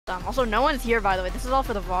Also, no one's here, by the way. This is all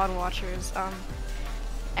for the VOD watchers.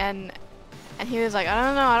 And he was like,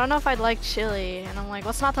 I don't know if I'd like chili. And I'm like,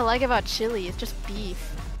 what's not to like about chili? It's just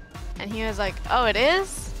beef. And he was like, oh, it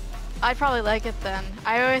is? I'd probably like it then.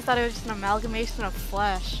 I always thought it was just an amalgamation of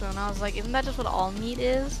flesh. And I was like, isn't that just what all meat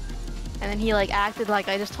is? And then he like acted like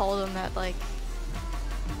I just told him that, like,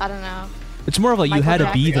 I don't know. It's more of a you had to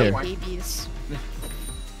be there. Babies.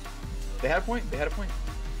 They had a point. They had a point.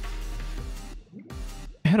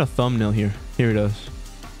 I had a thumbnail here. Here it is.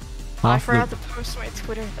 Oh, I forgot to post my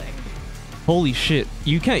Twitter thing. Holy shit!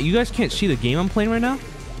 You guys can't see the game I'm playing right now,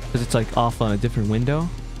 because it's like off on a different window.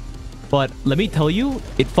 But let me tell you,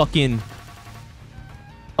 it fucking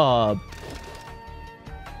that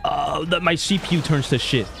my CPU turns to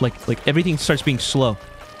shit. Like everything starts being slow.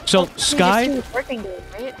 So Sky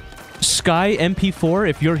MP4,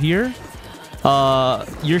 if you're here,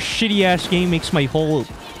 your shitty ass game makes my whole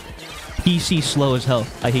PC slow as hell.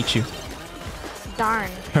 I hate you. Darn.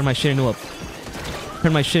 Turn my shit into a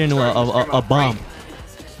bomb.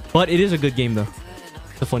 But it is a good game though.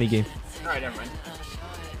 It's a funny game. Alright, never mind.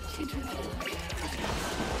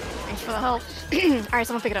 Thanks for the help. Alright,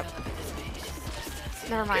 someone pick it up.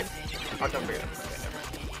 Never mind. I'll come pick it up.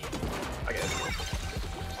 Okay, never mind. I get it.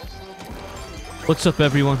 What's up,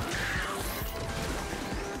 everyone?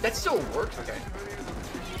 That still works? Okay.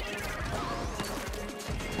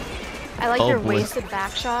 I like your wasted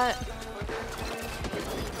back shot.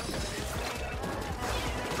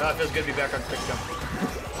 It feels good to be back on quick jump.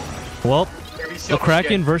 Well, a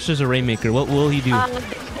Kraken versus a Rainmaker. What will he do?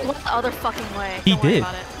 What the other fucking way? He did.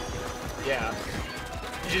 Yeah.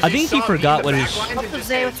 I think he forgot what his. I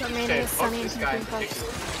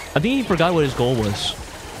think he forgot what his goal was.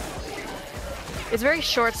 It's very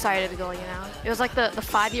short-sighted goal, you know. It was like the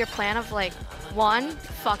 5-year plan of like, 1,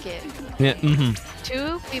 fuck it. Yeah.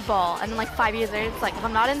 2, we ball, and then like 5 years later, it's like, if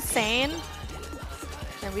I'm not insane,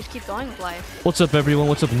 then we just keep going with life. What's up, everyone?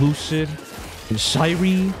 What's up, Lucid and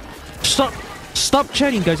Syrie? Stop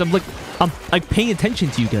chatting, guys. I'm paying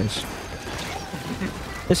attention to you guys.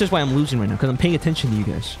 This is why I'm losing right now, because I'm paying attention to you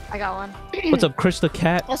guys. I got one. What's up, Chris the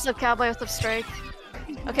Cat? What's up, Cowboy? What's up, Strike?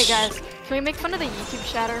 Okay, guys, can we make fun of the YouTube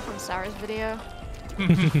chatter from Sour's video?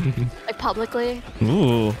 Like publicly?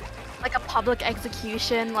 Ooh. Like a public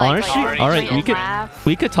execution, like honestly, all right,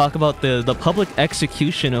 we could talk about the public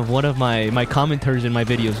execution of one of my commenters in my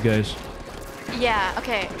videos, guys. Yeah,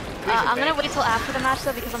 okay. I'm gonna wait till after the match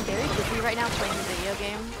though, because I'm very busy right now playing the video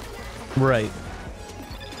game. Right.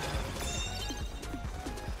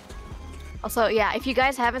 Also, yeah, if you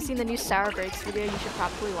guys haven't seen the new Sour Breaks video, you should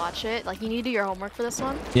probably watch it. Like, you need to do your homework for this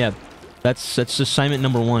one. Yeah, that's assignment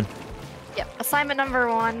number 1. Yep, assignment number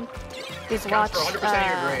 1 is watch.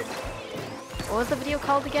 What was the video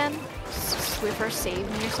called again? Squiffer Save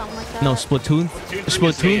Me or something like that? No,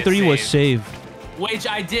 Splatoon 3 was saved. Which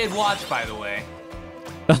I did watch, by the way.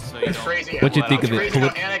 So you crazy. What'd you think of it?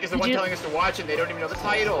 Anik is the one telling us to watch it, and they don't even know the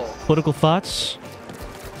title. Political thoughts?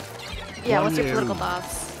 Yeah, what's your political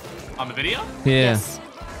thoughts? On the video? Yeah. Yes.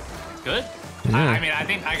 Good? Yeah. I mean, I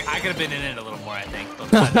think I could have been in it a little more, I think.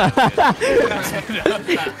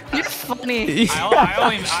 You're funny.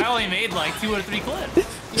 I only made like 2 or 3 clips.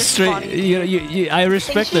 Straight, I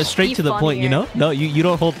respect the straight to the point, you know? No, you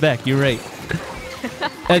don't hold back. You're right.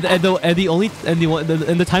 and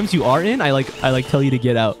the times you are in, I like tell you to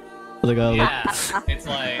get out. Like, yeah, it's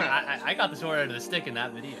like I got the short end of the stick in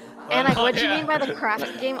that video. And like, what do you mean by the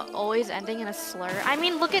craft game always ending in a slur? I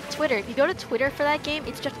mean, look at Twitter. If you go to Twitter for that game,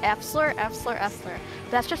 it's just F slur, F slur, F slur.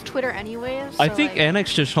 That's just Twitter anyways. So I think like,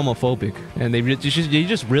 Anik's just homophobic, and they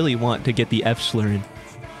just really want to get the F slur in.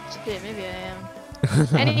 Shit, maybe I am.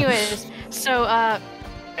 Anyways, so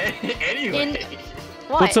anyway.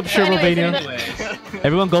 What's up, Sherrovania?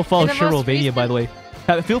 Everyone go follow Sherrovania, by the way.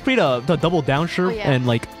 Feel free to double down, Sherv, and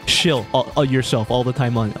like shill yourself all the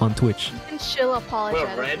time on Twitch. You can chill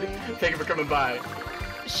apologetically. Thank you for coming by.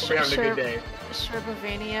 We're having a good day.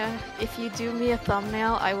 Shervovania, if you do me a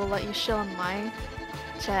thumbnail, I will let you shill in my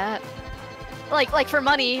chat. Like for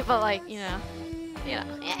money, but like yeah.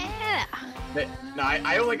 No,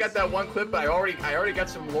 I only got that one clip, but I already got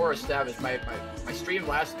some lore established. My stream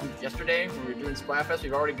yesterday when we were doing Splatfest,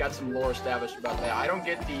 we've already got some lore established about that. I don't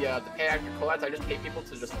get the pay actor collabs. I just pay people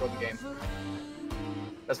to just throw the game.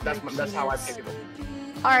 That's how I pay people.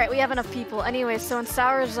 All right, we have enough people. Anyway, so in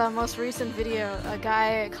Sour's most recent video, a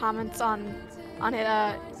guy comments on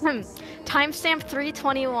it. Timestamp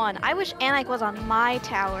 321. I wish Anik was on my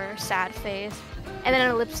tower. Sad face, and then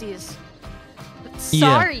an ellipses.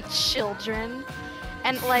 Sorry, children.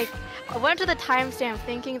 And like, I went to the timestamp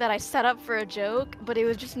thinking that I set up for a joke, but it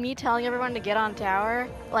was just me telling everyone to get on tower,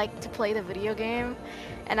 like to play the video game.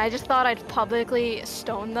 And I just thought I'd publicly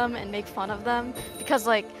stone them and make fun of them because,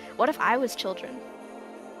 like, what if I was children?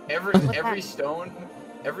 Every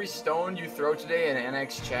stone you throw today in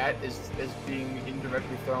NX chat is being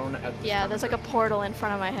indirectly thrown at the Yeah, there's like a portal in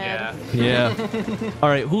front of my head. Yeah. Yeah. All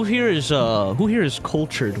right, who here is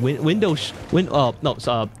cultured? Seymour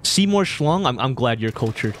Schlong. I'm glad you're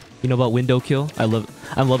cultured. You know about window kill?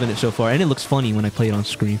 I'm loving it so far, and it looks funny when I play it on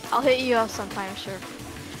screen. I'll hit you up sometime, sure.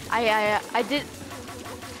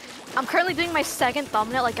 I'm currently doing my second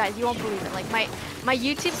thumbnail. Like, guys, you won't believe it. Like, my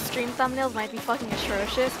YouTube stream thumbnails might be fucking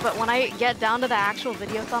atrocious, but when I get down to the actual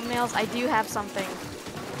video thumbnails, I do have something,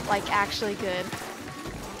 like, actually good.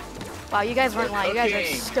 Wow, you guys weren't lying. You guys are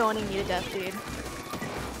stoning me to death, dude.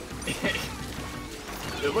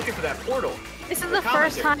 They're looking for that portal. This is the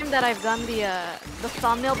first time that I've done the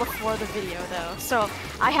thumbnail before the video, though. So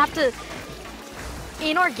I have to how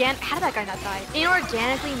did that guy not die?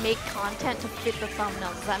 Inorganically make content to fit the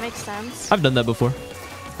thumbnail. Does that make sense? I've done that before.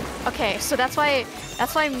 Okay, so that's why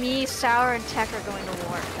me, Sour, and Tech are going to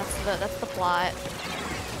war. That's the plot.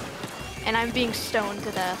 And I'm being stoned to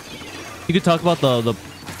death. You could talk about the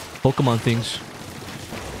Pokemon things.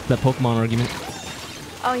 That Pokemon argument.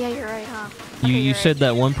 Oh yeah, you're right, huh? You said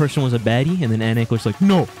that one person was a baddie, and then Anik was like,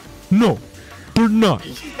 no, they're not.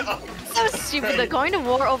 So stupid. Though. Going to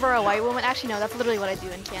war over a white woman. Actually, no, that's literally what I do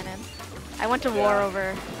in canon. I went to war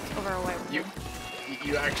over a white woman.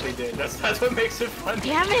 You actually did. That's what makes it fun.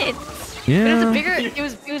 Damn it! Yeah. But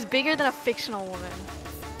it was bigger than a fictional woman.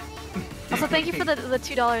 Also, thank you for the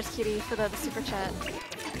 $2, Kitty, for the super chat.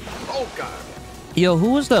 Oh god. Yo,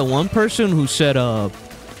 who was that one person who said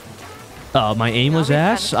my aim was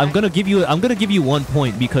ass? I'm gonna give you 1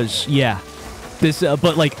 point because yeah. This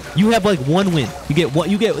but like you have like 1 win. You get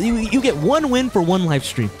 1 win for 1 live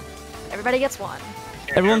stream. Everybody gets 1.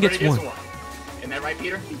 Everyone gets one. Isn't that right,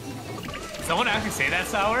 Peter? Did someone actually say that,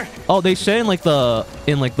 Sour? Oh, they say in like the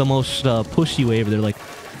most pushy way, they're like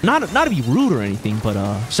not to be rude or anything, but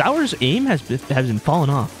Sour's aim has been falling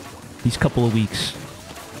off these couple of weeks.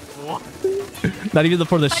 What? Not even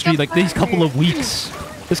for the street, like these couple of weeks.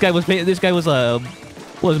 This guy was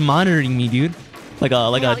monitoring me, dude. Like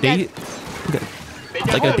a day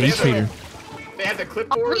trader. They had the I'll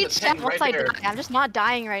clipboard. reach chat once I die. I'm just not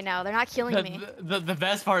dying right now. They're not killing me. The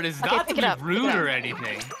best part is not to be rude or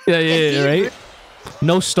anything. Yeah, right.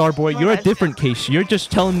 No, Starboy, you're a different case. You're just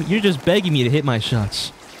begging me to hit my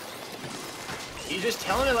shots. You're just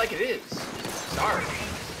telling it like it is. Sorry.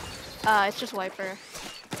 It's just Wiper. Yep,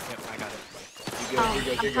 I got it. You're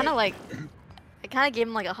good. I'm kind of like, I kind of gave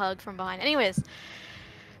him like a hug from behind. Anyways,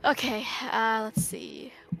 okay. Let's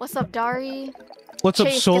see. What's up, Dari? What's up,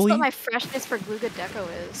 Chase, Soli? guess what my freshness for Gluga Deco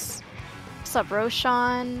is? What's up,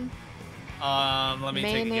 Roshan? Let me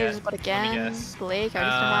take a Mayonnaise, guess. but Let me again, guess. Blake,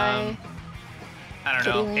 I I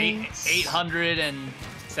don't know. Kitty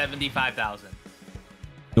 875,000.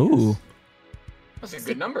 Ooh. That's a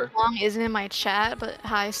good number. Long isn't in my chat, but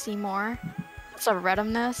hi, Seymour. What's up,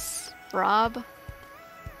 Redumness? Rob?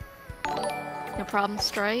 No problem,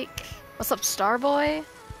 Strike. What's up, Starboy?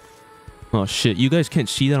 Oh shit, you guys can't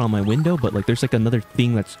see that on my window, but like there's like another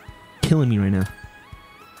thing that's killing me right now.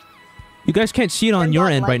 You guys can't see it on your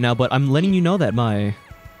end right now, but I'm letting you know that my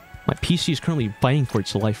PC is currently fighting for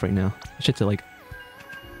its life right now. Shit's at like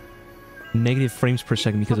negative frames per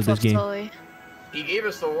second because of this game. Sully? He gave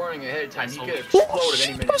us the warning ahead of time. He could explode at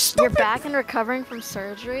any minute. You're back and recovering from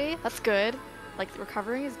surgery? That's good. Like,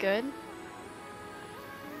 recovering is good.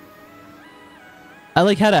 I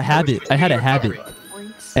like had a habit. I had a habit.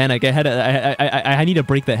 And like I need to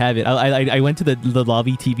break that habit. I went to the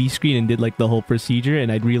lobby TV screen and did like the whole procedure, and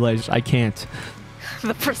I realized I can't.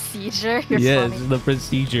 The procedure? You're yes, funny. the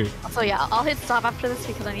procedure. So yeah, I'll hit stop after this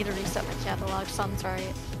because I need to reset my catalog. Sounds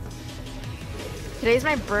right. Today's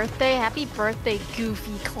my birthday. Happy birthday,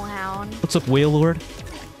 goofy clown. What's up, Whale Lord?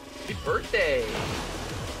 Happy birthday.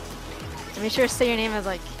 Make sure to say your name as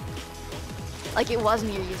like it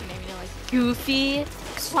wasn't your username. You know, like goofy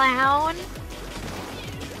clown.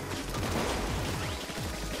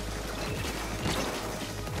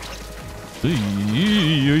 I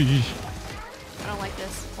don't like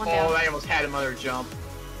this. One Oh, down. I almost had another jump.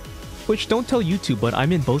 Which don't tell YouTube, but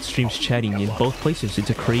I'm in both streams chatting in both places. It's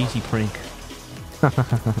a crazy prank.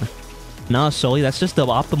 Nah, Sully, that's just the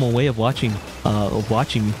optimal way of watching me. Oh, they're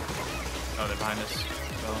behind us.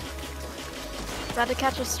 Glad to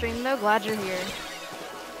catch a stream though. Glad you're here.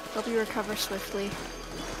 Hope you recover swiftly.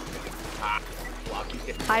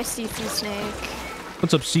 Hi, CC Snake.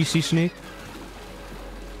 What's up, CC Snake?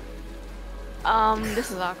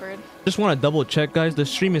 This is awkward. Just want to double check, guys. The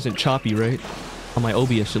stream isn't choppy, right? On my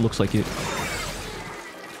OBS, it looks like it.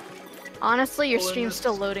 Honestly, your stream's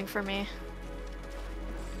still loading for me.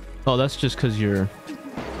 Oh, that's just because you have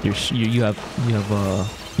you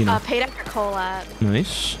know. Paid after Colat.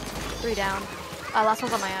 Nice. 3 down. Last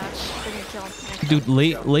one's on my ouch. They're gonna kill him. Dude,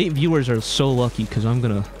 late viewers are so lucky because I'm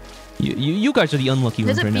gonna. You guys are the unlucky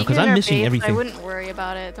ones right now because I'm missing everything. I wouldn't worry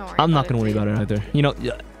about it. Don't worry. I'm not gonna worry about it either. You know.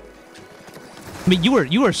 I mean,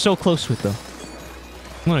 you were so close with though.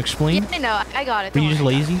 You wanna explain? Yeah, I know. I got it. Were you just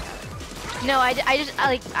lazy? No, I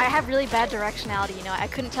have really bad directionality. You know, I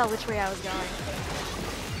couldn't tell which way I was going.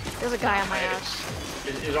 There's a guy on my ouch.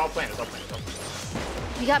 It's all planned. It's all planned.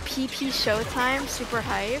 We got PP Showtime, super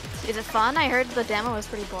hyped. Is it fun? I heard the demo was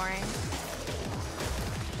pretty boring.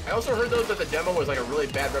 I also heard though that the demo was like a really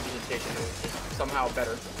bad representation. It was just somehow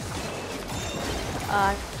better.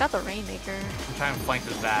 Got the Rainmaker. I'm trying to flank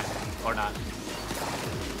this back, or not.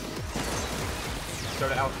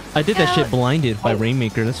 Start out. I did that shit blinded by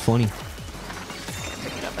Rainmaker. That's funny.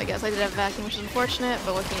 Pick it up, I guess. I did have vacuum, which is unfortunate,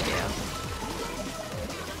 but what can you do?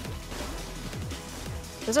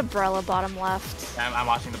 There's a Brella bottom left. I'm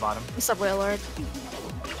watching the bottom. What's up, Wailord?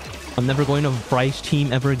 I'm never going to Fry's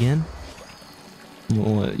team ever again.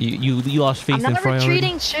 Well, you lost faith in Fry I'm not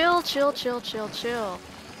retreating. already? Chill.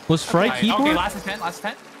 Was Fry Okay, keyboard? okay, last 10, last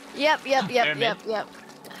 10. Yep.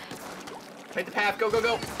 Take the path. Go.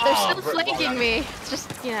 They're still flanking me. It's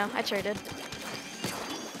just, you know, I traded.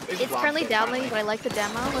 It's currently downling, but I like the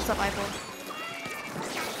demo. What's up, Eiffel?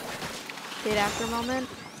 Fade after moment.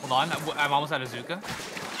 Hold on, I'm almost out of Zuka.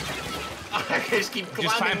 I just keep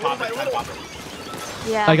Just try and pop it,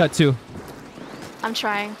 Yeah. I got 2. I'm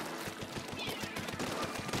trying.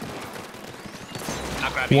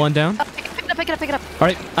 Not grabbing. 1 down. Oh, pick it up. All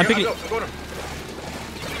right, I'm picking. I'm going.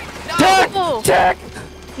 No!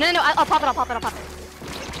 No, I'll pop it.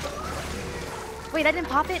 Wait, I didn't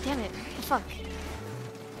pop it? Damn it. The fuck?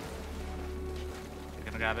 I'm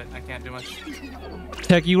gonna grab it. I can't do much.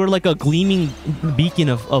 Tech, you were like a gleaming beacon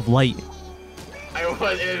of light. I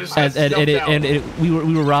was. It was We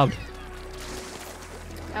were robbed.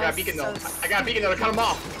 I got a beacon though. I got a beacon though to cut him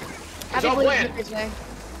off. It's all planned.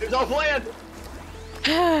 It's all planned.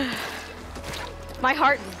 My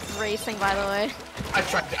heart is racing, by the way. I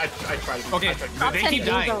tried. Okay, they keep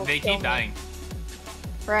dying. They keep dying.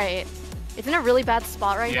 Right. It's in a really bad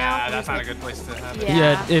spot right now. Yeah, that's not a good place to have it.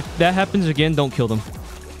 Yeah, if that happens again, don't kill them.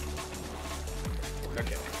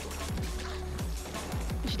 Okay.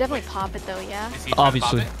 You should definitely pop it though, yeah? Is he trying to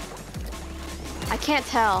pop Obviously. it? I can't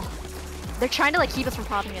tell. They're trying to like keep us from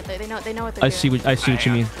popping it. They know what they're doing. I see what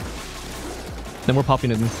you mean. Then we're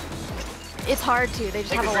popping it. It's hard to. They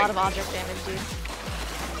just have a lot of object damage, dude.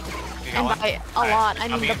 You And got one? by a lot, I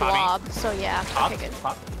mean the Poppy. blob. So yeah. Pop, Okay, good.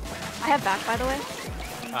 pop. I have back, by the way.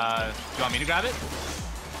 Do you want me to grab it?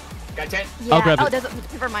 Got 10. Yeah. I'll grab it.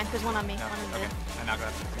 Never mind. There's one on me. No, One in okay. mid. I now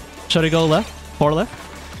grab it. Should I go left? Far left?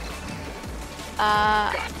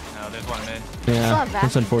 No, there's one mid. Yeah, have vacuum,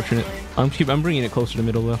 that's unfortunate. actually. I'm bringing it closer to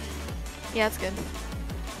middle though. Yeah, it's good.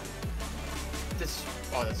 This.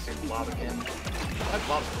 Oh, that's the blob again. That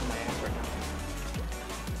blob's in my ass right now.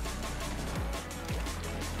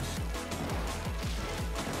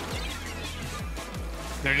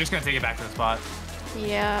 They're just gonna take it back to the spot.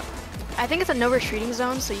 Yeah. I think it's a no retreating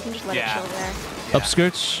zone, so you can just let it chill there. Yeah.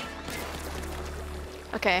 Upskirts.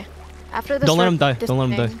 Okay. After this. Don't let him die. this Don't let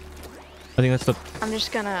him die. thing, I think that's the. I'm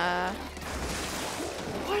just gonna.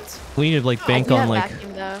 What? We need to like bank I do on have like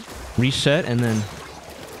vacuum, though. reset and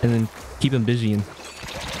then keep him busy and.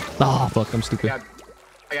 Oh fuck! I'm stupid.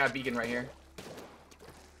 I got a beacon right here.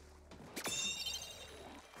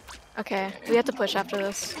 Okay, we have to push after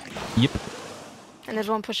this. Yep. And there's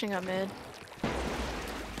one pushing up mid.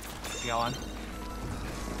 You got one?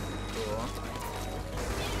 Cool.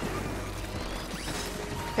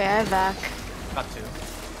 Okay, I have back. Got 2.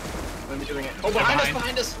 Let me doing it. Oh, behind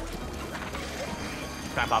us!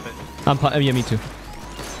 Try and pop it. Yeah, me too.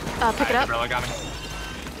 Pick it up. Umbrella got me.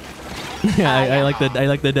 Yeah, I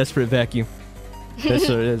like the desperate vacuum. That's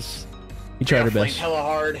you tried her Flanked best. hella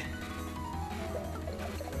hard.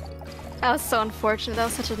 That was so unfortunate. That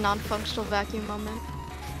was such a non-functional vacuum moment.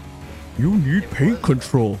 You need paint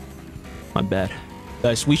control. My bad.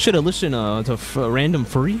 Guys, we should have listened to Random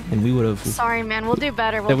Furry, and we would have. Sorry, man. We'll do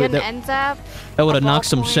better. We'll get an end zap. That would have a knocked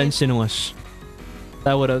some ball point. sense into us.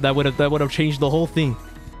 That would have changed the whole thing.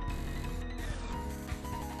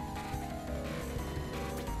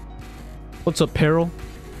 What's up, Peril?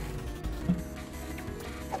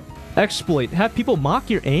 Exploit. Have people mock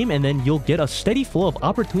your aim, and then you'll get a steady flow of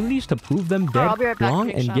opportunities to prove them I'll dead be right back, wrong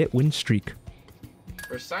big and shot. get win streak.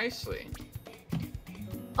 Precisely.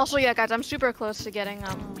 Also, yeah, guys, I'm super close to getting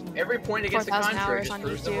Every point against the 4,000 contrary hours just on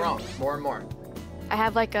proves them YouTube. wrong. More and more. I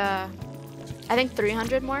have like I think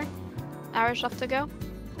 300 more hours left to go.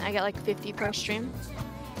 And I get like 50 per stream.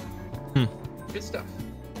 Good stuff.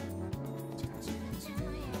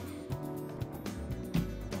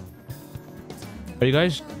 Are you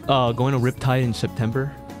guys going to Riptide in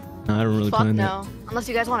September? No, I don't really Fuck plan no. Unless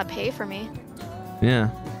you guys want to pay for me. that. Yeah.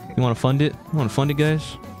 You want to fund it? You want to fund it,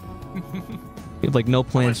 guys? We have like no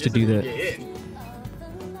plans to do that. Get in.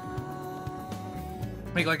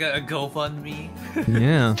 Make like a GoFundMe.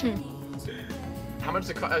 Yeah. How much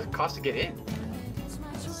does it cost to get in?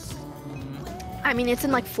 I mean, it's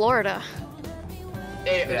in like Florida.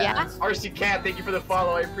 Hey, Yeah? RC Cat, thank you for the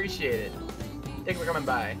follow. I appreciate it. Thank you for coming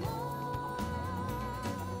by.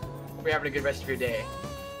 Hope you're having a good rest of your day.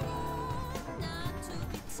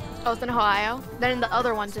 Oh, it's in Ohio. Then the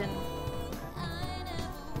other one's in.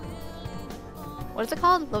 What is it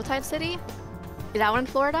called? Low Tide City? Is that one in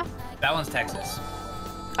Florida? That one's Texas.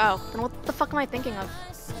 Oh, then what the fuck am I thinking of?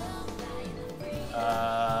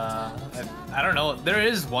 I don't know. There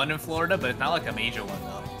is one in Florida, but it's not like a major one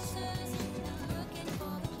though.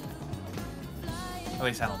 At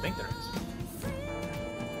least I don't think there is.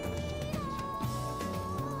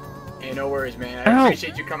 Hey, no worries, man. I Ow.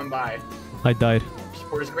 appreciate you coming by. I died.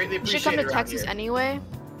 Support is greatly You should come appreciated to around Texas here. anyway.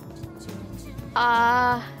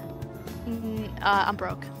 I'm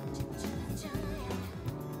broke.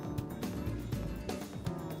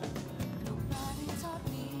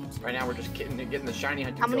 Right now, we're just getting the shiny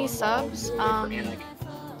hunting. How many going while we subs? wait for Anik.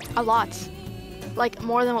 A lot. Like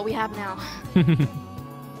more than what we have now.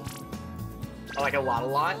 Oh, like a lot.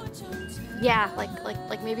 Yeah,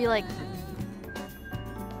 like maybe like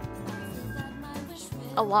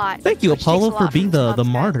a lot. Thank you, which takes a Apollo, lot for from being the subs,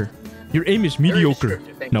 man. martyr. Your aim is Very mediocre.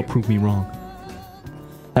 descriptive, thank Now you. prove me wrong.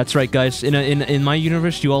 That's right, guys. In my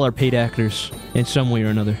universe, you all are paid actors in some way or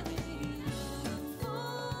another.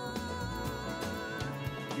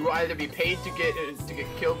 You will either be paid to get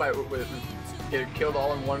killed get killed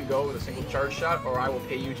all in one go with a single charge shot, or I will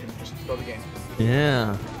pay you to just throw the game.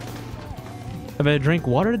 Yeah. Have I drank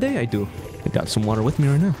water today? I do. I got some water with me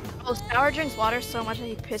right now. Oh, Sour drinks water so much that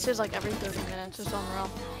he pisses like every 30 minutes. Just on real.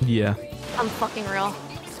 Yeah. I'm fucking real.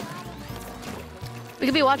 We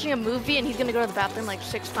could be watching a movie and he's gonna go to the bathroom like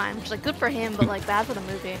 6 times. Like good for him, but like bad for the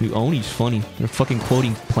movie. Dude, Oni's funny. They're fucking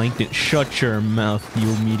quoting Plankton. Shut your mouth, you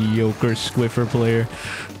mediocre squiffer player.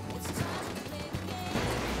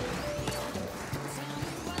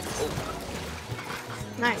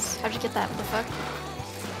 Nice. How'd you get that? What the fuck?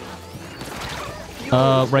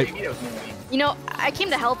 Right. You know, I came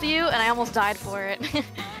to help you and I almost died for it.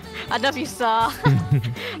 I don't know if you saw.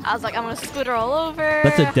 I was like, I'm gonna scooter all over.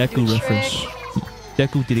 That's a do Deku trick. reference.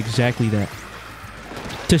 Deku did exactly that.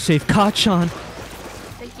 To save Kachan.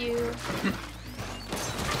 Thank you.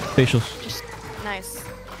 Facials. Just nice.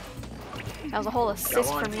 That was a whole assist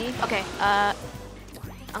one. for me. Okay, I'm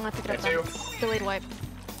gonna pick it up Got then. two. Delayed wipe.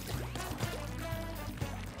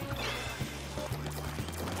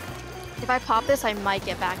 If I pop this, I might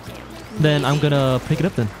get back in. Then I'm gonna pick it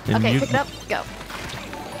up then. And Okay, you- pick it up. Go.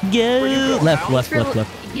 Go. Where you go, Left, Al? left, left,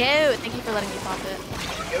 left. Yo, thank you for letting me pop it.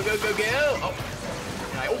 Go. Oh.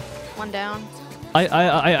 One down.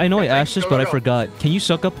 I know I Okay, asked this, go, but go, I go. forgot. Can you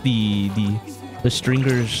suck up the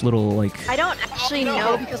stringer's little like? I don't actually no.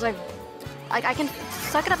 know because I can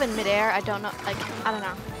suck it up in midair. I don't know. Like I don't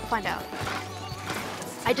know. Find out.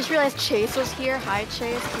 I just realized Chase was here. Hi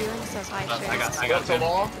Chase. Healing says hi Chase. I got to two.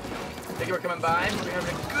 wall. Thank you for coming by. We're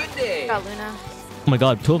having a good day. Got Luna. Oh my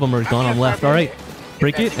God, 2 of them are gone on left. All right,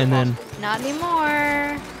 break it and then. Not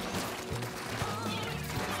anymore.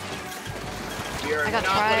 We are I got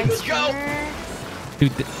not letting tries. this go.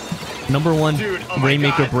 Dude, number 1 Dude, oh my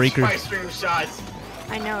Rainmaker God. Breaker. Spy stream shots.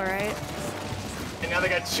 I know, right? And now they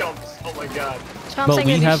got chumps. Oh my God. So I'm But saying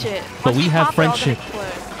we gonna do have- shit. but Once we have pop it, I'll friendship.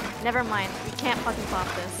 explode. Never mind. We can't fucking pop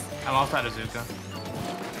this. I'm outside of Zuka.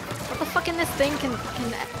 What the fuck in this thing can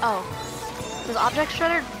oh. Does Object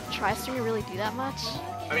Shredder Tri-Streamer really do that much?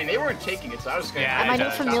 I mean, they weren't taking it, so I was gonna. Yeah, Am I it not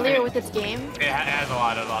does. familiar with its game? It has a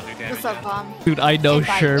lot of object damage. What's up, Bomb? Dude, I know, And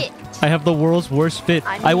by sure. it, I have the world's worst fit.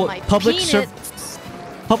 I I mean will my public peanuts.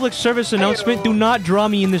 public service announcement. Do not draw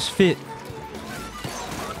me in this fit.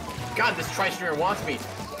 God, this tri-streamer wants me.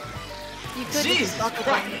 You could Jesus just fuck with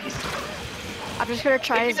Christ. it. I'm just gonna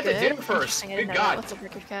try Maybe is get the good. dinner first. Interesting, I didn't Good know that. God. What's up,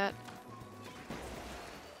 Wicked Cat?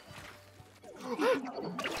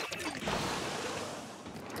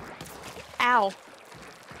 Ow.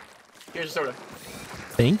 Here's a soda.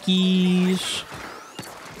 Thank yous.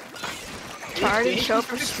 Char didn't show up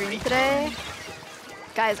for stream today.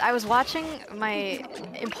 Guys, I was watching my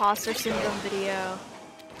imposter syndrome video,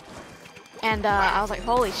 And I was like,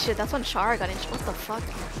 holy shit, that's when Chara got introduced. What the fuck?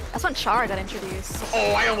 That's when Chara got introduced.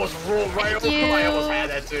 Oh, I almost rolled right over him. I almost had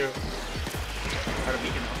that too.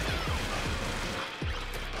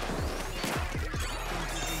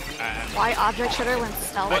 Why object shooter when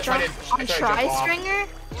stealth jump? On tri-stringer?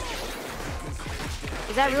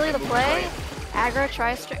 Is that really the play? Aggro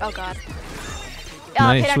tri-stringer? Oh god.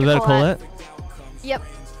 Nice, was that a Colette? Yep.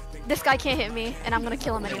 This guy can't hit me, and I'm gonna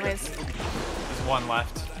kill him anyways. There's one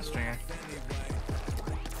left, stringer.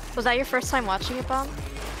 Was that your first time watching it, Bomb?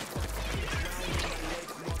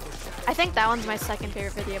 I think that one's my second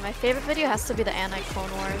favorite video. My favorite video has to be the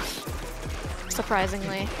Anti-Clone Wars.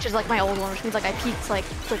 Surprisingly. Which is like my old one, which means like I peaked like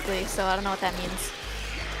quickly, so I don't know what that means.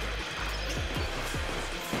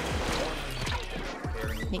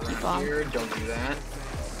 Sneaky Bomb. Here, don't do that.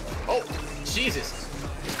 Oh, Jesus!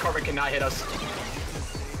 This Carbon cannot hit us.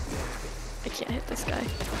 I can't hit this guy.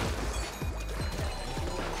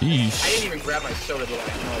 Yeesh. I didn't even grab my soda, did I?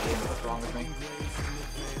 No idea what's wrong with me.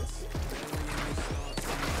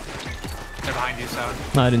 They're behind you, so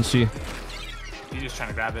No, I didn't see. you're just trying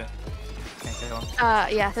to grab it. Can't kill him.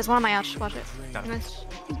 Yeah, there's one on my ouch. Watch it. Done. Nice.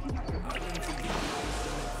 Oh,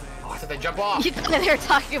 I thought they jump off. You thought they were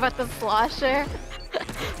talking about the slosher?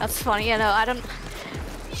 That's funny. I know. I don't.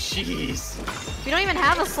 Jeez. We don't even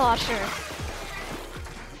have a slosher.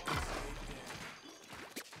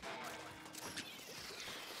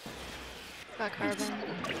 Got Carbon.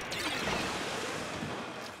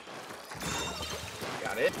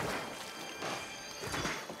 Got it.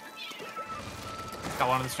 Got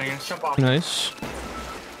one of the stringers. Jump off. Nice.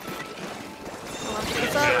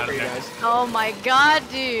 What's Yeah, up? for you guys. Oh my god,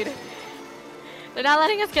 dude. They're not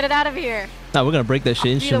letting us get it out of here. Nah, we're gonna break that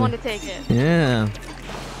shit Be the one instantly. to take it. Yeah.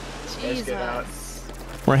 Let's get out. Jesus.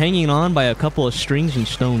 We're hanging on by a couple of strings and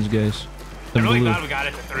stones, guys. I'm And really blue. glad we got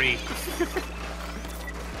it to 3.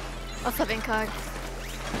 What's up, Incog?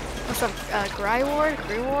 What's up, Gryward?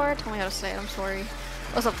 Gryward? Tell me how to say it, I'm sorry.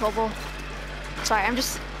 What's up, Tobal? Sorry, I'm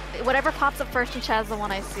just... Whatever pops up first in chat is the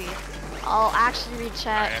one I see. I'll actually read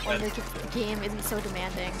chat when the game isn't so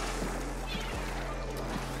demanding.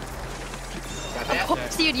 Got Of that?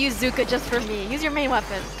 course you'd use Zuka just for me. Use your main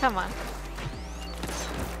weapon. Come on.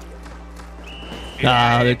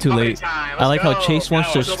 Ah, they're too Party late. time. I like how Let's Chase go.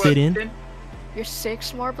 wants to Let's go, fit in. Ethan. You're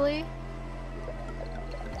 6, Morbly?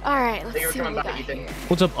 Alright, Thank you let's for see what coming we by, got Ethan. here.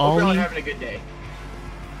 What's up, Hope you're all Ollie? having a good day.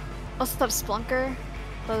 What's up, Splunker?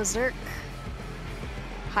 Bozerk?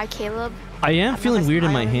 Hi, Caleb. I am I'm feeling not weird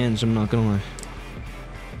in my smiling. hands, I'm not gonna lie.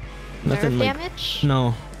 Nerve like, damage?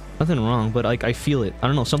 no, nothing wrong, but like I feel it. I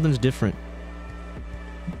don't know, something's different.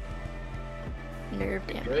 Nerve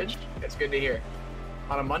damage. Good? That's good to hear.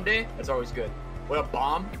 On a Monday, that's always good. What a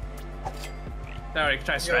bomb. Alright,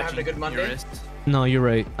 try You're stretching having a good Monday? your wrist. No, you're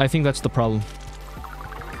right. I think that's the problem.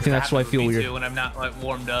 I think that's why I happens feel with me weird. too, when I'm not like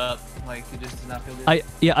warmed up, like it just does not feel good. I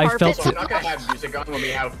Carpet. felt So I'm it. not gonna have music on when we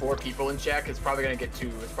have 4 people in chat. It's probably gonna get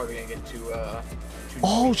too.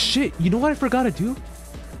 Oh shit! You know what I forgot to do?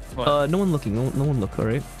 What? No one looking. No one look. All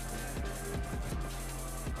right.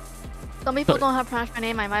 Some people don't have pronounced my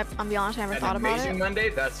name. I'll be honest, I never An thought about amazing it. Monday.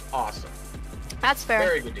 That's awesome. That's fair.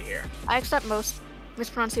 Very good to hear. I accept most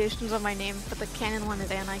mispronunciations of my name, but the canon one is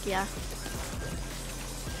Anike, yeah.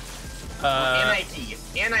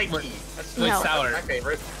 Anike. That's Wait, that's Sour. my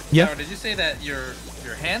favorite. Yeah. Sarah, did you say that your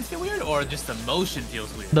hands feel weird, or just the motion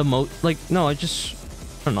feels weird? No, I just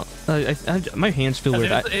I don't know. My hands feel 'Cause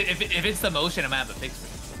weird. if it's the motion, I'm gonna have to fix it.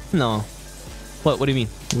 No. What do you mean?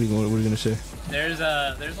 What are you gonna say? There's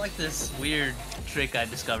like this weird trick I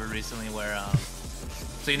discovered recently where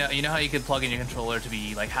so you know how you can plug in your controller to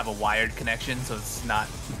be like have a wired connection so it's not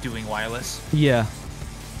doing wireless. Yeah.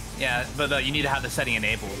 Yeah, but you need to have the setting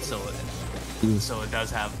enabled so it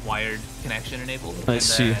does have wired connection enabled. I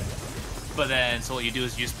see. But then so what you do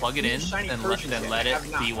is you just plug it in Shiny and Persians let yet. I it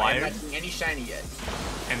have not. be I have wired, not seen any shiny yet.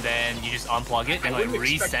 and then you just unplug it and I like wouldn't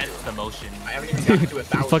expect reset to. the motion. I haven't even gotten to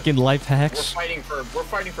 1,000. Fucking life We're hacks. fighting for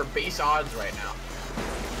base odds right now.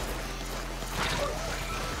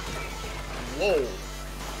 Whoa.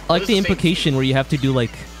 I like This the is the same implication where you have to do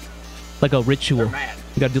like a ritual. They're mad.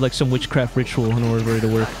 You gotta do like some witchcraft ritual in order for it to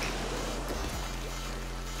work.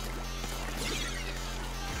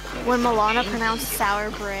 When Milana pronounced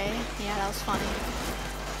sour bray, yeah, that was funny.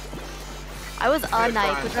 I was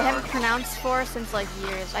Unite, which I haven't pronounced for since like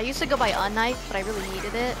years. I used to go by Unite, but I really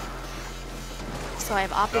needed it. So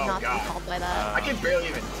I've opted Oh, not to be God. called by that. I can barely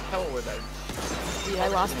even tell where that. Dude, I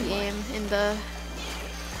lost the aim in the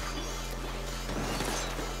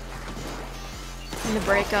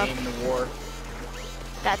breakup. In the war.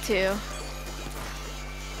 That too.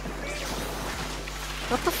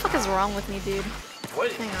 What the fuck is wrong with me, dude? What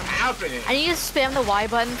is Hang on. happening? I need to spam the Y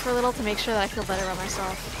button for a little to make sure that I feel better about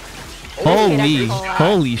myself.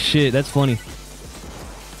 Holy shit, that's funny.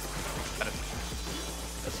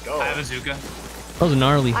 Let's go. I have a Zuka. That was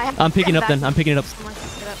gnarly. I'm picking it up then. I'm picking it up. Someone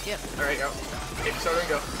pick it up. Yep. All right, go. Take soda and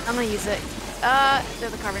go. I'm gonna use it.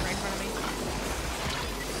 There's a carbon right in front of me.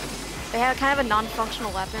 They have kind of a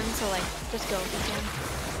non-functional weapon, so like, just go if you can.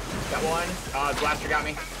 Got one. Blaster got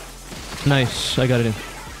me. Nice, I got it in.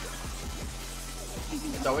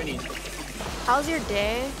 That's all we need. How's your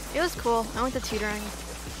day? It was cool. I went to tutoring.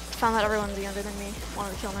 Found out everyone's younger than me.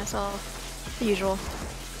 Wanted to kill myself. The usual.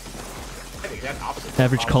 I think that's opposite.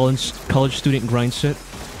 Average college student grind set.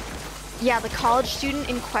 Yeah, the college student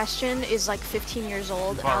in question is like 15 years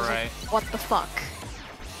old. And I was like, what the fuck?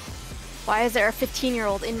 Why is there a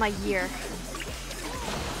 15-year-old in my year?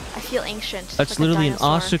 I feel ancient. That's like a literally an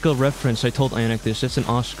dinosaur. Asuka reference. I told Anik this. That's an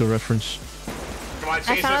Asuka reference. Come on, I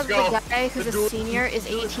Chase, found let's out go. the guy who's a senior is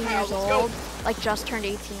 18 years Let's go. old, like just turned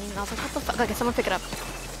 18. And I was like, what the fuck? Okay, someone pick it up.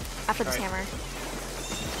 After this Alright. hammer.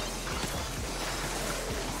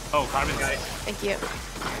 Oh, Carbon Got it. Thank you.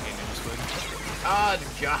 Oh,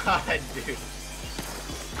 God, dude.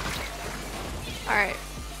 Alright.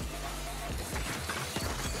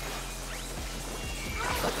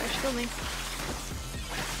 Fuck, there's still me.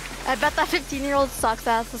 I bet that 15-year-old sucks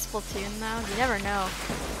ass the Splatoon now. You never know.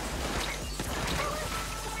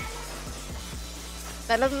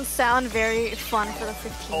 That doesn't sound very fun for the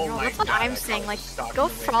 15-year-old. Oh my That's what God, I'm that saying. car Like, stopped go in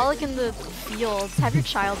the way. frolic in the fields. Have your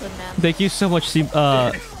childhood, man. Thank you so much,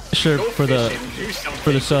 Sure, Go for the fishing, do something.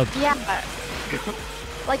 for the sub. Yeah.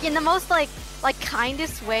 Like, in the most, like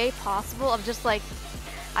kindest way possible of just, like,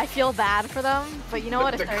 I feel bad for them, but you know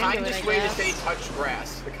what? The If they're into it, kindest I way to guess. say touch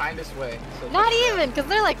grass. The kindest way. So Not touch grass. even,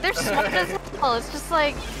 because they're smart as well. It's just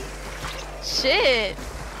like, shit.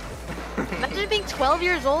 Imagine being 12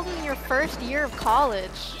 years old in your first year of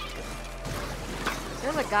college.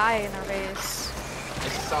 There's a guy in our base. I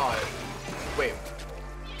saw it. Wait.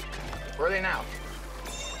 Where are they now?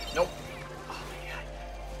 Nope.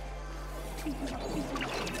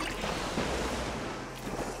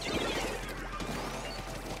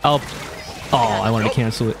 Oh my God. I wanted to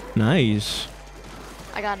cancel it. Nice.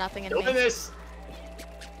 I got nothing in Open me. this.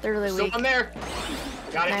 They're really Still weak. on there.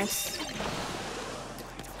 Got it. Nice.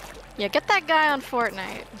 Yeah, get that guy on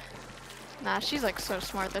Fortnite. Nah, she's like so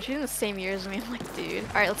smart though. She's in the same year as me. I'm like, dude.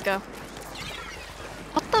 Alright, let's go.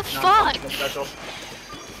 What the fuck? Special.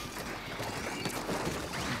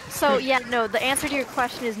 So yeah, no, the answer to your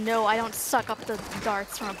question is no, I don't suck up the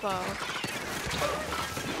darts from a bow.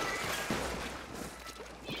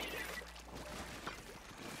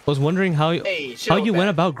 I was wondering how Hey, how chill you went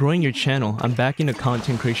back. about growing your channel. I'm back into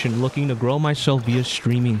content creation, looking to grow myself via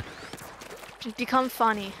streaming. Just become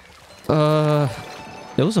funny.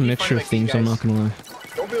 It was a mixture of like these things. I'm guys. not gonna lie.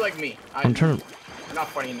 Don't be like me. I'm trying. Not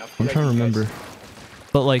funny enough. I'm Be trying to like these remember. guys.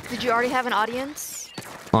 But like Did you already have an audience?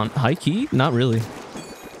 on high key, not really.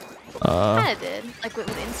 Kinda did. Like with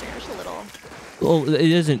Instagram, just a little. Oh, it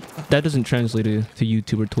isn't. That doesn't translate to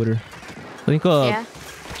YouTube or Twitter. I think. Yeah.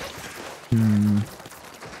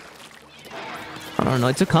 I don't know.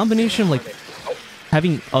 It's a combination of like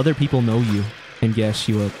having other people know you and gas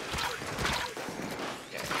you up.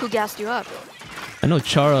 Who gassed you up? I know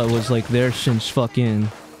Chara was like there since fucking.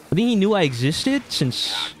 I think he knew I existed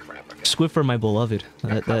since Crap, okay. Squiffer, my beloved.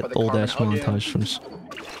 That crap with the old ass carbon. Oh, yeah. montage from.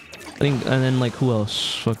 I think, and then like who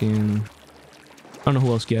else? Fucking. I don't know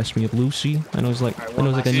who else gassed me up. Lucy. I know it's like. Alright, I know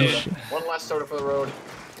it's like a one niche last soda. One last soda for the road.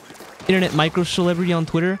 internet micro celebrity on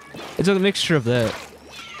Twitter. It's a mixture of that.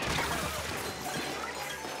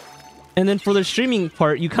 And then for the streaming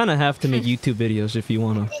part, you kind of have to make YouTube videos if you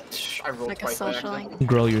want I rolled Like a twice by social accident. to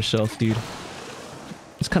grow yourself, dude.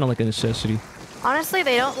 It's kind of like a necessity. Honestly,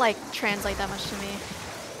 they don't like translate that much to me.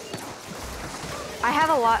 I have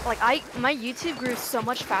a lot, like my YouTube grew so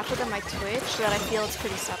much faster than my Twitch that I feel it's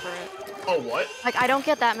pretty separate. Oh, what? Like I don't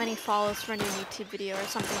get that many follows for a new YouTube video or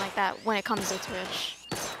something like that when it comes to Twitch.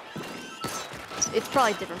 It's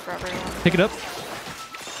probably different for everyone. Pick it up.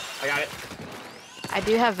 I got it. I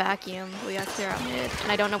do have vacuum. We got clear out mid,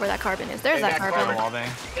 and I don't know where that carbon is. There's Hey, that that carbon. carbon. Wall bang.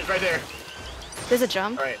 It's right there. There's a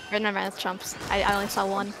jump. Alright. Or never mind, it's chumps. I only saw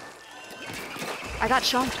one. I got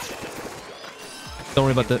chumped. Don't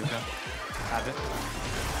worry about that. Have it.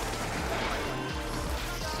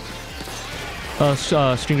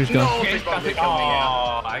 Stringer's No, gone. fish bomb did kill me, yeah.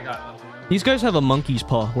 Oh, I got nothing. These guys have a monkey's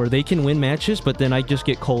paw where they can win matches, but then I just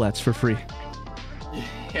get collats for free.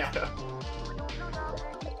 Yeah.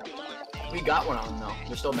 We got one on though.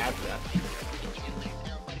 We're still mad for that.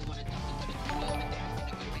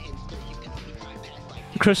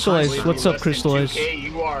 Crystallize, Honestly, what's you up, listen, Crystallize?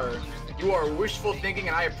 2K, You are wishful thinking,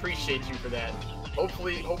 and I appreciate you for that.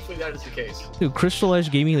 Hopefully that is the case. Dude, Crystal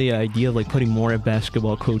Edge gave me the idea of like putting more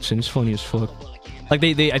basketball quotes in. It's funny as fuck. Like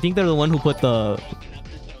I think they're the one who put the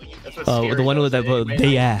the one with that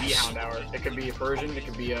they ass. It could be a Persian, it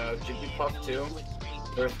could be a Jigglypuff too.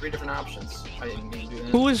 There are 3 different options. I didn't mean to do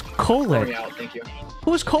that. Who is Colette? Out, thank you.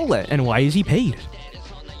 Who is Colette, and why is he paid?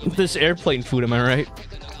 This airplane food, am I right?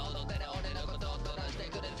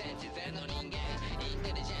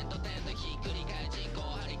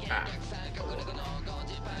 Ah.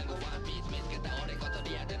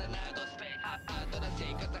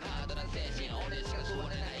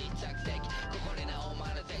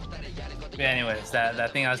 But anyways,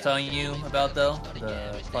 that thing I was telling you about though,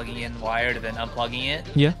 the plugging in wire to then unplugging it,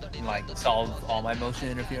 Yeah. like solve all my motion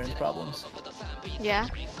interference problems. Yeah.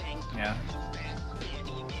 Yeah.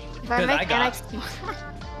 If I 'Cause make I got- You're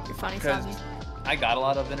funny, Because Sammy. I got a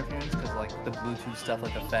lot of interference because like the Bluetooth stuff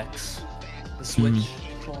like affects the Switch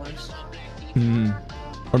controllers. Hmm.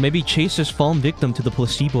 Or maybe Chase has fallen victim to the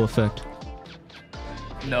placebo effect.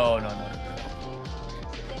 No.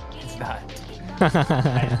 It's not.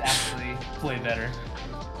 I actually play better.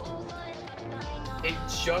 It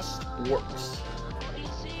just works.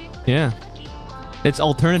 Yeah. It's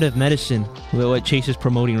alternative medicine, what Chase is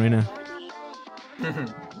promoting right now.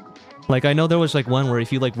 Like, I know there was like one where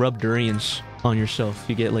if you like rub durians on yourself,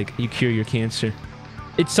 you get like, you cure your cancer.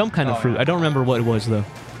 It's some kind of fruit. Yeah. I don't remember what it was though.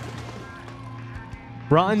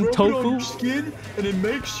 Rotten tofu? Skin and it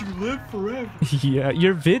makes you live forever. Yeah,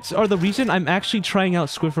 your vids are the reason I'm actually trying out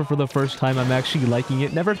Squiffer for the first time. I'm actually liking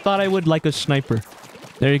it. Never thought I would like a sniper.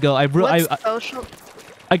 There you go. I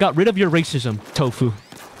got rid of your racism, Tofu.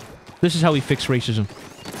 This is how we fix racism.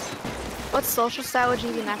 What social style would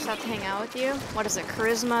you be next have to hang out with you? What is it?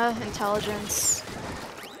 Charisma, intelligence.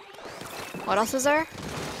 What else is there?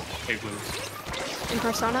 Hey, Blues. In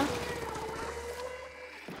Persona?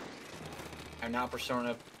 I'm not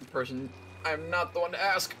Persona person. I'm not the one to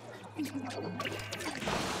ask.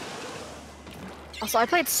 Also, I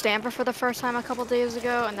played Stamper for the first time a couple days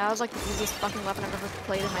ago, and that was like the easiest fucking weapon I've ever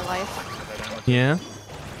played in my life. Yeah?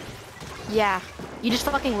 Yeah. You just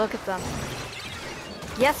fucking look at them.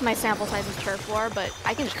 Yes, my sample size is turf war, but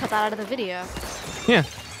I can just cut that out of the video. Yeah.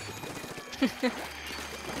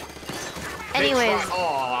 Anyways,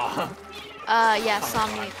 Aww. yeah,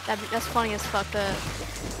 Somni, that's funny as fuck. The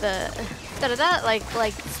da-da-da,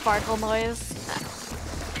 like sparkle noise.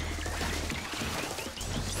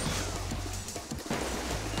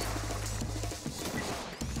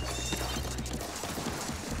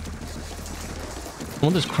 I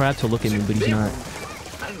want this crab to look at me, but he's not.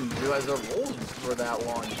 I didn't realize the rolls were that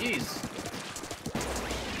long. Jeez.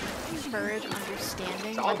 Courage, understanding.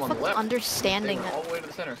 It's all Like, on the fuck left. understanding They went that. all the way to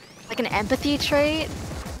the center. Like an empathy trait?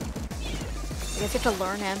 I guess you have to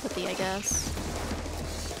learn empathy, I guess.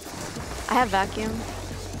 I have vacuum.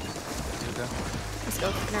 Let's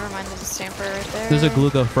go. Never mind, there's a stamper right there. There's a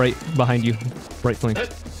Gluga right behind you. Right flank.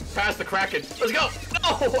 Pass the Kraken. Let's go.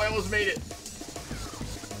 No, I almost made it.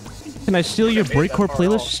 Can I steal your I made that breakcore far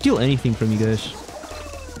playlist? off. Steal anything from you guys.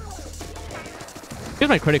 Here's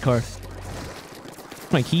my credit card.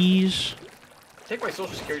 My keys. Take my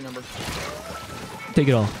social security number. Take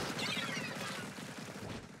it all.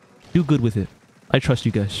 Do good with it. I trust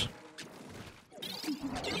you guys.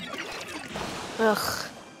 Ugh.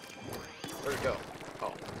 Where'd it go?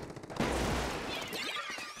 Oh.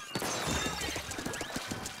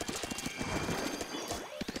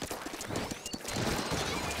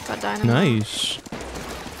 Got dynamite. Nice.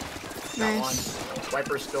 Got Nice. one.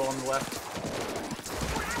 Wiper's still on the left.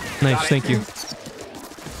 Nice, Got it. thank you.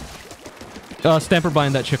 Stamper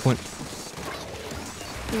behind that chick went.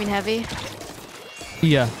 You mean heavy?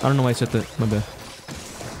 Yeah, I don't know why I said that. My bad.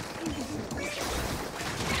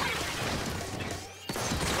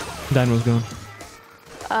 Dynamo's gone.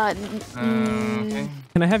 Okay.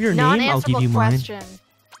 Can I have your name? I'll give Non-answerable you mine. question.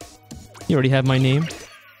 You already have my name.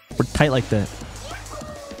 We're tight like that.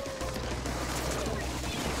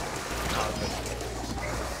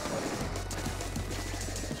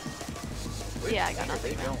 Yeah, I got Where are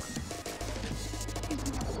they nothing. going?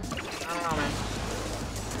 I don't know, man.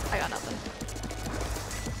 I got nothing.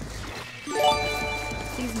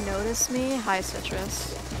 Please notice me. Hi,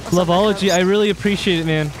 Citrus. What's up, my Loveology, host? I really appreciate it,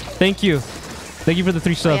 man. Thank you. Thank you for the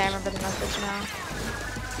 3 Oh, subs. yeah, I remember the message now.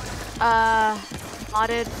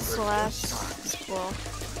 Modded slash well,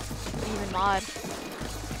 even mod.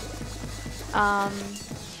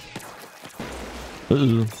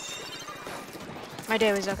 Ooh. My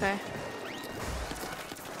day was okay.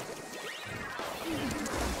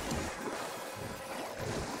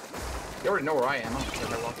 You already know where I am. I don't care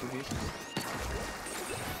if I walk through these.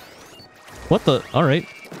 What the? All right.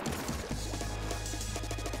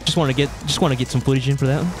 Just want to get some footage in for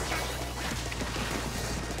that one.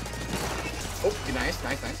 Oh, nice.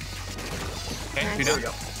 Okay, Nice. you There know. we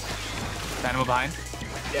go. Dynamo behind.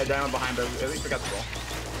 Yeah, down behind, but at least we got the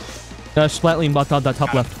ball. Splatling bot on the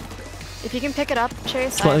top left. If you can pick it up,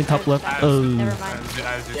 Chase. Slightly top left. I Oh. was- Never I mind.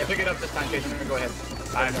 was Yeah, pick it up this time, Jason. Go ahead.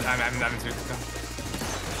 I'm in two.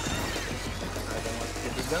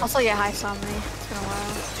 Get this done. Also, yeah, hi, Somni. It's been a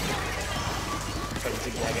while. Try to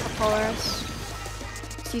zigzag it. Polaris.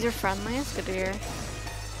 Caesar friendly. It's good to hear.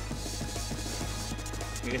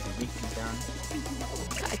 We get the beat down.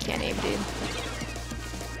 I can't aim, dude.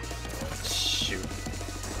 Shoot.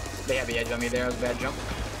 They have the edge on me there. That was a bad jump.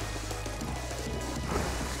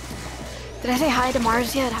 Did I say hi to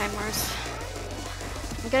Mars yet? Hi, Mars.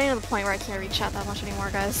 I'm getting to the point where I can't read chat that much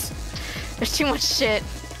anymore, guys. There's too much shit.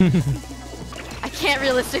 I can't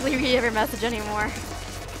realistically read every message anymore.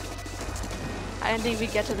 I didn't think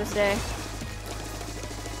we'd get to this day.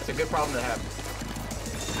 It's a good problem to have.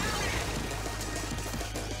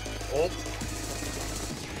 Oh.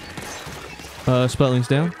 Splatling's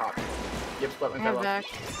down. Yep, split my I'm pedal. back.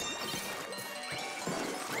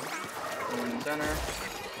 In center.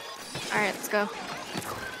 Alright, let's go.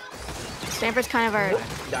 Stanford's kind of our...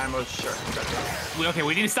 Dynamo's sure. Okay,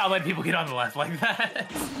 we need to stop letting people get on the left like that.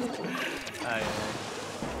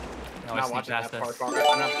 I'm not watching that part. I'm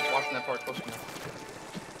not watching that part close enough.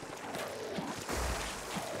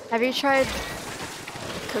 Have you tried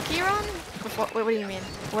Cookie Run? What do you mean?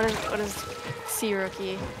 What is Sea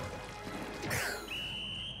Rookie?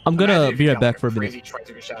 I'm gonna Imagine if be you right got back like for a a minute. crazy try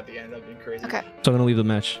took a shot at the end. That'd be crazy. Okay. So I'm gonna leave the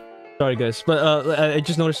match. Sorry guys, but I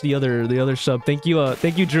just noticed the other sub. Thank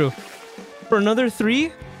you, Drew, for another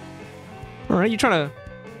 3. All right, you're trying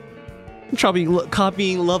to be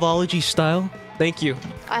copying Loveology style. Thank you.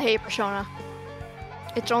 I hate Persona.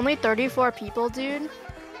 It's only 34 people, dude.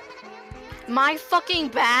 My fucking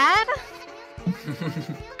bad?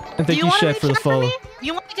 And thank you, wanna Chef, for the reach out follow. me? Do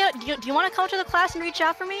you want to do you want to come to the class and reach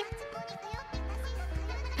out for me?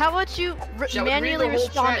 How about you Shall we read manually the whole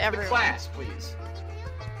respond chat to the everyone? class, please?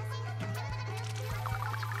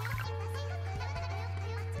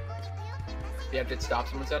 You have to hit stop,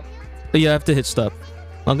 someone said? But yeah, I have to hit stop.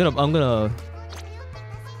 I'm gonna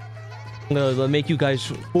make you guys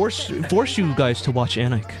force you guys to watch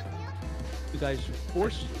Anik. You guys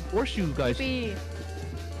force you guys. Be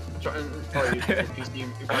Oh, you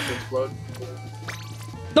PC about to explode?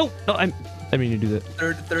 No, I mean to do that.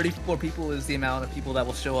 34 people is the amount of people that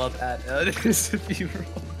will show up at this funeral.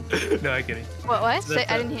 No, I'm kidding. what? Say,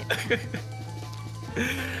 I didn't hear.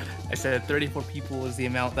 I said 34 people is the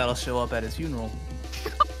amount that'll show up at his funeral.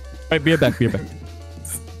 Alright, be right back.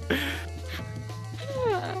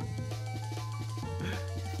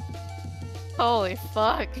 Holy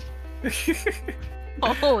fuck.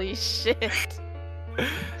 Holy shit.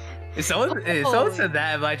 If someone said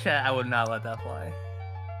that in my chat, I would not let that fly.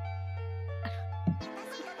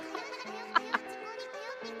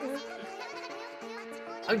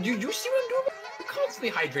 You see what I'm doing? I'm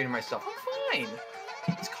constantly hydrating myself. I'm fine.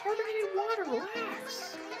 It's carbonated water.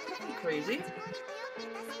 Relax. Nothing crazy.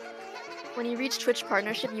 When you reach Twitch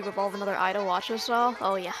partnership, you revolve another idol watch as well.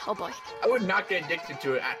 Oh yeah, oh boy. I would not get addicted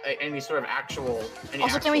to it. Any sort of actual.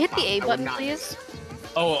 Also, can we hit the content. A I would button, not do please? it.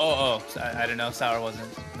 Oh. I didn't know Sour wasn't.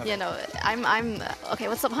 Okay. Yeah, no, I'm okay.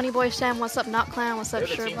 What's up, Honey Boy Sam? What's up, Not Clown? What's up,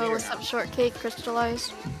 They're the team Sherbo? leader What's now. up, Shortcake?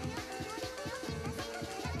 Crystallized.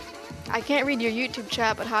 I can't read your YouTube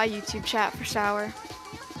chat, but hi, YouTube chat for Sour.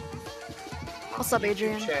 What's up, YouTube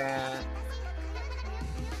Adrian? Chat.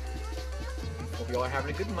 Hope you all are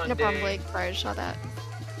having a good Monday. No problem, Blake. Sorry, I just saw that.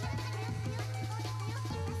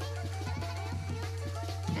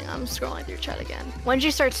 Hang on, I'm scrolling through chat again. When did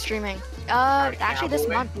you start streaming? Actually this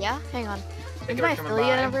Cowboy. month, yeah? Hang on. Thank When's you my for coming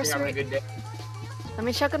affiliate by. anniversary? You're having a good day. Let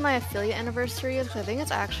me check when my affiliate anniversary is, because I think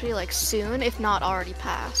it's actually like soon, if not already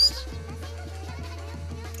passed.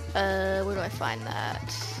 Where do I find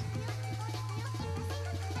that?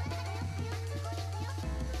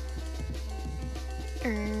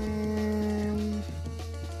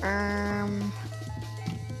 Um.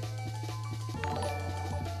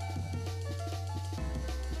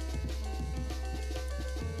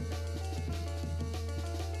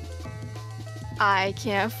 I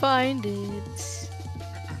can't find it.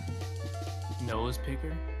 Nose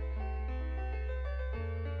picker?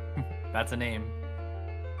 That's a name.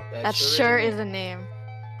 That sure is a name.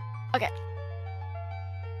 Okay.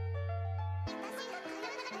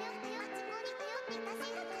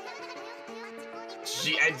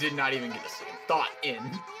 Gee, I did not even get a second thought in.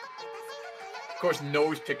 Of course,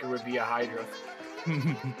 nose picker would be a Hydra.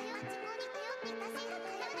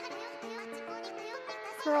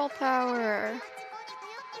 Girl power.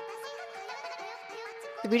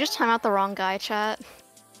 Did we just time out the wrong guy, chat?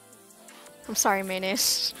 I'm sorry,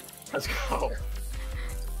 mayonnaise. Let's go.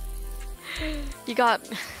 You got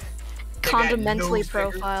condimentally nose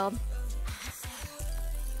finger. profiled.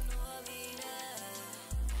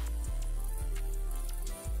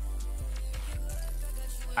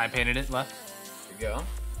 I painted it left. There you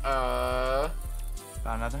go.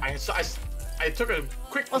 Found nothing. I took a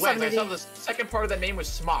quick What's glance. up, I saw Nudie? the second part of that name was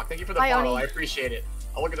Smock. Thank you for the Hi, follow. Oni. I appreciate it.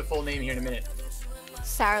 I'll look at the full name here in a minute.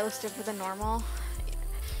 Sour listed for the normal.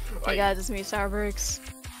 Hey Like, guys, it's me, Sour Bricks.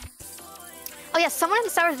 Oh yeah, someone in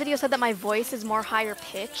Sour's video said that my voice is more higher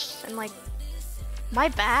pitched, and like, my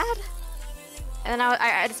bad? And then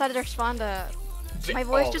I decided to respond to, my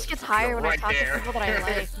voice just gets higher when I right talk there. to people that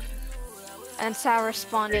I like. And Sour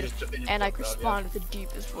responded, They just and I fucked up, yeah. responded with the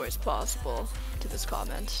deepest voice possible to this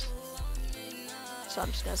comment. So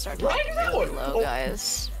I'm just gonna start What? talking really No. low, Oh,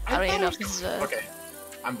 guys. I I don't even thought know it if this is was- Okay.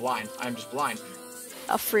 I'm blind. I'm just blind.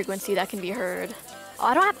 a frequency that can be heard. Oh,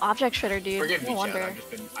 I don't have object shredder, dude. Forgive me, No Chad. wonder.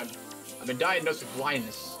 I've been diagnosed with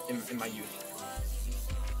blindness in my youth.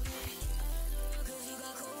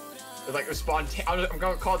 It's like I'm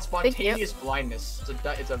gonna call it Thank you. spontaneous blindness.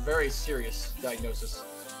 It's a very serious diagnosis.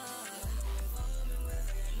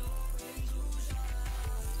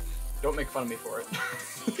 Don't make fun of me for it.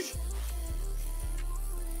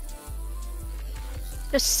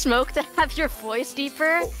 Just smoke to have your voice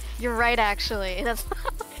deeper? Oh. You're right, actually. That's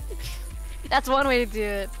that's one way to do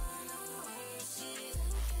it.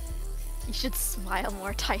 You should smile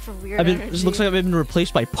more, type of weird energy. It looks like I've been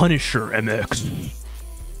replaced by Punisher MX.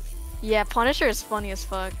 Yeah, Punisher is funny as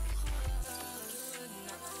fuck.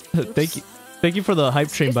 Thank you for the hype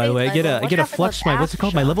train, by the way. I get a flex my what's it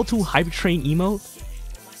called? My level 2 hype train emote.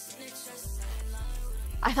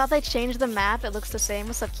 I thought they changed the map. It looks the same.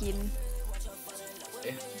 What's up, Keaton?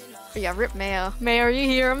 Yeah. Yeah, rip Mayo. Mayo, are you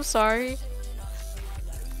here? I'm sorry.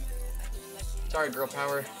 Sorry, girl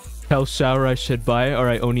power. Tell Sour I said bye.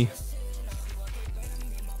 Alright, Oni.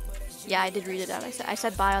 Yeah, I did read it out. I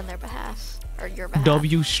said bye on their behalf. Or your behalf.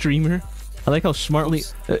 W streamer. I like how smartly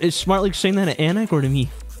is smartly saying that to Anak or to me?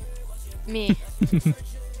 Me.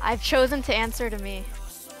 I've chosen to answer to me.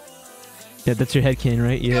 Yeah, that's your headcanon,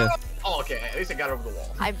 right? Yeah. Oh, okay. At least I got over the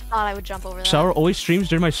wall. I thought I would jump over that. Sour always streams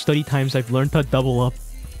during my study times. I've learned to double up.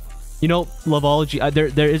 You know, Loveology.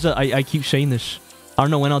 There is a. I keep saying this. I don't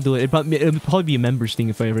know when I'll do it. It'll probably be a members thing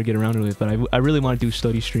if I ever get around to it. But I really want to do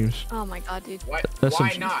study streams. Oh my god, dude. Why That's why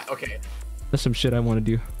some- not? Okay. That's some shit I want to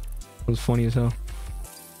do. It was funny as hell.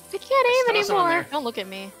 I can't Still aim someone anymore. there. Don't look at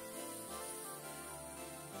me.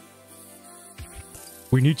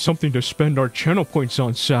 We need something to spend our channel points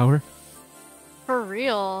on, Sour. For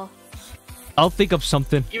real. I'll think of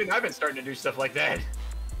something. Even I've been starting to do stuff like that.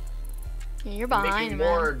 Yeah, you're behind, Making man.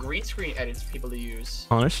 more green screen edits for people to use.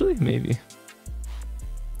 Honestly, maybe.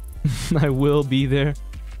 I will be there.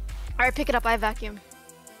 Alright, pick it up. I vacuum.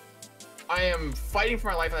 I am fighting for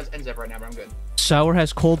my life on this NZEP right now, but I'm good. Sour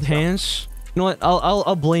has cold hands. You know what?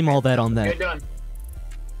 I'll blame all that on that. Get done.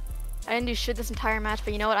 I didn't do shit this entire match,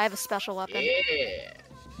 but you know what? I have a special weapon. Yeah.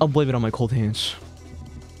 I'll blame it on my cold hands.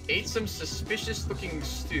 Ate some suspicious looking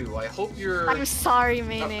stew. I hope you're. I'm sorry,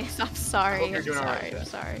 mayonnaise. I'm sorry. you're I'm doing alright, sorry. yeah. I'm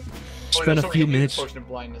sorry. Oh, Spend no, a someone few hit me with minutes. Potion of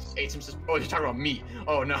blindness. Ate some. Oh, you're talking about me.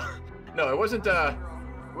 Oh no, no, it wasn't. It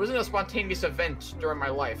wasn't a spontaneous event during my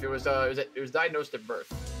life. It was. It was diagnosed at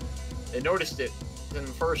birth. They noticed it in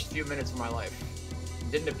the first few minutes of my life.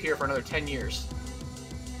 It didn't appear for another 10 years.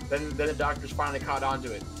 Then the doctors finally caught on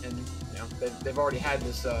to it, and you know they've already had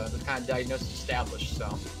this kind of diagnosis established,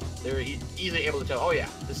 so they're easily able to tell. Oh yeah,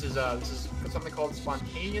 this is something called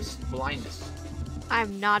spontaneous blindness.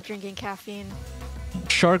 I'm not drinking caffeine.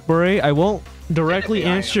 Shark Beret, I won't directly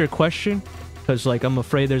Yeah, I answer your question because like I'm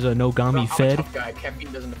afraid there's a Nogami I'm a fed tough guy.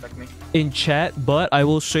 Caffeine doesn't affect me. in chat, but I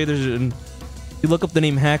will say there's an. You look up the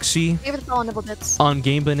name Haxi Give it a follow, Nibble Bits. on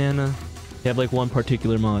Game Banana. They have like one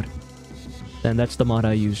particular mod, and that's the mod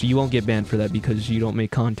I use. You won't get banned for that because you don't make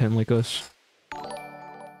content like us.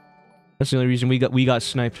 That's the only reason we got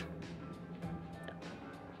sniped.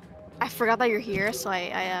 I forgot that you're here, so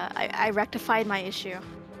I rectified my issue.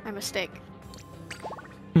 My mistake.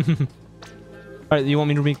 All right, you want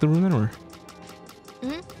me to make the room then, or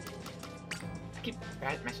Hmm? Keep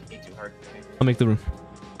messing me too hard. Okay. I'll make the room?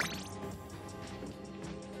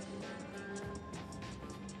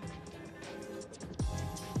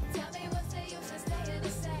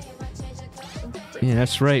 Yeah,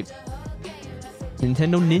 that's right.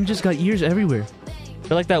 Nintendo ninjas got ears everywhere.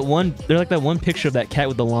 They're like that one. They're like that one picture of that cat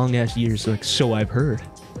with the long ass ears. Like, so I've heard.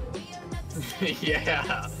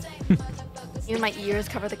 Yeah. Even my ears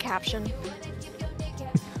cover the caption.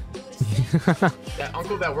 That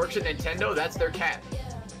uncle that works at Nintendo, that's their cat.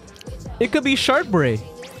 It could be Sharkbray.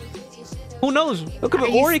 Who knows? It could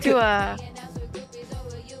be, or it could,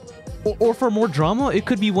 or for more drama, it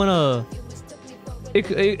could be one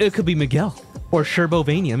it could be Miguel or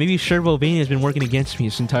Sherbovania. Maybe Sherbovania has been working against me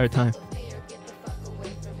this entire time.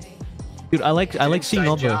 Dude, I like seeing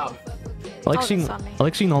all the I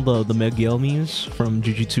like seeing all the Miguel memes from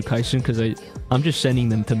Jujutsu Kaisen because I'm just sending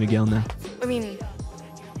them to Miguel now. I mean,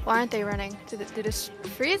 why aren't they running? Did this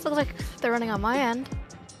freeze? Looks like they're running on my end.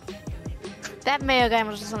 That Mayo guy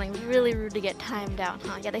was just something really rude to get timed out,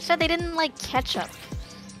 huh? Yeah, they said they didn't like ketchup.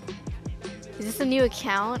 Is this a new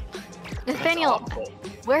account? Nathaniel,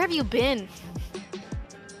 where have you been?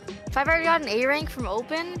 If I've already got an A rank from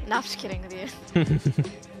Open? No, I'm just kidding with you.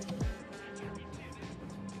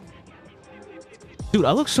 Dude,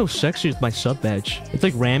 I look so sexy with my sub badge. It's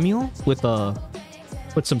like Ramiel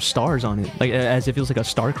with some stars on it, like as if it was like a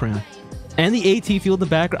star crown. And the AT field in the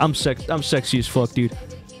background. I'm sexy as fuck, dude.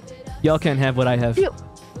 Y'all can't have what I have.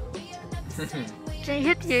 Can you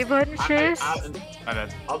hit the A button, Chase?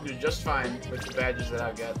 I'll do just fine with the badges that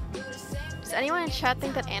I've got. Does anyone in chat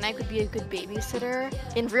think that Anna could be a good babysitter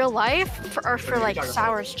in real life, or for like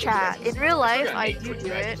Sour's chat? In real life, I do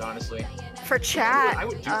it. Honestly. For chat,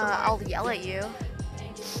 I'll yell at you.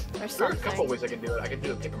 Or there are a couple ways I can do it. I can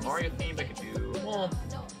do a Paper Mario theme. I can do.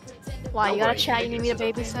 Why you gotta chat? You need me to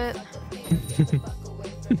babysit?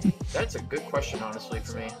 That's a good question, honestly,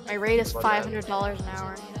 for me. My rate is $500 an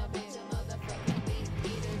hour.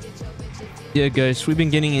 Yeah, guys, we've been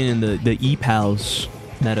getting in the e-pals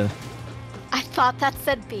meta. I thought that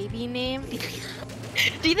said baby name.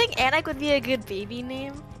 Do you think Anik would be a good baby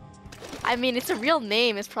name? I mean, it's a real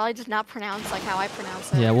name. It's probably just not pronounced like how I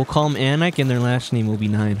pronounce it. Yeah, we'll call them Anik, and their last name will be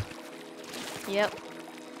 9. Yep.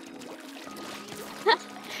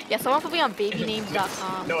 Yeah, someone put me on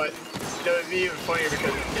babynames.com. No, it'd be even funnier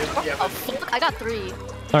because I got 3.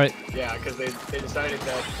 Alright. Yeah, because they decided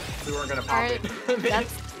that we weren't gonna pop it.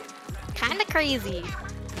 That's kind of crazy.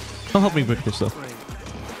 Don't help me break this though.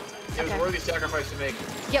 It was a worthy sacrifice to make.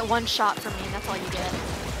 You get 1 shot from me, and that's all you get.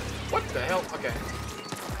 What the hell? Okay.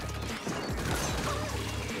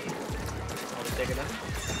 I'll just take it then.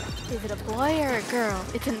 Is it a boy or a girl?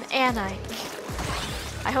 It's an Anike.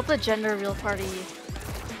 I hope the gender reveal party.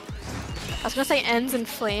 I was gonna say ends in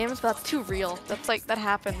flames, but that's too real. That's like, that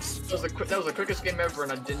happens. That was the quickest game ever,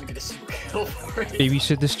 and I didn't get a single kill for it.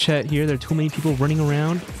 Babysit this chat here. There are too many people running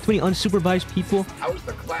around. Too many unsupervised people. I was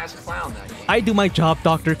the class clown that game. I do my job,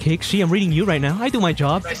 Dr. Cake. See, I'm reading you right now. I do my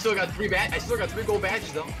job. I still got 3 gold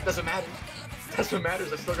badges though. Doesn't matter. That's what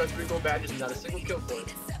matters. I still got 3 gold badges and not a single kill for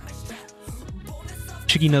it.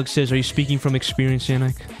 Chicky Nug says, "Are you speaking from experience,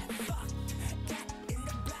 Anik?"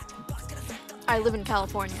 I live in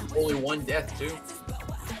California. Only 1 death too.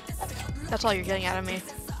 That's all you're getting out of me.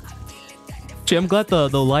 See, I'm glad the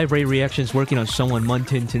live raid reaction is working on someone.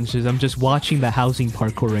 Muntintin says, "I'm just watching the housing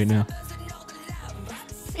parkour right now."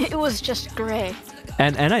 It was just gray.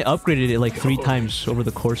 And I upgraded it like 3 times over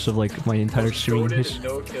the course of like my entire stream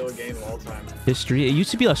no kill game of all time. history. It used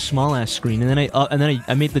to be a small ass screen, and then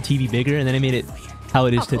I made the TV bigger, and then I made it how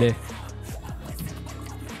it is today.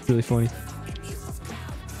 Really funny.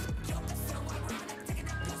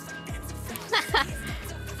 I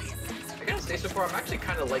gotta say, so far I'm actually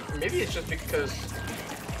kind of like, maybe it's just because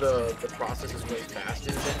the process is way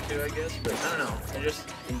faster than 2, I guess, but I don't know. I just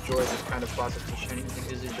enjoy this kind of process of shiny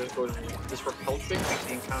because it just goes, this repel trick makes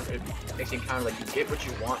the encounter like you get what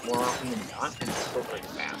you want more often than not, and it's still very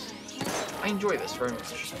fast. I enjoy this very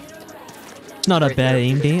much. It's not a bad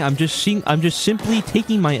aim day. I'm just simply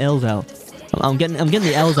taking my L's out. I'm getting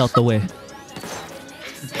the L's out the way.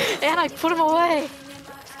 And I put them away.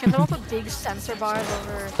 Can someone put big sensor bars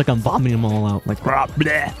over? Like I'm vomiting them all out. Like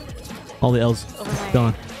bleh. All the L's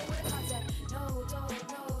gone.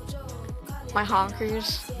 My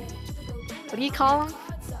honkers. What do you call them?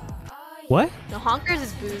 What? No, honkers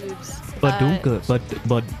is boobs. Badunka,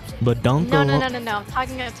 but donko. No.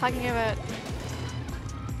 I'm talking about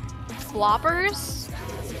floppers.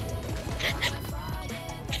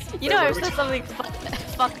 You know, I said something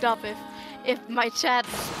fucked up if my chat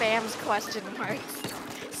spams question marks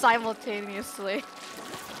simultaneously.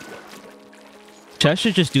 Chat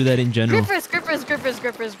should just do that in general. Grippers. Thank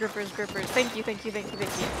you.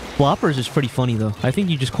 Floppers is pretty funny though. I think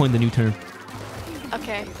you just coined the new term.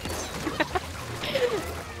 Okay.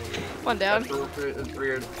 1 down. 3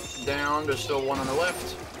 are down. There's still 1 on the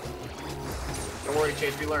left. Don't worry,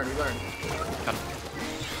 Chase. We learned.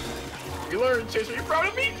 You learned, Chase. Are you proud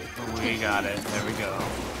of me? We got it. There we go. I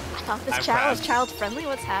thought this chat was child friendly.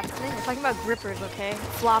 What's happening? We're talking about grippers, okay?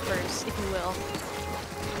 Floppers, if you will.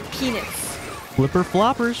 peanuts. Flipper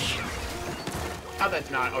floppers. How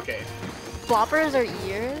that's not okay. Floppers are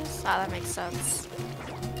ears? Ah, that makes sense.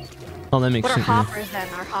 Oh, that makes What are sense. Yeah. hoppers then?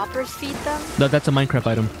 Are hoppers feet then? That's a Minecraft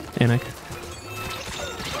item, Anik.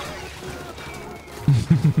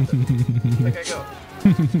 Where'd I go?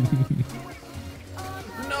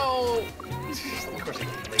 No. Of course I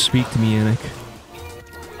can. Speak to me, Anik.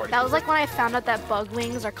 That was like when I found out that bug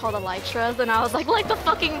wings are called elytras, and I was like the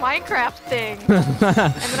fucking Minecraft thing. And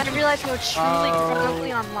then I realized how truly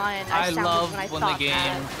chronically online I I sounded love when I when thought the game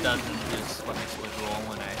that. doesn't just let me split roll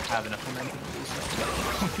when I have enough momentum to do so.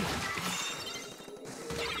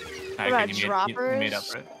 What about You droppers? made up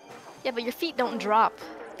for it. Yeah, but your feet don't drop.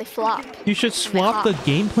 They flop. You should And they swap the hop.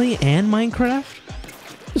 gameplay and Minecraft.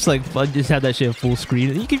 Just like just have that shit at full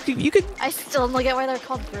screen. You could. I still don't get why they're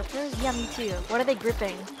called grippers. Yeah, me too. What are they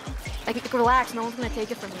gripping? Like, relax, no one's gonna take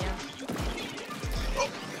it from you.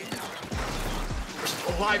 We're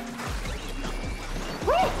still alive.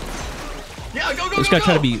 Woo! Yeah, go, go, This go, guy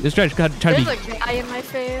try to go! be. This guy try to There's be. a guy in my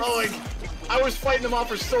face. Oh, like, I was fighting them off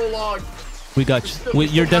for so long. We got you.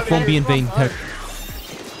 Your death won't be in vain, Tech.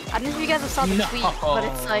 I don't know if you guys have saw the tweet, but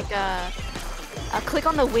it's like click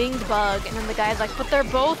on the winged bug, and then the guy's like, but they're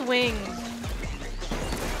both winged.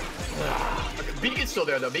 Okay, Beacon's still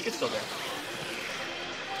there, though. Beacon's still there.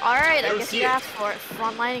 Alright, I I don't guess see you it. asked for it.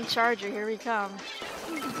 Frontlining Charger, here we come.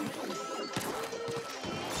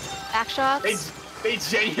 Back shots? They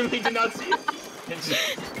genuinely did not see it.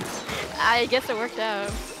 I guess it worked out.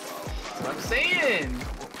 That's what I'm saying.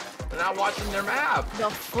 They're not watching their map. The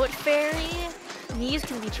foot fairy? Knees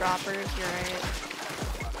can be droppers, you're right.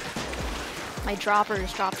 My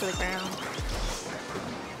droppers drop to the ground.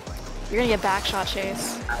 You're gonna get back shot,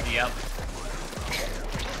 Chase. Yep.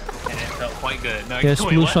 And it felt quite good. No, Yeah, wait,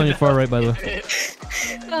 sploosh what? on your far right, by the way.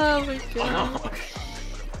 Oh my god.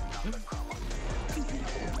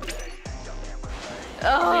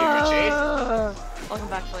 Oh. Welcome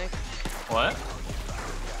back, Blake. What?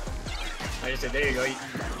 I just said, there you go.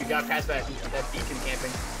 You got past that beacon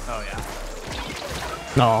camping. Oh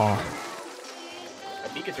yeah. Aw.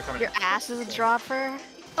 The beacons are coming. Your ass is a dropper?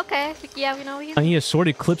 Okay, yeah, we know you. I need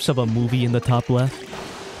assorted clips of a movie in the top left.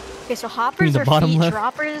 Okay, so hoppers the are bottom feet, left.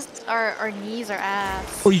 droppers are knees or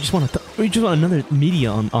ass. Or you just want another media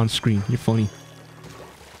on screen. You're funny.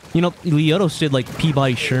 You know, Leotos did like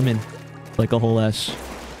Peabody Sherman, like a whole ass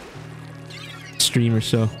stream or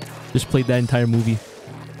so. Just played that entire movie.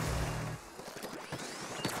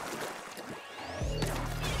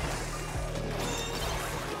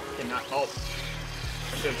 Cannot. Oh.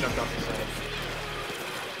 I should have jumped off the side.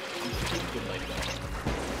 I'm stupid like that.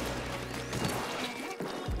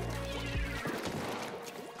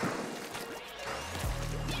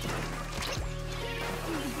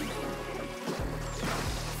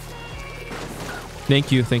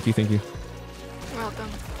 Thank you, thank you, thank you. You're welcome.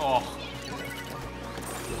 Oh.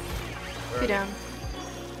 Two down.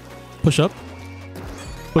 Push up.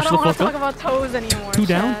 Push I the don't want fuck to talk up. about toes anymore. Two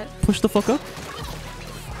down. chat. Push the fuck up.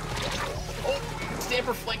 Oh,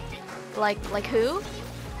 Stamper flanked me. Like who?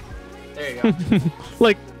 There you go.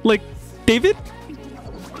 like David?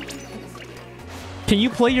 Can you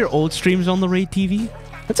play your old streams on the Raid TV?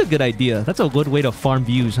 That's a good idea. That's a good way to farm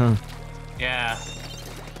views, huh? Yeah.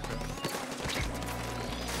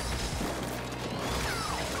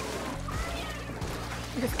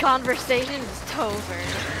 This conversation is Tover.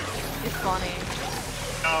 It's funny.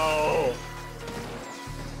 No.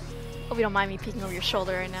 Hope you don't mind me peeking over your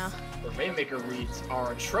shoulder right now. The Rainmaker reads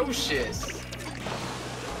are atrocious.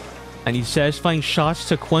 I need satisfying shots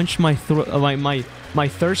to quench my my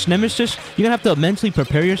thirst. Nemesis, you're gonna have to mentally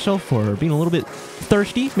prepare yourself for being a little bit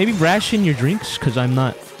thirsty. Maybe ration your drinks, because I'm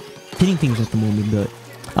not hitting things at the moment. But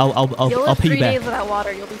You'll I'll live pay 3 you back. days without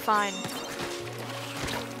water. You'll be fine.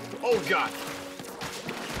 Oh god.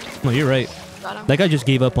 No, you're right. Got him. That guy just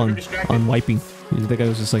gave up on wiping. That guy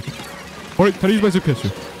was just like, all right, how do you use my successor?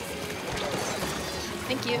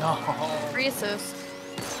 Thank you. No. Free assist.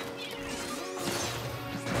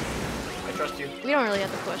 I trust you. We don't really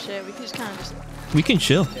have to push it. We can just kind of just. We can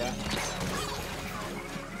chill. Yeah.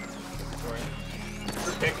 Alright.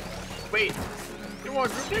 Group pick. Wait. You don't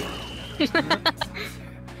want a group pick?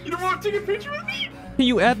 You don't want to take a picture with me? Can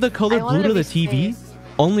you add the color I wanted blue to to the be TV? safe.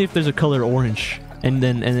 Only if there's a color orange, and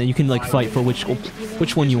then you can like fight for which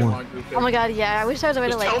one you want. Group pick. Oh my god, yeah. I wish there was a way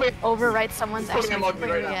to Just tell like me. overwrite someone's Just tell me I'm actual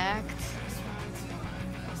ugly right now. react.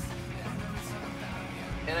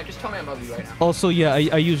 And just tell me I'm ugly right now. Also, yeah, I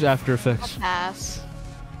use After Effects. Pass.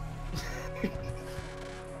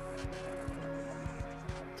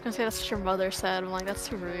 gonna say that's what your mother said. I'm like, that's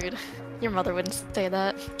too rude. Your mother wouldn't say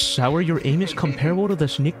that. Sour, your aim is comparable to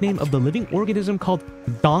this nickname of the living organism called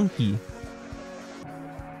donkey.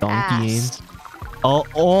 Donkey aim. Ass.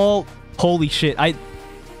 Oh, holy shit. Okay.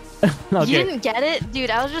 You didn't get it?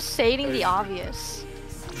 Dude, I was just stating the obvious.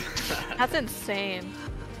 That's insane.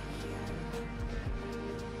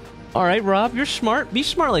 Alright, Rob, you're smart. Be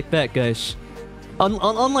smart like that, guys.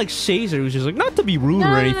 Unlike Caesar, who's just like, not to be rude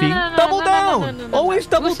or anything. Double down! Always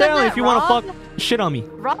double down if you want to fuck shit on me.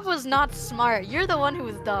 Rob was not smart. You're the one who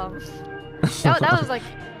was dumb. that was like...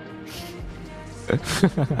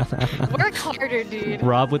 Work harder, dude.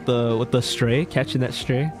 Rob with the stray, catching that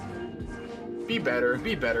stray. Be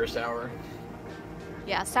better, Sour.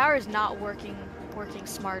 Yeah, Sour is not working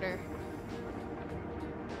smarter.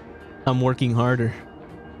 I'm working harder.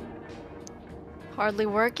 Hardly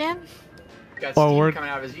working? Got steam coming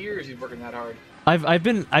out of his ears. He's working that hard. I've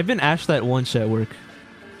been asked that once at work.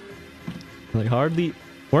 Like hardly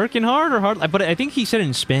working hard or hard, but I think he said it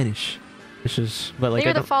in Spanish. Which is, but like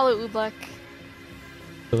You're the follow Oobleck.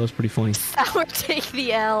 So that was pretty funny. Sour take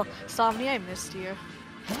the L. Somni, I missed you.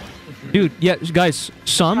 Dude, yeah, guys,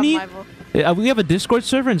 Somni. We have a Discord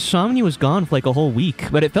server and Somni was gone for like a whole week,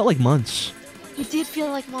 but it felt like months. It did feel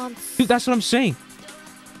like months. Dude, that's what I'm saying.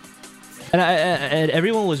 And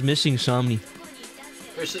everyone was missing Somni.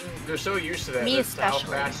 They're so used to that. Me That's how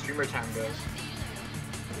especially. fast streamer time goes.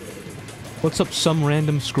 What's up, some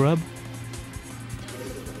random scrub?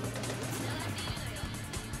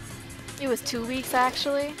 It was 2 weeks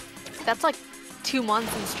actually. That's like 2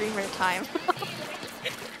 months in streamer time.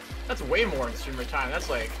 That's way more in streamer time. That's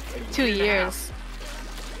like 2 years.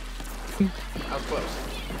 How close?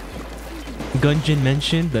 Gungeon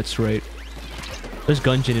mentioned. That's right. There's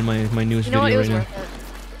Gungeon in my newest You know what? It video was right now. worth it.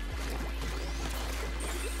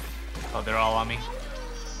 Oh, they're all on me.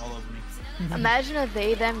 All over me. Imagine a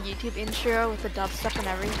they them YouTube intro with the dubstep and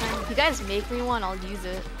everything. If you guys make me one, I'll use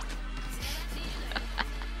it.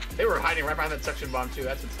 They were hiding right behind that suction bomb too.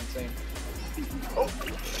 That's insane. Oh,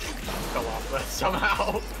 fell off that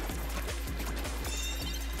somehow.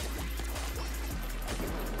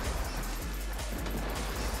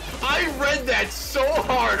 I read that so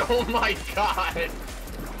hard. Oh my god.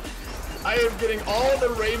 I am getting all the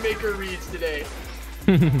Rainmaker reads today.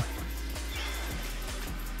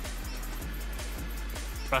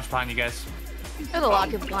 Rush behind you guys. There's a lot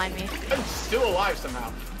of people behind me. I'm still alive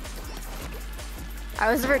somehow.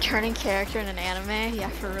 I was a returning character in an anime. Yeah,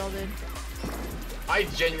 for real, dude. I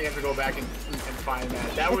genuinely have to go back and find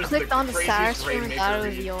that. That I was the clicked on the Sour craziest stream and Rainmaker thought it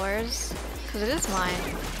was read. yours. Because it is mine.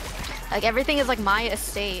 Like, everything is like my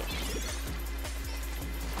estate.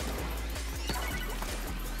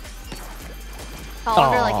 Fell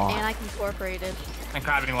under like Anarch Incorporated. And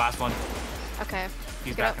crabbing last one. Okay.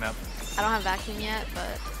 He's Get up. backing up. I don't have vacuum yet,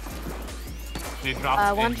 but Dude,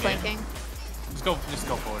 drop one in, flanking. Just go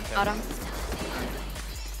forward. Ted. Got him.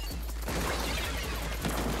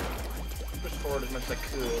 Push forward as much as I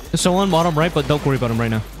could. There's someone bottom right, but don't worry about him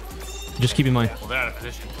right now. Just keep in mind. Well, they're out of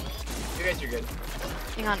position. You guys are good.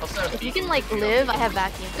 Hang on. Also, If you beacon can like should be live, on. I have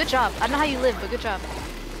vacuum. Good job. I don't know how you live, but good job.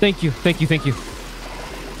 Thank you, thank you, thank you.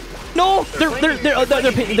 No,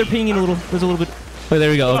 they're pinging a little. There's a little bit. Oh, there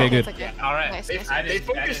we go. Okay, good. It's okay. All right. Nice, They, nice. I they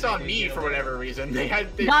didn't- I focused didn't on think me you for would. whatever reason. They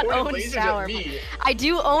Not pointed own lasers Sour. at me. I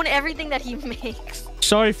do own everything that he makes.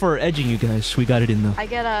 Sorry for edging you guys. We got it in though. I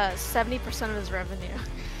get 70% of his revenue.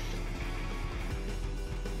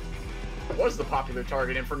 I was the popular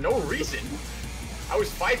target, and for no reason. I was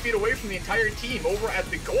 5 feet away from the entire team over at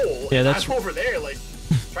the goal. Yeah, and that's- I'm over there, like,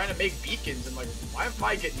 trying to make beacons, and like, why am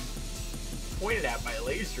I getting pointed at by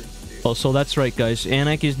lasers, dude? Oh, so that's right, guys.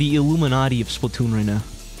 Anak is the Illuminati of Splatoon right now.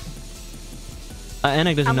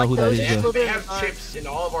 Anak doesn't I'm know like who that those is, people though. They have Are- chips in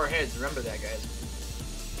all of our heads. Remember that, guys.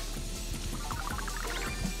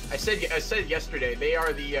 I said yesterday they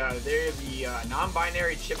are they're the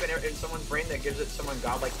non-binary chip in someone's brain that gives it someone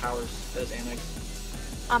godlike powers. Says Anik.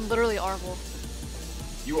 I'm literally Arvel.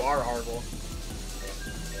 You are Arvel.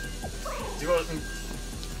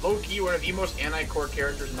 Low key, one of the most anti-core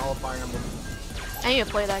characters in all of Fire Emblem. I need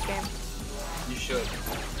to play that game. You should.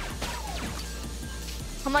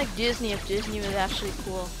 I'm like Disney if Disney was actually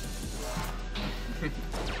cool.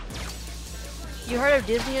 You heard of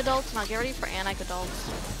Disney adults? Now get ready for Anak adults.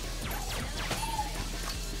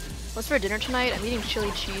 What's for dinner tonight? I'm eating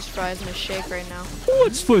chili cheese fries and a shake right now.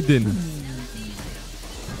 What's for dinner?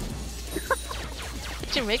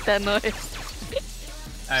 Did you make that noise?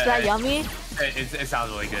 Is that yummy? It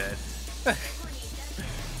sounds really good.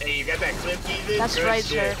 Hey, you got that clip, Ethan? That's Good right,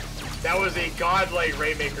 shit. sir. That was a godlike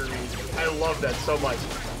Rainmaker read. I love that so much.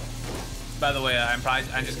 By the way, I'm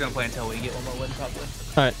just gonna play until we get one more win, probably.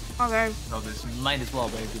 Alright. Okay. So this might as well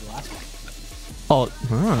be the last one. Oh,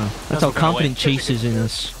 that's how confident Chase is in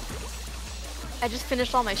us. I just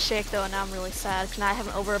finished all my shake though, and now I'm really sad because now I have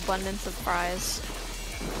an overabundance of fries.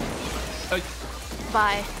 Oh,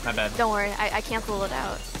 Bye. my bad. Don't worry, I canceled it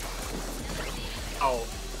out. Oh.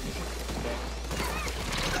 Okay.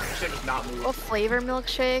 Should just not move. What flavor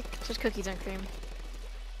milkshake? Just cookies and cream.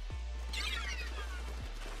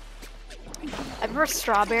 I prefer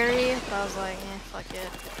strawberry, but I was like, fuck it.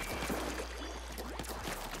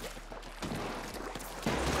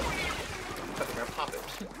 But they're gonna pop it.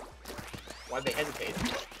 Why'd they hesitate?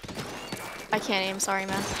 I can't aim, sorry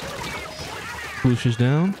man. Boosh is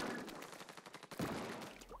down.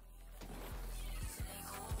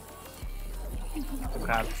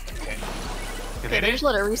 Crab. Okay. Okay, they just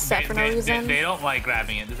let it reset for no reason. They don't like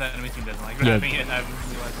grabbing it. This enemy team doesn't like grabbing it. I'm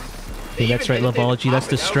realizing. Hey, that's right, Loveology. That's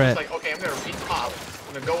the strat. Like, okay, I'm gonna repop.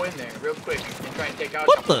 I'm gonna go in there real quick and try and take out.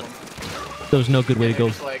 What the? There was no good way to go.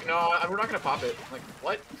 Just like, no, we're not gonna pop it. I'm like,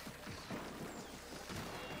 what?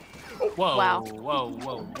 Oh. Whoa, Wow.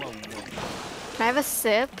 whoa. Can I have a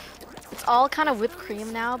sip? It's all kind of whipped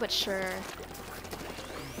cream now, but sure.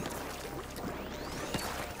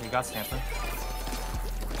 You got Stamper.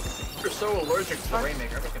 You're so allergic to the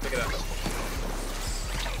Rainmaker. I can pick it up.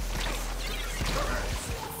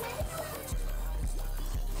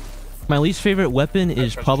 My least favorite weapon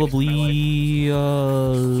is probably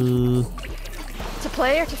To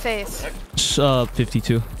play or to face?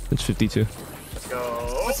 52. It's 52. Let's go.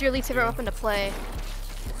 What's your least favorite weapon to play?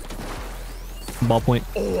 Ballpoint.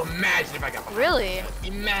 Oh, imagine if I got. Really?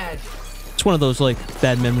 Imagine. It's one of those like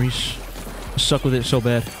bad memories. I suck with it so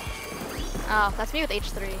bad. Oh, that's me with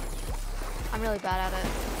H3. I'm really bad at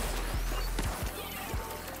it.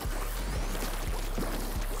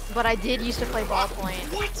 But I did used to play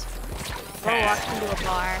ballpoint. What? Bro walked into a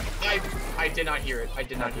bar. I did not hear it. I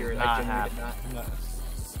did not hear it. I genuinely did not.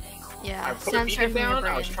 Yeah, I put a censor beat from your down. I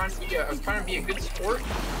brain. was trying to be a good sport.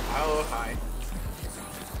 Oh hi.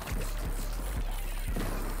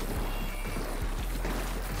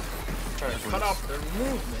 Trying to cut off their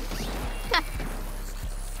movements.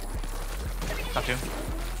 Got you.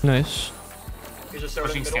 Nice. Here's a soda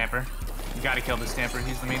in Pushing the middle. Stamper. You gotta kill the Stamper.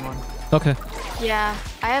 He's the main one. Okay. Yeah,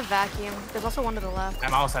 I have vacuum. There's also one to the left.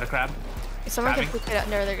 I'm almost at a crab. If someone can Grabbing. pick it up,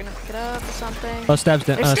 no, they're gonna pick it up or something. Oh, stabs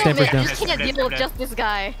down. There's still Stamper's mid. I down. just can't deal with just this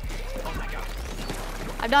guy. Oh my god.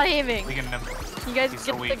 I'm not aiming. We can. You guys He's get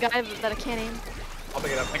so the weak. guy that I can't aim. I'll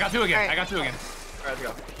pick it up. I got two again. Alright. I got two again. Alright,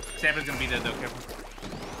 let's go. Stamper's gonna be dead though. Careful.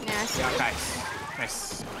 Yeah, I see. Nice.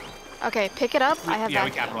 Nice. Okay, pick it up. I have Yeah, we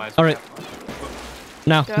vacuum. capitalized. All right.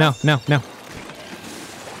 Now, Go. now.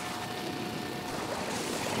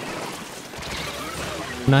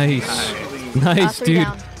 Nice. Nice, Three dude.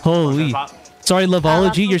 down. Holy. Sorry,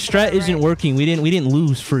 Loveology, your that's strat right. isn't working. We didn't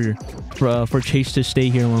lose for Chase to stay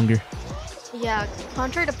here longer. Yeah,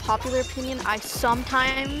 contrary to popular opinion, I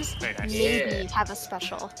sometimes Very nice. maybe have a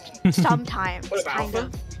special. Sometimes, What about kind of.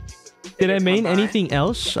 Alpha? Did I main Come by. anything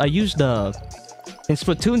else? I used in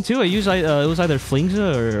Splatoon 2. I used it was either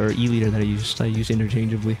Flingza or E-Leader that I used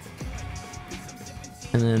interchangeably.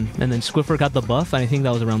 And then Squiffer got the buff, and I think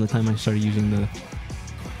that was around the time I started using the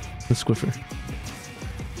Squiffer.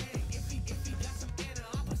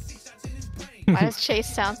 Why does Chase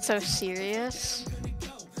sound so serious?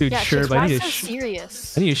 Dude, Yeah, sure, Chase, but why I need so to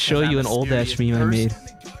serious? I need to show I'm you a an old ass serious meme I person. made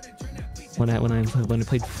when I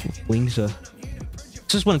played Flingza.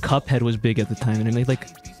 This is when Cuphead was big at the time, and I made like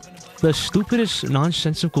the stupidest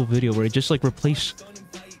nonsensical video where it just like replaced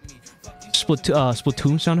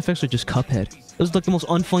Splatoon sound effects with just Cuphead. It was like the most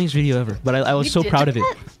unfunniest video ever, but I was You so did proud of it.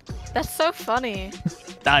 that? That's so funny.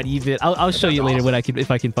 Not even. I'll show you later when if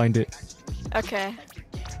I can find it. Okay.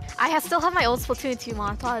 I still have my old Splatoon 2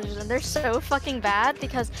 montages, and they're so fucking bad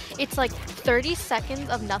because it's like 30 seconds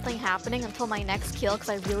of nothing happening until my next kill because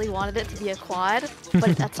I really wanted it to be a quad,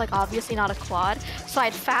 but that's like obviously not a quad. So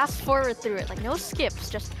I'd fast forward through it, like no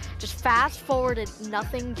skips, just fast forwarded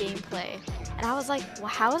nothing gameplay. And I was like, well,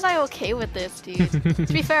 how was I okay with this, dude?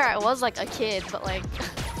 To be fair, I was like a kid, but like,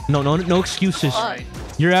 No excuses. fuck.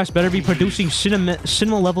 Your ass better be producing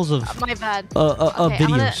cinema levels of My bad. Okay,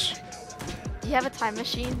 videos. You have a time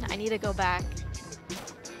machine? I need to go back.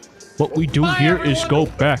 What we do Bye, here is everyone.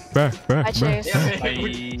 go back. Bye, Chase. Yeah,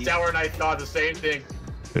 Bye. Sour and I thought the same thing.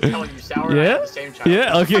 I'm telling you, Sour and I Yeah? had the same child.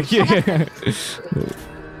 Yeah. Okay. Yeah.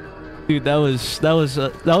 Dude, that was.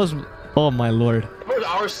 Oh my lord. That was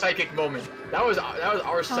our psychic moment. That was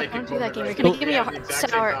our psychic don't do moment. that, gamer. right You're gonna there. give me a Yeah, heart- the exact same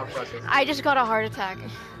Sour. thought process. I just got a heart attack.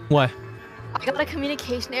 Why? I got a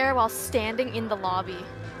communication error while standing in the lobby.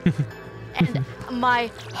 And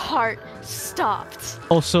my heart stopped.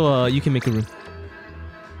 Also, you can make a room.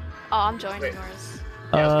 Oh, I'm joining Wait. yours.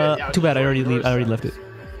 Yeah, it's good. Yeah, Too bad. I already yours, I already left it.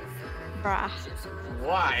 Bruh.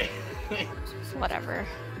 Why? Whatever.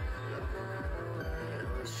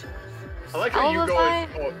 I like how you go.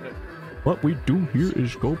 Alibi? Oh, no. What we do here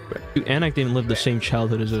is go back. Dude, Anak didn't live the same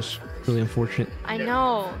childhood as us. Really unfortunate. I Yeah.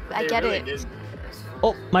 know. I They get really it. did.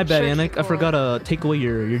 Oh, my bad, Sure, Anak. I people- forgot to take away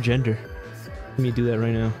your gender. Let me do that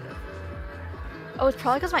right now. Oh, it's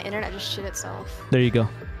probably because my internet just shit itself. There you go.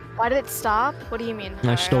 Why did it stop? What do you mean? I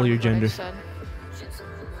Alright, stole your don't know what I gender. said.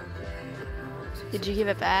 Did you give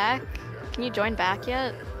it back? Can you join back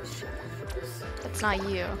yet? That's not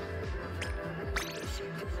you.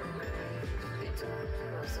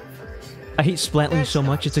 I hate Splatling so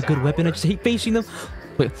much. It's a good weapon. I just hate facing them.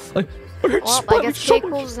 Wait, I hate Well, I Splatling guess so Cake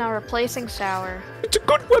much. is now replacing Sour. It's a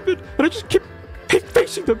good weapon, and I just hate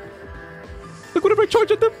facing them. Like whenever I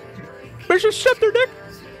charge at them, I just snap their neck.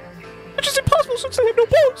 It's just impossible since they have no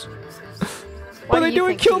bones. Why But they you do it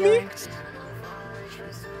think kill he me. ranks?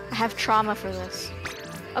 I have trauma for this.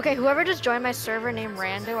 Okay, whoever just joined my server named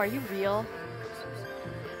Rando, are you real?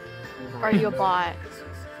 Or are you a bot?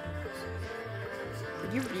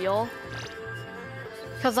 Are you real?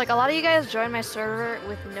 Because like a lot of you guys joined my server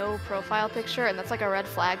with no profile picture, and that's like a red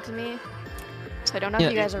flag to me. So I don't know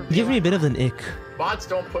if you guys are real. Give me a bit of an ick. Bots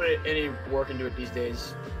don't put any work into it these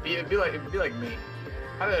days. It'd be like me.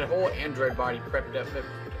 Have that whole android body prepped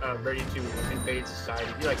up, ready to invade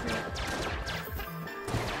society. Be like me.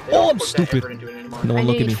 They Oh, don't I'm put that stupid. effort into it anymore. No I one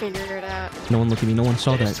knew look at you'd me. figure it out. No one look at me. No one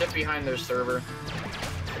saw They just that. sit behind their server,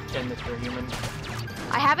 pretend that they're human.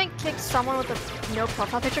 I haven't kicked someone with a no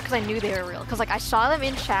profile picture because I knew they were real. Because like I saw them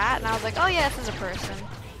in chat and I was like, oh yeah, this is a person.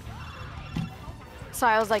 So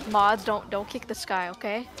I was like, mods, don't kick this guy,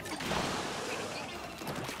 okay?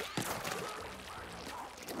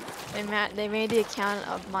 They made the account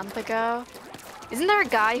a month ago. Isn't there a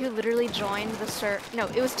guy who literally joined the No,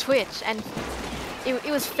 it was Twitch and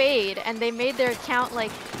it was Fade and they made their account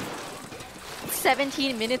like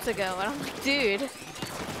 17 minutes ago and I'm like, dude.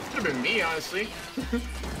 Could have been me, honestly.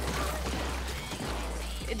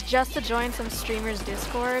 It's just to join some streamer's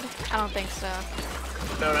Discord? I don't think so.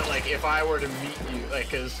 No, not like if I were to meet you, like,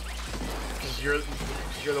 cause you're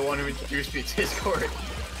the one who introduced me to Discord.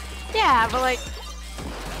 Yeah, but like,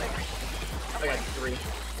 I got 3. Or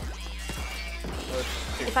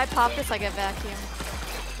 2. if I pop this, I get vacuum.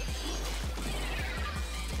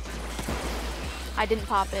 I didn't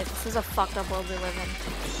pop it. This is a fucked up world we live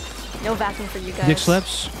in. No vacuum for you guys. Dick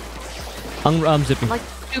slaps. I'm zipping. I'm like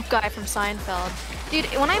the soup guy from Seinfeld. Dude,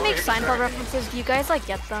 when I make Seinfeld references, do you guys like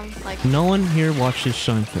get them? Like, No one here watches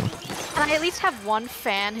Seinfeld. can I at least have one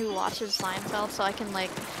fan who watches Seinfeld so I can like...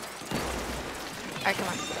 Alright, come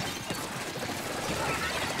on.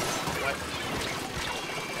 What?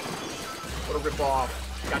 What a rip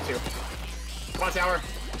off. Got to. Come on, Tower.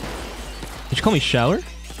 Did you call me shower?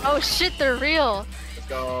 Oh shit, they're real! Let's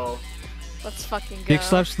go. Let's fucking go. Dick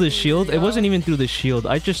slaps to the shield. It Real. wasn't even through the shield.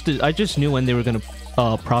 I just knew when they were gonna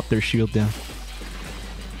prop their shield down.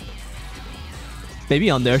 Maybe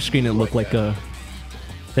on their screen it looked like that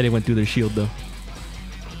it went through their shield though.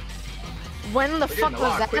 When the We're fuck getting a was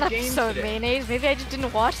lot of that quick games episode, today. Mayonnaise? Maybe I just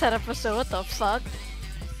didn't watch that episode. What the fuck?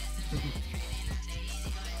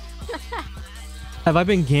 Have I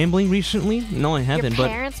been gambling recently? No, I haven't. Your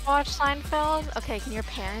But parents watch Seinfeld? Okay, can your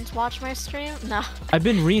parents watch my stream? No. I've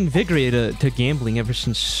been reinvigorated to gambling ever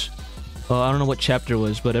since. I don't know what chapter it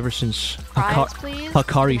was, but ever since Fries, please? Hakari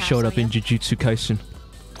Can I have showed up some, in Jujutsu Kaisen.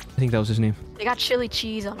 I think that was his name. They got chili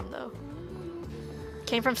cheese on them though.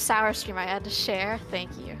 Came from Sour Stream. I had to share.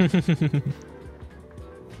 Thank you.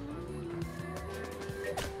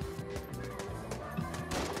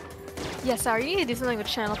 Yeah, Sour, you need to do something with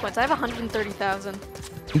channel points. I have 130,000.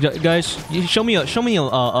 Guys, you show me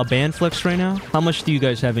a band flex right now. How much do you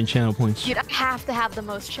guys have in channel points? Dude, I have to have the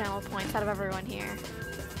most channel points out of everyone here.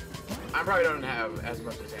 I probably don't have as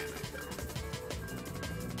much as Anna.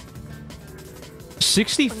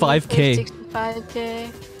 65k.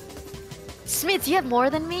 65k. Smith, you have more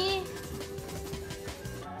than me?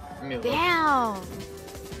 Let me look. Oh, Damn.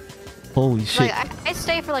 Holy shit. Like, I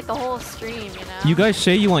stay for like the whole stream, you know? You guys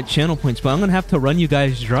say you want channel points, but I'm gonna have to run you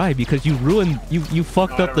guys dry because you ruined you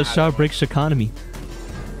fucked No, I up the don't have Sour that Breaks economy.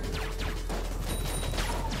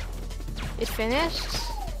 It finished?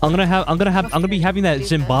 I'm gonna be having that Stupid.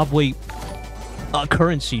 Zimbabwe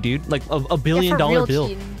currency, dude. Like a billion Yeah, for dollar real, bill.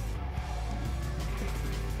 Keaton.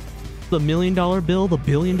 The $1 million bill, the $1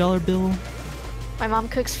 billion bill. My mom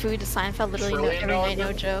cooks food to Seinfeld literally every $1 night, no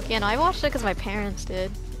bill? joke. Yeah, no, I watched it because my parents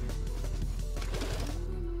did.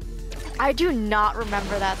 I do not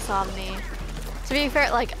remember that Somni. To be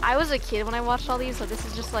fair, like, I was a kid when I watched all these, so this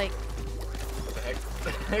is just like What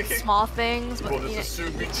the heck? small things. But We'll just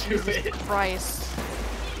assume me to it. Christ.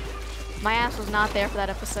 My ass was not there for that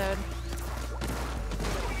episode.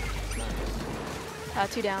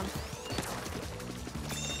 2 down.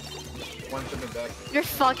 One coming back. You're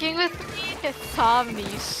fucking with me? Tommy,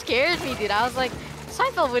 you scared me, dude. I was like,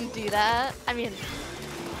 Seinfeld wouldn't do that. I mean,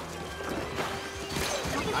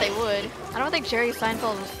 I don't think they would. I don't think Jerry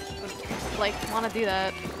Seinfeld would like, want to do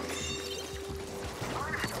that.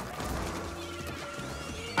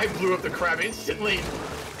 I blew up the crab instantly.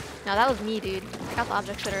 No, that was me, dude. I got the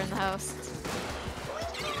object shitter in the house.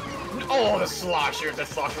 Oh, the slosher. If that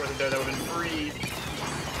slosher wasn't there, that would have been free.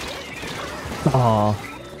 Aw.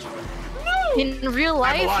 In real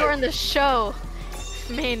life or in the show?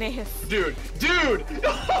 Mayonnaise. Dude.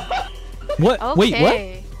 What? Okay. Wait,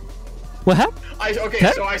 what? What happened?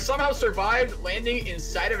 Okay, so I somehow survived landing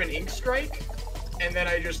inside of an ink strike, and then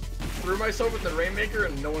I just threw myself with the Rainmaker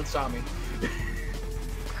and no one saw me.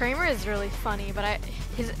 Kramer is really funny, but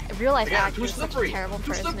his real life Yeah, actor too is such a slippery. terrible Too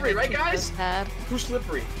person. slippery, it right, makes me so guys? sad. Too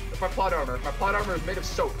slippery. My plot armor. My plot armor is made of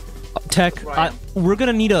soap. Tech, That's where I am. we're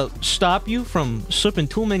gonna need to stop you from slipping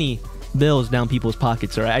too many bills down people's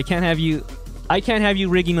pockets, alright? I can't have you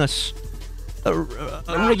rigging us,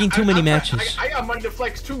 rigging too many matches. I got money to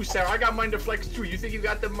flex too, Sarah. I got money to flex too. You think you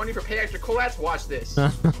got the money for pay extra collabs? Watch this.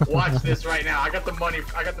 Watch this right now. I got the money.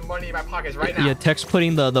 I got the money in my pockets right now. Yeah, Tech's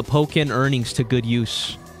putting the Pokken earnings to good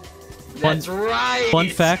use. That's right. Fun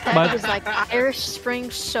fact, That was like Irish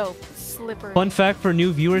Spring soap, slippery. Fun fact for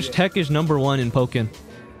new viewers: Tech is #1 in Pokken.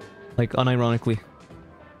 Like unironically.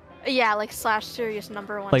 Yeah, like slash serious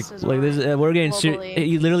 #1. Like Scizor this, we're getting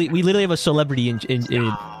globally. we literally have a celebrity in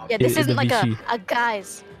Yeah, this in isn't the like VC. a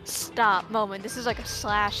guys stop moment. This is like a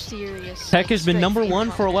slash serious. Tech like, has been straight #1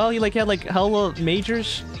 female. for a while. He like had like hella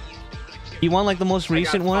majors. He won like the most I got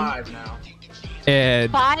recent one. 5 now.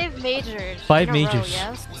 And 5 majors. 5 in a row, majors.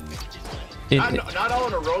 yes. Not all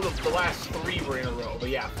in a row. The last 3 were in a row, but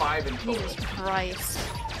yeah, 5 in total. Jesus Christ.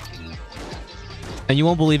 and you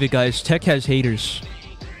won't believe it, guys. Tech has haters.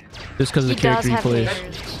 Just because of He the does character he have plays.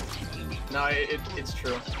 haters. No, it's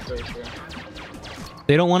true. It's very true.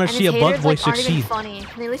 They don't want to And see his a bug haters, voice like, aren't even succeed. funny.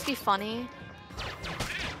 Can they at least be funny?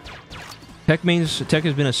 Tech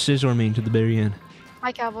has been a Scizor main to the very end.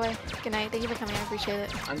 Hi, Cowboy. Good night. Thank you for coming. I appreciate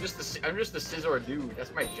it. I'm just the Scizor dude.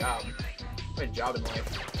 That's my job. My job in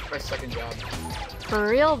life. My second job. For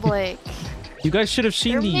real, Blake. You guys should have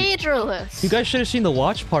You're seen majorless. You guys should have seen the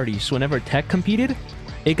watch parties whenever Tech competed.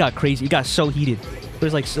 It got crazy. It got so heated. There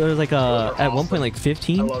was like are at one awesome. point like I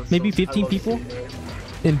 15, love maybe those- I 15 love people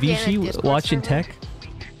Scizor. in Yeah, VC the Discord watching server. Tech.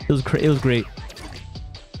 It was great.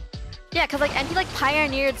 Yeah, cause like, and he like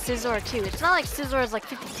pioneered Scizor too. It's not like Scizor is like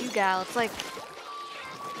 52 gal. It's like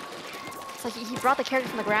he brought the character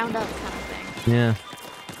from the ground up kind of thing. Yeah.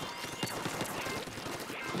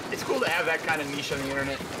 It's cool to have that kind of niche on the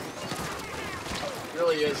internet. It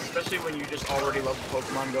really is, especially when you just already love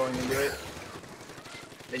Pokemon going into it.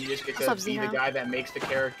 Then you just get to What's up, be the Xeno? guy that makes the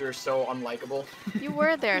character so unlikable. You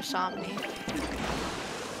were there, Somni.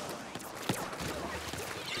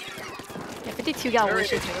 Yeah, 52 gal Very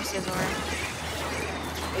wishes good. for Scizor.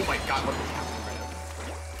 Oh my god, what is happening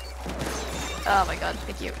right Oh my god,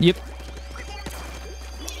 thank you. Yep.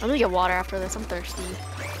 I'm gonna get water after this. I'm thirsty. now?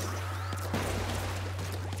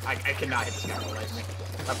 I cannot hit this guy with lightning.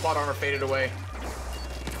 My plot armor faded away.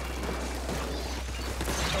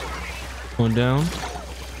 One down.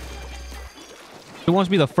 Who wants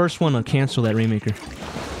to be the first one to cancel that Rainmaker?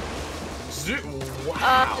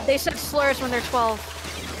 Wow. They said slurs when they're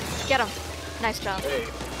 12. Get them. Nice job. Hey.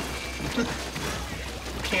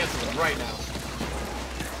 Cancel him right now.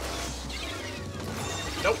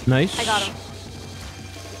 Nope. Nice. I got him.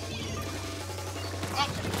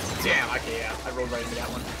 Damn, okay, yeah. I rolled right into that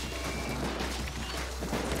one.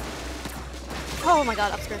 Oh my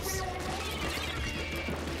god, upskirts.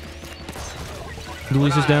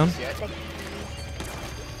 Luis is down. Nice, yeah.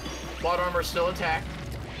 Plot armor still intact.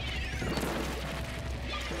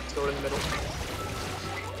 Throw it in the middle.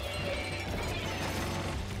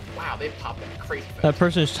 Wow, they popped that crazy fast. That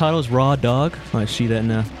person's title is Raw Dog. Oh, I see that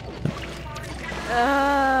now.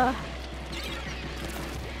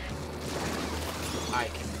 I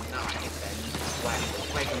cannot hit that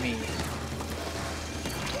flash like me.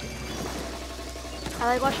 I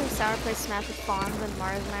like watching Sour play Smash with Fawns and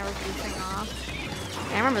Mars and I were goofing off.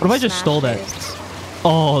 I remember What if the I just Smash stole that? days.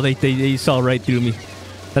 Oh, they saw right through me.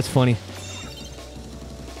 That's funny.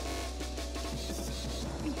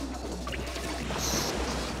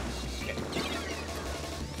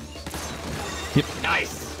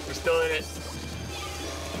 Nice. We're still in it.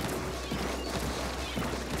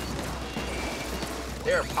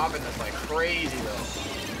 They're popping this like crazy though.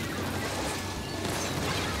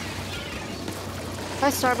 If I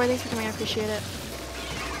start by these, I appreciate it.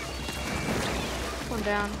 One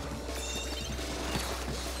down.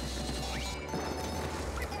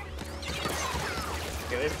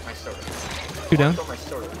 Okay, there's my soda. Two down. My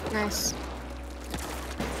soda. Nice.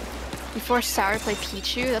 You forced Sour to play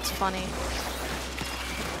Pichu? That's funny.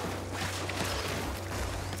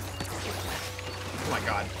 Oh my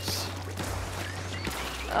god.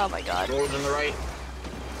 Oh my god. Rolls on the right.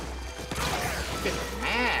 Get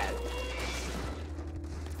mad.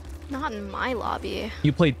 Not in my lobby.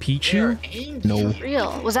 You played Pichu? No.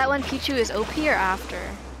 Real. Was that when Pichu is OP or after?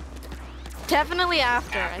 Definitely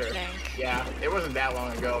after, I think. Yeah, it wasn't that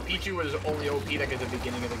long ago. Pichu was only OP like at the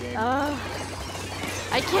beginning of the game.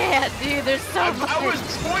 I can't, dude. There's so much. I was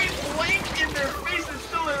point blank in their face and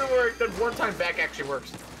still didn't work. Then one time back actually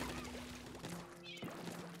works.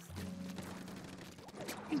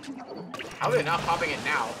 How are they not popping it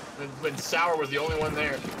now? When Sour was the only one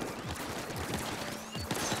there.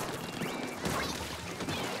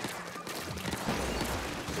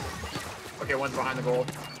 Okay, one's behind the goal.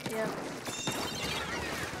 Yeah.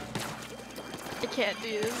 I can't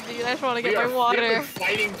do this, dude. I just want to get my We water. have been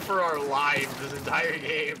fighting for our lives this entire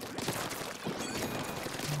game.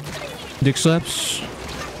 Dick slaps.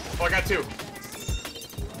 Oh, I got two.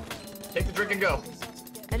 Take the drink and go.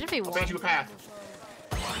 I should be I'll one. bait you a path.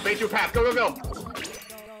 Bait you a path. Go, go, go.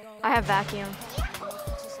 I have vacuum.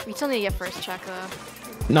 We still need to get first check though.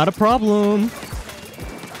 Not a problem.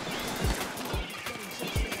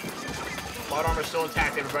 Plot armor's still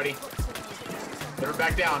intact, everybody. Never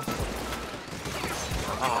back down.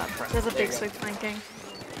 Oh, crap. There's a There you big go. swig flanking.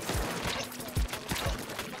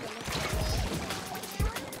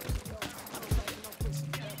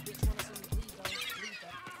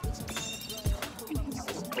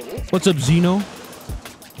 What's up, Zeno?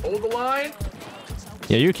 Hold the line.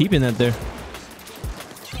 Yeah, you're keeping that there.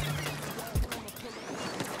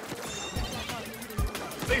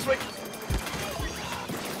 Big swing.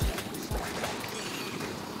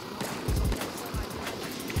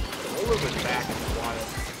 A little bit back if you want it.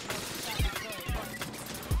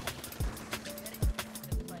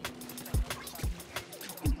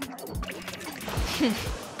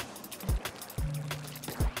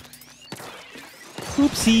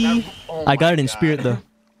 Oopsie. Oh I got my it in God. spirit though.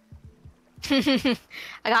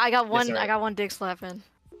 I got one. sir. I got one dig slap in.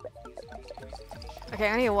 Okay,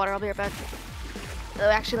 I need water. I'll be right back. Oh,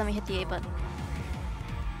 actually, let me hit the A button.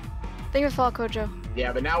 Thank you for the follow, Kojo.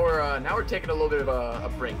 Yeah, but now we're taking a little bit of a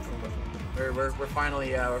break from it. We're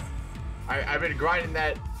finally I've been grinding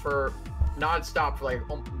that for non-stop for like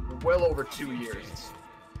well over 2 years.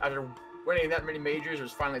 After winning that many majors, it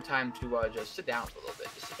was finally time to just sit down for a little bit.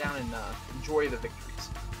 Just sit down and enjoy the victories.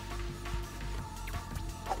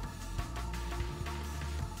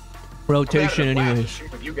 Rotation, I'm having a blast anyways.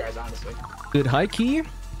 shooting with you guys, honestly. Good high key.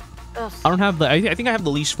 Ugh. I don't have the. I think I have the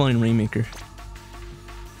least fun in Rainmaker.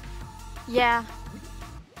 Yeah.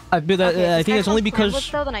 I think Okay, it's only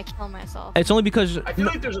because though, then I kill myself. it's only because. I feel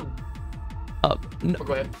like there's a. No, Oh,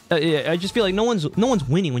 go ahead. yeah, I just feel like no one's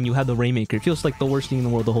winning when you have the Rainmaker. It feels like the worst thing in the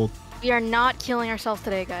world to hold. We are not killing ourselves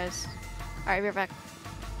today, guys. All right, we're back.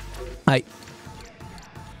 I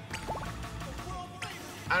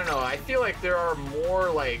don't know. I feel like there are more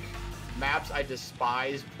like maps I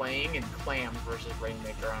despise playing in Clams versus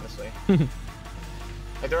Rainmaker, honestly.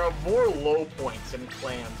 Like there are more low points in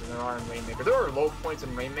Clams than there are in Rainmaker. There are low points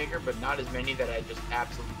in Rainmaker, but not as many that I just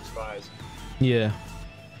absolutely despise. yeah.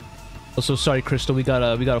 Also, sorry, Crystal. We got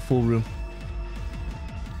a full room.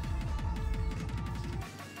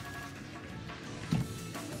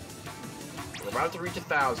 We're about to reach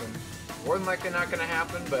 1,000. More than likely not gonna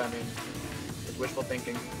happen, but I mean, it's wishful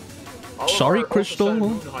thinking. All of Sorry, our Crystal. Ultra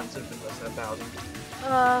Sun moon hunts have been less than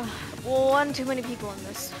 1,000. One too many people in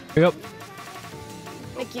this. Yep.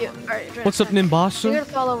 Thank you. All right. What's up, You're Nimbasa? gonna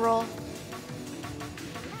follow roll.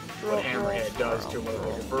 What Hammerhead does to him,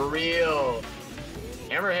 motherfucker. For real.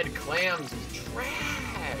 Hammerhead Clams is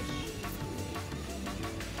trash.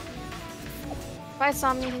 If I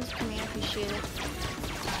saw me, thanks for me. I appreciate it.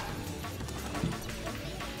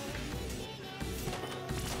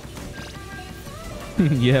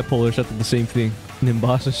 Yeah, Polar said the same thing.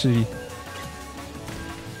 Nimbasa City.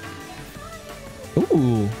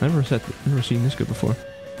 Ooh, never seen this good before.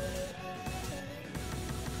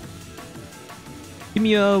 Give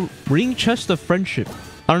me a ring chest of friendship.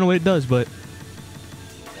 I don't know what it does, but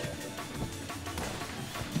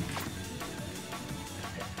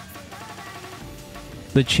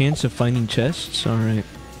the chance of finding chests. All right,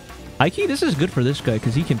 Ike, this is good for this guy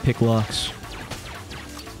because he can pick locks.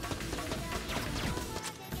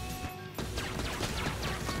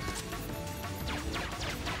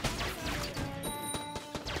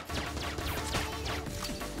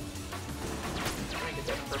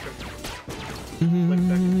 flick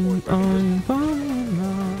back and forth. I'm falling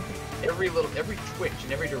off. Every twitch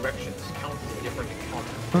in every direction counts as a different encounter.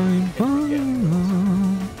 I'm falling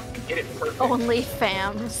off. Get it perfect. Only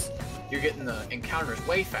fams. You're getting the encounters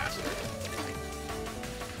way faster.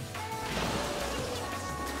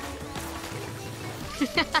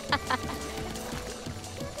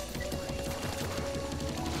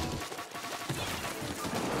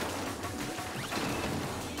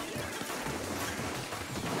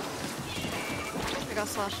 I got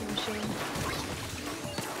slashing machine.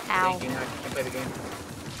 I Ow. can't play the game.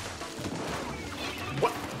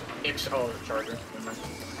 What? Oh, the charger. Never mind.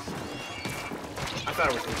 I thought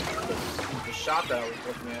it was the shot that I was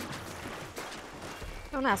looking at.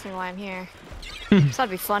 Don't ask me why I'm here. Just thought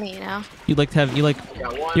it'd be funny, you know? You like to have you're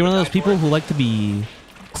one of those people who like to be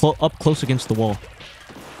up close against the wall.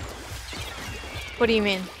 What do you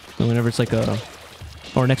mean? Whenever it's like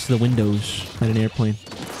or next to the windows at an airplane.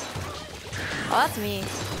 Oh, that's me.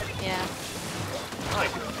 Yeah. I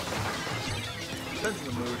like doing that. Depends on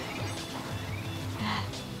the mood.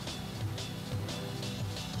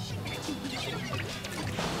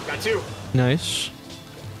 Got 2. Nice.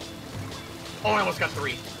 Oh, I almost got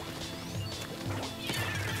 3.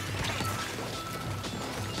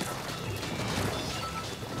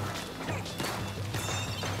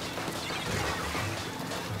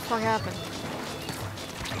 What the fuck happened?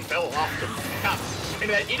 I fell off the map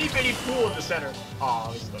into that itty bitty pool in the center. Oh,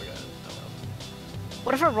 we still got it. Oh, well.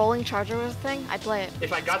 What if a rolling charger was a thing? I'd play it.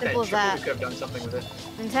 If I got that Simple triple, as we that. could have done something with it.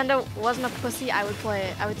 Nintendo wasn't a pussy, I would play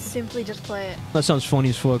it. I would simply just play it. That sounds funny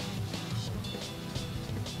as fuck.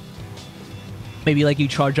 Maybe like you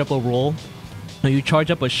charge up a roll. No, you charge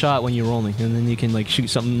up a shot when you're rolling, and then you can like shoot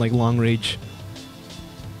something like long range.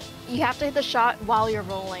 You have to hit the shot while you're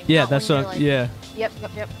rolling. Yeah, not that's when what. you're, Yeah. like- Yep,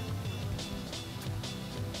 yep, yep.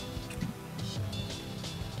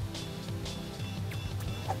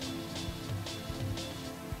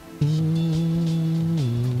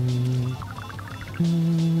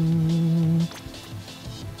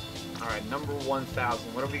 Alright, number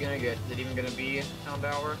 1000. What are we gonna get? Is it even gonna be Hound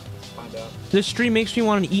Hour? Let's find out. This stream makes me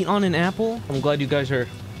want to eat on an apple. I'm glad you guys are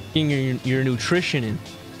getting your nutrition in.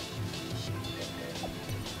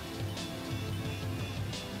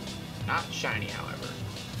 Not shiny, however.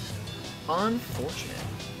 Unfortunate.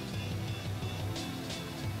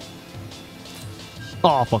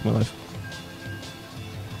 Oh, fuck my life.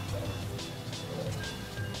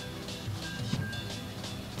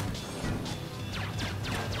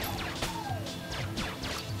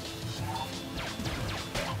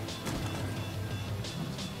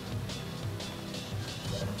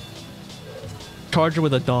 Charger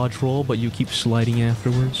with a dodge roll, but you keep sliding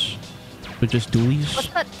afterwards. But just dualies.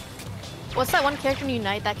 What's that one character in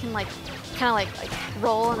Unite that can like kind of like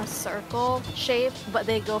roll in a circle shape, but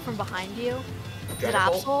they go from behind you? Is it Dragon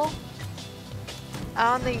Absol?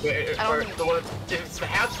 I don't think. I don't think. The one, if it's the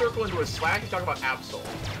half circle into a slash, you're talking about Absol.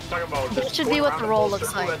 You're talking about It just should going be what around the a roll full looks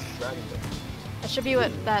circle, like. That's Dragon Ball. That should be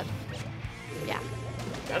what that. Yeah.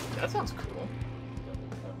 That sounds cool.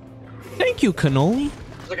 Thank you, Cannoli.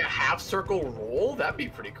 It's like a half circle roll? That'd be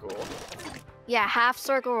pretty cool. Yeah, half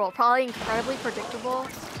circle roll. Probably incredibly predictable,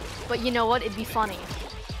 but you know what? It'd be funny.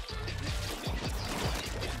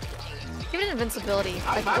 Give it invincibility.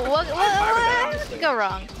 Like, what could go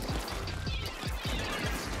wrong?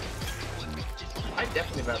 I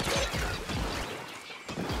definitely bet that.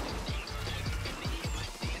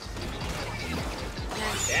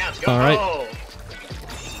 Yeah, let's go. All right.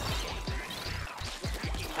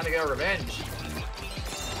 Time to get our revenge.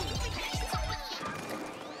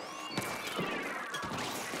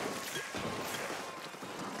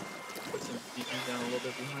 Put some beacons down a little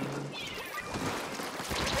bit behind them.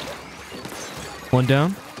 One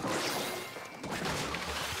down.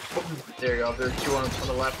 There you go. There are 2 on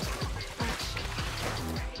the left.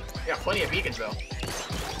 Yeah, plenty of beacons though.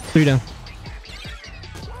 3 down.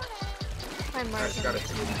 I'm Alright, got it.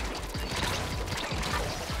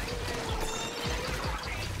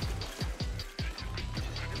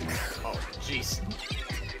 Oh, jeez.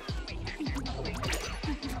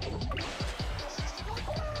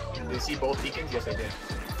 Did you see both beacons? Yes, I did.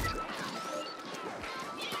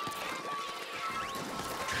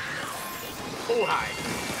 Oh, hi.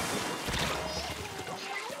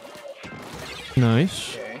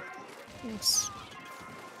 Nice. Okay. Thanks.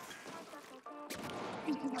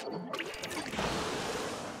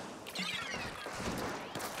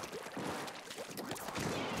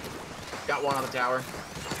 Got one on the tower.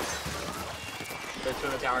 There's 2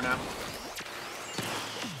 on the tower now.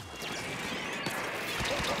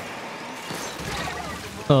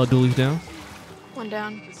 Dualies down. One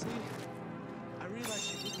down.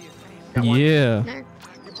 Got Got one. Yeah. There.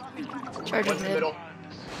 Charger One's in the mid. middle.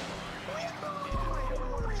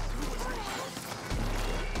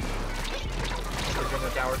 Charger in the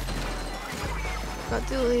tower. Got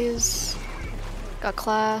dualies. Got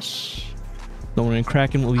Clash. Don't worry,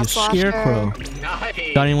 Kraken will be a I'll flash her. scarecrow.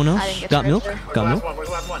 Nice. Got anyone I else? didn't get Got milk? treasure. Where's the Got last milk? one? Where's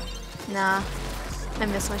the last one? Nah. I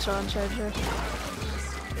missed my shot on Charger. Okay.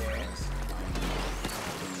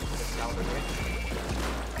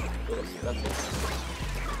 That's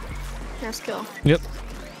it. Nice kill. Yep.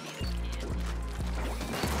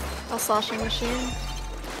 I'll slashing machine.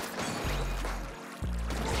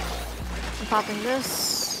 I'm popping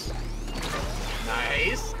this.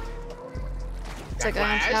 Nice. It's like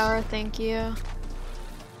Iron Flash. Tower, thank you.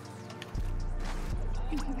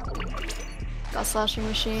 Got slashing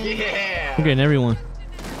machine. Yeah. I'm getting everyone.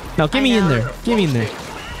 Now get me in know. there. Get me in there.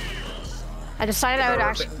 I decided I would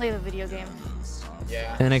actually play the video game.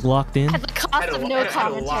 Yeah. And I locked in. At the cost of no I had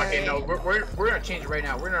to lock commentary. in. No, we're gonna change it right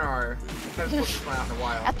now. We're in our. Haven't put this one out in a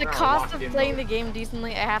while. At the We're in our cost locked of in playing mode. the game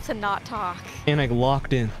decently, I have to not talk. And I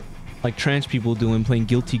locked in. Like trans people do when playing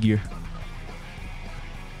Guilty Gear.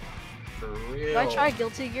 For Do I real. try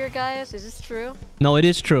Guilty Gear, guys? Is this true? No, it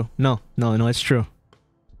is true. No, it's true.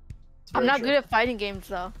 It's I'm very not true. good at fighting games,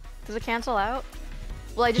 though. Does it cancel out?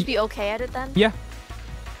 Will I just be okay at it then? Yeah.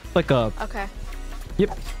 Like a. Okay.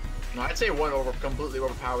 Yep. No, I'd say one completely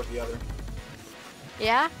overpowers the other.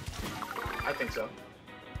 Yeah? I think so.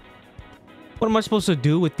 What am I supposed to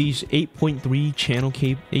do with these 8.3k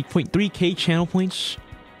channel points?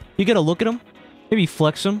 You gotta look at them, maybe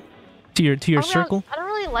flex them to your circle. I don't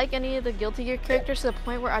really like any of the Guilty Gear characters to the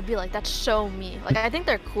point where I'd be like, that's so me. Like, I think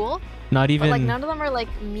they're cool, Not but like even, none of them are like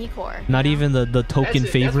me core. not you know? even the token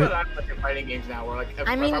favorite. That's what I like in fighting games now. Where like, if,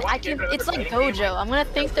 I mean, if want I to get can. another It's like fighting game, Gojo. I'm gonna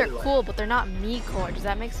think they're really like- cool, but they're not me core. Does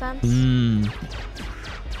that make sense? Mmm.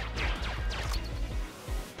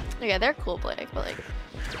 Yeah, they're cool, Blake, but like.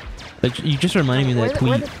 You just reminded me of that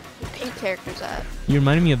where tweet. the pink characters at? You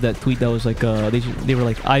reminded me of that tweet that was like, they were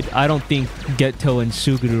like, I don't think Geto and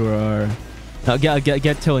Suguru are,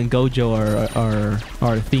 Geto and Gojo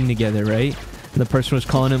are a thing together, right? And the person was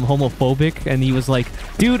calling him homophobic, and he was like,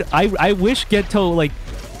 dude, I wish Geto like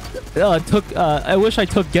I wish I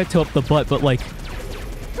took Geto up the butt, but like,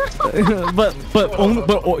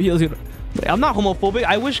 I'm not homophobic.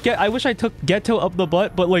 I wish I took Geto up the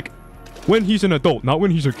butt, but like, when he's an adult, not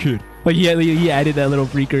when he's a kid. Like he added that little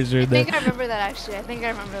precursor I there. think I remember that actually. I think I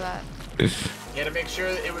remember that. You had to make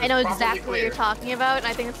sure that it was I know properly exactly what clear. you're talking about, and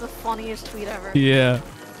I think it's the funniest tweet ever. Yeah.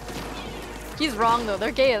 He's wrong though.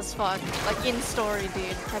 They're gay as fuck. Like in story, dude.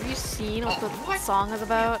 Have you seen what the song is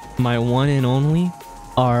about? My one and only.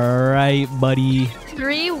 Alright, buddy.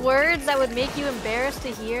 3 words that would make you embarrassed to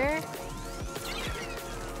hear.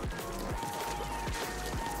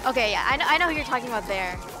 Okay, yeah, I know who you're talking about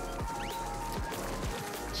there.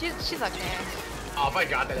 She's okay. Oh, if I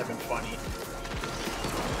got that, that'd been funny.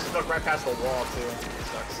 Snuck right past the wall too. It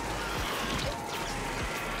sucks.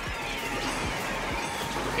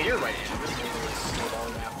 Okay, you're right. This game is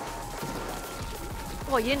snowballing now.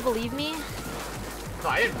 Well, you didn't believe me? No,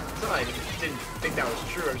 I didn't. It's not like I didn't think that was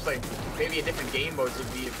true. I was like, maybe a different game modes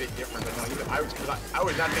would be a bit different. But no, even I was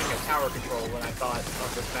not thinking of tower control when I thought of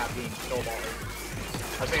this map being snowballing.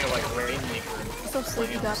 I was thinking of like Rainmaker. So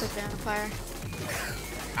sleepy gothic vampire.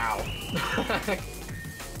 Ow.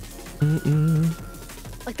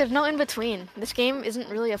 Like, there's no in between. This game isn't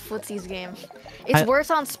really a footsies game. It's worse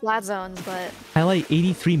on splat zones, but Highlight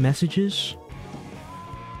 83 messages?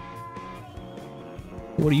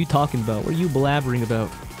 What are you talking about? What are you blabbering about?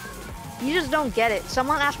 you just don't get it.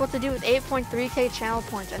 Someone asked what to do with 8.3k channel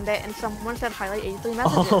points, and someone said highlight 83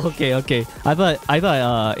 messages. Oh, okay. I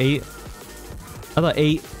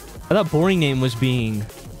thought boring name was being You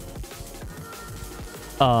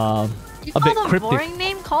a call bit them cryptic. boring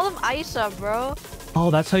name? Call them Isa, bro. Oh,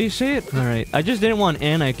 that's how you say it? Alright. I just didn't want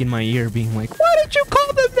Anak in my ear being like, why did you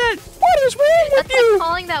call them that? What is wrong with That's you? like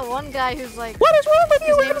calling that one guy who's like, What is wrong with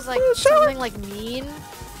you? his name is like something like mean.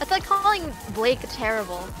 That's like calling Blake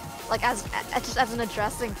terrible, like as just as an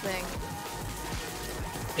addressing thing.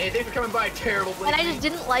 Hey, thanks for coming by, terrible. And I just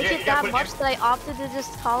didn't like Yeah, it you gotta that put much that I opted to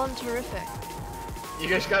just call him terrific. You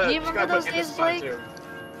guys gotta. Do you just remember gotta those put days, emphasis on it, Blake? too.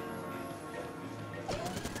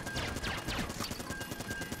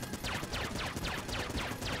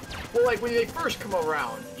 Well, like when they first come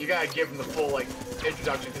around, you gotta give them the full like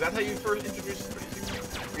introduction, because that's how you first introduce them.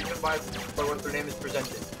 You can by what their name is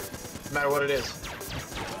presented, no matter what it is.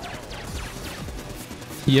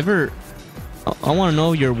 You ever... I want to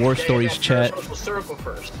know your war Yeah, stories, chat. Social circle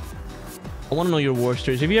first. I want to know your war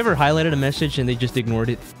stories. Have you ever highlighted a message and they just ignored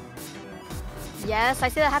it? Yes, I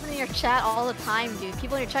see that happen in your chat all the time, dude.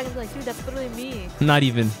 People in your chat are like, dude, that's literally me. Not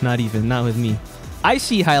even, not with me. I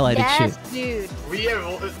see highlighted Yes, shit. dude. We have.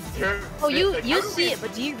 Oh, you see it,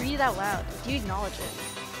 but do you read it out loud? Do you acknowledge it?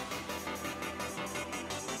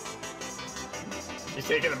 He's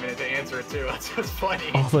taking a minute to answer it too. That's what's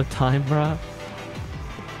funny. All the time, bro.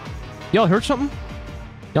 Y'all heard something?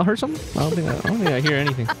 Y'all heard something? I don't think I hear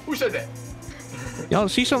anything. Who said that? Y'all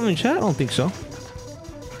see something in chat? I don't think so.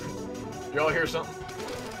 Y'all hear something?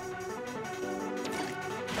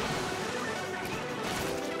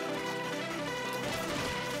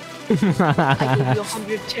 I give you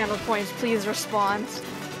 100 channel points. Please respond.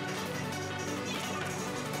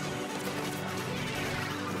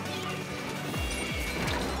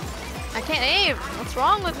 I can't aim. What's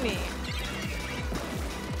wrong with me?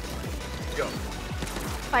 Go.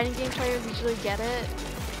 Fighting game players usually get it.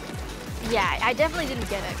 Yeah, I definitely didn't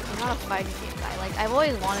get it because I'm not a fighting game guy. Like, I've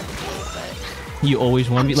always wanted to be, but You always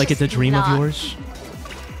want to be like it's a dream of not. yours.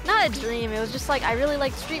 not a dream. It was just like I really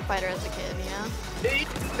liked Street Fighter as a kid, you know.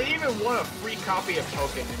 They even won a free copy of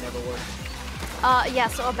Token. It never worked. Yeah.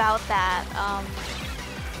 So about that.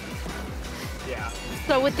 Yeah.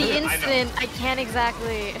 So with the I know. incident, I can't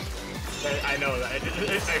exactly. I know that. I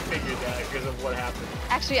figured that because of what happened.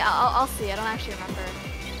 Actually, I'll see. I don't actually remember.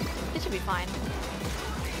 It should be fine.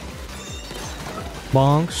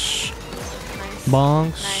 Bonks. Nice.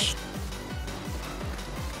 Bonks. Nice.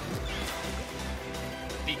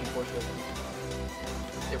 Beacon force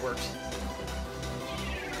it works.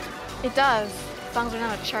 It does. As long as we're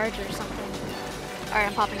not a charger or something. Alright,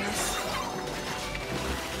 I'm popping this.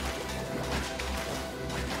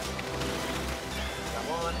 Got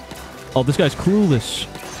one. Oh, this guy's clueless.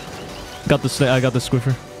 I got the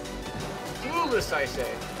squiffer. Clueless, I say.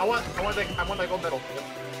 I want that gold medal. Yep.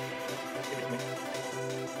 Give it to me.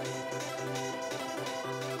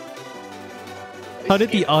 How did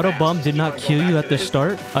the This auto game bomb fast. did Keep not on kill going you back at to the this.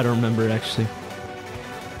 start? I don't remember actually.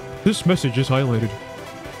 This message is highlighted.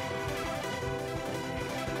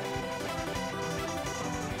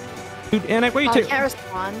 Dude, Anna, why you I take? can't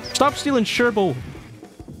respond. Stop stealing Sherbo.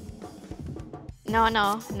 No.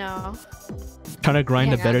 Trying to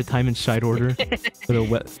grind a Hang better on. time in side order for the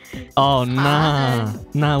wet. Oh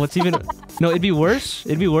nah. What's even? No, it'd be worse.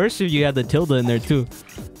 It'd be worse if you had the tilde in there too.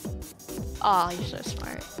 Oh, you're so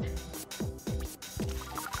smart.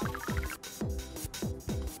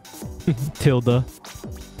 Tilde.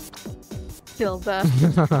 Tilda.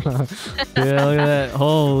 Yeah, look at that.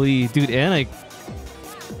 Holy dude, Anna.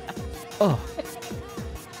 Oh.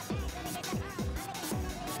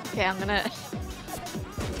 Okay, I'm gonna.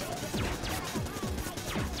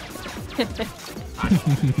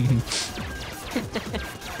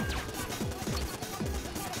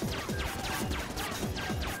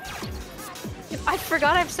 I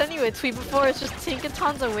forgot I've sent you a tweet before. It's just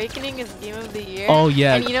Tinkaton's Awakening is Game of the Year. Oh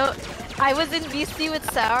yeah. And you know, I was in VC with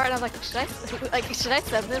Sour, and I was like, should I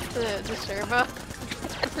send this to Sherba?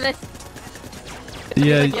 And then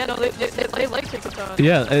Yeah. like, yeah, no, they like Tinkaton.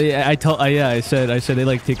 Yeah, I said they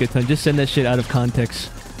like take a ton. Just send that shit out of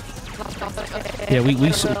context. Yeah,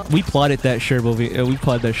 we plotted that Sherb we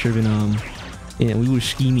plotted that Sherb yeah, we were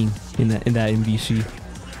scheming in that MVC.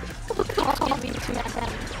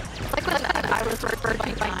 Like when I was referred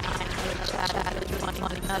by chat and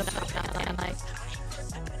money notification and like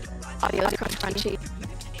audio is crunchy.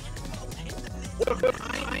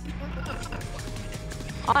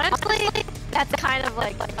 Honestly, that's kind of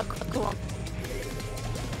like a cool.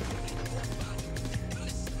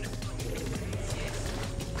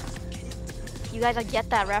 You guys like get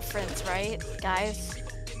that reference, right, guys?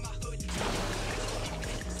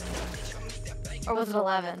 Or was it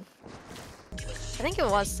 11? I think it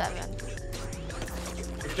was 7.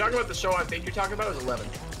 If you're talking about the show I think you're talking about, it was 11.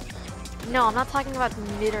 No, I'm not talking about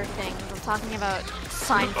knitter things. I'm talking about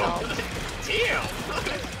Seinfeld.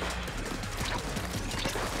 Damn!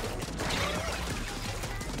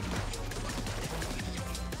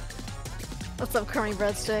 What's up, Curry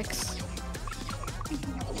Breadsticks?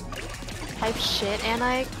 Type shit, and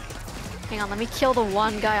hang on, let me kill the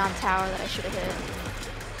one guy on tower that I should have hit.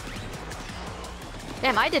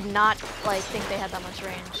 Damn, I did not, like, think they had that much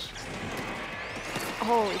range.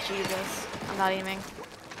 Holy Jesus. I'm not aiming.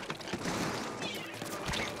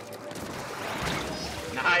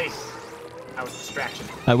 Nice! That was distraction.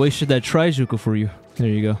 I wasted that Trizuka for you. There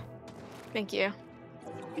you go. Thank you.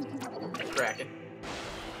 Cracking.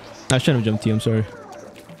 I shouldn't have jumped to you, I'm sorry.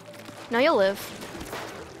 No, you'll live.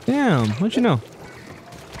 Damn, how'd you know?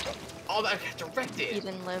 All that got directed! You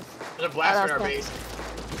didn't live. There's a blaster in that our was base.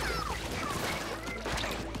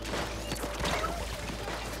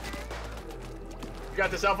 You got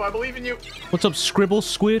this, Alpha. I believe in you. What's up, Scribble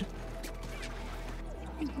Squid?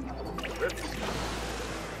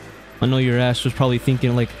 I know your ass was probably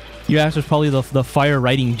thinking like, your ass was probably the fire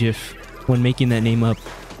writing gif when making that name up.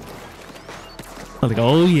 I'm like,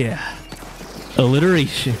 oh yeah,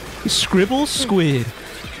 alliteration. Scribble Squid.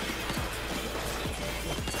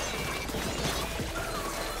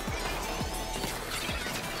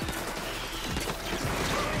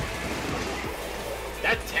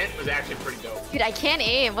 That tent was actually pretty dope. Dude, I can't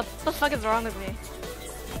aim. What the fuck is wrong with me?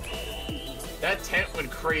 That tent went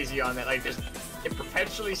crazy on that. Like, just it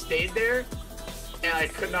perpetually stayed there, and I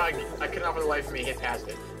could not for the life of me hit past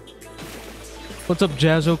it. What's up,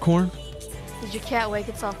 Jazzo Corn? Did your cat wake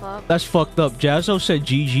itself up? That's fucked up. Jazzo said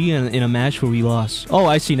GG in a match where we lost. Oh,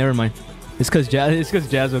 I see. Never mind. It's because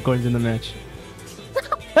Jazzo Corn's in the match.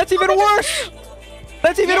 That's even worse.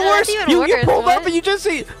 That's even worse. That's even You worse, pulled what? up and you just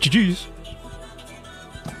say GG's.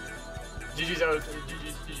 GG's out.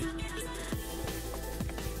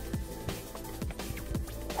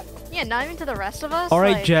 Yeah, not even to the rest of us. All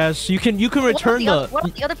right, like, Jazz. You can return the. What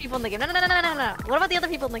about the other people in the game? No. What about the other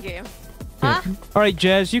people in the game? Huh? All right,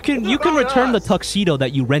 Jazz. You can return the tuxedo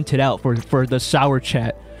that you rented out for the sour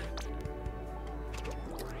chat.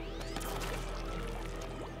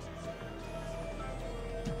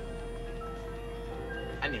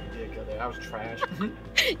 I didn't even get a kill there. I was trash.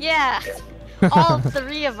 Yeah. All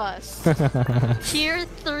three of us. Tier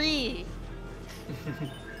 3.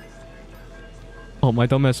 Oh, my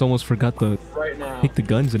dumbass almost forgot to Right now. take the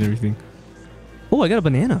guns and everything. Oh, I got a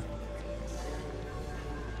banana.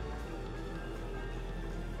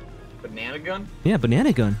 Banana gun? Yeah,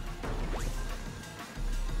 banana gun.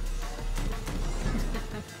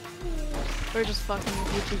 We're just fucking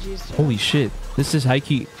UTGs. Holy shit. This is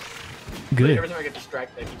high-key good. Every time I get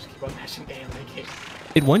distracted, I just keep on mashing A on my game.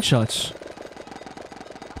 It one-shots.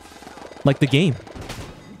 Like the game.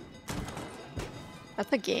 That's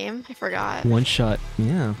the game? I forgot. One shot.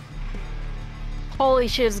 Yeah. Holy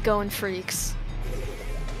shit, it's going freaks.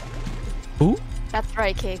 Who? That's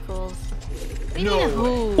right, K-Cools. No.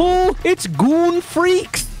 Who? Oh, it's Goon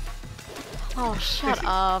Freaks! Oh, shut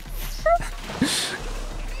up.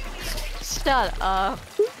 Shut up.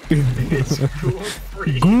 It's cool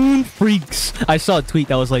free. Goon Freaks! I saw a tweet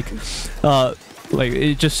that was like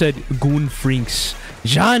it just said Goon Freaks.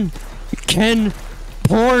 Jean, Ken,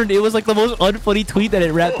 porn. It was like the most unfunny tweet that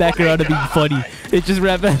it wrapped back around to being funny. It just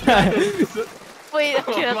wrapped back. Wait,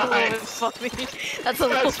 okay, that's a little bit funny. That's a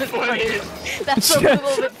little bit funny. That's a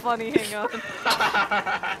little bit funny, hang on.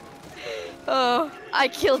 Oh, I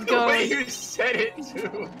killed The way Go. you said it,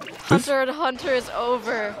 too. Hunter and Hunter is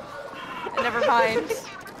over. Never mind.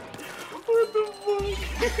 What the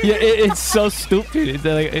fuck? Yeah, it's so stupid. It's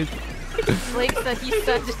like, Blake said he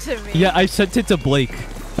sent it to me. yeah, I sent it to Blake.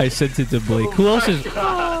 Who else is?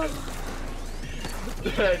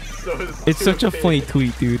 That's so stupid. It's such a funny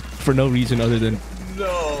tweet, dude. For no reason other than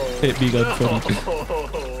No. it being unfunny.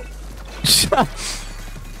 No.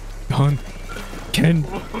 Gun. Ken.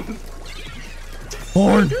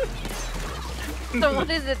 Porn. So what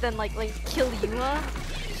is it then? Like kill Yua?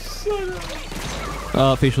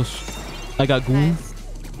 Facials. I got Goon. Nice.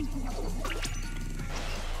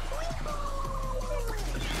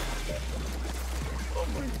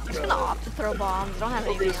 I'm just gonna opt to throw bombs. I don't have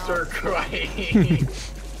anything Please start else. crying.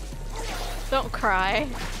 Don't cry.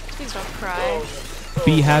 Please don't cry.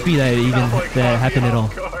 Be happy that it even That one that caught me happened at all.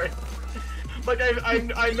 off guard. Like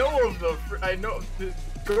I know of the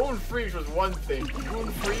Golden Freaks was one thing.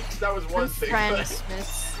 Golden Freaks, that was one thing. Friends, but-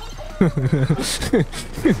 miss.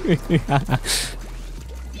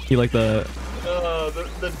 You like the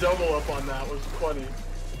the double up on that was funny.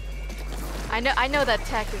 I know that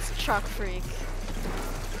tech is truck freak.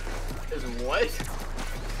 Is what?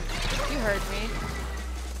 You heard me.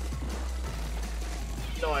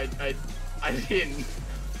 No, I didn't.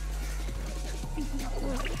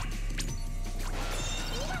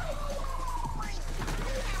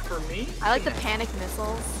 For me? I like the panic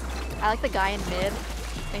missiles. I like the guy in mid.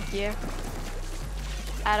 Thank you.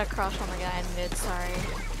 I had a crush on the guy in mid, sorry.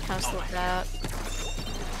 Kind of slipped out.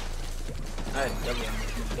 I had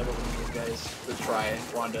double with you guys to try.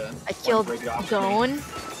 Wanted I to killed break it off. Gone.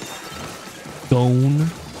 Gone.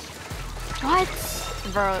 What?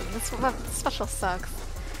 Bro, this special sucks.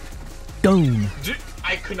 Gone. Dude,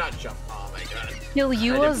 I could not jump. Oh my god. Kill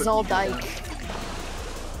you I a did put Zoldike.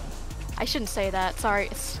 I shouldn't say that.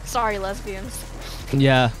 Sorry, lesbians.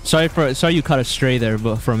 Yeah. Sorry you caught a stray there,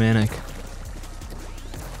 but from Anik.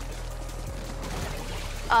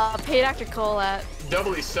 Paid actor Colette.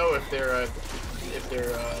 Doubly so if they're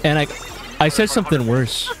And I said something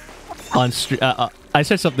worse on I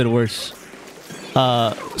said something worse.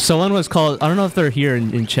 Someone was called. I don't know if they're here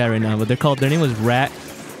in chat right now, but they're called. Their name was Rack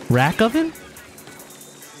Oven.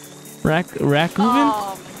 Rack Oven.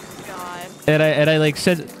 Oh my god. And I like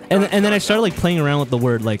said, and then I started like playing around with the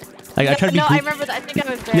word like. I tried to be no, goofy. I remember that. I think I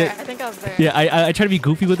was there. Yeah. I think I was there. Yeah, I tried to be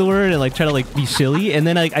goofy with the word and like try to like be silly, and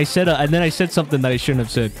then like I said something that I shouldn't have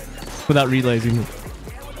said, without realizing it.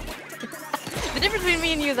 The difference between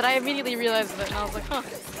me and you is that I immediately realized it, and I was like, huh.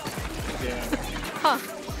 Yeah. Huh.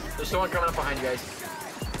 There's someone coming up behind you guys.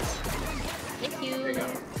 Thank you. There you go.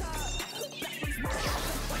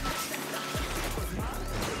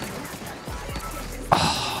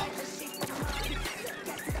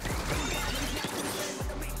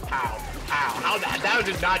 How that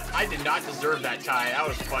did not, I did not deserve that tie. That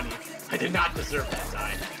was funny. I did not deserve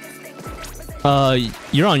that tie.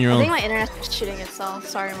 You're on your I own. think my internet's just shooting itself.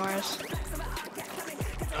 Sorry, Morris.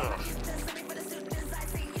 Ugh.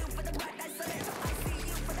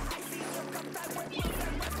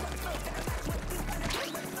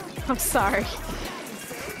 I'm sorry.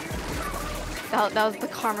 That was the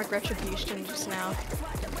karmic retribution just now.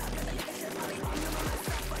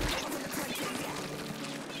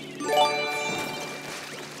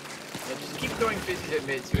 Yeah, just keep throwing fizzies at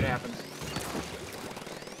mid, see what happens.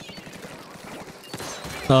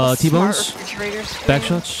 T-bones, Smart refrigerator screen.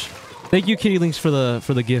 backshots. Thank you, Kitty Links, for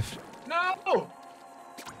the gift. No!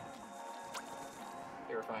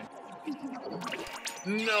 They were fine.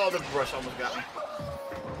 No, the brush almost got me.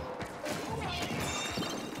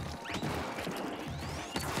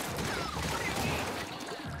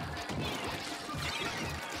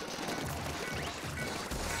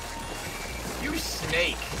 You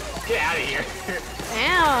snake! Get out of here!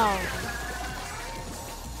 Damn.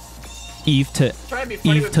 Eve to Try to be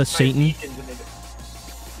funny Eve with to my Satan. beacons and they-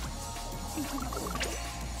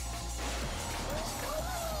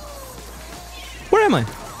 Where am I?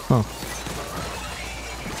 Oh,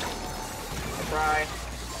 Try.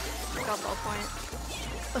 Got ball point.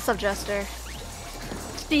 What's up, Jester?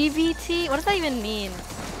 DVT? What does that even mean?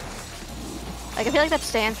 Like, I feel like that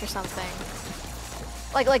stands for something.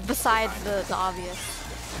 Like besides the obvious.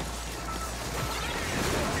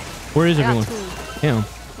 where is I got everyone? two. Damn.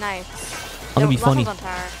 Nice. I'm gonna be Last funny. one's on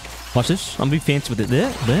tower. Watch this. I'm gonna be fancy with it.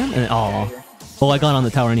 There, and Yeah, oh, oh, I got on the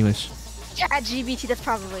tower anyways. Yeah, GBT, that's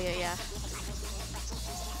probably it, yeah.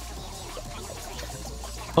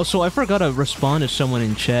 Oh, so I forgot to respond to someone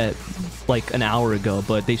in chat like an hour ago,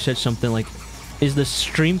 but they said something like, "Is the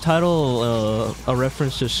stream title a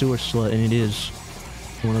reference to Sewer Slut?" And it is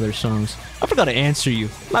one of their songs. I forgot to answer you.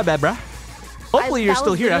 My bad, bruh. Hopefully you're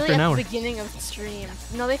still here after an hour. At the beginning of the stream.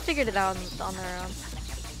 No, they figured it out on their own.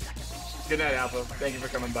 Good night, Alpha. Thank you for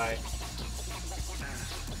coming by.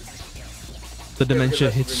 The good dementia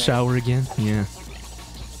rest of hits your night. sour again. Yeah.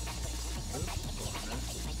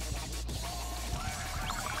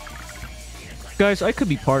 Guys, I could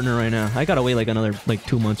be partner right now. I gotta wait like another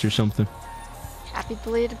 2 months or something. Happy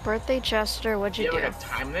belated birthday, Chester. What'd Do you you do? have like a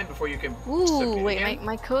time limit before you can Ooh, submit wait, again?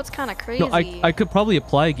 my code's kind of crazy. No, I could probably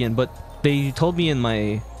apply again, but they told me in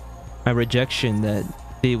my rejection that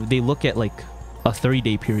they look at like a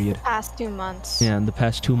 30-day period. Past 2 months. Yeah, in the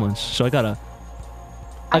past 2 months. So I gotta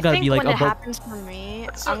think be like when it above. happens for me,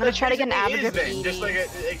 So I'm gonna that try to get an basically average of is then, 80. Just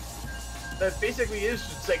like that basically is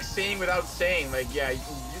just like saying without saying. Like, yeah, you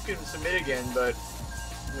can submit again, but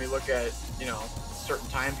when we look at, you know, a certain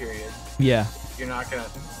time period, Yeah. you're not gonna.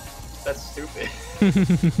 That's stupid.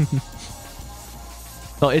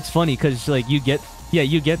 Oh, it's funny because like you get the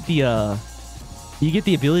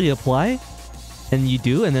ability to apply, and you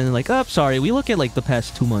do, and then they're like, oh, sorry, we look at like the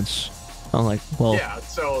past 2 months. I'm like, well, Yeah.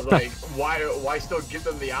 So like, why still give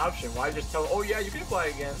them the option? Why just tell them, oh yeah, you can apply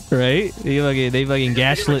again? right? They fucking They get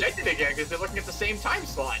gaslit. rejected again because they're looking at the same time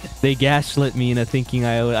slot. They gaslit me into thinking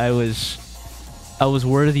I was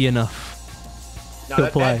worthy enough. Now To that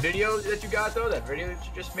apply. video that you got though, that video that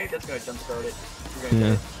you just made, that's gonna jumpstart it. You're gonna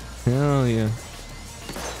Yeah. get it. Oh yeah.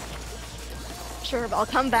 Sure, but I'll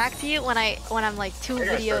come back to you when I'm like two I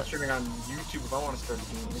gotta videos. start streaming on YouTube if I want to start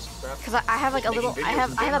doing this crap. Cause I have like a Making little, I videos have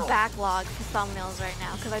in a general. backlog for thumbnails right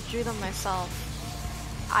now because I drew them myself.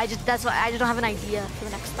 That's why I just don't have an idea for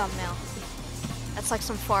the next thumbnail. That's like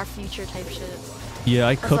some far future type shit. Yeah,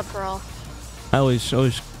 I What's cook. up, girl? I always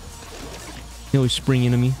spring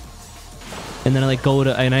into me, and then I go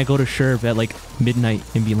to Sherv at like midnight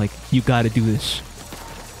and be like, you gotta do this.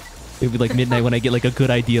 It'd be like midnight when I get like a good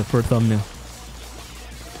idea for a thumbnail.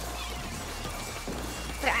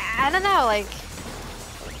 I don't know, like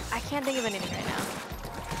I can't think of anything right now.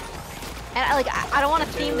 And I don't want to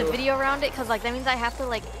theme the video around it because like that means I have to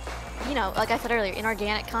like, you know, like I said earlier,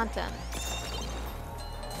 inorganic content.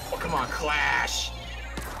 Oh come on, Clash!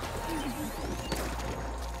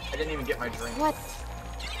 I didn't even get my drink. What?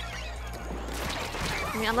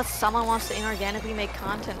 I mean, unless someone wants to inorganically make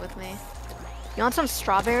content with me. You want some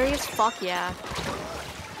strawberries? Fuck yeah.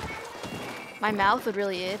 My mouth would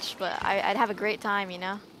really itch, but I'd have a great time, you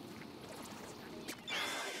know?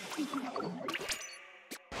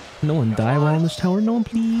 No one die while on this tower. No one,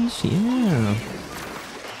 please. Yeah.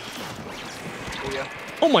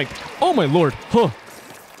 Oh my lord. Huh.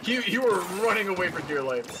 You were running away for dear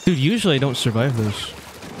life. Dude, usually I don't survive those.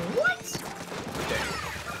 What? Okay.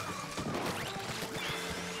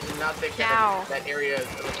 Did not think that area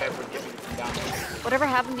of the type would get me from down there. Whatever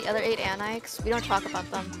happened to the other 8 Anikes, we don't talk about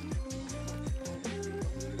them.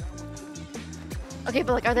 Okay,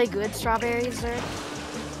 but like, are they good strawberries, sir?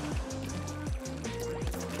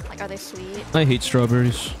 Like, are they sweet? I hate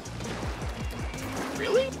strawberries.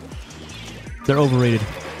 Really? They're overrated.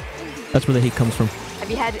 That's where the hate comes from.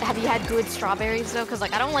 Have you had good strawberries though? Cause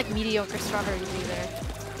like I don't like mediocre strawberries either.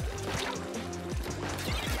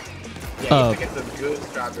 Yeah, you have to get the good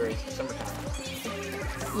strawberries in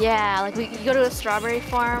summertime. Yeah, like you go to a strawberry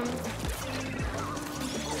farm.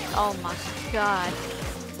 Oh my god.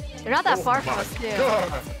 They're not that far from us too.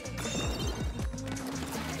 God.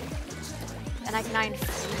 And I can 9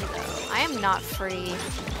 free though. I am not free.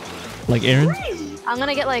 Like Aaron? I'm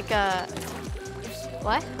gonna get like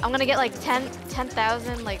what? I'm gonna get like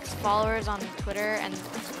 10,000 like followers on Twitter, and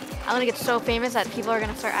I'm gonna get so famous that people are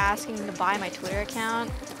gonna start asking to buy my Twitter account.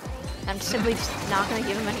 I'm simply just not gonna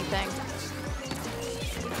give them anything.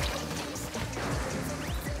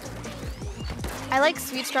 I like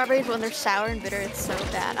sweet strawberries, but when they're sour and bitter, it's so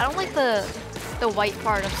bad. I don't like the white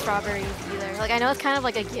part of strawberries either. Like I know it's kind of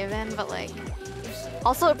like a given, but like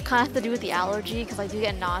also it kind of has to do with the allergy because I do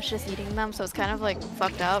get nauseous eating them, so it's kind of like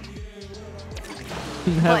fucked up.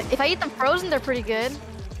 But if I eat them frozen, they're pretty good.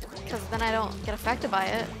 Because then I don't get affected by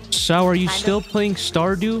it. So, are you still playing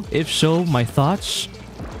Stardew? If so, my thoughts?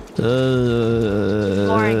 Boring.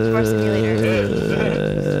 Chore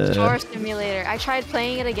Simulator. Chore Simulator. I tried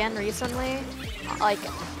playing it again recently. Like,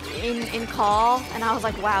 in call. And I was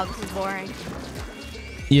like, wow, this is boring.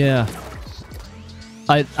 Yeah.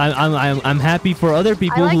 I'm happy for other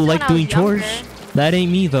people who like doing chores. That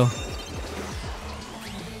ain't me, though.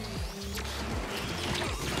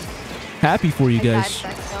 Happy for you guys.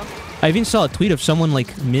 I even saw a tweet of someone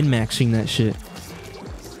like min-maxing that shit.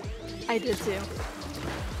 I did too.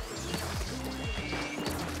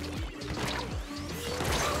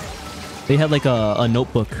 They had like a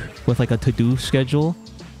notebook with like a to-do schedule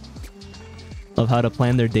of how to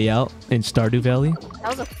plan their day out in Stardew Valley. That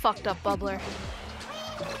was a fucked up bubbler.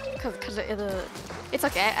 Cause it's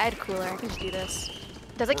okay. I had a cooler. I can just do this.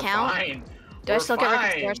 Does it count? Fine. Do I still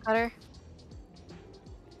get Rick's Cutter?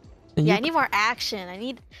 Yeah, I need more action. I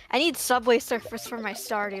need Subway Surfers for my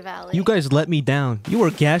Stardew Valley. You guys let me down. You were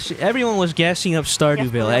gassing. Everyone was gassing up Stardew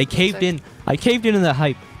Valley. I caved in. I caved into the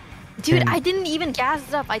hype. Dude, I didn't even gas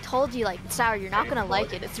it up. I told you, like, Sour, you're not gonna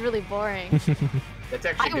like it. It's really boring. That's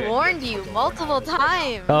actually I warned you multiple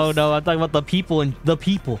times. Oh no, I'm talking about the people and the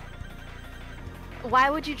people. Why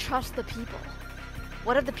would you trust the people?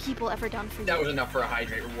 What have the people ever done for you? That was enough for a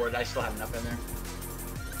hydrate reward. I still have enough in there.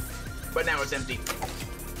 But now it's empty.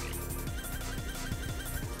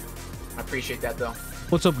 I appreciate that though.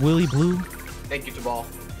 What's up, Willy Blue? Thank you, Tabal.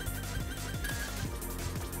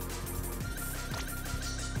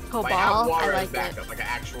 Cobal, I have I water as like backup, it. like an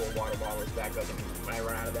actual water bottle as backup when I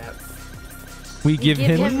run out of that. We give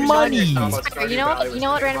him money. You know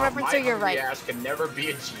what, Random Referencer, you're right. Ass can never be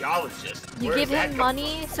a geologist. You give him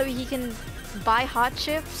money so he can buy hot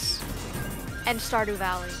chips and Stardew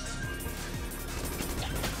Valley.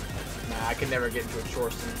 Nah, I can never get into a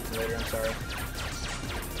chore simulator. I'm sorry.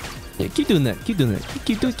 Yeah, keep doing that. Keep doing that.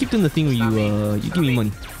 Keep doing the thing where you give me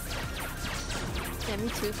money. Yeah, me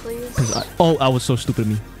too, please. Cause I was so stupid of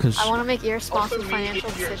me. Cause I want to make irresponsible financial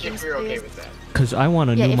decisions, if you're okay please. with that. Cause I want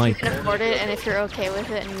a new mic. If you can afford it and if you're okay with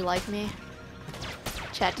it and you like me.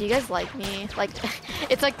 Chat, do you guys like me? Like,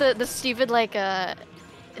 it's like the stupid like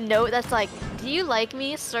note that's like, do you like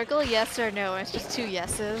me? Circle yes or no. And it's just 2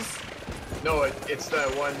 yeses. No, it's the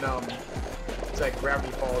one. It's like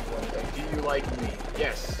Gravity Falls one. Like, do you like me?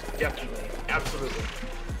 Yes, definitely, absolutely.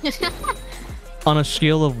 On a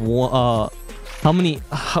scale of how many?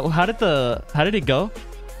 How did it go?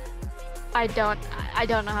 I don't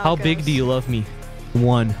know How it goes. big do you love me?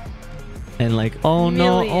 1. And like, oh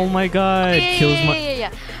no, oh my god,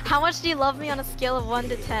 yeah. How much do you love me on a scale of 1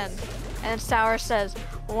 to 10? And Sour says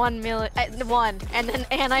 1 million, 1. And then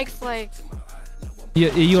Anike's like,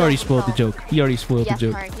 yeah, you already spoiled the joke. You already spoiled the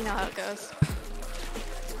joke. Mark, you know how it goes.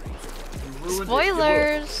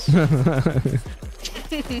 Spoilers.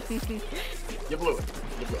 You blew it.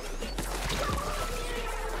 You blew it.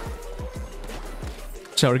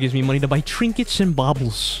 Sour gives me money to buy trinkets and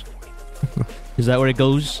baubles. Is that where it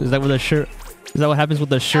goes? Is that where the shirt? Is that what happens with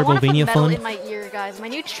the Sherbovania I want to put metal fund? in my ear, guys. My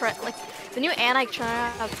new trend, like the new Anik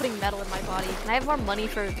trend, of putting metal in my body. Can I have more money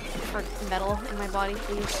for metal in my body,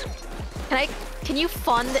 please? Can you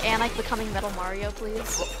fund Anik becoming Metal Mario, please?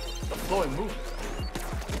 The flowing move.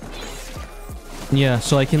 Yeah,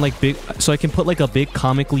 so I can put like a big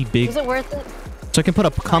comically big. Is it worth it? So I can put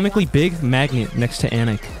a comically big magnet next to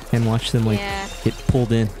Anik and watch them like get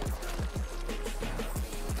pulled in.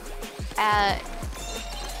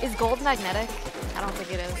 Is gold magnetic? I don't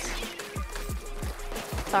think it is.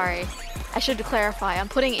 Sorry. I should clarify. I'm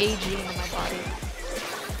putting AG into my body.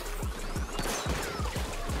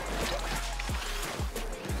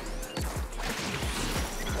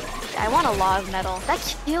 I want a lot of metal. That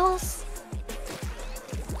kills.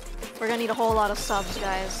 We're gonna need a whole lot of subs,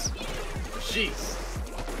 guys. Jeez.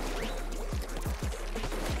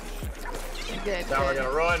 Good. Now we're gonna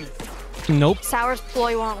run. Nope. Sour's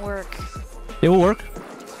ploy won't work. It will work.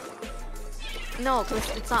 No, because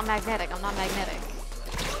it's not magnetic. I'm not magnetic.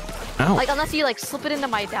 Ow. Like, unless you, like, slip it into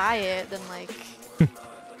my diet, then, like...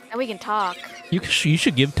 and we can talk. You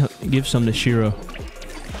should give some to Shiro.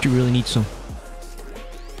 You really need some.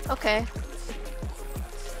 Okay.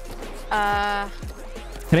 Can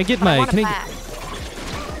I get my...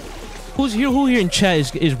 Who here in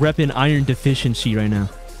chat is repping iron deficiency right now?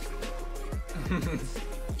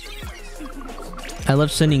 I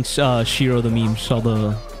love sending Shiro the memes, all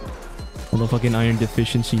the fucking iron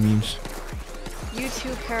deficiency memes. You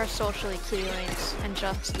two parasocially Keelings, and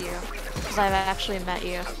just you, because I've actually met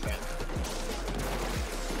you.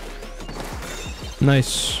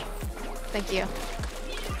 Nice. Thank you.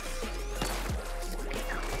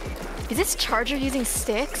 Is this charger using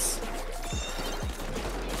sticks?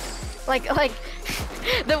 Like,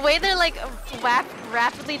 the way they're like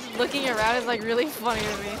rapidly looking around is like really funny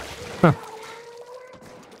to me. Huh.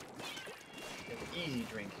 Easy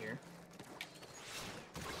drink here.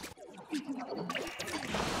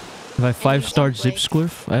 Have I 5-star zip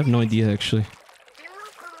squiff? I have no idea actually.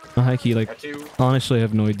 No, Hikey, like, honestly, I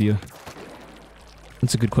have no idea.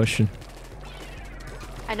 That's a good question.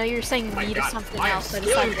 I know you're saying me to something else, but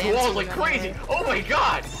it's I'm not scaling walls like crazy. Oh my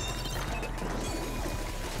god!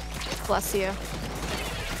 Bless you.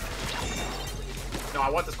 No, I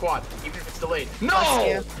want the squad, even if it's delayed. No! Bless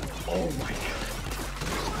you. Oh my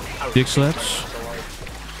god. Dick slaps.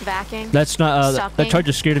 Backing. That's not, that charge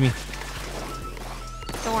is scared of me.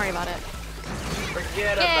 Don't worry about it.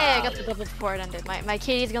 Forget I about got the double before it ended. My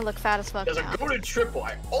Katie's gonna look fat as fuck There's now. a goated triple.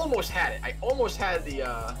 I almost had it. I almost had the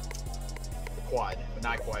quad, but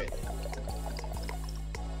not quite.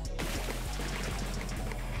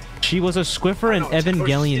 She was a Squiffer and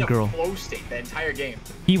Evangelion girl. Flow state the entire game.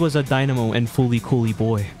 He was a Dynamo and Fully Cooley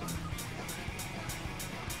boy.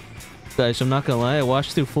 Guys, I'm not gonna lie, I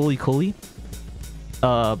watched through Fully Cooley.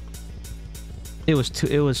 It was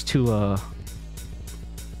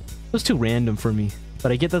too random for me.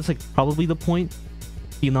 But I get that's like probably the point.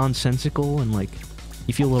 Be nonsensical and like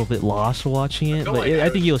you feel a little bit lost watching it. But I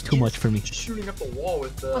think it was too much for me. Shooting up the wall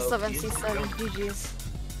with the. What's up, NC7? GG's.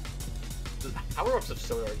 The power-ups of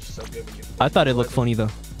Solar are just so good when you. I thought it looked funny though.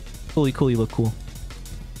 Fully Cooley looked cool.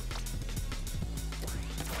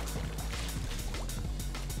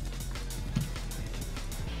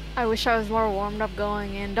 I wish I was more warmed up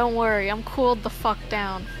going in. Don't worry, I'm cooled the fuck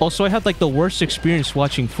down. Also, I had like the worst experience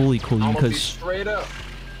watching Fully Cooley because straight up.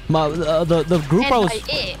 The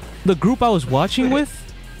group I was watching with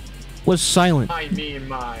was silent. I mean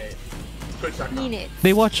my.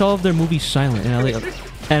 They watch all of their movies silent, and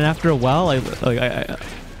and after a while, I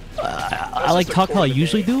like talk how I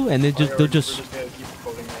usually do, and they just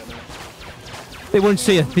they wouldn't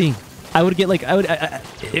say a thing. I would get like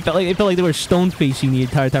it felt like they were stone facing the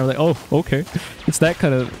entire time. Like, oh, okay, it's that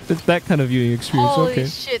kind of viewing experience. Holy okay.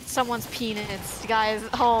 shit, someone's peanuts, guys.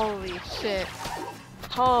 Holy shit.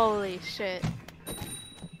 Holy shit.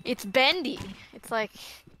 It's bendy. It's like.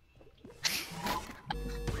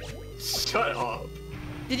 Shut up.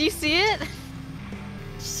 Did you see it?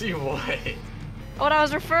 See what? What I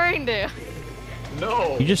was referring to.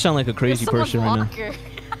 No. You just sound like a crazy person right now.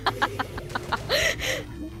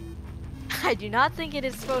 I do not think it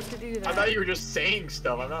is supposed to do that. I thought you were just saying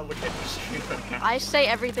stuff. I'm not looking at the stream right now. I say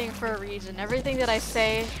everything for a reason. Everything that I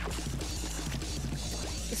say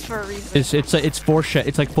is for a reason. It's foreshadow.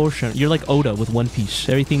 It's like foreshadow. You're like Oda with One Piece.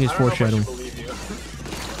 Everything is foreshadowing.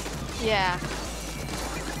 Yeah.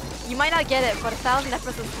 You might not get it, but 1,000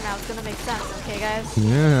 episodes from now it's gonna make sense. Okay, guys?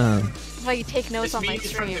 Yeah. why you take notes This on my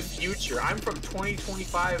means from stream. the future. I'm from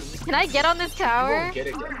 2025. Can I get on this You tower? won't get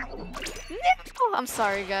it yet. No! I'm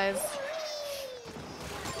sorry, guys.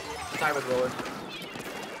 Tie with roller.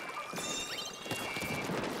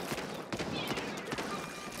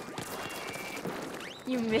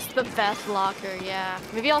 You missed the best locker, yeah.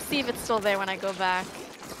 Maybe I'll see if it's still there when I go back.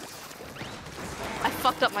 I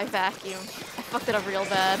fucked up my vacuum. I fucked it up real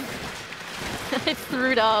bad. I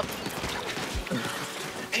threw it up.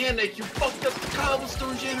 Anik, you fucked up the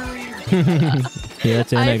cobblestone generator! Yeah,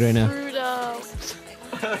 that's Anik right I now. threw it up.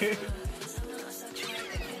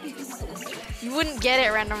 You wouldn't get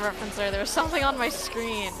it, random referencer. There was something on my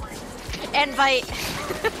screen. And by...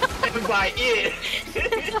 And by it!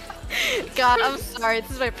 God, I'm sorry.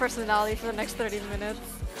 This is my personality for the next 30 minutes.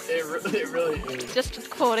 It really is. Just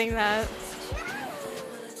quoting that.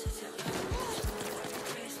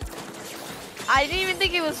 I didn't even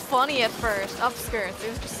think it was funny at first. Upskirts. It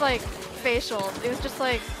was just like facial. It was just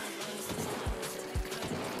like...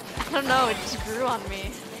 I don't know. It just grew on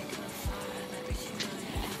me.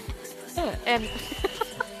 And...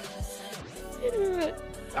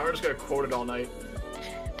 Now we're just gonna quote it all night.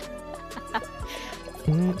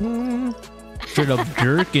 Straight up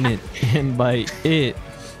jerking it, and by it,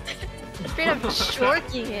 Straight up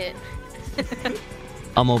shorking it.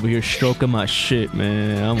 I'm over here stroking my shit,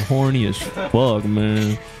 man. I'm horny as fuck,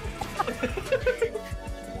 man.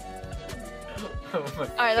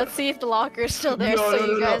 Alright, let's see if the locker is still there so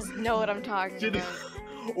you guys know what I'm talking about.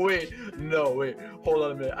 Wait, hold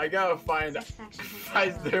on a minute. I gotta find.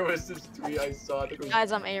 Guys, there was this tweet I saw. I think it was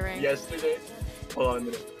Guys, I'm A-ring. yesterday. Hold on a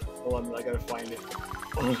minute. I gotta find it.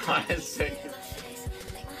 Hold on a second.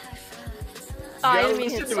 Oh, I You didn't gotta mean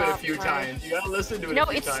to listen hit to it a stop, few sorry. times. You gotta listen to it No, a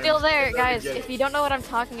few it's times. still there, and then guys. get If it. you don't know what I'm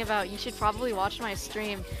talking about, you should probably watch my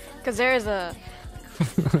stream. Because there is a...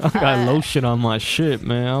 I got lotion on my shit,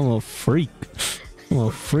 man. I'm a freak. I'm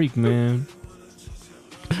a freak, man.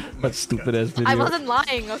 That stupid ass video. I wasn't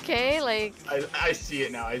lying, okay? Like, I see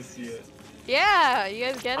it now. I see it. yeah, you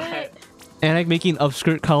guys get it? Anik making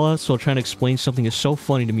upskirt colors while trying to explain something is so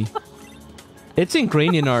funny to me. It's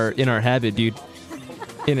ingrained in our habit, dude.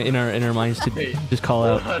 In our minds to Hey, just call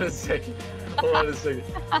out. Hold on a second. Hold on a second.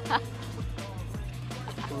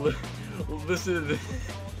 Listen to this.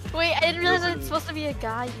 Wait, I didn't realize it's supposed to be a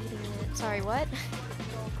guy eating it. Sorry, what?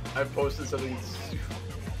 I posted something.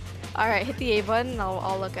 Alright, hit the A button and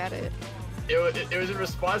I'll look at it. It was in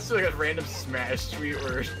response to like a random Smash tweet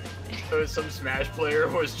where there was some Smash player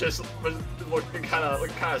was looking kind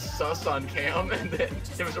of sus on cam, and then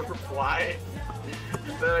there was a reply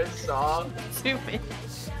that I saw. Stupid.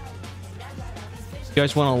 You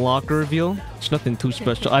guys want a locker reveal? It's nothing too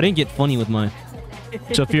special. I didn't get funny with mine.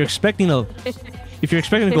 So if you're expecting to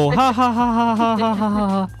go ha ha ha ha ha ha ha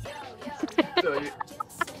ha, So you,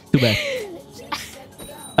 too bad.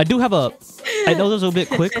 I do have a. I know this is a bit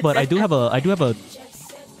quick, but I do have a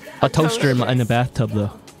toaster in the bathtub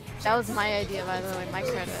though. That was my idea, by the way, my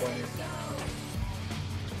credit.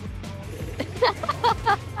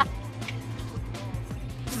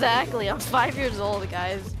 Exactly, I'm 5 years old,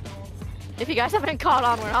 guys. If you guys haven't caught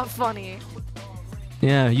on, we're not funny.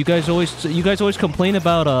 Yeah, you guys always complain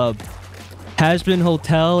about Has-Been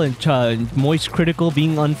Hotel and Moist Critical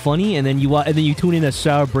being unfunny, and then you tune in to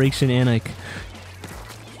Sour Breaks and Anik.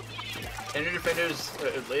 Ender defenders,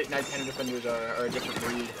 late night Ender defenders are a different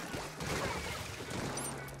breed.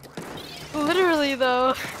 Literally,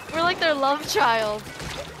 though. We're like their love child.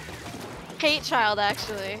 Hate child,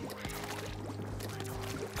 actually.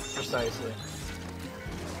 Precisely.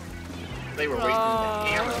 They were waiting for the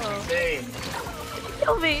hammer. Insane.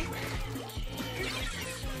 Kill me.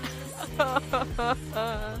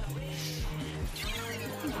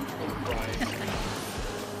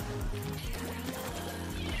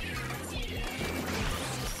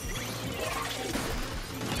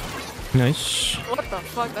 Nice. What the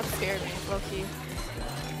fuck? That scared me, low-key.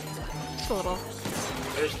 Just a little.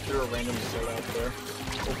 I just threw a random sword out there.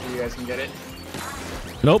 Hopefully you guys can get it.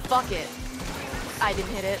 Nope. Fuck it. I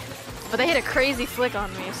didn't hit it. But they hit a crazy flick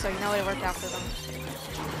on me, so you know it worked out for them.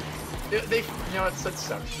 They you know, that sucks.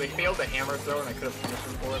 They failed the hammer throw, and I could have punished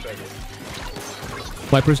them for it, but I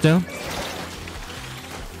didn't. Wipers down.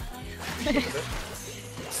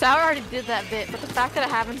 Sour already did that bit, but the fact that it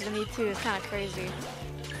happens to me too is kind of crazy.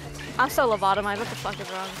 I'm so lobotomized. What the fuck is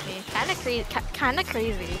wrong with me? Kinda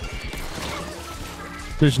crazy.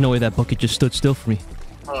 There's no way that bucket just stood still for me.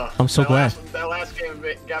 I'm so glad. That last game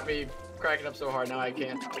got me cracking up so hard. Now I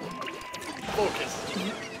can't focus.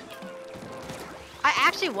 I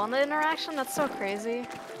actually won the interaction. That's so crazy.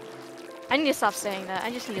 I need to stop saying that.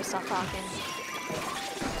 I just need to stop talking.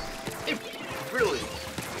 It really.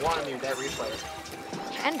 wanted me with that replay.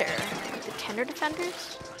 Tender. The tender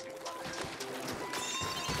defenders?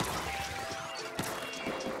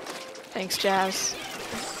 Thanks, Jazz.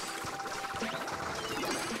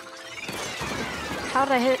 How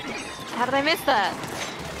did I hit? How did I miss that?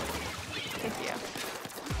 Thank you.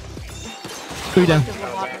 3 down. Just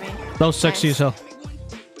lobotomy me. That was sexy Nice. as hell.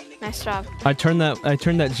 Nice job. I turned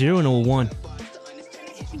that 0 into a 1.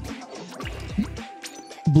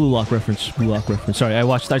 Blue lock reference. Blue lock reference. Sorry,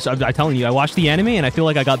 I'm telling you, I watched the anime and I feel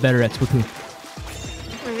like I got better at Splatoon.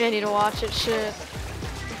 Maybe I need to watch it. Shit.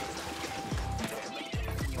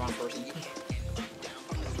 Wrong person.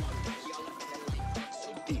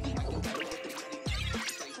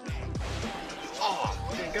 Oh,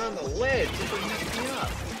 they got on the ledge. This would mess me up.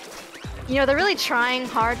 You know, they're really trying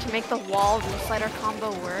hard to make the wall slider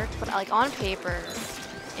combo work, but like on paper,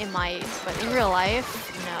 it might. But in real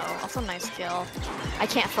life, no. Also, nice kill. I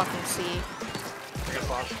can't fucking see. I got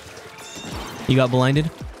flash. You got blinded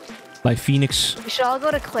by Phoenix. We should all go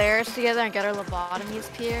to Claire's together and get our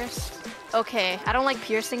lobotomies pierced. Okay, I don't like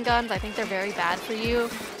piercing guns. I think they're very bad for you.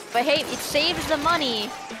 But hey, it saves the money.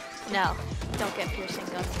 No, don't get piercing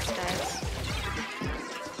guns, guys.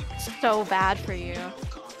 It's so bad for you.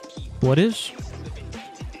 What is?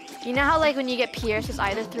 You know how like when you get pierced, it's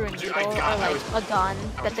either through a needle or like a gun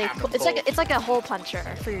that they put. It's like a hole puncher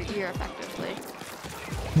for your ear, effectively.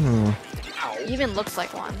 Hmm. It even looks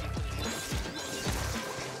like one.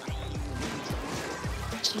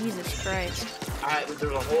 Jesus Christ.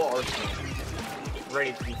 There's a whole arsenal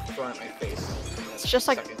ready to be thrown at my face. It's just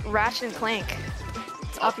like Ratchet and Clank.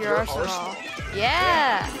 It's up your arsenal.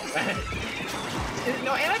 Yeah!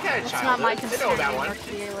 No, and I got a That's child. not my I know concern that one. or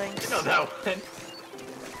feelings. I know that one.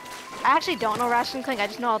 I actually don't know Ratchet and Clank, I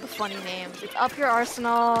just know all the funny names. It's up your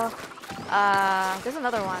arsenal. There's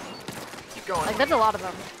another one. Keep going. Like, there's a lot of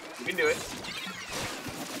them. You can do it.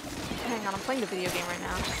 Hang on, I'm playing the video game right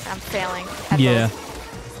now. I'm failing. at Yeah. both.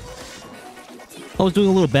 I was doing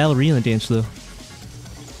a little ballerina dance though.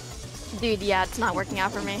 Dude, yeah, it's not working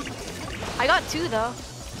out for me. I got 2 though.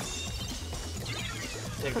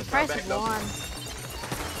 Take For this the price back, of though. 1.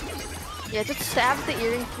 Yeah, just stab the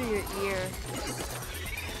earring through your ear.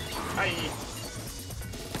 Hi.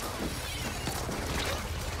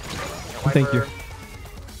 Thank you.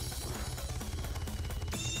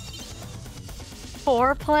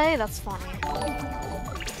 Foreplay? That's funny.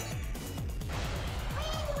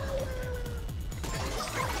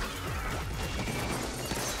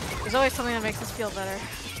 There's always something that makes us feel better.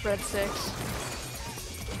 Breadsticks.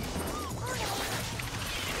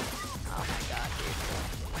 Oh my god, dude.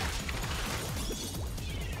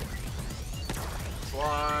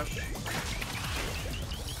 Slosh.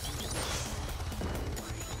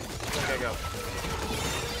 Okay, go.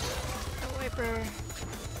 A wiper.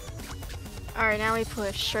 Alright, now we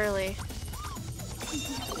push, surely.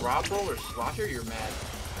 Rob roll or slosher? You're mad.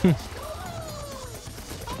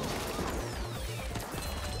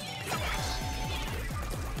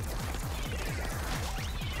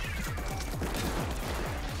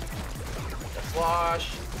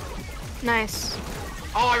 Slosh. Nice.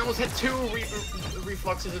 Oh, I almost had 2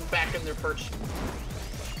 refluxes and back in their perch.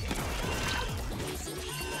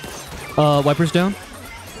 Wipers down.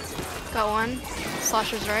 Got 1.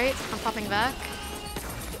 Slosher's right. I'm popping back.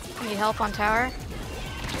 Need help on tower.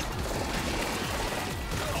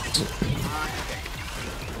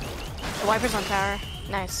 The wiper's on tower.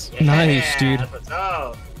 Nice. Yeah, Nice, dude. Let's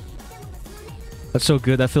go. That's so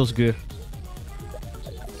good. That feels good.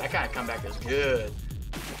 That kind of comeback is good.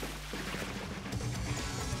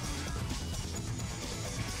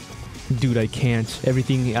 Dude, I can't.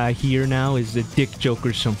 Everything I hear now is a dick joke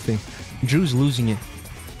or something. Drew's losing it.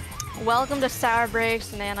 Welcome to Sour Breaks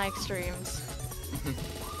and Nana Extremes.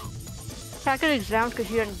 Can't get exams because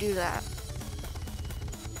you didn't do that.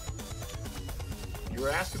 You were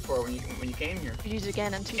asking for it when you came here. Use it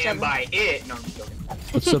again in 2 And seconds. by it, no, I'm just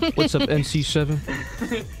joking. What's up,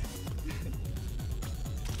 NC7?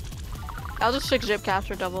 I'll just fix zip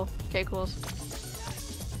capture double. Okay, cool.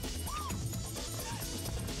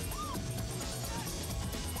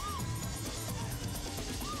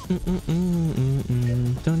 I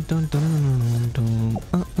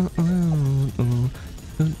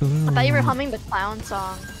thought you were humming the clown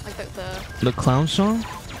song, like The clown song?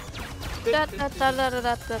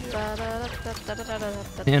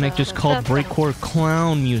 And it just called breakcore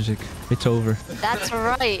clown music. It's over. That's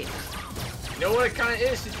right. You know what it kind of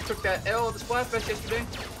is since you took that L at the Splatfest yesterday?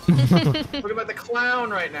 Look about the clown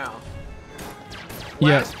right now.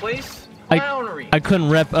 Yeah. Last place, clownery. I couldn't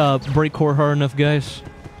rep breakcore hard enough, guys.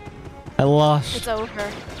 I It's lost.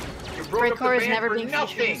 over. You broke up the Breakcore is band never for being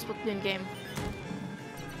featured in nothing. a Splatoon game.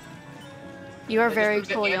 You are That just very proves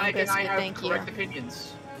that cool, young Anik and I biscuit. have Thank you. correct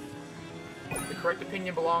opinions. The correct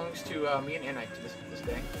opinion belongs to me and Anik to this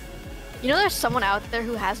day. You know, there's someone out there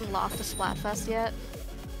who hasn't lost a Splatfest yet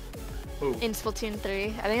Who? in Splatoon 3. I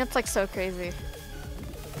think that's like so crazy.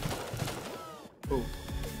 Who?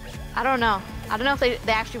 I don't know. I don't know if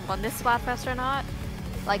they actually won this Splatfest or not.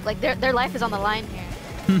 Like their life is on the line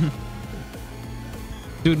here.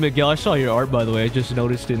 Dude, Miguel, I saw your art by the way. I just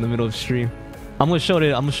noticed it in the middle of stream. I'm gonna show it.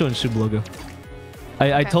 I'm gonna show it in Sub logo.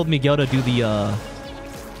 I told Miguel to do the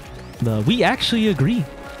we actually agree.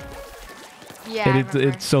 Yeah, And I remember.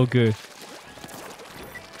 it's so good.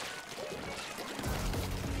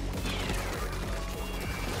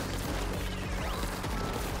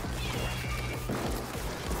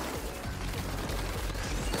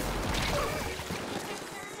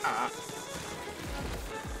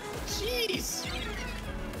 Jeez.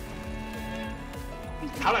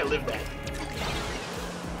 How'd I live that?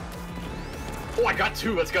 Oh, I got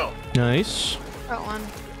 2. Let's go. Nice. Got one.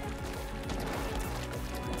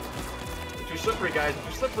 We're too slippery, guys.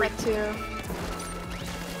 We're too slippery. Got 2.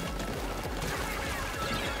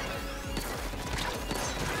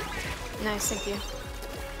 Nice, thank you.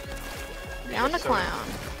 Down the So- clown.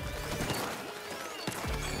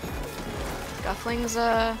 Guffling's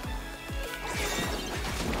Okay,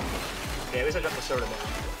 at least I got the soda now.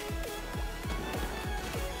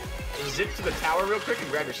 Just zip to the tower real quick and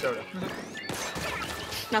grab your soda.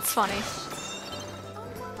 that's funny.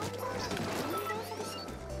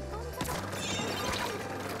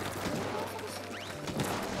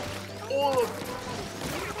 Oh,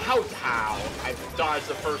 how? I dodged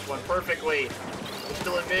the first one perfectly. I'm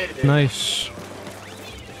still in mid. Nice.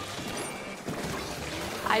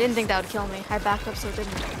 I didn't think that would kill me. I backed up so it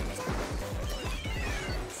didn't.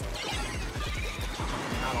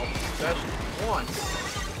 Not all possession. Once.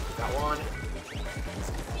 Got one.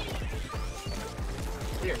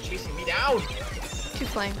 They are chasing me down. 2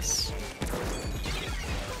 flanks.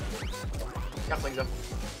 Got flings up.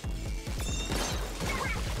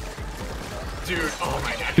 Dude, oh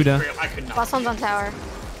my god. Two down. I could not. Last one's on tower.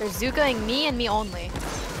 They're Zukaing me and me only.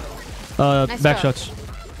 Nice Back job. shots.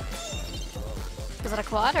 Is it a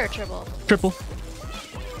quad or a triple? Triple.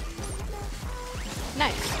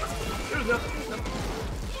 Nice. There's nothing.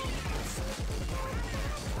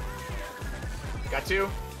 Got 2.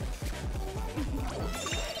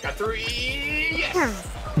 Got 3. Yes.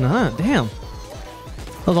 Nah, damn.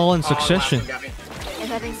 That was all in Oh, the last succession. one got me. Is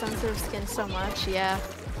having sensitive skin so much? Yeah.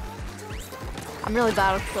 I'm really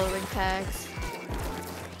bad with clothing tags.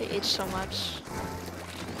 They age so much.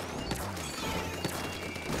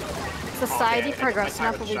 Society Okay, I progressed got my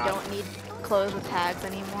enough that we shot. don't need clothes with tags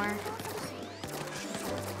anymore.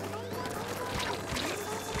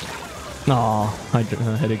 Aw,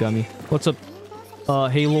 headache got me. What's up,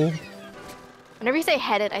 Halo? Whenever you say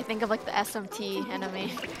headed, I think of like the SMT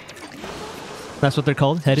enemy. That's what they're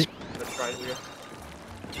called? Headed? Let's try it again.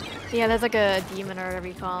 Yeah, there's like a demon or whatever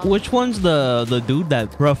you call him. Which one's the dude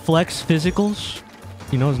that reflects physicals?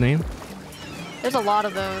 You know his name? There's a lot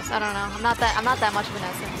of those. I don't know. I'm not that much of an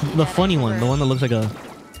SMT. The head, I funny one, the prefer- one that looks like a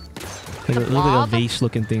The looks like a blob? vase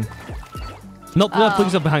looking thing. Nope, Oh. that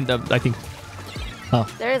flings up behind them, I think. Oh.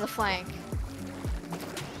 There is a flank.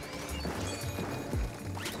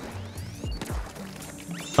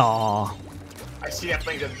 Aw. I see that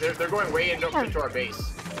flank. They're going way into our base.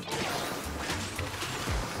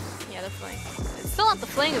 Yeah, the flank. It's still not the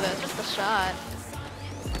flank of it, it's just the shot.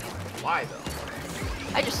 Why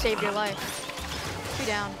though? I just saved your life. 2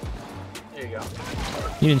 down. There you go.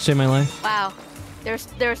 You didn't save my life. Wow.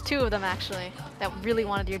 There's 2 of them actually that really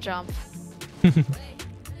wanted your jump. How did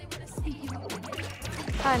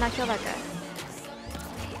I not kill that guy?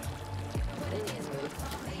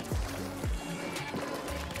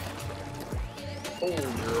 Oh,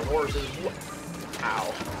 your horse is.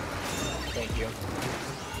 Ow. Thank you.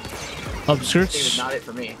 This game is Upskirts. not it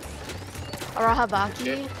for me.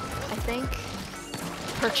 Arahabaki, I think.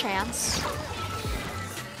 Perchance.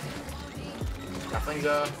 Nothing's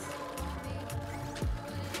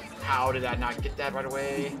How did I not get that right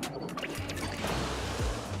away?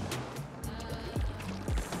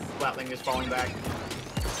 Flatling is falling back.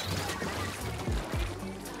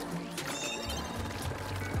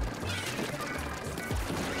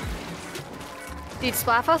 Dude,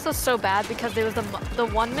 Splatfest was so bad because there was the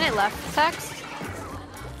 1 minute left text,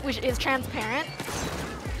 which is transparent,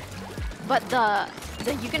 but the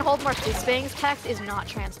you can hold more fist bangs text is not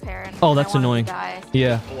transparent. Oh, and I that's wanted to annoying. die.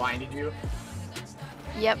 Yeah. Blinded you.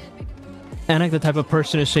 Yep. Anik, the type of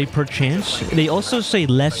person to say perchance. They also say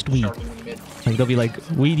lest we. Sharking in mid. Like they'll be like,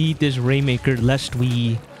 we need this Rainmaker lest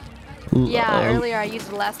we Yeah, earlier I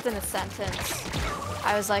used less than a sentence.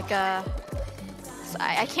 I was like, I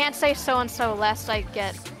can't say so and so lest I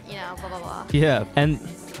get, you know, blah blah blah. Yeah, and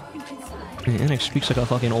Anik speaks like a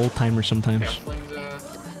fucking old timer sometimes.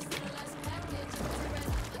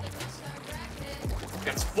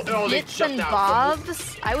 Oh, they Bits shut and down.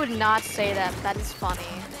 bobs? I would not say that. That is funny.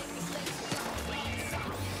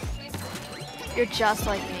 You're just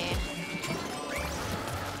like me.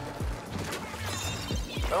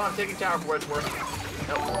 Oh, I'm taking tower for what it's worth.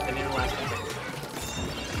 Nope, and even last thing.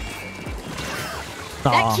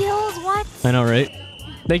 That kills what? I know, right?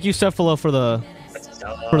 Thank you, Cephalo, for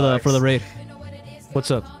the raid.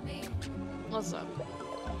 What's up? What's up?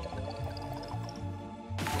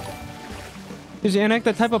 Is Anik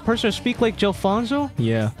the type of person to speak like Gelfonso?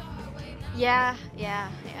 Yeah. Yeah.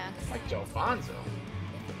 Like Joe Fonzo.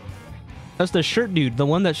 That's the shirt dude, the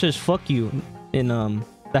one that says fuck you in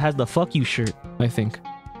that has the fuck you shirt, I think.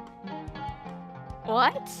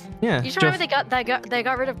 What? Yeah. You just remember they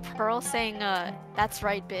got rid of Pearl saying that's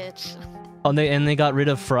right, bitch. Oh, they got rid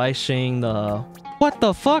of Fry saying the what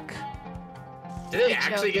the fuck? Did they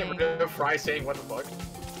actually get rid of Fry saying what the fuck?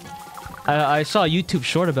 I saw a YouTube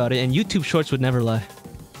short about it, and YouTube shorts would never lie.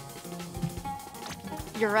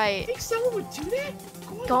 You're right. You think someone would do that?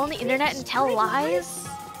 Go on the internet and tell lies?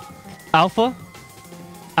 Alpha,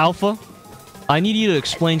 I need you to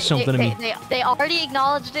explain something to me. They already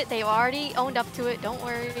acknowledged it. They already owned up to it. Don't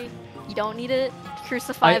worry. You don't need to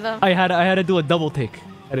crucify them. I had to do a double take.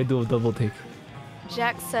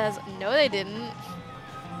 Jack says, no, they didn't.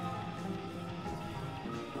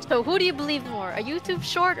 So who do you believe more, a YouTube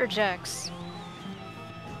short or Jax?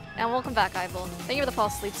 And welcome back, Eyeball. Thank you for the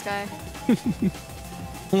false sleep, Sky. I'm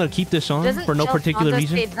gonna keep this on for no particular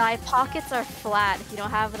reason. Say, thy pockets are flat if you don't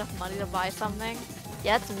have enough money to buy something.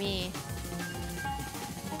 Yeah, it's me.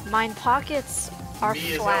 Mine pockets are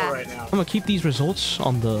flat. Right now. I'm gonna keep these results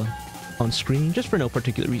on screen just for no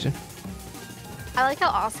particular reason. I like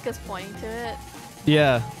how Asuka's pointing to it.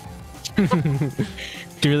 Yeah.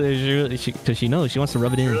 Because she knows she wants to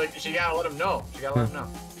rub it in. Like, she gotta let him know. She gotta let him know.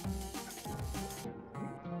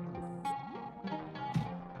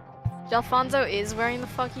 Alfonso is wearing the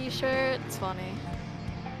fuck you shirt. It's funny.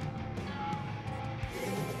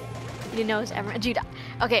 He knows everyone. Dude,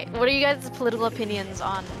 okay, what are you guys' political opinions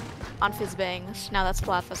on Fizzbangs now that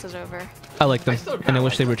Splatfest is over? I like them, and I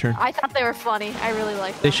wish they return. I thought they were funny. I really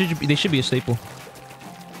like them. They should be a staple.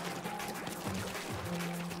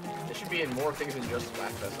 They should be in more things than just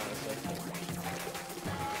Splatfest, honestly.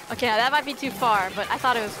 Okay, now that might be too far, but I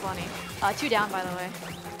thought it was funny. 2 down, by the way.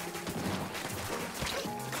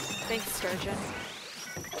 Thanks, Sturgeon.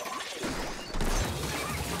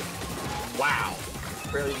 Wow.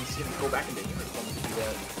 Barely even see him go back into here. I'm going to do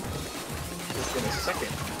that just in a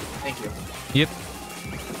second. Thank you. Yep.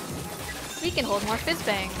 We can hold more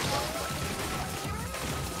Fizzbangs.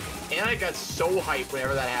 And I got so hyped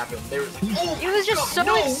whenever that happened. They were like, oh It was just so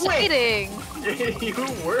exciting. You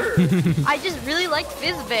were. I just really liked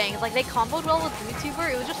Fizzbangs. Like, they comboed well with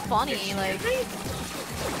YouTuber. It was just funny. Like,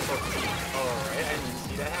 Alright, I didn't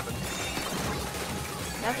see that happen.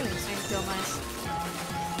 that didn't feel nice.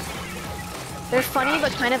 They're funny,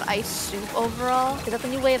 but kind of ice soup overall. Is that the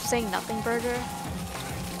new way of saying nothing burger?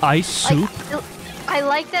 Ice soup? I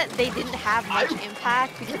like that they didn't have much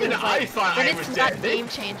impact because it was like, then it's not game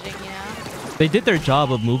changing, you know? They did their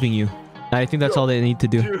job of moving you. I think that's all they need to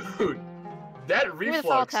do. Dude, that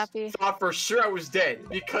reflux thought for sure I was dead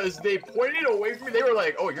because they pointed away from me. They were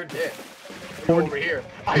like, "Oh, you're dead. You're over here."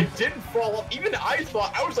 I didn't fall off. Even I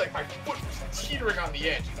thought I was like, my foot was teetering on the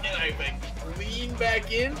edge, and I like leaned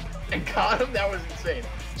back in and got him. That was insane.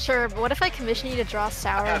 Sure, but what if I commission you to draw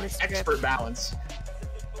sour in this script? Expert balance.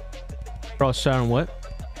 Draw sour and what?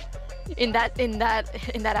 In that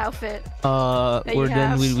outfit.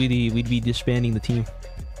 We'd be disbanding the team.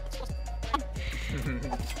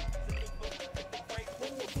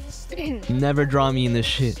 Never draw me in this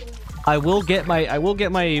shit. I will get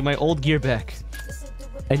my old gear back.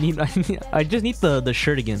 I just need the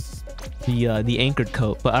shirt again. The anchored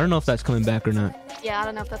coat, but I don't know if that's coming back or not. Yeah, I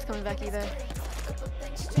don't know if that's coming back either.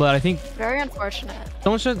 But I think very unfortunate.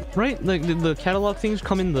 Someone said right, like the catalog things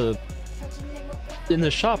come in the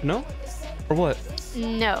shop, no? Or what?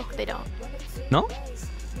 No, they don't. No?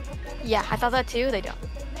 Yeah, I thought that too. They don't.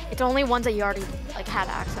 It's only ones that you already like had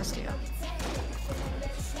access to.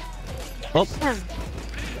 Oh.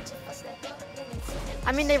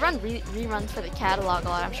 I mean, they run reruns for the catalog a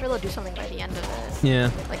lot. I'm sure they'll do something by the end of it. Yeah.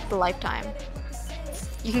 Like the lifetime.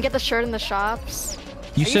 You can get the shirt in the shops.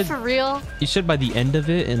 You said for real? You said by the end of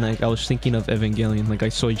it, and like I was thinking of Evangelion. Like I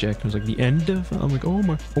soy jacked. I was like the end of. I'm like, oh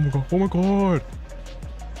my god.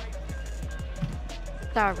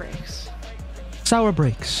 Sour breaks. Sour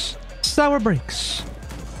breaks. Sour breaks.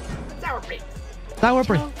 Sour break. Sour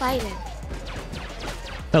break. Joe Biden.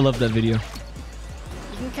 I love that video.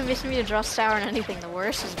 You can convince me to draw sour on anything. The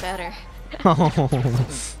worse is better.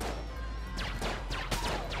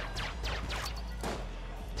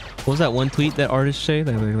 What was that one tweet that artists say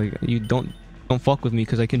that like you don't fuck with me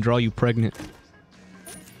because I can draw you pregnant?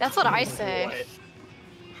 That's what I say. What?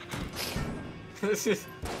 This is.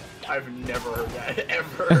 I've never heard that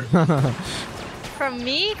ever. From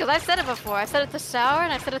me? Because I said it before. I said it to Sour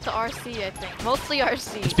and I said it to RC, I think. Mostly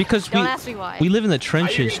RC. It's because Don't ask me why. we live in the How you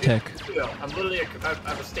trenches, gonna Tech. do that? I'm literally I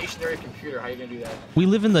have a stationary computer. How you gonna do that? We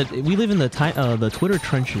live in the the Twitter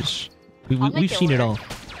trenches. I'll make We've it seen it work. all.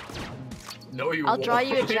 No, you I'll won't. draw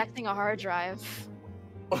you ejecting a hard drive.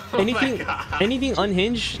 Oh my Anything God. anything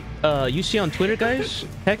unhinged you see on Twitter, guys,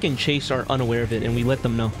 Tech and Chase are unaware of it, and we let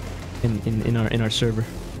them know in our server.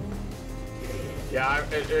 Yeah,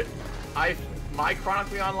 my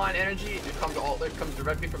chronically online energy it comes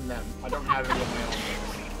directly from them. I don't have any of my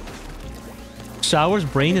own. Sour's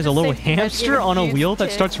brain is a little Just think that hamster you're on a used wheel that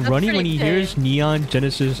to- starts that's running when pretty he hears tame. Neon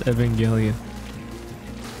Genesis Evangelion.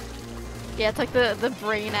 Yeah, it's like the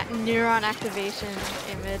brain neuron activation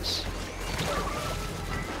image.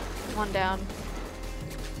 One down.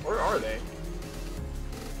 Where are they?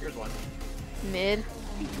 Here's one. Mid.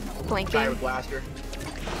 Guy Blinking. with blaster.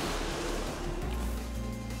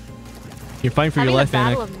 You're fighting for your Having life, a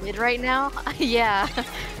battle Anik. of mid right now? Yeah.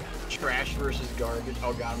 Trash versus garbage.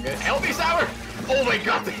 Oh God, I'm good. Help me, Sour! Oh my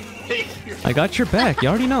God, thank you. I got your back. You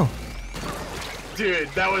already know. Dude,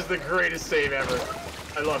 that was the greatest save ever.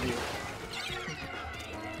 I love you.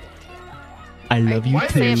 I love you Why are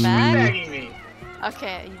they Say it back. too. bagging me?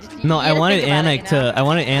 Okay. You just, No, you I gotta wanted think about Anik it, you know? I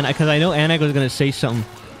wanted Anik because I know Anik was gonna say something.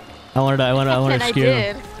 I wanted to And I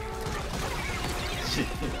scare him. did.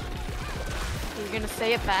 You're gonna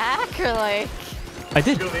say it back or like? I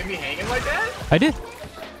did. You're gonna leave me hanging like that? I did.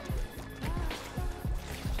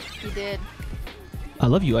 You did. I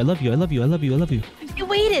love you. I love you. I love you. I love you. I love you. You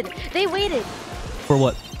waited. They waited. For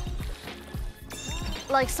what?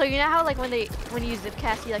 Like, so you know how like when you use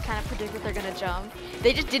zipcast, you like kind of predict that they're gonna jump.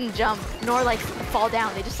 They just didn't jump nor like fall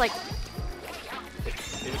down. They just like They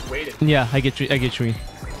just waited. Yeah, I get you. I get you.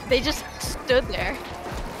 they just stood there.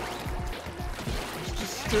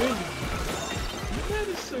 Just standing. That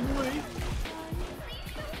is so great.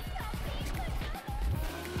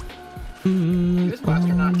 This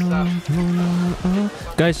blaster not stop.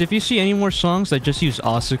 Guys, if you see any more songs that just use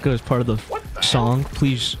Asuka as part of the What the song,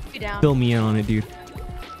 please You down. fill me in on it, dude.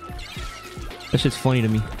 That shit's funny to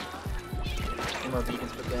me. Any more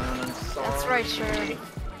beacons put down? I'm sorry. That's right, sure.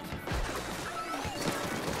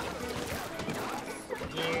 Over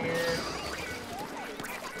here.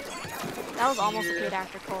 That was almost a good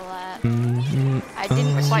after Colette. Mm-hmm. I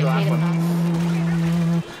didn't quite hate it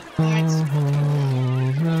enough.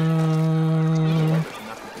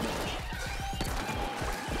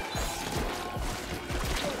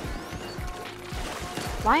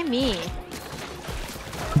 Why me?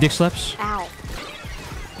 Dick slaps. Ow.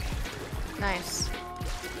 Nice.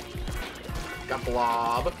 Got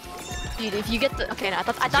blob. Dude, if you get the okay, no, I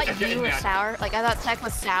thought you were sour. Like I thought Tech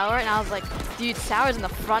was sour, and I was like, dude, sour's in the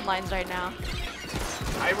front lines right now.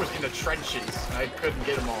 I was in the trenches. And I couldn't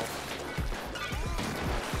get them all.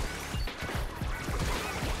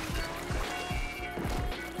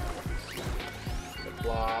 The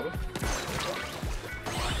blob.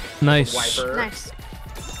 Nice. Wiper. Nice.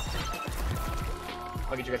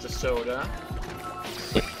 I'll get you guys a soda.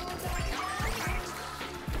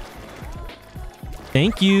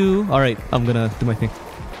 Thank you. All right, I'm gonna do my thing.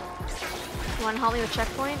 You want to help me with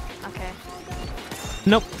checkpoint? Okay.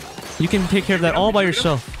 Nope. You can take care of that all by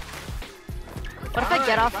yourself. What if I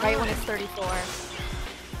get off right Fine. when it's 34?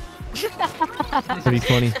 That'd be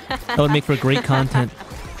funny. That would make for great content.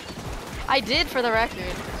 I did, for the record.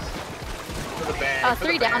 For the bag. for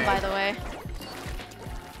the 3 down, by bag. the way.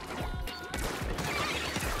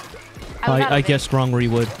 was out of I it. guessed wrong where he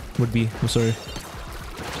would be. I'm sorry.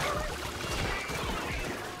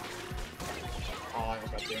 Oh, I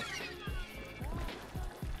almost got to.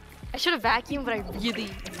 I should have vacuumed, but I really,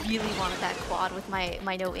 really wanted that quad with my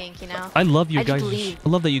no ink, you know? I love you I just guys. leave. I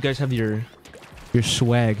love that you guys have your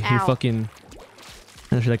swag. Your Ow. fucking.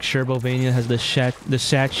 There's like Sherbovania has the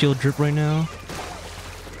sat shield drip right now.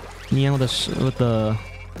 Neon with that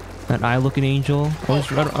eye looking angel. I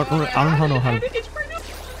don't know how to.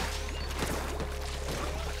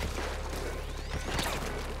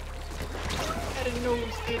 I didn't know it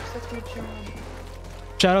was escapes. That's my job.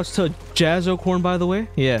 Shoutouts to Jazzocorn, by the way.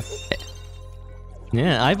 Yeah.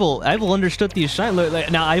 Yeah, Ivel understood the assignment.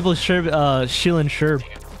 Like, now Ivel Shill and Sherb.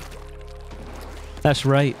 That's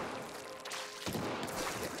right.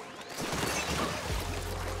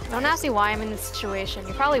 Don't ask me why I'm in this situation.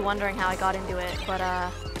 You're probably wondering how I got into it, but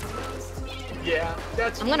Yeah,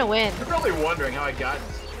 that's. I'm gonna win. You're probably wondering how I got in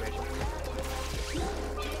this situation.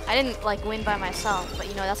 I didn't like win by myself, but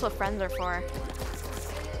you know that's what friends are for.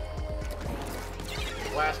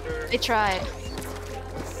 Blaster. They tried.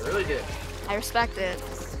 They really did. I respect it.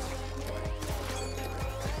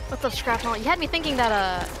 What's up, Scrapnel? You had me thinking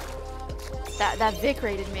that that Vic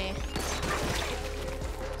raided me.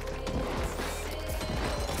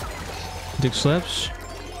 Dick slaps.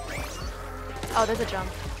 Oh, there's a jump.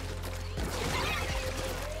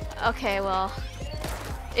 Okay, well,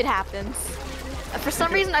 it happens. For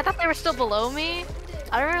some reason, I thought they were still below me.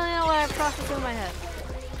 I don't really know what I processed in my head.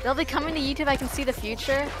 They'll be coming to YouTube. I can see the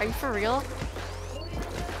future. Are you for real?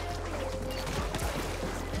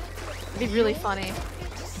 It'd be really funny.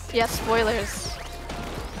 Yeah, spoilers.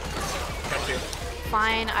 Got you.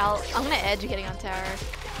 Fine. I'm gonna edge getting on tower.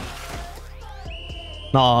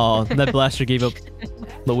 Oh, that blaster gave up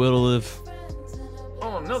the will to live.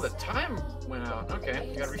 Oh no, the time went out. Okay,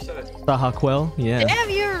 you gotta reset it. Sahaquel, yeah. Damn,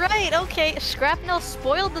 you're right. Okay, Scrapnel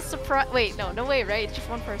spoiled the surprise. Wait, no way, right? It's just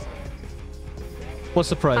one person. What's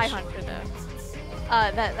the Hi, price? Hunter, though.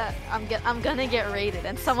 I'm gonna get raided,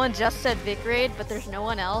 and someone just said Vic raid, but there's no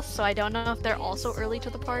one else, so I don't know if they're also early to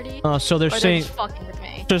the party. So they're or saying they're just fucking with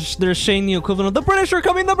me. they're saying the equivalent of the British are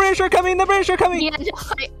coming, the British are coming, the British are coming. Yeah, no,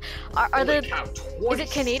 are Holy the cow, is it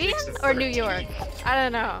Canadian 26 to or New 13. York? I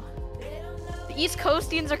don't know. The East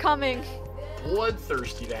Coastians are coming.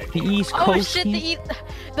 Bloodthirsty that The game. East Oh Coast. shit,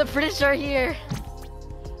 the British are here.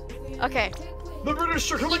 Okay, The British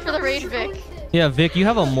are coming. keep for the raid, Vic. Yeah, Vic, you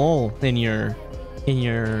have a mole in your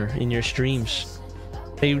streams.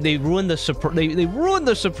 They ruined the they ruined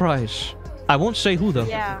the surprise. I won't say who though.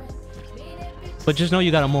 Yeah. But just know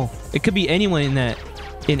you got a mole. It could be anyone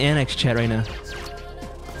in Annex chat right now.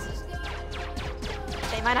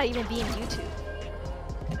 They might not even be in YouTube.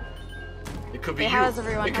 It could be Hey, you. how is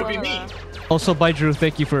everyone? It could be Hello. me. Also, bye Drew.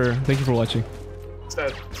 Thank you for watching. It's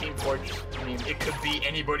that Team Fortress. I mean, it could be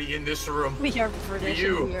anybody in this room. We are It could British. be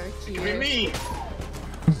you. We are It could here. be me.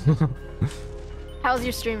 How's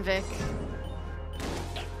your stream, Vic?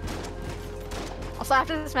 Also,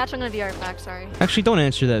 after this match, I'm gonna be right back. Sorry. Actually, don't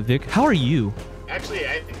answer that, Vic. How are you? Actually,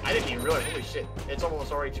 I didn't even realize. Holy shit! It's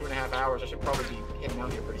almost already 2.5 hours. I should probably be heading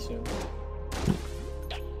out here pretty soon.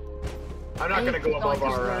 I'm not gonna go above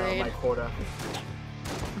our my quota.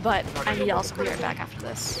 But Not I gonna need go to also above be the right back after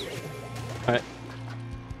this. All right.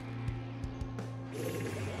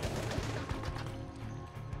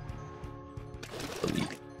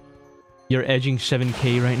 You're edging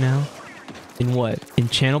 7K right now. In what?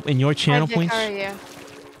 In your channel Hi, Vic, points? how are you?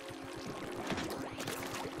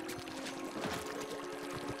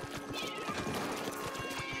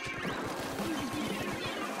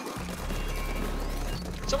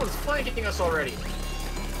 Someone's flanking us already.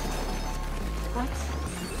 What?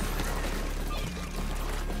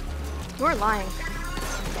 You're lying.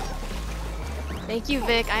 Thank you,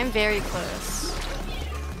 Vic. I'm very close.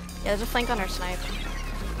 Yeah, there's a flank on our snipe.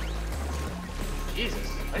 Jesus,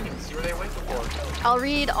 I didn't even see where they went before. I'll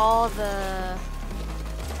read all the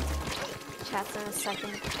chats in a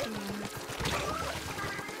second.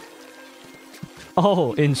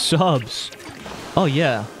 Oh, in subs. Oh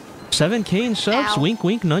yeah. 7K in subs? Ow. Wink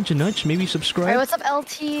wink, nudge nudge, maybe Alright, subscribe. what's up,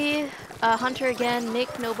 LT? Hunter again,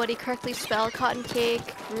 Nick, nobody correctly spelled, Cotton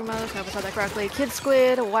Cake, Rumos, I hope I said that correctly, Kid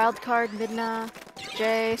Squid, a Wild Card, Midna,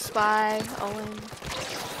 Jay, Spy, Owen.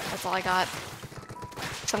 That's all I got.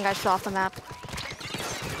 Some guy fell off the map.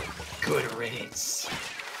 Good riddance.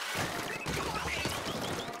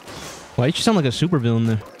 Why did you sound like a super villain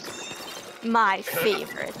there? My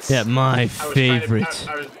favorite. Yeah, my I was trying to- favorite.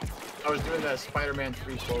 I was doing that Spider-Man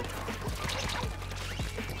 3 quote.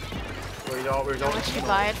 Where he's all, How much you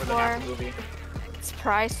buy it the next for? movie. It's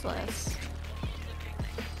priceless.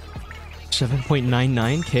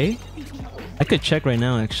 7.99K? I could check right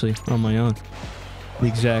now actually on my own. The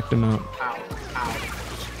exact amount. Ow, ow.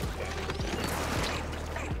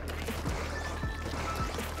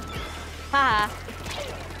 Haha.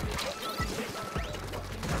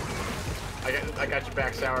 I got your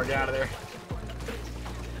back, Sour. Get out of there.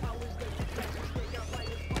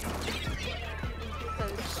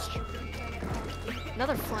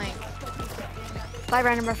 Another flank. Bye,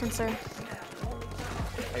 random referencer.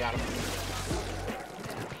 I got him.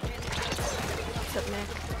 What's up,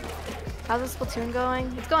 Nick? How's the Splatoon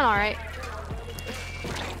going? It's going alright.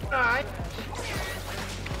 Alright.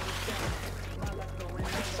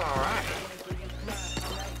 It's alright.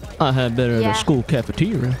 I had better at Yeah. the school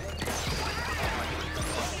cafeteria.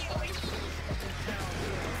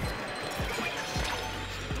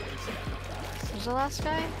 Who's the last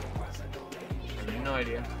guy? I have no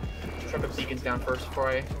idea. Try to put beacons down first before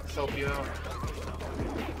I help you out.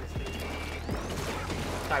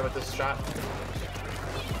 Die with this shot.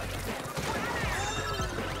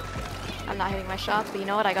 I'm not hitting my shots, but you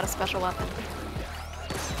know what? I got a special weapon.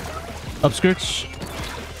 Upskirts.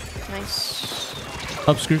 Nice.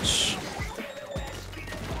 Upskirts.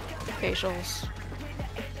 Facials.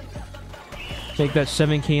 Make that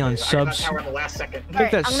 7K on I got subs. tower in the last second.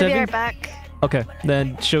 Alright, that I'm gonna be 7. right back. Okay,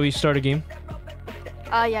 then shall we start a game?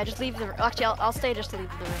 Yeah, just leave the room. Actually, I'll stay just to leave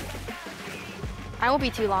the room. I won't be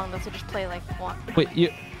too long though, so just play like one, Wait,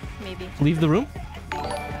 you maybe. leave the room?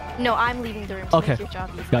 No, I'm leaving the room to Okay. make your job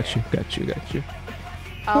easier. Got you, got you, got you.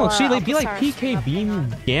 I'll, No, see, I'll like, be like start stream PK up right now.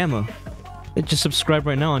 Beam Gamma. Just subscribe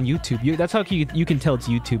right now on YouTube. That's how you can tell it's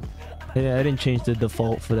YouTube. Yeah, I didn't change the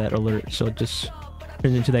default for that alert, so it just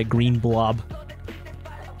turns into that green blob.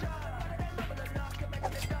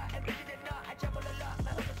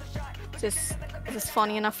 Is this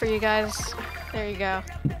funny enough for you guys? There you go.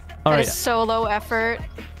 All That right, is so low effort.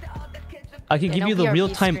 I can Okay, give no you the PRP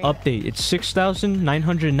real-time screen. update. It's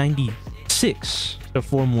 6,996. So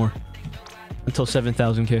 4 more until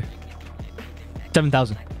 7,000K.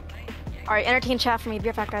 7,000. Alright, entertain chat for me. Be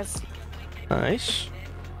right back, guys. Nice.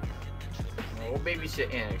 We'll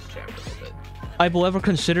babysit Annex chat for a little bit. I've ever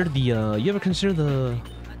considered the you ever consider the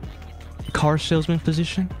car salesman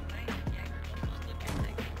position?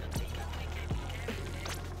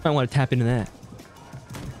 I want to tap into that.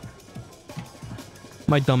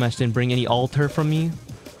 My dumbass didn't bring any altar from me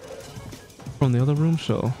from the other room,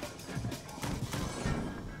 so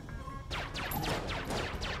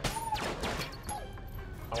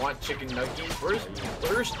I want chicken nuggets.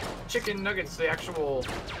 Where's chicken nuggets? The actual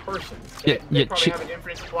person. Yeah, They yeah, probably have an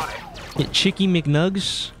infinite supply. yeah, Chicky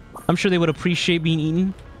McNugs. I'm sure they would appreciate being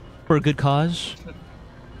eaten for a good cause.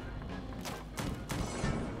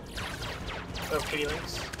 Oh, kitty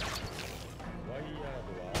links.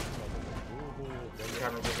 You're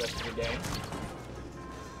having a good rest of your day.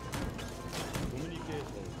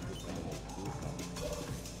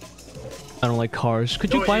 I don't like cars.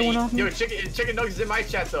 Could you Yo, buy yo, one off me? Yo, chicken nuggets in my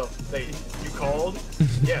chat though. You called?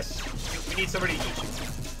 Yes. We need somebody to eat you.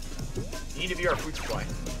 You need to be our food supply.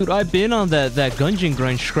 Dude, I've been on that Gungeon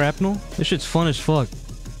grind, Shrapnel. This shit's fun as fuck.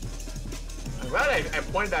 I'm glad I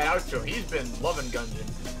pointed that out to him. He's been loving Gungeon.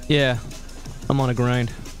 Yeah, I'm on a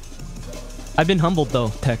grind. I've been humbled though,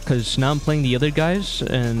 Tech, because now I'm playing the other guys,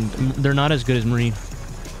 and they're not as good as Marine.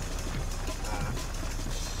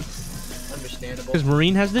 Understandable. Because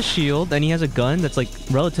Marine has the shield, and he has a gun that's like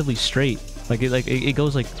relatively straight. Like it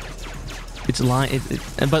goes like it's line.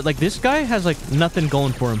 But like this guy has like nothing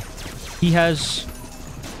going for him. He has.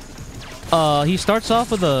 He starts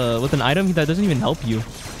off with an item that doesn't even help you,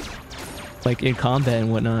 like in combat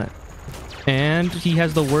and whatnot. And he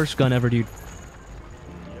has the worst gun ever, dude.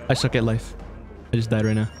 I suck at life. I just died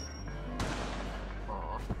right now.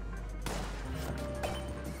 Aw.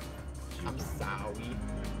 I'm sorry.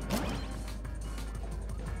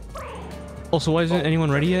 Also, why isn't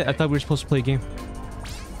anyone ready yet? I thought we were supposed to play a game.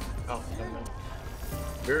 Oh, never mind.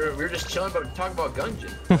 We were just chilling, but talking about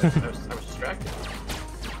Gungeon. I was distracted.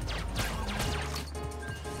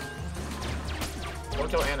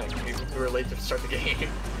 Don't tell Anna. We were late to start the game.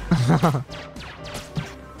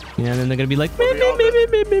 Yeah, and then they're gonna be like, They'll be all "Me, me,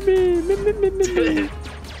 me, me, me, me, me, me, me, me."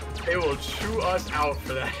 They will chew us out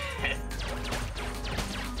for that.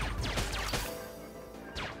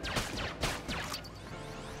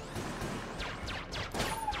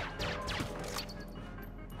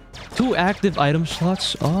 Two active item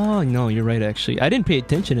slots. Oh no, you're right. Actually, I didn't pay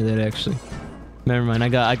attention to that. Actually, never mind.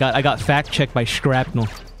 I got fact checked by Shrapnel.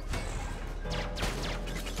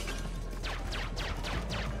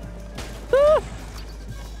 Ah!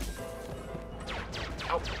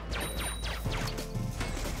 Ow.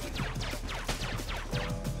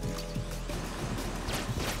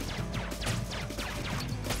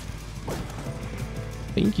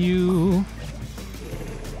 Thank you.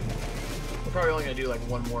 We're probably only gonna do like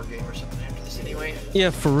one more game or something after this anyway. Yeah,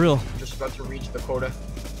 for real. Just about to reach the quota.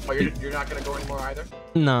 Oh, you're not gonna go anymore either?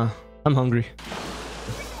 Nah, I'm hungry.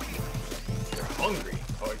 You're hungry.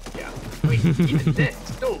 Oh yeah. Wait, even then,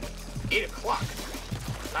 it's still 8 o'clock.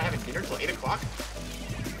 Not having dinner till 8 o'clock?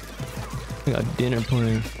 I got dinner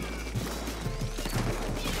plans.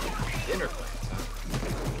 Dinner plans, huh?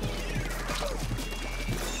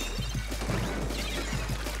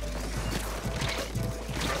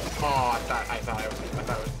 Oh, I thought it was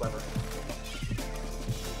clever.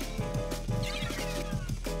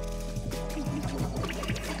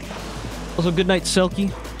 Also, good night,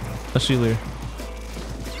 Selkie. I'll see you later.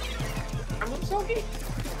 I'm with Selkie.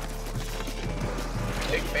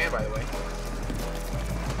 Big fan, by the way.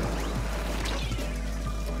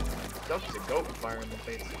 Selkie's a goat with fire in the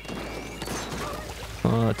face.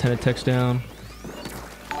 10 attacks down.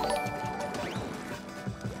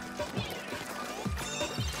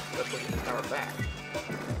 Let's push the tower back.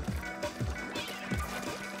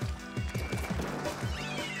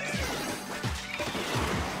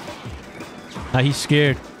 Ah, he's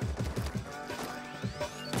scared.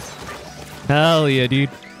 Hell yeah, dude.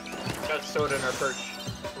 Got soda in our perch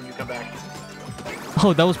when you come back.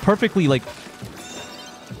 Oh, that was perfectly, like,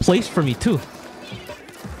 placed for me, too.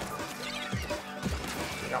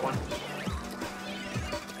 Got one.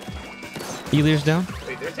 Elier's down.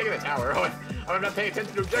 Wait, they're taking the tower. Oh, I'm not paying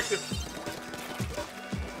attention to objective.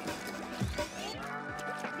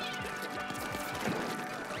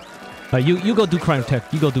 You go do crime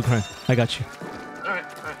tech. You go do crime. I got you. Alright,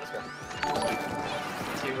 let's go.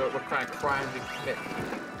 Let's see what kind of crime we commit.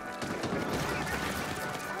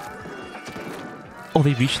 Oh,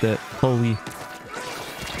 they reached that. Holy.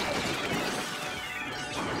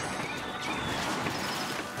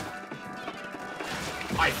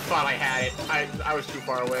 I thought I had it. I was too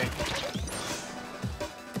far away.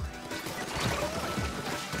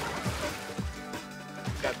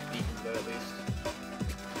 Got the beacons though, at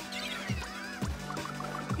least.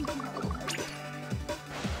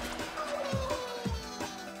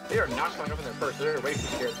 They are not coming up in their purse. They're way too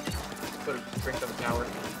scared. Put a drink on the tower.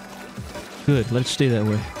 Good. Let it stay that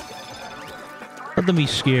way. Let them be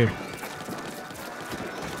scared.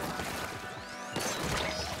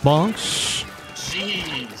 Bonks.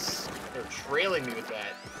 Jeez. They're trailing me with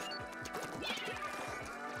that.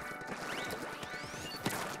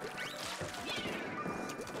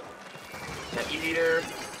 That E-Leader.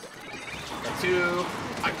 That 2.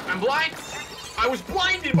 I'm blind! I was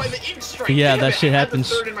blinded by the ink strike! Yeah, Damn that it. shit I happens.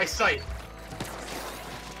 had the 3rd in my sight.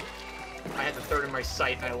 I had the 3rd in my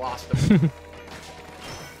sight and I lost them.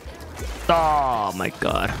 Oh my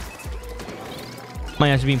god. My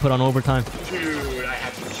ass is being put on overtime. Dude, I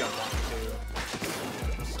had to jump on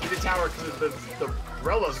it too. Keep the tower because the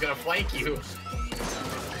Rello's gonna flank you.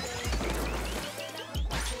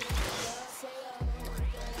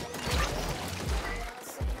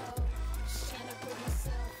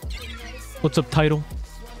 What's up, title?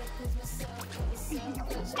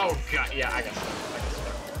 Oh god, yeah, I got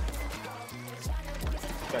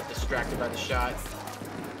stuck. Got distracted by the shot.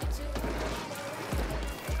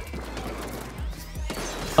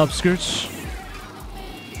 Upskirts.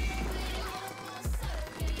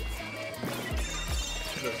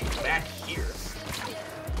 Back here.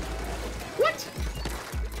 What?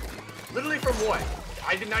 Literally from what?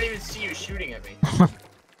 I did not even see you shooting at me.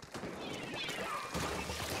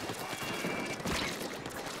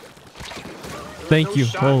 Thank No you.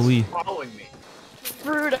 shots Holy. Following me.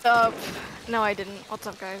 Brewed up. No, I didn't. What's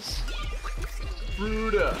up, guys?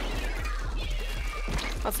 Bruda.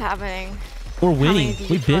 What's happening? We're many winning. did you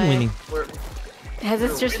We've been play? winning. We're Has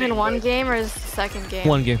this We're just been winning, one but- game or is this the second game?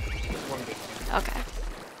 One game. one game. Okay.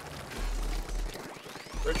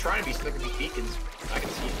 We're trying to be slick with these beacons. I can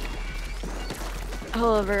see it.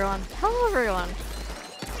 Hello, everyone. Hello, everyone.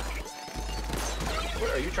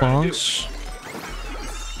 What are you trying to do? Bonks.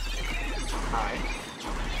 Hi.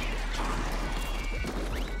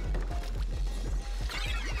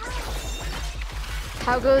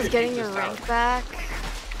 How goes Dude, getting beat your this rank out. back?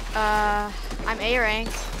 I'm A rank.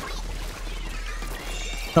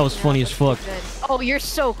 That was funny as fuck. Good. Oh, you're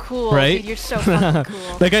so cool, Right? dude. You're so fucking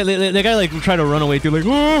cool. that guy like tried to run away through like.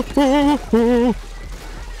 "Oh, oh, oh."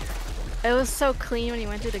 It was so clean when you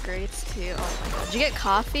went through the grates too. Oh my god. Did you get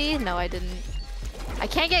coffee? No, I didn't. I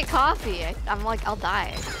can't get coffee. I'm like, I'll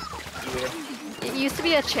die. Either. It used to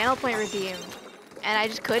be a channel point redeem, and I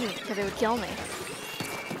just couldn't because it would kill me.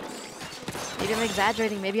 Maybe I'm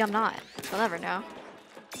exaggerating. Maybe I'm not. We'll never know.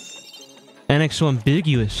 Annex so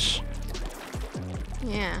ambiguous.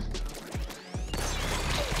 Yeah.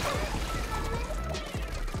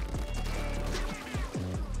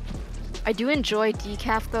 I do enjoy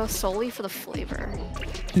decaf though, solely for the flavor.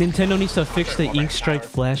 Nintendo needs to fix the ink strike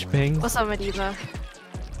flashbang. What's up, Mediva?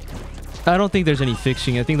 I don't think there's any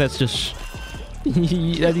fixing. I think that's just. I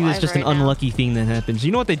think that's just an Right now. unlucky thing that happens.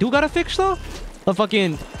 You know what they do gotta fix though? A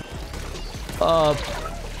fucking.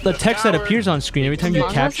 The text that tower. appears on screen every time you Among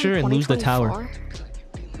Us in capture and lose the tower.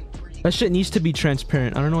 2024? That shit needs to be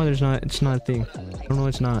transparent. I don't know why there's not. It's not a thing. I don't know why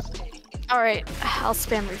it's not. Alright, I'll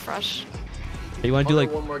spam refresh. You want to do I'll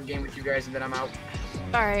like? one more game with you guys and then I'm out.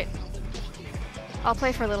 Alright. I'll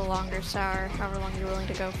play for a little longer, Sour, however long you're willing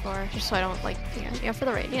to go for. Just so I don't, like, you know for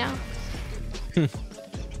the raid, you know?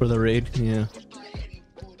 For the raid, yeah.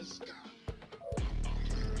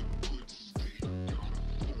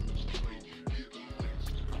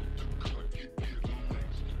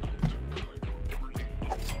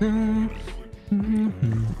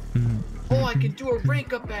 Oh, I can do a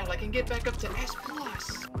rank up battle. I can get back up to S+.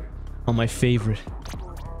 Oh, my favorite.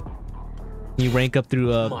 You rank up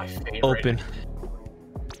through My favorite. open.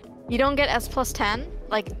 You don't get S plus 10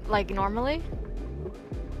 like normally?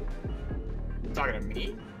 Talking to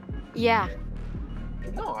me? Yeah.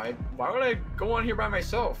 No, why would I go on here by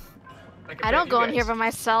myself? I don't go in here by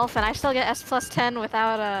myself, and I still get S plus 10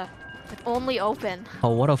 without with only open.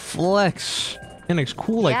 Oh, what a flex! Annex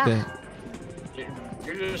cool like Yeah. that.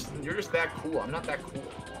 You're just that cool. I'm not that cool.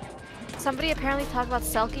 Somebody apparently talked about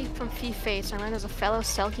Selkie from Face. I learned there's a fellow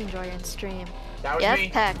Selkie enjoyer in stream. That was Yeah, me.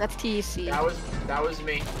 that's Tech. That's TEC. That was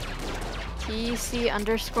me.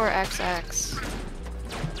 TEC_XX.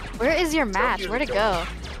 Where is your match? Where'd it go?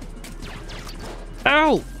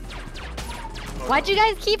 Ow! Why'd you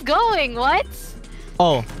guys keep going? What?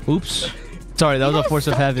 Oh, oops. Sorry, that was a force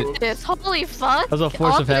of habit. This. Holy fuck. That was a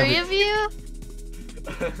force All of three habit. of you?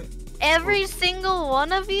 Every single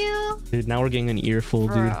one of you? Dude, now we're getting an earful,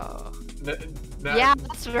 dude. Bro. Now- Yeah,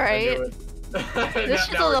 that's right. This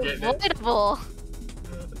is now we're getting it. unavoidable.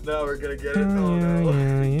 Now we're gonna get it. Oh no.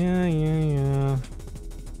 Yeah.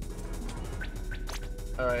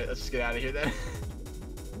 Alright, let's just get out of here then.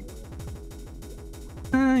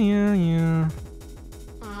 Yeah.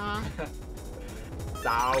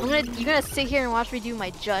 You're gonna sit here and watch me do my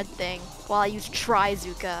Judd thing while I use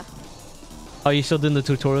Trizuka. Oh, you still doing the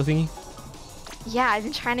tutorial thingy? Yeah, I've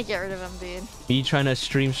been trying to get rid of him, dude. Are you trying to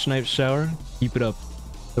stream snipe shower? Keep it up.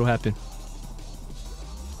 It'll happen.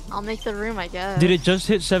 I'll make the room, I guess. Did it just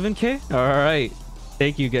hit 7K? Alright.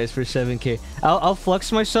 Thank you guys for 7K. I'll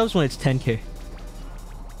flex my subs when it's 10K.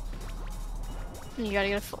 You gotta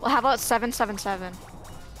get how about 777?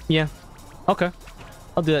 Yeah. Okay.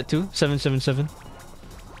 I'll do that too. 777.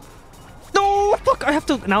 No! Fuck! I have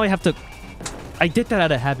to... Now I have to... I did that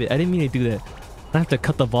out of habit. I didn't mean to do that. I have to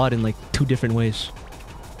cut the VOD in like 2 different ways.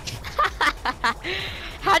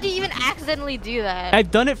 How do you even accidentally do that?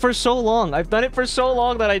 I've done it for so long. I've done it for so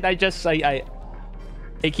long that I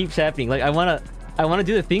it keeps happening. Like I wanna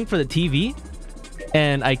do the thing for the TV,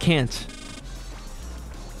 and I can't.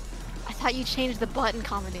 I thought you changed the button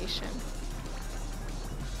combination.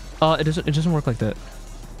 It doesn't work like that.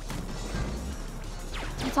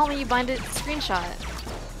 You told me you binded screenshot.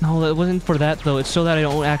 No, it wasn't for that though. It's so that I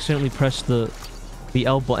don't accidentally press the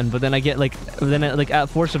L button, but then I get like at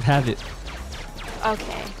force of habit.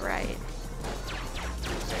 Okay, right.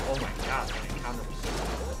 Oh my god, my camera was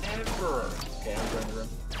forever. Okay, I'm going to the room.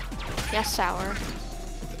 Yes, sour.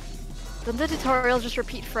 Doesn't the tutorials just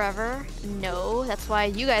repeat forever? No, that's why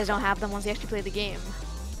you guys don't have them once you actually play the game.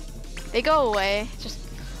 They go away. Just,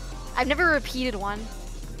 I've never repeated one.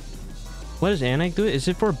 What does Anak do?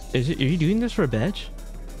 Are you doing this for a badge?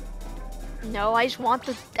 No, I just want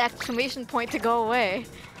the exclamation point to go away.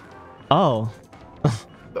 Oh.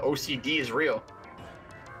 The OCD is real.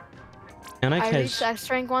 Anak I has reached X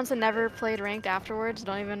rank once and never played ranked afterwards.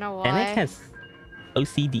 Don't even know why. Anak has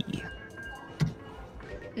OCD.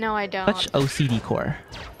 No, I don't. Such OCD core.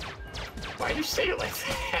 Why do you say it like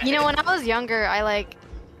that? You know, when I was younger,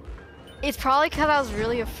 it's probably because I was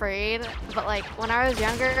really afraid, but like when I was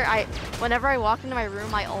younger, whenever I walked into my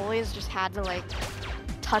room, I always just had to like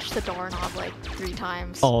touch the doorknob like 3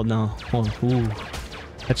 times. Oh no. Oh, ooh.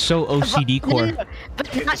 That's so OCD core. No,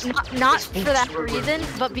 but not for that reason,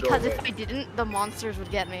 but because if I didn't, the monsters would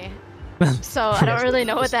get me. So I don't really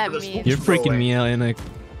know what that means. You're freaking me out, Anak.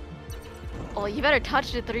 Well, you better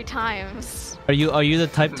touch it 3 times. Are you the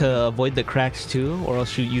type to avoid the cracks too, or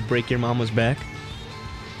else you'd break your mama's back?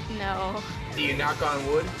 No, Do you knock on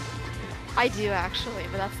wood? I do actually,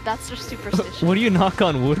 but that's just superstition. What do you knock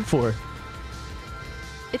on wood for?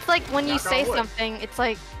 It's like when you Knock on say wood. something, it's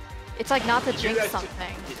like not to You do jinx that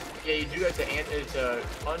something. Yeah, you do that to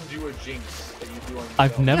undo a jinx that you do on yourself.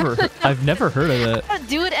 I've never heard of that. I don't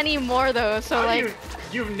do it anymore though, so How do like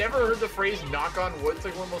you've never heard the phrase knock on wood? It's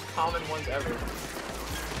like one of the most common ones ever.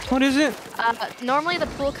 What is it? normally the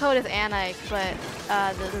pool code is Anike, but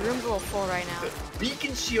the room's a little full right now. The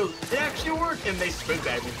beacon shield, it actually worked, and they spin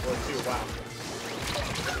bagged me for it too. Wow.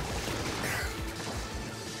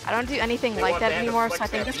 I don't do anything They like want that to have anymore, to so I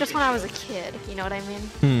flex think that that's just beacon when I was a shield. kid. You know what I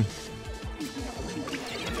mean?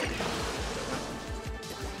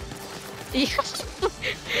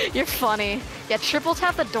 You're funny. Yeah, triple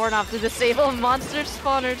tap the doorknob to disable monster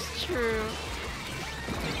spawners. True.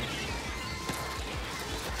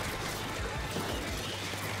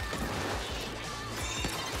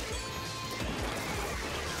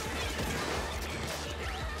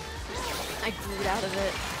 I glued out of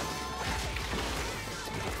it.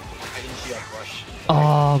 I didn't see that rush.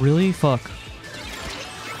 Oh, really? Fuck.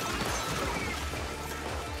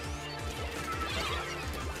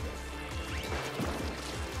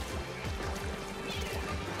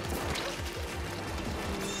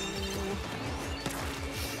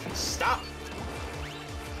 Stop!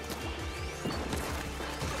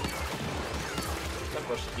 That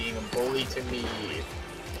was being a bully to me.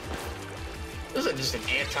 This is just an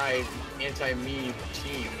anti-me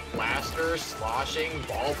team. Blaster, sloshing,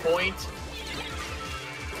 ballpoint.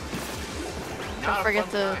 Don't forget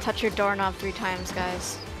to touch your doorknob 3 times,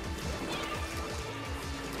 guys.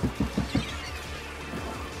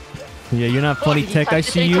 Yeah, you're not funny, Tech. I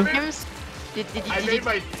see you. I made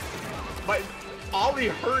my Ollie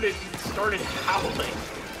heard it and started howling.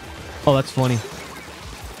 Oh, that's funny.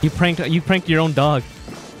 You pranked your own dog.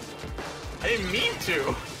 I didn't mean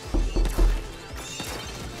to.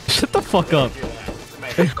 Shut the fuck up.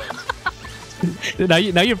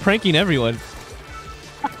 now you're pranking everyone.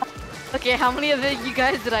 Okay, how many of you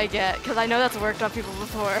guys did I get? Because I know that's worked on people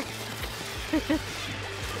before. I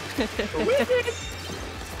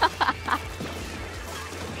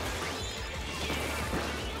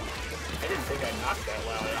didn't think I knocked that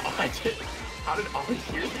loud at all. I did. How did Ollie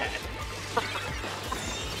hear that?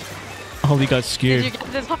 Ollie got scared. Did you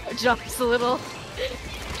get this hard jumps a little?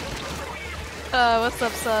 What's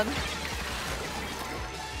up, son?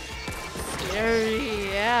 Scary,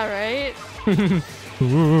 yeah, right?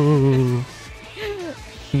 Ooh.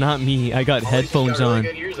 Not me. I got headphones got really on.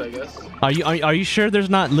 good ears, I guess. Are you sure there's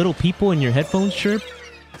not little people in your headphones, Chirp?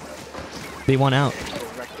 They want out.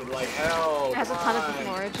 Directed like hell. It has a ton of different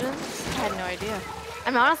origins. I had no idea. I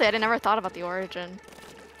mean, honestly, I never thought about the origin.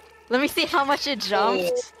 Let me see how much it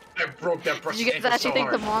jumped. Oh, I broke that Did you guys actually think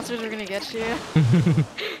the monsters were gonna get you?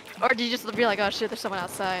 Or did you just be like, oh shit, there's someone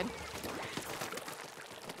outside?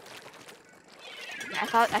 I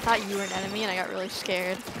thought you were an enemy and I got really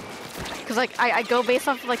scared. Cause like I go based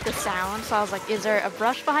off of like the sound, so I was like, is there a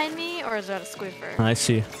brush behind me or is that a squiffer? I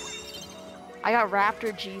see. I got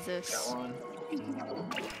Raptor Jesus. That one.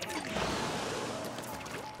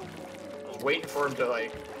 I was waiting for him to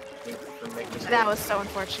like make mistakes. That was so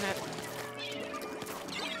unfortunate.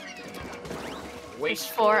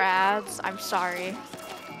 Waste 4 ads. I'm sorry.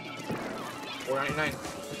 $4.99.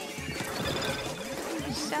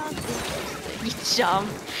 Sounds interesting. You jump.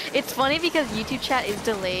 It's funny because YouTube chat is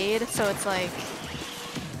delayed, so it's like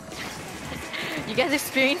you guys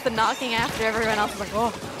experience the knocking after everyone else is like,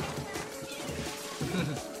 oh.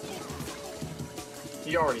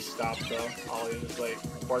 He already stopped though. Ollie was like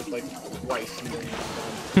barked like twice and then he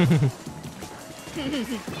was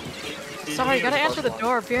done. Sorry, gotta answer the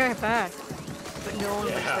door. Be right back. But no one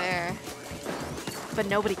was there. But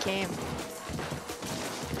nobody came.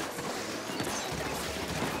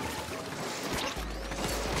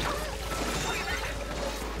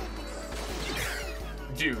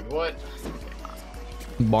 Dude, what?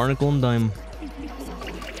 Barnacle and Dime.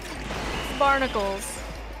 Barnacles.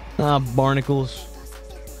 Ah, barnacles.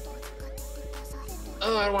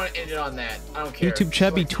 Oh, I don't want to end it on that. I don't care. YouTube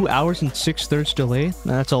chat be 2 hours and 6/3 delay?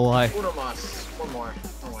 Nah, that's a lie. Uno mas. One more. I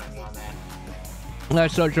don't want to end it on that.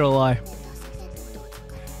 That's such a lie.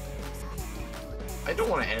 I don't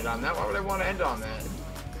want to end it on that. Why would I want to end it on that?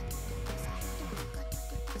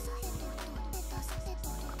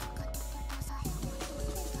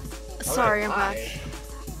 Sorry, I'm back.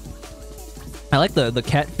 I like the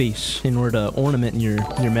cat face in order to ornament your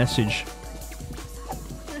message.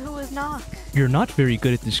 Who is knock? You're not very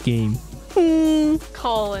good at this game.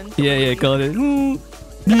 Colin. Yeah, Colin.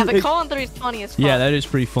 Yeah, the Colin 3 is funny as fuck. Yeah, that is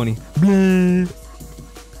pretty funny.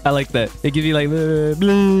 I like that. They give you like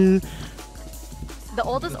The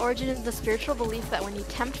oldest origin is the spiritual belief that when you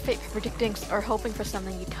tempt fate for predicting or hoping for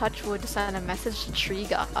something, you touch wood to send a message to tree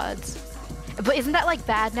gods. But isn't that like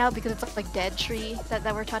bad now because it's like dead tree that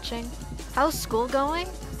we're touching? How's school going?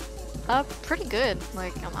 Pretty good.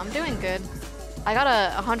 Like, I'm doing good. I got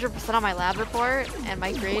a 100% on my lab report and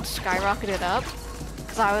my grades skyrocketed up.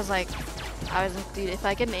 Cause I was like, dude, if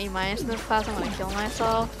I get an A- in this class, I'm gonna kill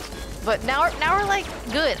myself. But now we're like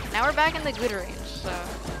good. Now we're back in the good range, so.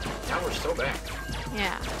 Now we're still back.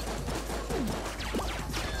 Yeah.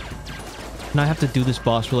 Now I have to do this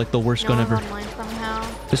boss for like the worst gun ever. Online somehow.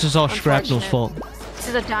 This is all Shrapnel's fault. This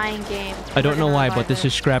is a dying game. I don't know We're why, gonna but this is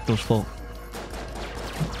revive Shrapnel's fault. it.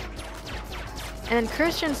 And then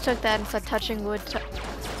Christians took that and said touching wood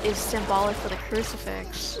is symbolic for the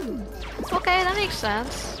crucifix. Okay, that makes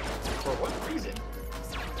sense. For what reason?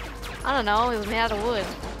 I don't know, it was made out of wood.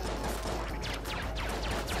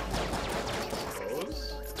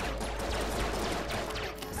 Suppose?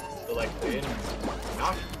 So like been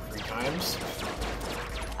knocked 3 times.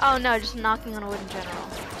 Oh no, just knocking on wood in general.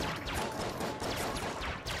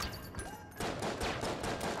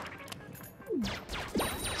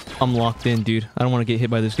 I'm locked in, dude. I don't want to get hit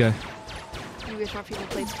by this guy. I wish more people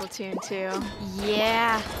played Splatoon too.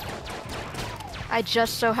 Yeah. I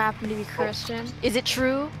just so happen to be Christian. Is it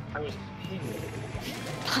true? I was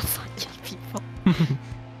Fuck you people.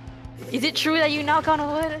 Is it true that you knock on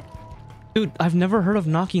wood? Dude, I've never heard of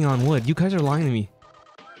knocking on wood. You guys are lying to me.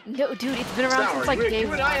 No, dude, it's been around since like day you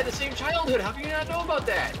one. and I had the same childhood. How can you not know about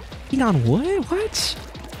that? Knocking on wood? What?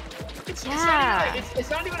 Yeah. It's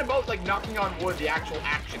not even about like knocking on wood, the actual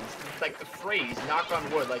actions. It's like the phrase "knock on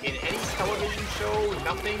wood." Like in any television show,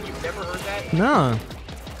 nothing. You've never heard that? Nah.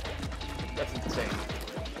 That's insane.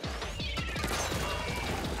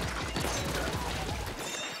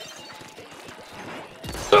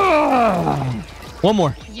 One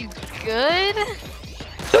more. You good?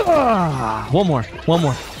 One more. One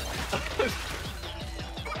more.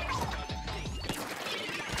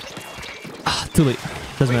 Too late.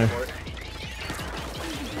 Doesn't Wait matter. for it.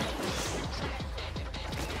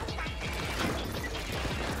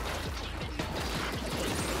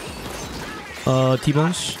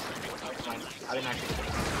 T-bones. I didn't actually.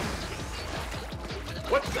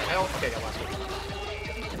 What the hell? Okay, I lost it.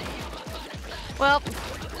 Well,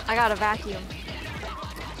 I got a vacuum.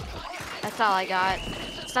 That's all I got.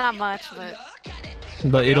 It's not much, but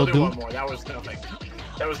But it'll I'll do. one more. That was nothing.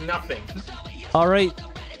 That was nothing. Alright.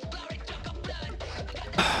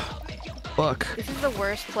 Fuck. this is the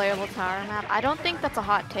worst playable tower map. I don't think that's a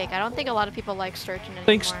hot take. I don't think a lot of people like Sturgeon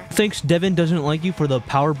anymore. Thanks Devin doesn't like you for the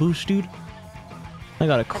power boost, dude. I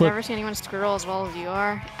got a I've clip. never seen anyone scroll as well as you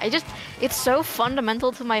are. It's so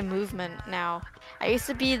fundamental to my movement now. I used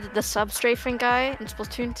to be the sub-strafing guy in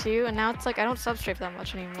Splatoon 2, and now it's like I don't sub-strafe that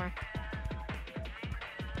much anymore.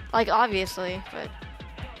 Like, obviously, but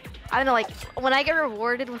I don't know, like, when I get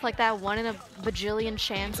rewarded with like that 1 in a bajillion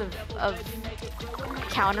chance of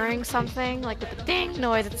countering something, like with the ding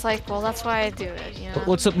noise, it's like, well, that's why I do it, you know?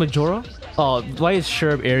 What's up, Majora? Oh, why is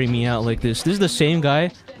Sherb airing me out like this? This is the same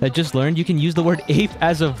guy that just learned you can use the word ape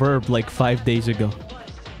as a verb like 5 days ago.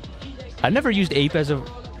 I never used ape as a...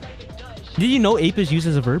 Did you know ape is used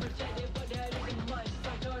as a verb?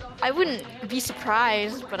 I wouldn't be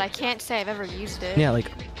surprised, but I can't say I've ever used it. Yeah,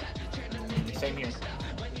 like... Same here.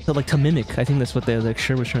 So, like to mimic. I think that's what like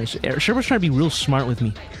Sherb was trying to say. Sherb was trying to be real smart with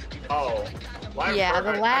me. Oh. Well, I've Yeah,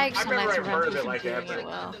 heard- the lag I've sometimes never heard prevents of you it like from that, doing it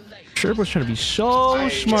but well. Sherb was trying to be so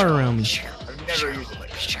smart around me. I've never used it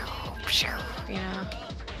like that. You know?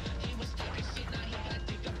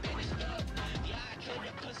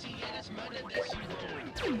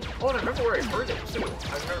 Oh, and I remember where I heard it too.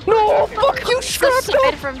 I remember No, exactly where I fuck heard you, it. scrapped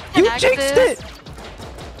Aside up! from You Texas, jinxed it!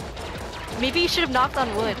 Maybe you should have knocked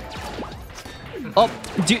on wood. Oh,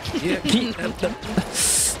 dude.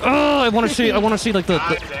 Oh, I want to see like the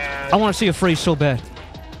I want to see a phrase so bad.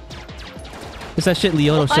 It's that shit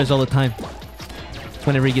Leoto What? says all the time.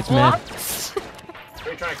 Whenever he gets mad. Are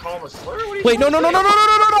you trying to call him a slur? What are you Wait, no, trying no, to no, no, no, say?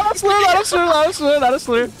 no, no, no, not a slur, not a slur, not a slur, not a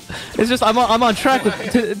slur. It's just I'm on track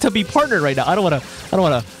to be partnered right now. I don't wanna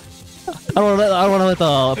let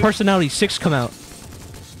the personality 6 come out.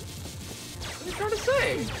 What are you trying to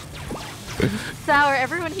say? Sour,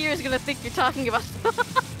 everyone here is gonna think you're talking about.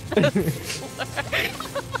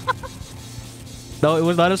 No, it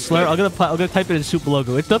was not a slur. I'm gonna type it in Super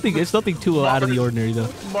Logo. It's nothing too out of the ordinary though.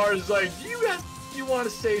 Mars like, you want to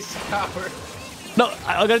say sour? No,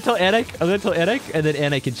 I'm gonna tell Anik, and then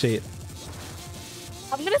Anik can say it.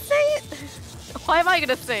 I'm gonna say it. Why am I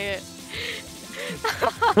gonna say it?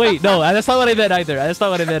 Wait, no, that's not what I meant either. That's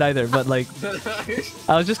not what I meant either. But like,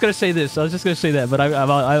 I was just gonna say this. I was just gonna say that. But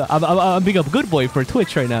I'm being a good boy for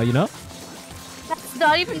Twitch right now, you know. That's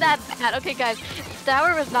not even that bad. Okay, guys,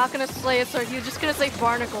 Sour was not gonna slay it, so he was just gonna say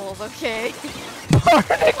barnacles. Okay.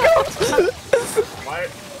 Barnacles. Why?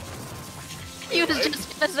 He was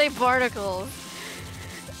just gonna say barnacles.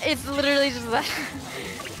 It's literally just that.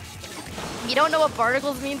 You don't know what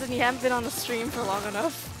barnacles means and you haven't been on the stream for long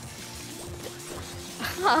enough.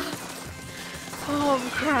 Oh, I'm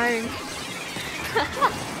crying.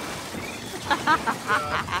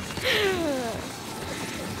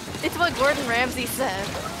 It's what Gordon Ramsay said.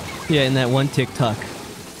 Yeah, in that one TikTok.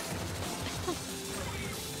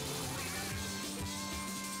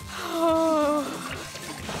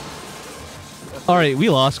 All right, we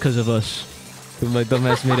lost because of us. My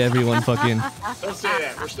dumbass made everyone fucking. Don't say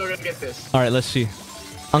that. We're still gonna get this. All right, let's see.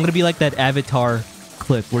 I'm gonna be like that Avatar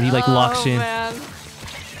clip where he like locks in. Man.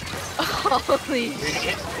 Holy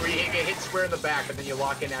Where you get hit square in the back, and then you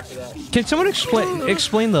lock in after that. Can someone explain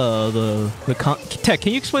Tech?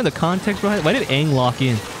 Can you explain the context behind it? Why did Aang lock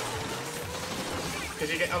in? Because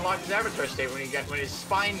he unlocked his avatar state when his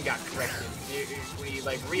spine got corrected. When he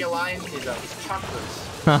like realigned his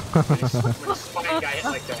chakras. when his spine got hit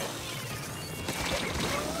like that.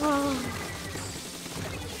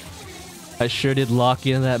 I sure did lock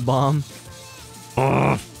in that bomb.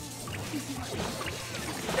 Got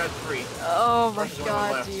 3. Oh my Versus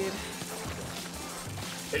god, left. dude.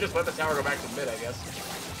 They just let the tower go back to mid, I guess.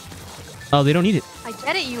 Oh, they don't need it. I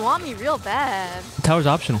get it, you want me real bad. The tower's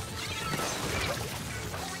optional.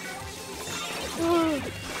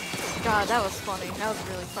 God, that was funny. That was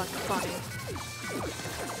really fucking funny.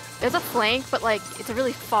 There's a flank, but like, it's a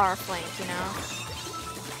really far flank, you know?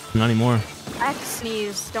 Not anymore. I have to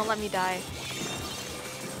sneeze. Don't let me die.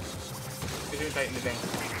 He's doing tight in the vein.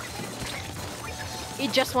 He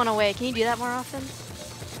just went away. Can you do that more often?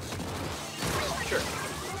 Sure.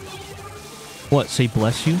 What? Say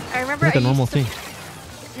bless you? I remember Like a I normal used to- thing.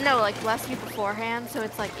 No, like bless you beforehand, so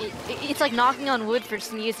it's like it's like knocking on wood for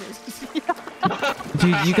sneezes.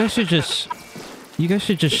 Dude, you guys should just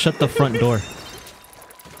shut the front door.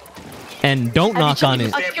 And don't knock on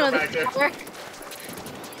it.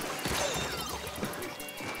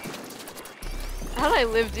 How did I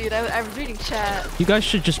live, dude? I was reading chat. You guys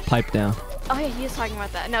should just pipe down. Oh yeah, he is talking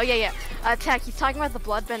about that. No, yeah. Tech, he's talking about the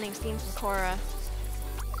bloodbending scene from Korra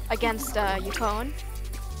against Yukon.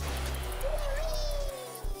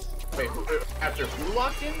 Wait, after who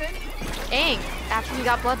locked in then? Aang, after he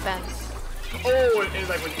got bloodbent. Oh, it was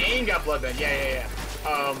like when Aang got bloodbend. Yeah.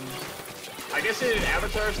 I guess in an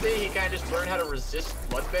avatar state, he kind of just learned how to resist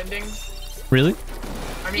bloodbending. Really?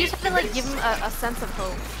 I mean, You just have to like give him a sense of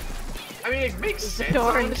hope. I mean, it makes The sense,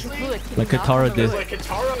 door honestly. into it. Like Katara did. Because like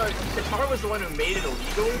Katara was the one who made it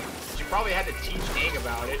illegal. She probably had to teach Aang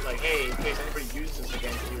about it. Like, hey, in case anybody uses this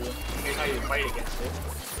against you, here's how you fight against it.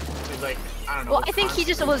 She's like, I don't know. Well, I think he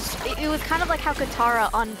just was. It was kind of like how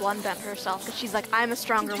Katara unbloodbent herself, because she's like, I'm a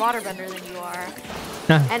stronger waterbender than you are.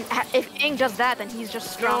 And if Aang does that, then he's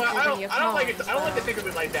just stronger than you. I don't like to think of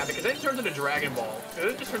it like that, because then it turns into Dragon Ball.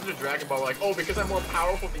 It just turns into Dragon Ball, like, oh, because I'm more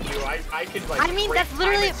powerful than you, I can like. I mean, break that's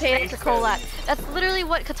literally a time payback and to space Colette. That's literally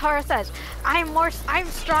what Katara says. I'm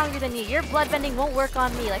stronger than you. Your bloodbending won't work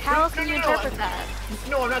on me. Like, how else can you interpret that?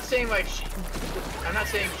 No, I'm not saying like I'm not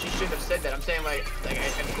saying she shouldn't have said that. I'm saying like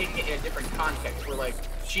I'm taking it in a different context where like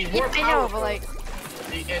she's more I know, powerful. but like,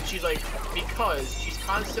 and she's like, because she's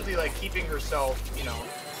constantly like keeping herself, you know,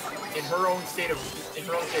 in her own state of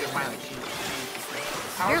mind. Like, she's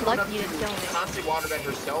You're powerful lucky you enough didn't kill me. to constantly waterbend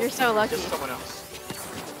herself. You're so lucky. Just someone else.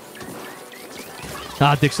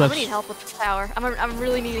 Ah, Dick I'm slaps. gonna need help with this tower. I'm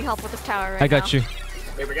really needing help with this tower right I got now. you.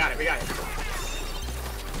 Wait, we got it. We got it.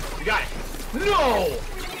 No!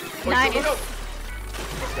 Wait, Nice. go.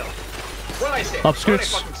 Let's go. What did I say? Upskirts. What did I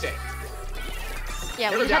fucking say? Yeah,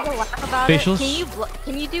 There we we just have go. to laugh about Facials? it.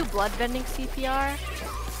 Can you do bloodbending CPR?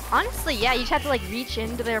 Honestly, yeah, you just have to like reach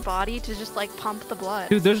into their body to just like pump the blood.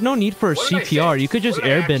 Dude, there's no need for a What did I CPR. say? You could just What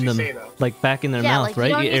did I airbend actually them, say, though? like back in their Yeah, mouth, like right?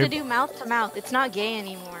 you don't need air to do mouth to mouth. It's not gay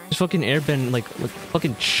anymore. just fucking airbend, like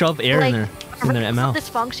fucking shove air Like, in their erectile mouth.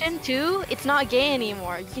 dysfunction too. It's not gay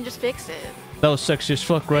anymore. You can just fix it. That was sexy as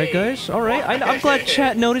fuck, right, Hey. guys? All right, I'm glad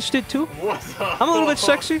chat noticed it too. What the I'm a little bit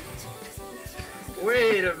fuck? sexy.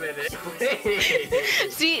 Wait a minute. Wait.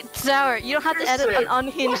 See, Sour, you don't have to You're edit an sick.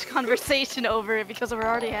 unhinged conversation over it because we're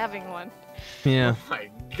already having one. Yeah. Oh my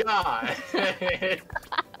god.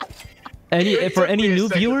 It For took any me a new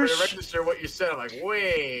second viewers, to register what you said. I'm like,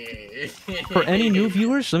 wait. for any new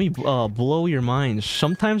viewers, let me blow your minds.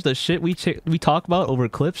 Sometimes the shit we talk about over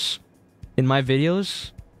clips in my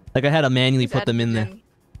videos, like I had to manually Just put them in there.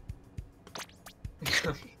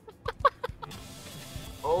 edit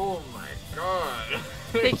Oh my god.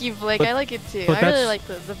 Thank you, Blake. But- I like it too. but I really that's-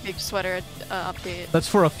 like the big sweater update. That's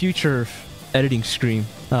for a future editing stream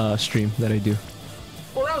that I do.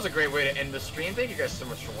 Well, that was a great way to end the stream. Thank you guys so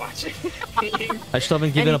much for watching. I still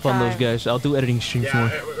haven't given up on those Anytime. guys. I'll do editing streams Yeah,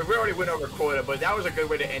 more. we already went over quota, but that was a good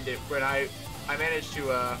way to end it. When I managed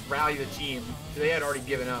to rally the team. They had already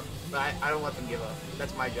given up. But I don't let them give up.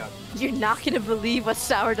 That's my job. You're not gonna believe what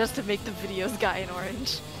Sour does to make the videos guy in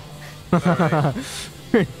orange. Alright.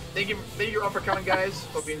 Thank you all for coming, guys.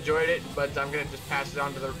 Hope you enjoyed it. But I'm gonna just pass it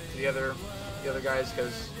on to the other guys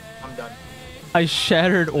because I'm done. I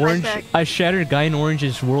shattered orange. back. I shattered Guy in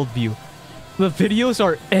Orange's worldview. The videos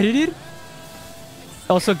are edited.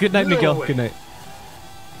 Also, good night, No Miguel. way. Good night.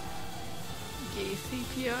 Gay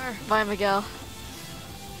CPR. Bye, Miguel.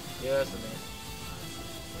 Yes, man.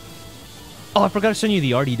 Oh, I forgot to send you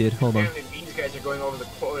the art he did. Hold on. Apparently, These guys are going over the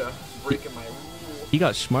quota, breaking my rule. He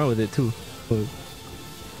got smart with it too. But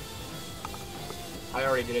I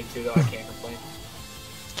already did it too, though. I can't complain.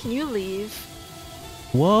 Can you leave?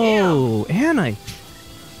 whoa, Anna,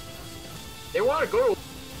 They want to go.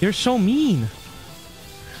 you're so mean.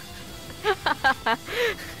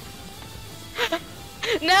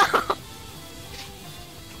 No!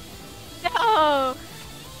 No!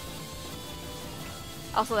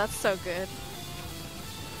 Also, that's so good.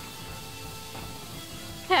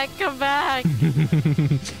 Heck, come back!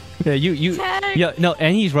 Yeah, you. Tag. Yeah, no,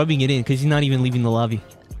 and he's rubbing it in because he's not even leaving the lobby.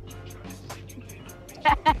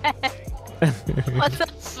 What the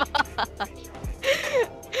fuck?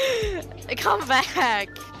 Come back!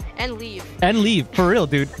 And leave. And leave, for real,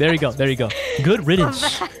 dude. There you go, there you go. Good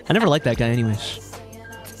riddance. I never liked that guy, anyways.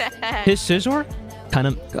 Tag. His scissor, kind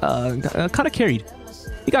of carried.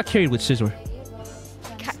 He got carried with scissor.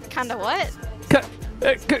 Kinda what?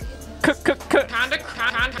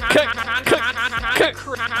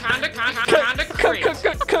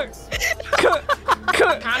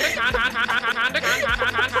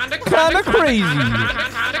 Kinda crazy. Kinda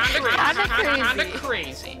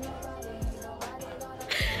crazy.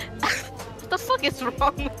 What the fuck is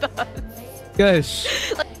wrong with us?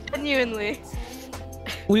 Guys, Like, genuinely.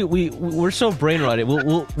 we're so brain rotted. We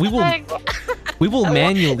will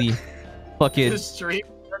manually fucking. The stream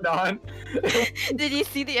turned on. Did you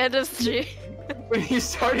see the end of stream? When he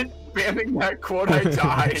started spamming that quote, I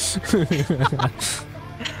died.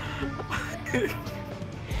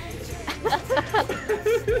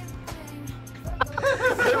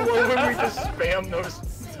 I love when we just spam those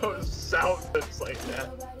sound bits like that.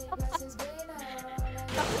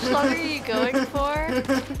 How much longer are you going for?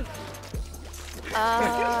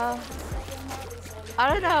 I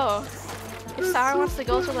don't know. If Sour wants to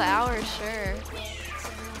go till the hour, sure. If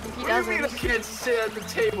he What do you mean I doesn't, can't sit at the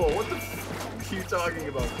table? What the f are you talking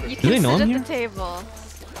about? you Do they can know sit I'm at here? the table.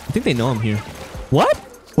 I think they know I'm here. What?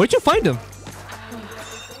 Where'd you find him?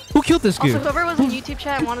 Who killed this Also, dude? whoever was in YouTube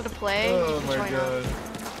chat and wanted to play, Oh you my can join god. up.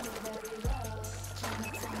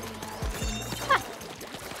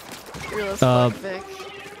 Real as fuck, Vic.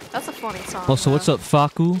 That's a funny song. Also, what's though. up,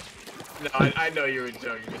 Faku? No, I know you were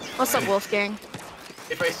joking. It's What's up, fine. Wolfgang?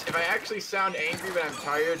 If I actually sound angry but I'm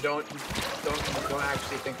tired, don't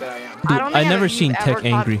actually think that I am. Dude, don't I think never you've seen ever Tech caught-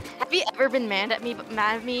 angry. Have you ever been mad at me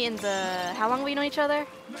in the? How long have we known each other?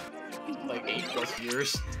 Like 8+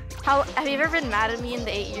 years. How have you ever been mad at me in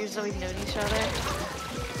the 8 years that we've known each other?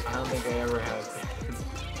 I don't think I ever have.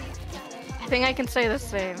 I think I can say the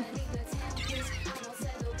same.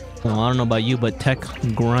 Well, I don't know about you, but Tech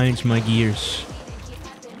grinds my gears.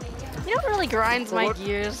 You don't really grinds my What?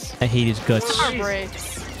 gears. I hate his guts. Our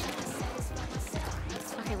breaks.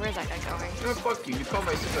 Okay, where's that guy going? No, fuck you. You call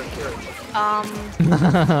my sister a carrot.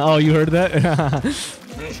 Oh, you heard that?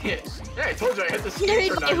 Yeah, I told you I had the Gary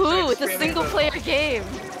skater by who? It's a single player game.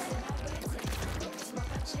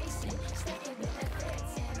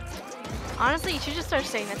 Honestly, you should just start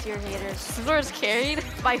saying that to your haters. Scissor is carried?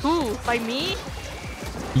 By who? By me?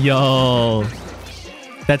 Yo.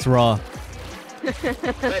 That's raw.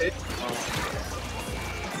 That is.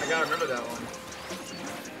 I gotta remember that one.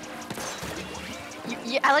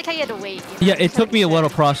 I like how you had to wait. You know? Yeah, it took me a while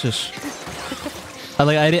to process.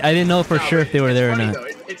 I didn't know for No, sure but if they were there or funny not. though.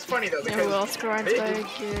 It's funny though Yeah, who else because grinds they- by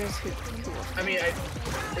gears? I mean,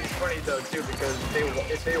 it's funny though too because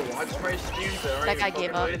if they watch my streams that aren't That guy even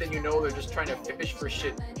gave fucking up. related, then you know they're just trying to fish for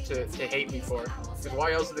shit to hate me for. Because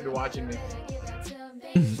why else would they be watching me?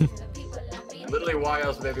 Literally, why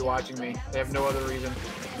else would they be watching me? They have no other reason.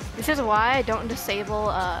 This is why I don't disable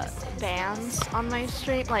bans on my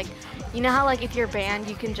stream. Like, you know how like if you're banned,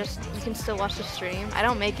 you can still watch the stream. I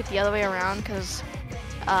don't make it the other way around because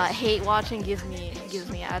hate watching gives me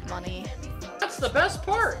ad money. That's the best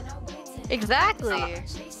part. Exactly.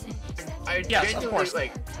 I Yes, of genuinely course.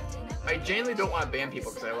 like. I genuinely don't want to ban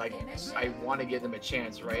people because I want to give them a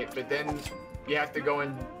chance, right? But then you have to go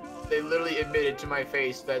and they literally admitted to my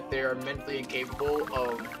face that they are mentally incapable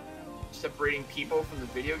of separating people from the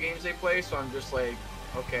video games they play. So I'm just like,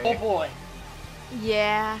 okay. Oh boy.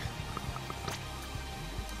 Yeah.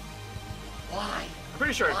 Why? I'm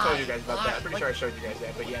pretty sure I told you Why? guys about Why? that. I'm pretty sure I showed you guys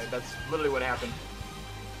that. But yeah, that's literally what happened.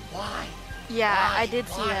 Why? Yeah, Why? I did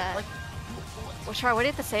see Why? that. Like, Well, Char, what do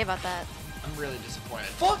you have to say about that? I'm really disappointed.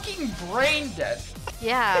 Fucking brain dead.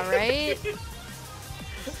 Yeah, right?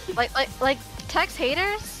 like Tex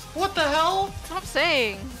haters? What the hell? That's what I'm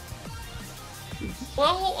saying.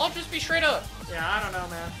 Well, I'll just be straight up. Yeah, I don't know,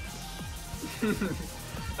 man.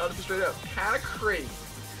 I'll just be straight up. Kinda crazy.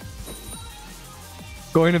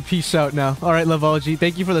 Going to peace out now. All right, Loveology,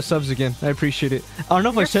 thank you for the subs again. I appreciate it. I don't know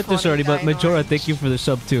if I You're said this funny, already, but Majora, Orange. thank you for the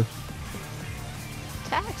sub too.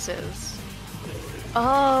 Taxes.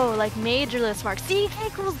 Oh, like majorless mark. See,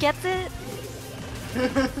 K-Cool gets it.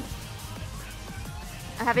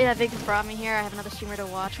 I'm happy that Vic brought me here. I have another streamer to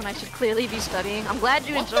watch when I should clearly be studying. I'm glad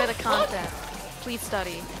you enjoy the content. Please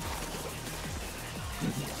study.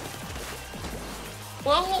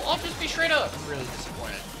 Well, I'll just be straight up. I'm really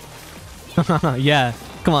disappointed. Yeah,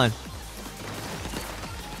 come on.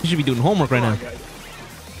 You should be doing homework right Come now. on, guys.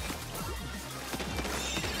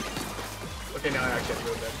 Okay, now I actually have to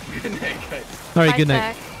go to bed. Good night, guys. All right, Bye, good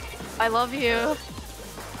night. Tech. I love you.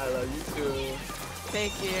 I love you too.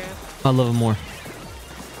 Thank you. I love him more.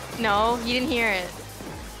 No, you didn't hear it.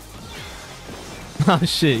 Oh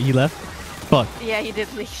shit, he left? Fuck. Yeah, he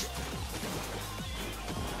did leave.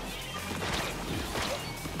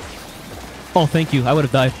 Oh, thank you. I would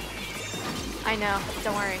have died. I know.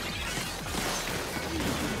 Don't worry.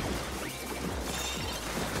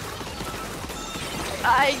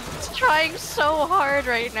 I'm trying so hard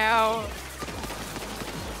right now.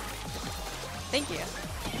 Thank you.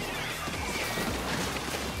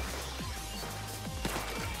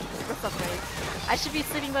 What's up, guys? I should be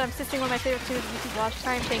sleeping, but I'm assisting one of my favorite students YouTube watch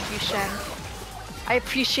time. Thank you, Shen. I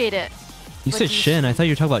appreciate it. You But said Shen. I thought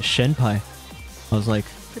you were talking about Shenpai. I was like,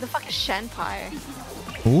 Who the fuck is Shenpai?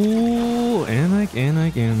 ooh, Anak.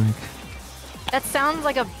 That sounds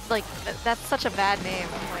like that's such a bad name.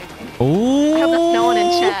 Like, Ooh. I hope that's no one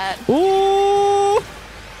in chat. Ooh.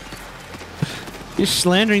 You're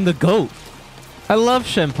slandering the goat. I love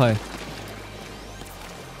Shenpai.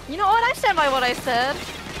 You know what? I stand by what I said.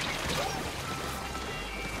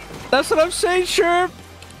 That's what I'm saying, Sherp.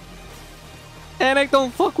 Anak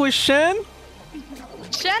don't fuck with Shen.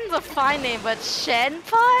 Shen's a fine name, but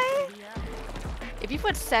Shenpai? If you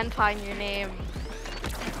put Senpai in your name,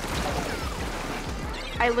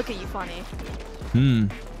 I look at you funny.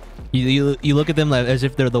 You look at them like as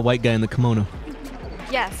if they're the white guy in the kimono.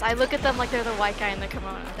 Yes, I look at them like they're the white guy in the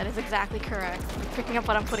kimono. That is exactly correct. Picking up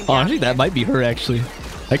what I'm putting Oh, down actually, that here. might be her. Actually,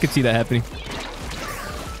 I could see that happening.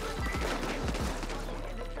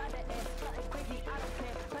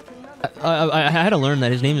 I had to learn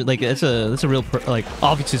that his name is like that's a real like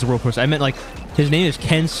obviously it's a real person. I meant like his name is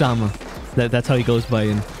Ken Sama. That's how he goes by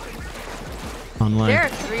in online. There are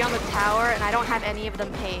 3 on the tower, and I don't have any of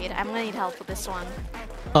them paid. I'm gonna need help with this one.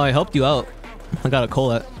 Oh, I helped you out. I got a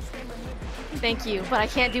Colette. Thank you, but I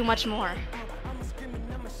can't do much more.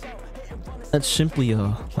 That's simply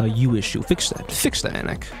a you issue. Fix that,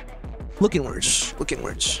 Anak. Look inwards. Look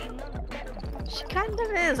inwards. She kind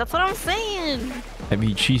of is. That's what I'm saying. I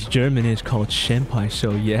mean, she's German. It's called Shenpai,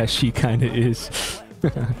 so yeah, she kind of is.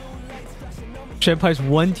 Shenpai's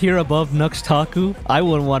 1 tier above Nux Taku. I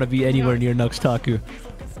wouldn't want to be anywhere near Nux Taku.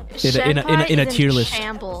 In a is tier in list.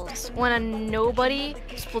 Shambles. When a nobody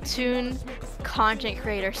Splatoon content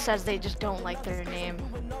creator says they just don't like their name,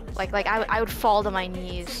 like I would fall to my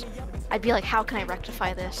knees. I'd be like, how can I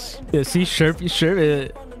rectify this? Yeah, see, Sherp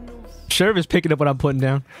is picking up what I'm putting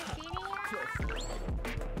down.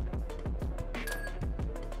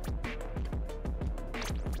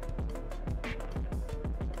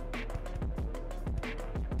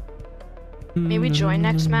 Maybe join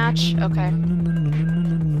next match. Okay.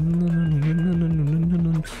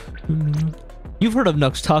 You've heard of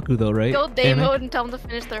Nux Taku though, right? Go day Anak? mode and tell them to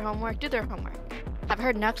finish their homework. Do their homework. Have I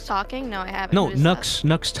heard Nux talking? No, I haven't. No, Who is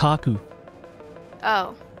Nux Taku. that?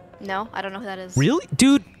 Oh, no, I don't know who that is. Really?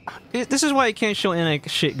 Dude, this is why I can't show Anak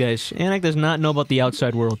shit, guys. Anak does not know about the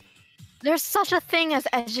outside world. There's such a thing as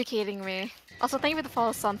educating me. Also, thank you for the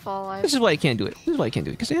follow, Sunfall Live. This is why I can't do it. This is why I can't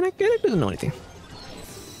do it. Because Anak doesn't know anything.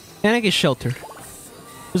 Anak is sheltered.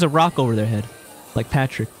 There's a rock over their head. Like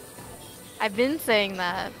Patrick. I've been saying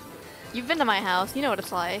that. You've been to my house. You know what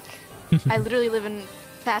it's like. I literally live in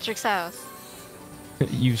Patrick's house.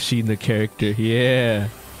 You've seen the character. Yeah.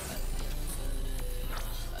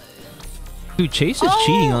 Dude, Chase is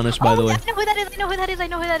cheating on us, by the way. I know who that is. I know who that is. I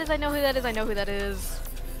know who that is. I know who that is. I know who that is.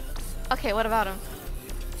 Okay, what about him?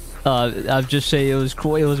 I'll just say it was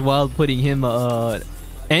cool. It was wild putting him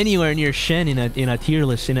anywhere near Shen in a tier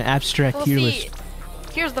list, in an abstract Well, tier see, list.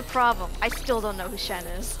 here's the problem. I still don't know who Shen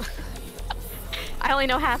is. I only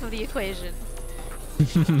know half of the equation.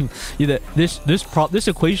 Yeah, this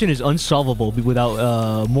equation is unsolvable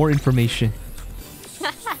without more information.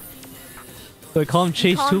 Do I call him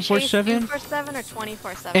Chase 247? 247 or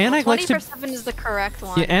 24/7? Anak likes to- 24/7 is the correct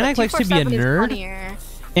one. Yeah, Anak but likes to be a 247 is nerd. funnier.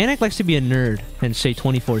 Anak likes to be a nerd and say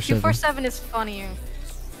 24/7. 247 is funnier.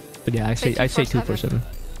 But yeah, I say 247. 247.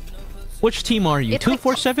 Which team are you? It's like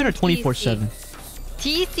 247 or 24/7?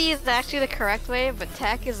 TEC is actually the correct way, but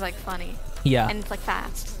tech is like funny. Yeah. And it's like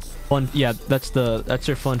fast. Fun. Yeah, that's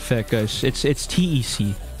your fun fact, guys. It's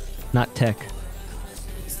TEC, not tech.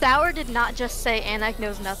 Sour did not just say Anak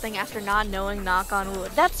knows nothing after not knowing knock on wood.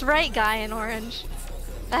 That's right, guy in orange.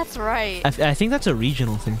 That's right. I think that's a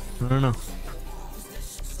regional thing. I don't know.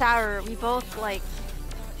 Sour, we both like.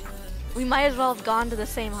 We might as well have gone to the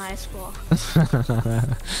same high school.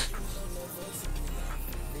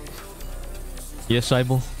 Yes,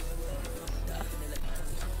 Ibel.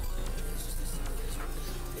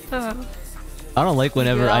 I don't like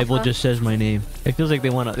whenever Ibel just says my name. It feels like they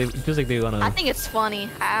wanna. It feels like they wanna. I think it's funny.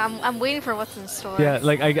 I'm waiting for what's in store. Yeah,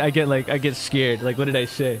 like I get scared. Like, what did I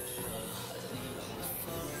say?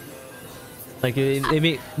 Like they're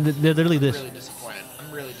literally this. I'm really disappointed.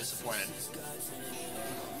 I'm really disappointed.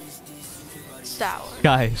 Sour.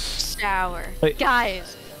 Guys. Sour. Wait.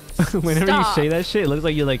 Guys. Whenever Stop. you say that shit, it looks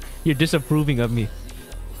like you're disapproving of me.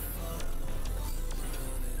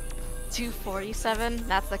 247.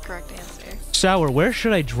 That's the correct answer. Sour, where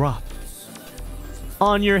should I drop?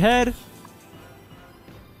 On your head?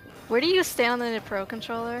 Where do you stand on the Pro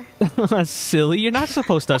controller? Silly, you're not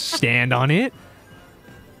supposed to stand on it.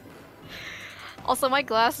 Also, my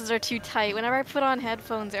glasses are too tight. Whenever I put on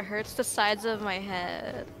headphones, it hurts the sides of my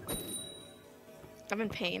head. I'm in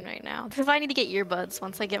pain right now. Because I need to get earbuds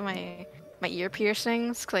once I get my ear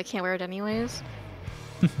piercings, because I can't wear it anyways.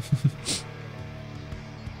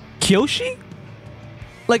 Kyoshi?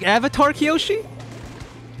 Like Avatar Kyoshi?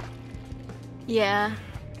 Yeah.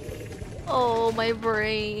 Oh, my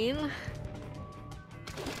brain.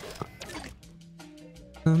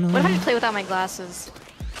 What if I play without my glasses?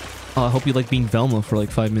 Oh, I hope you like being Velma for like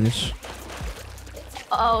 5 minutes.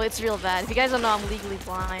 Oh, it's real bad. If you guys don't know, I'm legally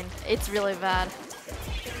blind. It's really bad.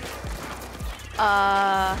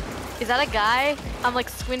 Is that a guy? I'm like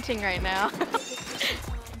squinting right now.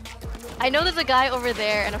 I know there's a guy over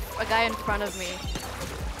there and a guy in front of me.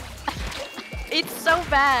 It's so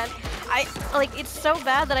bad. It's so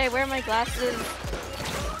bad that I wear my glasses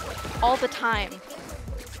all the time.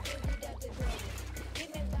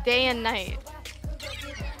 Day and night.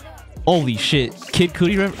 Holy shit. Kid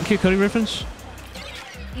Cudi reference?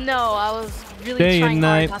 No, I was really Day trying and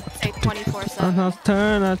hard night. not to say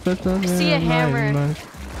 24/7. I see a hammer.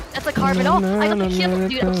 That's a carbon. Oh, I got the kill.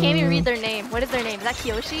 Dude, I can't even read their name. What is their name? Is that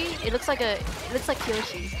Kyoshi? It looks like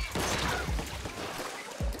Kyoshi.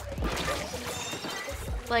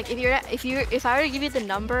 Like if I were to give you the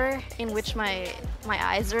number in which my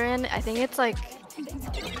eyes are in, I think it's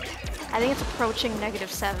approaching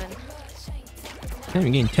 -7. Damn,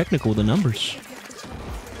 you're getting technical with the numbers.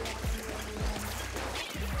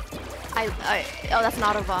 Oh, that's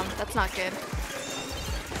not a bomb. That's not good.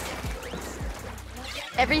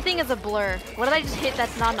 Everything is a blur. What did I just hit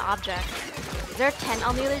that's not an object? Is there a tent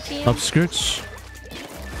on the other team? Upskirts.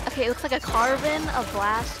 Okay, it looks like a carbon, a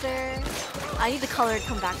blaster. I need the color to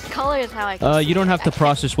come back. The color is how I can see You don't it. have to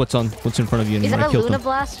process what's in front of you Is anymore. that I a killed Luna them.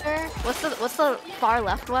 blaster? What's the far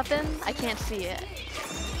left weapon? I can't see it.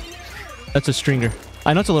 That's a stringer.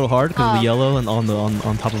 I know it's a little hard because of the yellow and on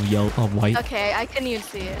top of yellow white. Okay, I couldn't even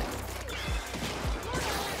see it.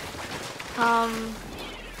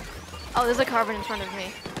 Oh, there's a carbon in front of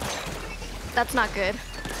me. That's not good.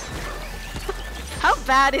 How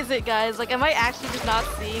bad is it, guys? Like, am I actually just not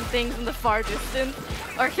seeing things in the far distance?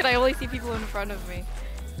 Or can I only see people in front of me?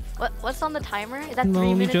 What's on the timer? Is that 3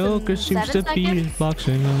 Lonely minutes Joker and seems 7 to be seconds?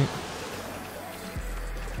 boxing out.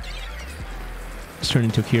 Let's turn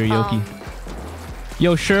into karaoke.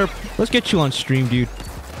 Yo, Sherp, let's get you on stream, dude.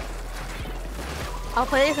 I'll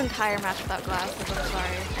play this entire match without glasses. I'm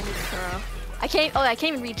sorry. I need to throw. I can't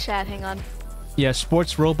even read chat. Hang on. Yeah,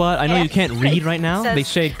 Sports Robot. I know you can't read right now. They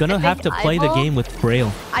say gonna have to play the game with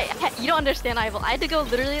Braille. You don't understand, Ivel. I had to go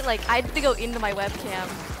literally, like, I had to go into my webcam.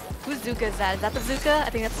 Whose Zuka is that? Is that the Zuka? I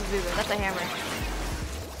think that's the Zuka. That's a hammer.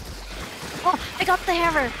 Oh, I got the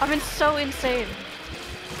hammer! I've been so insane.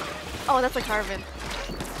 Oh, that's a carbon.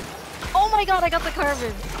 Oh my god, I got the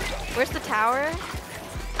carbon! Where's the tower?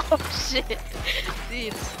 Oh shit.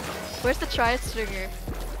 Dude. Where's the tri-stringer?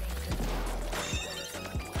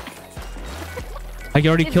 I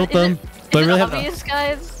already killed them. But I really have. Obvious,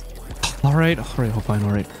 guys? Alright, fine,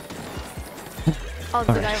 alright. Oh,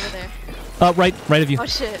 there's a guy over there. Right of you. Oh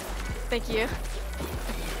shit. Thank you.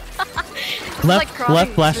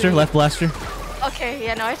 Left blaster. Okay,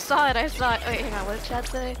 yeah, no, I saw it. Wait, hang on, what did chat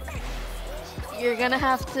say? You're gonna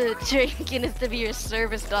have to train Guinness to be your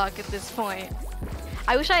service dog at this point.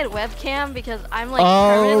 I wish I had webcam because I'm like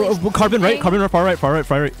carbon right, far right.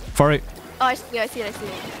 Oh, I see it.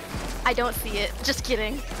 I don't see it. Just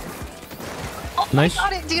kidding. Oh, Nice. I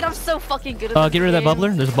got it, dude. I'm so fucking good at this Get rid of that game.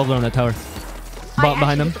 bubbler. There's a bubbler on that tower. I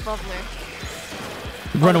Behind them. hit the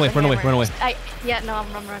bubbler. Run Oh, away, there's a run away, hammer. run away. Yeah, no,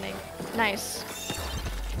 I'm running. Nice.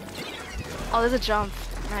 Oh, there's a jump.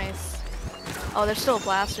 Nice. Oh, there's still a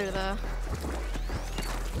blaster though.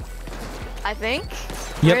 I think.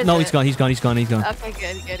 Where Yep, is no, it? he's gone, he's gone, he's gone, he's gone. Okay,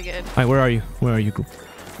 good. Alright, where are you? Where are you? Cool.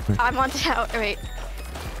 I'm on tower. Wait.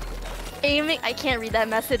 Aiming. I can't read that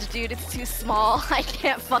message, dude. It's too small. I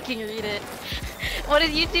can't fucking read it. What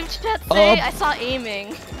did YouTube chat say? I saw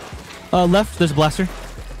aiming. Left, there's a blaster.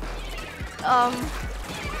 What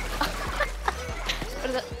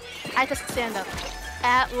is it? I have to stand up.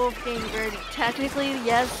 At Wolfgang Birdie. Technically,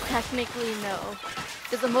 yes. Technically, no.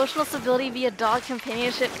 Does emotional stability via dog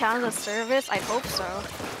companionship count as a service? I hope so.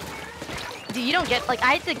 Dude, you don't get, like,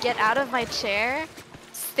 I had to get out of my chair,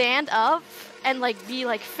 stand up, and, like, be,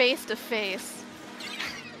 like, face to face.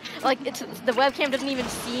 Like, the webcam doesn't even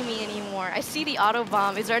see me anymore. I see the auto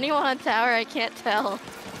bomb. Is there anyone on tower? I can't tell.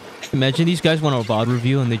 Imagine these guys want a VOD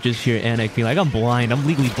review and they just hear Anik being like, I'm blind, I'm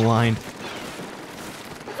legally blind.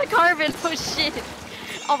 The carbon, oh shit.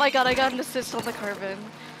 Oh my god, I got an assist on the carbon.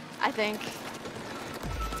 I think.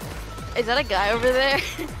 Is that a guy over there?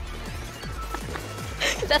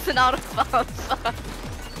 That's an auto bomb.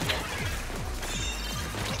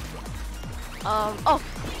 Oh.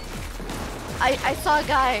 I saw a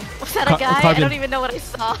guy. Was that a guy? I don't even know what I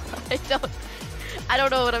saw. I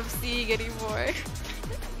don't know what I'm seeing anymore.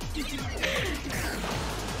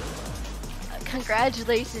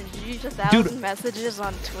 Congratulations, you reached 1,000 messages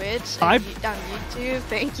on Twitch and on YouTube.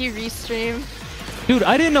 Thank you, Restream. Dude,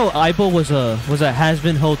 I didn't know Ibel was a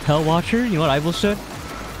has-been hotel watcher. You know what Ibel said?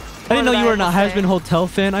 I didn't know you were a has-been hotel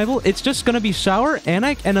fan, Ibel. It's just gonna be Sour,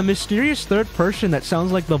 Anik, and a mysterious third person that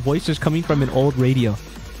sounds like the voice is coming from an old radio.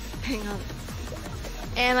 Hang on.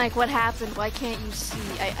 Anik, what happened? Why can't you see?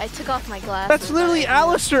 I took off my glasses. That's literally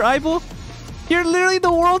Alistair, Ibel. You're literally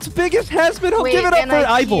the world's biggest has-been. Give it up for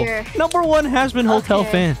Ibel. #1 has-been hotel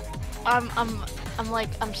fan.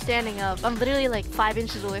 I'm standing up. I'm literally like 5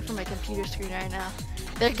 inches away from my computer screen right now.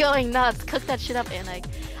 They're going nuts. Cook that shit up, Anik.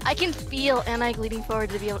 I can feel Anik leading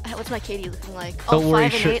forward to be able. What's my KD looking like? Don't worry,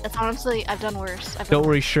 5 and 8. That's honestly, I've done worse. Don't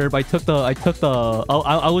worry, Sherb. I took the. Oh,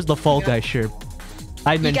 I was the fall guy, Sherb.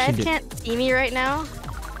 I mentioned it. You guys can't see me right now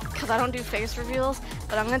because I don't do face reveals,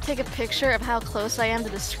 but I'm gonna take a picture of how close I am to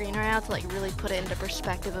the screen right now to like really put it into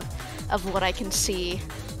perspective of what I can see.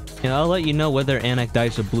 Yeah, I'll let you know whether Anik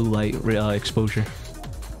dies of blue light exposure.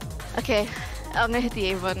 Okay, I'm gonna hit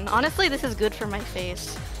the A button. Honestly, this is good for my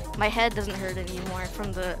face. My head doesn't hurt anymore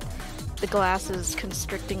from the glasses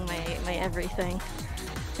constricting my everything.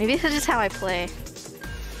 Maybe this is just how I play.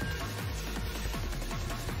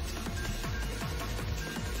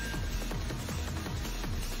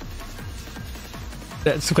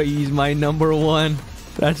 That's why he's my #1.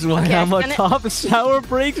 That's why I'm a top Sour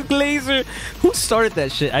Breaks Glazer. Who started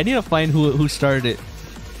that shit? I need to find who started it.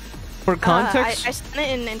 For context, I sent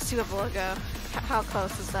it in Suavogo. How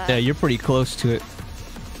close is that? Yeah, you're pretty close to it.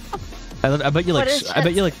 I bet you like. I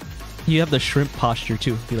bet you like. You have the shrimp posture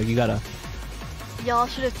too. You gotta. Y'all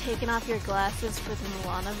should have taken off your glasses for the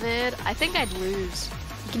Milana vid. I think I'd lose.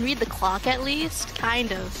 You can read the clock at least,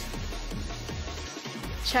 kind of.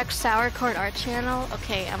 Check Sourcourt art channel.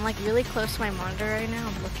 Okay, I'm like really close to my monitor right now.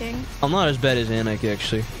 I'm looking. I'm not as bad as Anik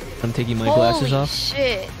actually. I'm taking my glasses off. Holy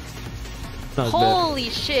shit! Holy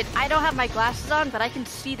shit! I don't have my glasses on, but I can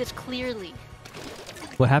see this clearly.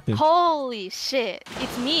 What happened? Holy shit!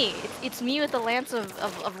 It's me. It's me with the lance of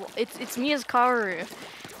it's me as Kaoru.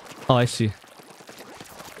 Oh, I see.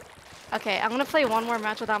 Okay, I'm gonna play one more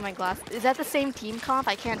match without my glasses. Is that the same team comp?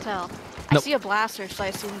 I can't tell. I see a blaster, so I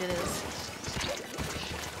assumed it is.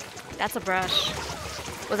 That's a brush.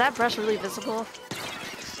 Was that brush really visible?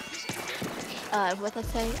 What I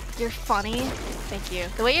say? You're funny. Thank you.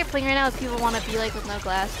 The way you're playing right now is people want to be like with no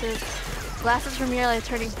glasses. Glasses for me are like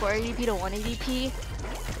turning 480p to 180p.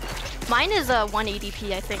 Mine is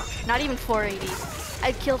 180p, I think. Not even 480.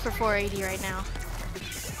 I'd kill for 480 right now.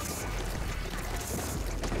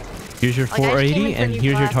 Here's your 480, and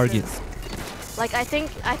here's your target. Like I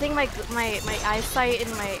think my eyesight in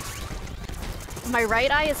my right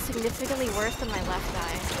eye is significantly worse than my left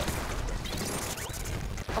eye.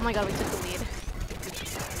 Oh my god, we took the lead.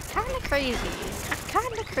 Kinda crazy.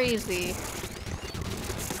 Kinda crazy.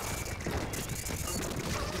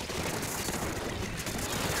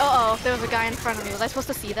 Uh oh, there was a guy in front of me. Was I supposed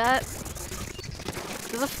to see that?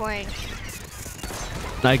 There's a flank.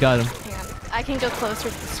 I got him. Hang on. I can go closer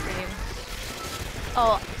to the screen.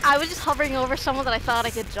 Oh, I was just hovering over someone that I thought I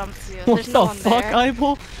could jump to. There's no one there. What the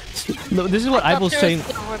fuck, Ibel? No, this is what I I was thought there saying.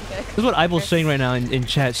 was one there. This is what I was saying right now in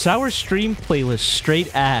chat. Sour stream playlist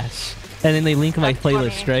straight ass, and then they link my That's playlist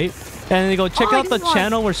funny. straight, and then they go check Oh, out the this one.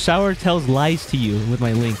 channel where Sour tells lies to you with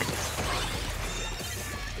my link.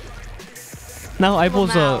 Now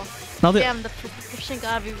now that Damn, the prescription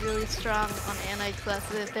gotta be really strong on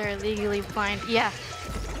anti-classes if they're illegally blind. Yeah.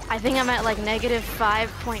 I think I'm at like negative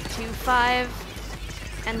 5.25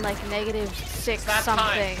 and like negative 6 That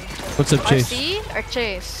something. what's up, Chase? RC or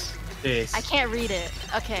Chase? This. I can't read it.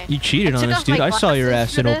 Okay. You cheated I on took us, off dude. my I saw your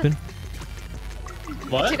glasses ass in for this. open. I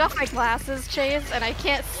What? took off my glasses, Chase, and I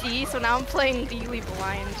can't see, so now I'm playing legally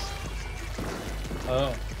blind.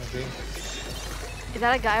 Oh, okay. Is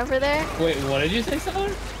that a guy over there? Wait, what did you say, Sour?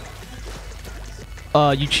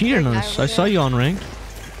 You cheated on Guy us. over I saw there. you on ranked.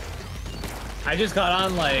 I just got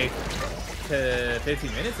on like 15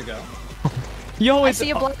 minutes ago. Yo, I it's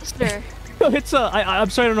see a blaster. it's I'm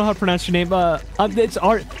sorry, I don't know how to pronounce your name. It's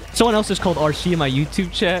someone else is called RC in my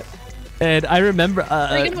YouTube chat, and I remember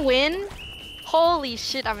Are you gonna win? Holy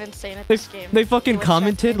shit, I'm insane at this game. they fucking Voice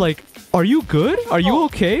commented acting. like, "Are you good? Are you Oh.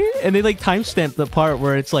 okay?" And they like timestamped the part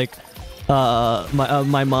where it's like,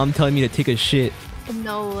 my mom telling me to take a shit.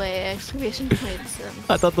 No way! Exclamation points.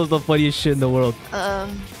 I thought that was the funniest shit in the world.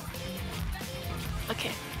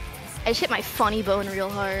 Okay. I just hit my funny bone real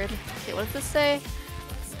hard. Okay, what does this say?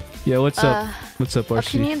 Yeah, what's up? What's up, RC?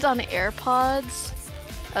 Opinions on AirPods.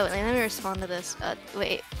 Oh, wait, let me respond to this.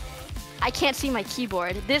 Wait. I can't see my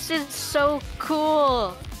keyboard. This is so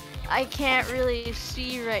cool. I can't really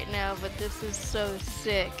see right now, but this is so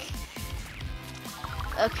sick.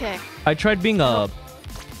 Okay. I tried being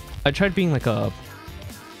like a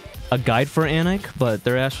guide for Anik, but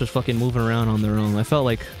their ass was fucking moving around on their own. It felt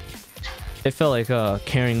like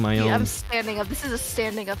carrying my Yeah, own. I'm standing up. This is a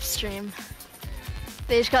standing up stream.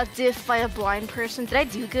 They just got diffed by a blind person. Did I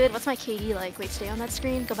do good? What's my KD like? Wait, stay on that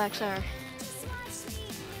screen. Go back, Shower.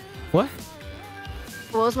 What?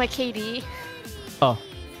 What was my KD? Oh.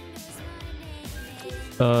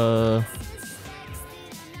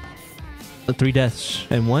 3 deaths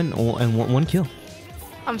and one kill.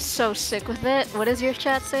 I'm so sick with it. What is your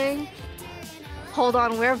chat saying? Hold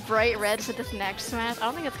on, wear bright red for this next match. I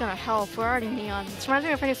don't think it's gonna help. We're already neon. This reminds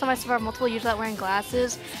me of when somebody saw multiple users out wearing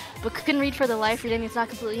glasses, but couldn't read for the life reading. It's not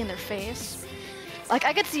completely in their face. Like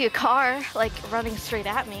I could see a car like running straight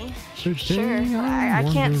at me. Sure, I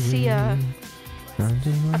can't see a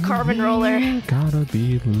carbon roller. Gotta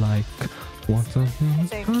be like what's up?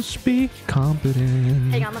 Must be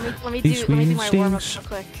competent. Hang on, let me These do my sweet warm up instincts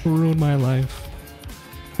real quick. ruin my life.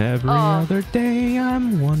 Every other day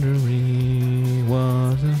I'm wondering,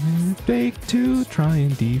 was a mistake to try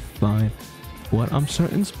and define what I'm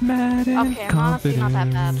certain's mad and Okay, I'm honestly not that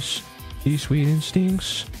bad. confidence. These sweet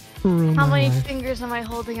instincts ruin How my many life. fingers am I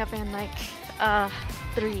holding up in like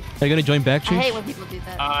 3? Are you gonna join back, I Chase? hate when people do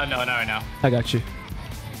that. No, not right now. I got you.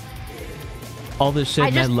 All this I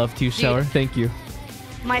said, just- man, love to you, dude. Sour. Thank you.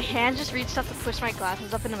 My hand just reached up to push my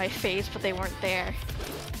glasses up into my face, but they weren't there.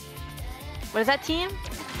 What is that team?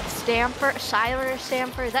 Stamper, Shiler,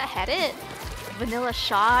 Stamper, is that Headit? Vanilla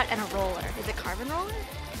Shot, and a roller. Is it Carbon Roller?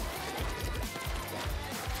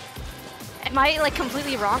 Am I like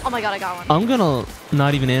completely wrong? Oh my god, I got one. I'm gonna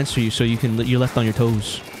not even answer you so you're left on your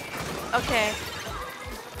toes. Okay.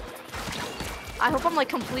 I hope I'm like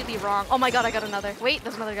completely wrong. Oh my god, I got another. Wait,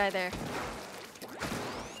 there's another guy there.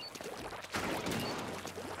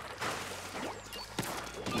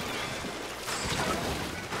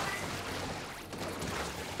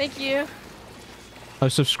 Thank you. I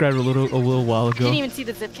subscribed a little while I didn't ago. even see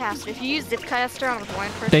the Zipcaster. If you use Zipcaster on a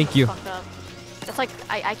blind person, Thank you. that's fucked up. That's like,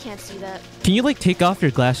 I can't see that. Can you like take off your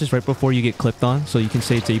glasses right before you get clipped on so you can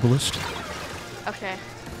say it's ableist? Okay.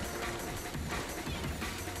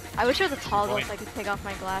 I wish it was a toggle so I could take off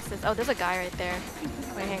my glasses. Oh, there's a guy right there.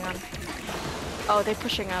 Wait, hang on. Oh, they're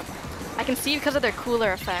pushing up. I can see because of their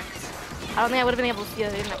cooler effects. I don't think I would have been able to see it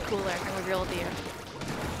if they didn't have cooler. I'm a real deal.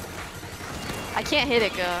 I can't hit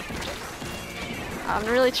it, go. I'm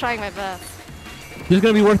really trying my best. This is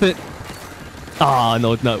gonna be worth it. Ah,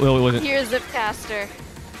 no, it wasn't. Here's Zipcaster.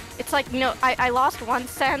 It's like, no, I lost one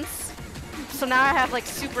sense, so now I have like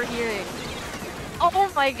super hearing.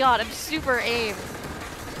 Oh my god, I'm super aim.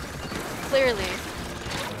 Clearly.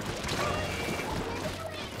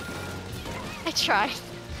 I tried.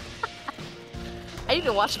 I need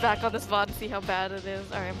to watch back on this VOD and see how bad it is.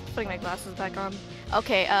 Alright, I'm putting my glasses back on.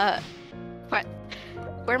 Okay, what?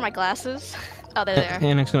 Where are my glasses? Oh, there they are.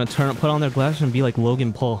 Anik's gonna put on their glasses and be like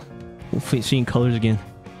Logan Paul. Seeing colors again.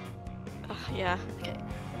 Oh, yeah, okay.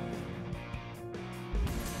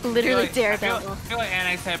 Literally Daredevil. I feel like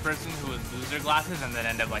Anak's the type of person who would lose their glasses and then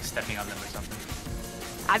end up like stepping on them or something.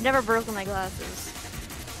 I've never broken my glasses.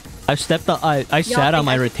 I stepped on. I sat on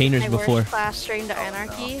my retainers before. Class straight into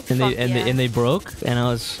anarchy. And they broke, and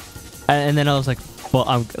then I was like, well,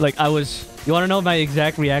 I was. You want to know my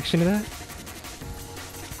exact reaction to that?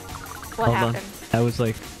 What happened? I was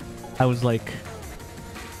like.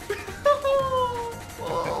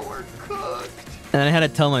 Oh, we're cooked. And I had to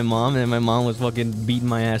tell my mom, and my mom was fucking beating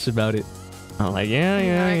my ass about it. I'm like, yeah.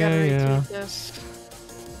 I gotta retweet this.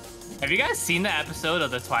 Have you guys seen the episode of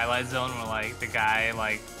The Twilight Zone where like the guy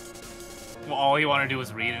like, well, all he wanted to do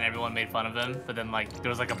was read and everyone made fun of him, but then like there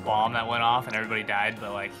was like a bomb that went off and everybody died,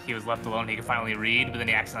 but like he was left alone, he could finally read, but then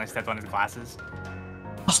he accidentally stepped on his glasses.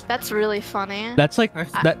 That's really funny. That's like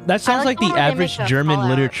that sounds like the average German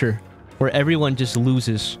literature, where everyone just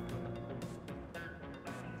loses.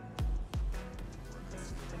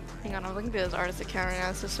 Hang on, I'm looking through his artist account right now.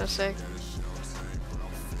 This is so sick.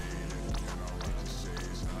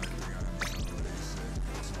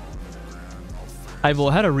 I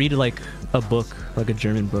had to read like a book, like a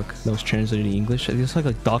German book that was translated to English. I think it's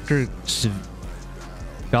like Doctor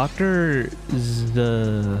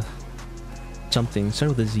the something. Start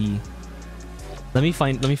with a Z. Let me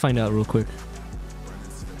find out real quick.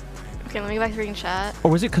 Okay, let me go back to reading chat.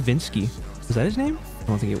 Or was it Kavinsky? Was that his name? I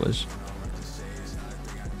don't think it was.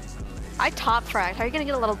 I top frag. How are you gonna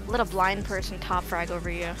get a little blind person top frag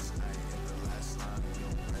over you?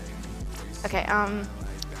 Okay,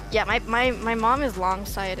 yeah, my mom is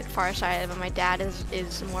long-sighted, far-sighted, but my dad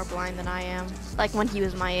is more blind than I am. Like when he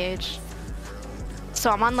was my age.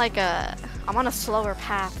 So I'm on a slower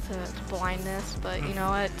path to blindness, but you know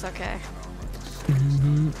what? It's okay.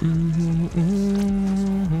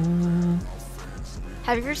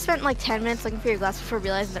 Have you ever spent like 10 minutes looking for your glasses before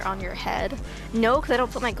realizing they're on your head? No, because I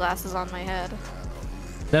don't put my glasses on my head.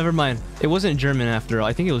 Never mind. It wasn't German after all.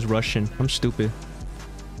 I think it was Russian. I'm stupid.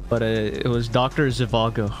 But it was Dr.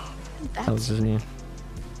 Zhivago. That was his name.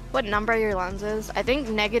 What number are your lenses? I think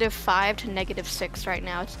 -5 to -6 right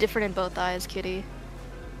now. It's different in both eyes, kitty.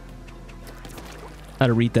 I had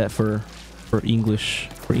to read that for English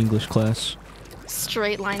class.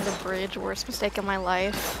 Straight lines of bridge, worst mistake of my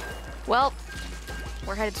life. Well,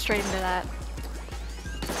 we're headed straight into that.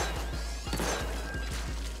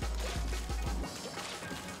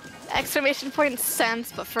 Exclamation point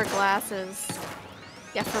sense, but for glasses.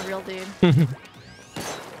 Yeah, for real, dude.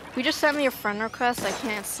 We just sent me a friend request. I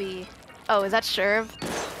can't see. Oh, is that Sherv?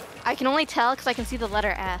 I can only tell because I can see the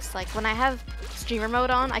letter S. Like when I have streamer mode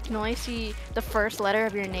on, I can only see the first letter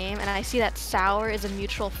of your name, and I see that Sour is a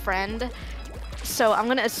mutual friend. So I'm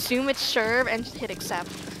gonna assume it's Sherv and just hit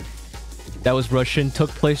accept. That was Russian.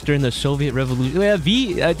 Took place during the Soviet Revolution. Yeah,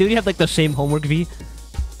 V. Did we have like the same homework, V?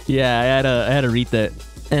 Yeah, I had to read that,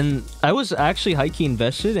 and I was actually high-key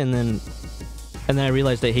invested, and then I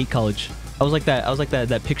realized I hate college. I was like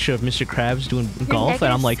that picture of Mr. Krabs doing golf,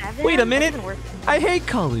 and I'm like, wait a minute, I hate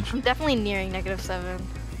college. I'm definitely nearing -7.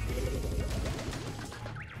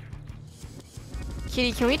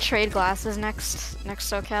 Kitty, can we trade glasses next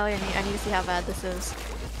SoCal? I need to see how bad this is.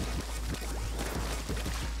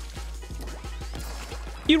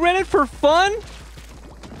 You read it for fun?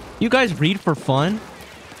 You guys read for fun?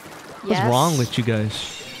 What's wrong with you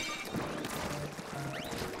guys?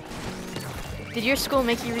 Did your school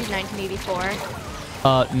make you read 1984?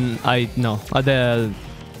 No.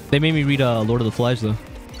 They made me read Lord of the Flies though,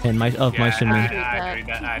 and Mice and Men.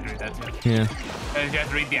 I'd read that too. Yeah. Did you have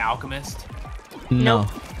to read The Alchemist? No.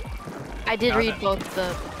 Nope. I did read both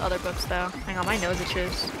the other books though. Hang on, my nose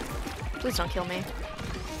itches. Please don't kill me.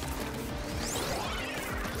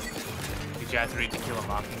 Did you have to read To Kill a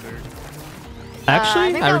Mockingbird?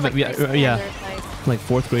 Actually, I remember. Like yeah, like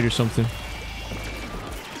 4th grade or something.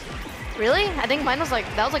 Really? I think mine was like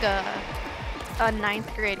a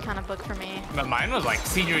 9th grade kind of book for me. But mine was like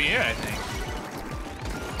senior year, I think.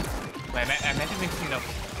 Wait, I meant to mix it up.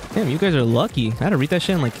 Damn, you guys are lucky. I had to read that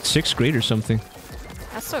shit in like 6th grade or something.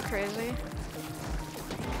 That's so crazy.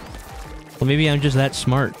 Well, maybe I'm just that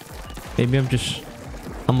smart. Maybe I'm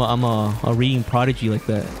a reading prodigy like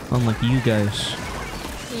that, unlike you guys.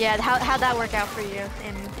 Yeah, how'd that work out for you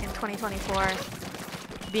in 2024?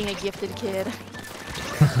 Being a gifted kid.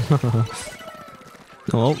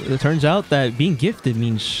 Well, it turns out that being gifted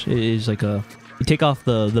is like you take off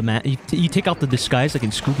you take off the disguise like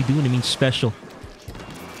in Scooby-Doo, and it means special.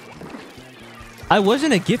 I was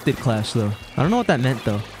in a gifted class though. I don't know what that meant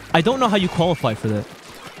though. I don't know how you qualify for that.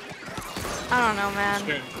 I don't know, man.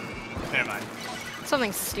 Never mind.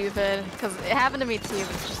 Something stupid, because it happened to me too,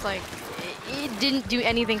 but it's just like, it didn't do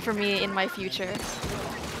anything for me in my future.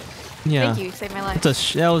 Yeah. Thank you, saved my life.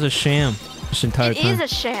 That was a sham this entire time. It is a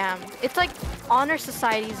sham. It's like honor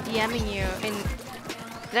societies DMing you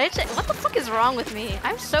Did I just, what the fuck is wrong with me?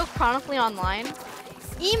 I'm so chronically online,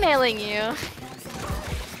 emailing you.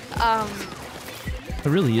 It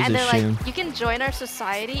really is And a they're shame. like, you can join our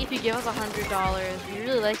society if you give us $100. We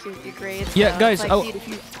really like your grades. Yeah, though." guys, It's like, dude,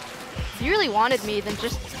 if you really wanted me, then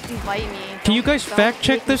just invite me. Can you guys Don't fact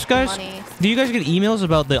check make me this, for guys? money. Do you guys get emails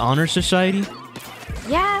about the honor society?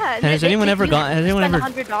 Yeah. Has anyone ever you got? Has anyone spend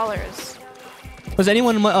ever? $100. Was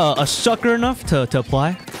anyone a sucker enough to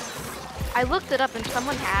apply? I looked it up and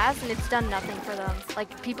someone has, and it's done nothing for them.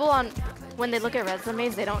 Like people on, when they look at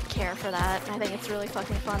resumes, they don't care for that. And I think it's really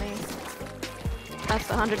fucking funny. That's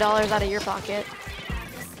 $100 out of your pocket.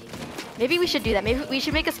 Maybe we should do that. Maybe we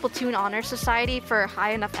should make a Splatoon honor society for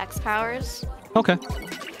high enough X powers. Okay.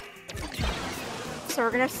 So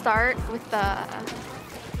we're gonna start with the.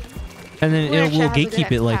 And then We'll we'll actually have a gatekeep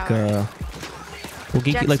good it like X power. we'll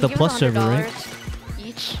gatekeep Jax, like you the give plus us server, right? $100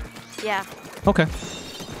 each. Yeah. Okay.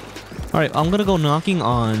 All right, I'm gonna go knocking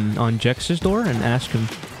on Jex's door and ask him.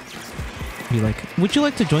 Be like, would you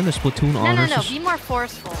like to join the Splatoon No, honor? no, no. Be more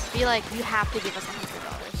forceful. Be like, you have to give us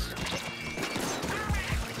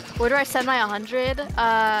 $100. Where do I send my 100?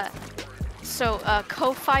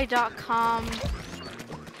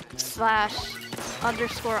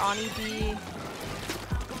 Ko-fi.com/_onib.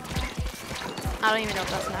 I don't even know if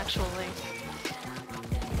that's an actual link.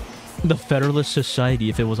 The Federalist Society,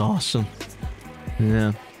 if it was awesome.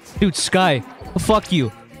 Yeah. Dude, Sky, fuck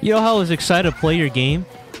you. You know how I was excited to play your game,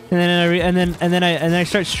 and then I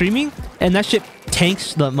start streaming, and that shit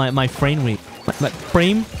tanks my frame rate. My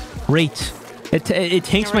frame rate. It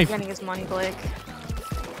tanks my Getting his money, Blake.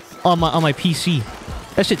 on my PC.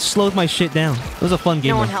 That shit slowed my shit down. It was a fun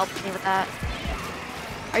game. No one though. helped me with that.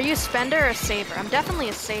 Are you a spender or a saver? I'm definitely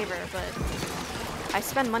a saver, but I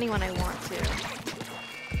spend money when I want to.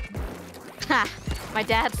 Ha! My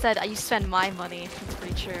dad said you spend my money. That's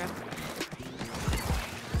pretty true.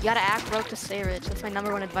 You gotta act broke to stay rich. That's my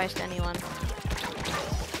 #1 advice to anyone.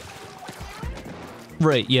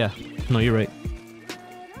 Right, yeah. No, you're right.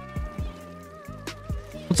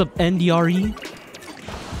 What's up, NDRE?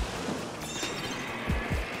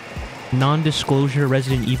 Non-disclosure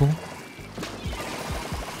Resident Evil.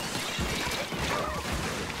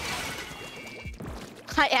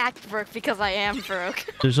 I act broke because I am broke.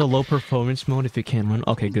 There's a low performance mode if it can run.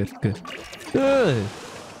 Okay, good. Good.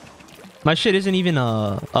 My shit isn't even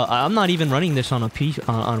I'm not even running this on a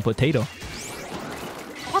on a potato.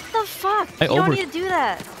 What the fuck? I You don't need to do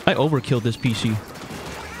that. I overkilled this PC.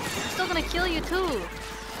 It's still gonna kill you too.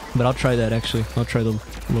 But I'll try that actually. I'll try the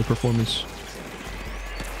low performance.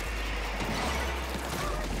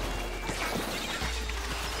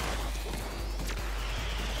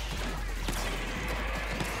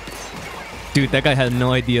 Dude, that guy had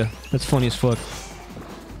no idea. That's funny as fuck.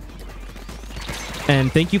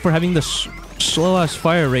 And thank you for having the slow ass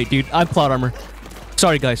fire rate, dude. I plot armor.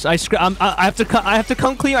 Sorry guys. I have to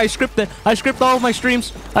come clean. I script all of my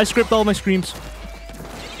streams.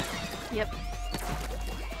 Yep.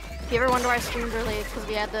 If you ever wonder why I streamed early, it's because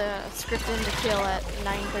we had the script in to kill at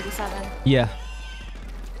 9:37. Yeah.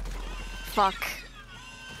 Fuck.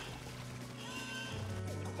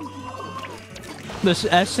 The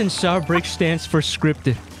S in Sour Break stands for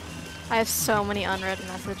scripted. I have so many unread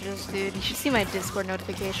messages, dude. You should see my Discord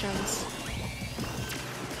notifications.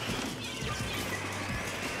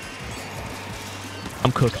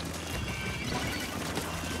 I'm cooked.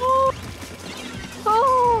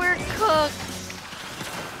 Oh, we're cooked.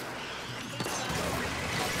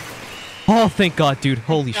 Oh, thank God, dude.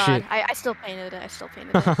 Holy God, shit. I still painted it.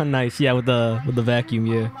 Nice. Yeah, with the vacuum,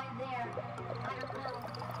 yeah.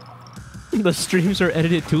 The streams are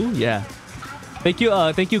edited too? Yeah. Thank you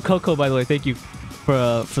Coco, by the way. Thank you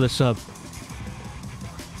for the sub.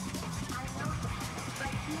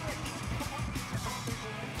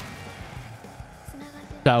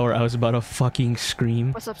 Sour, I was about to fucking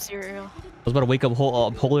scream. What's up, cereal? I was about to wake up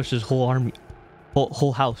Polar's whole army,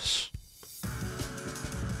 whole house.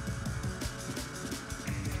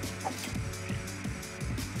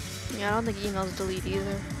 Yeah, I don't think emails delete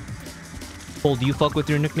either. Pol, do you fuck with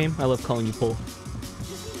your nickname? I love calling you Pol.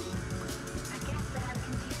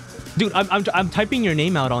 Dude, I'm typing your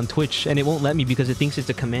name out on Twitch and it won't let me because it thinks it's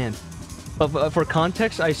a command. But for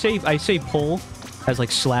context, I say Pol as like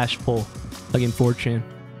 /Pol, like in 4chan.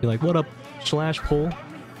 You're like, what up, /Pol?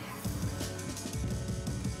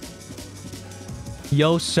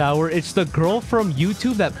 Yo, Sour, it's the girl from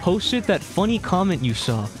YouTube that posted that funny comment you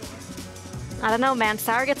saw. I don't know, man.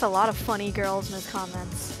 Sour gets a lot of funny girls in his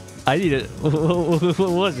comments. I need it. What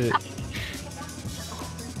was it?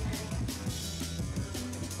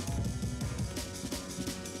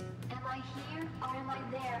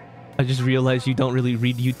 I just realized you don't really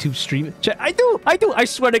read YouTube stream chat. I do. I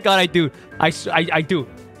swear to God, I do. I do.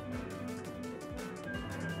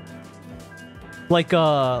 Like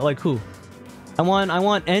who? I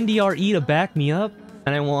want NDRE to back me up,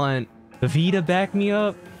 and I want V to back me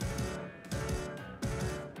up.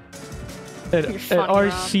 And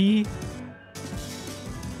RC.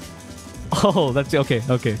 Oh, that's okay.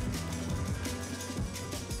 Okay.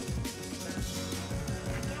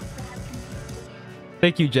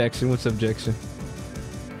 Thank you, Jackson. What's up, Jackson?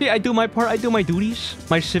 Yeah, I do my part. I do my duties.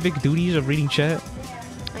 My civic duties of reading chat.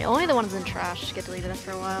 Only the ones in trash get deleted after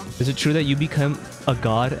a while. Is it true that you become a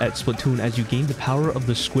god at Splatoon as you gain the power of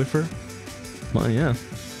the squiffer? Well, yeah.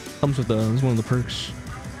 Comes with it's one of the perks.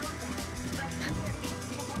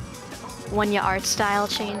 When your art style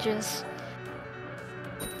changes.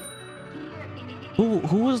 Who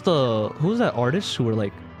was that artist who were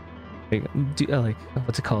like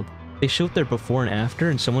what's it called? They showed their before and after,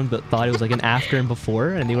 and someone thought it was like an after and before,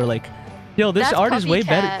 and they were like, "Yo, this art is way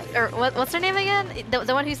better." Or what's their name again?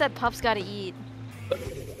 The one who said "Pups gotta eat."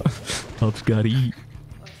 Pups gotta eat.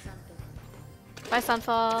 Bye,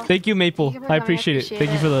 Sunfall. Thank you, Maple. I appreciate it.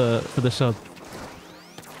 Thank you for the sub.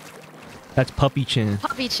 That's Puppy Chan.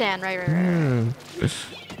 Puppy Chan, right.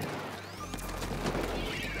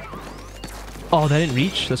 Oh, that didn't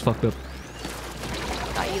reach? That's fucked up.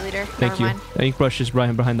 Got you, leader. Thank you. The ink brush is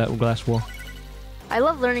behind that glass wall. I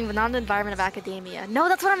love learning, but not in the environment of academia. No,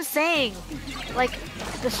 that's what I'm saying. Like,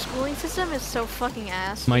 the schooling system is so fucking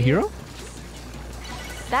ass. My hero?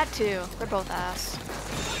 That too. They're both ass.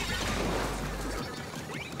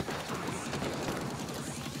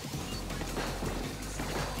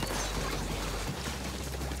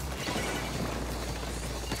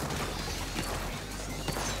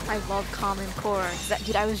 I love Common Core.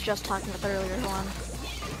 Dude, I was just talking about the earlier one.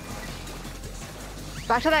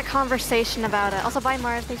 Back to that conversation about also bye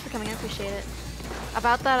Mars, thanks for coming, I appreciate it.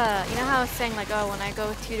 About that you know how I was saying like, oh, when I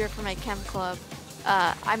go tutor for my chem club,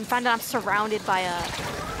 I'm finding I'm surrounded by a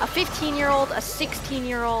 15-year-old, a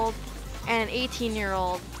 16-year-old, and an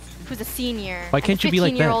 18-year-old who's a senior. Why can't you be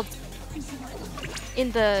like that?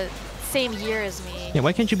 In the same year as me. Yeah,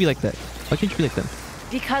 why can't you be like that? Why can't you be like them?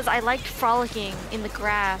 Because I liked frolicking in the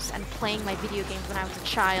grass and playing my video games when I was a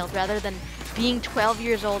child, rather than being 12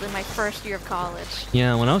 years old in my first year of college.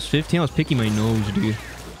 Yeah, when I was 15, I was picking my nose, dude.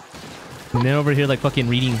 And they're over here like fucking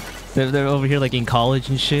reading. They're over here like in college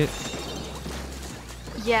and shit.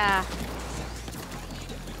 Yeah.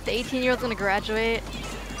 The 18-year-old's gonna graduate.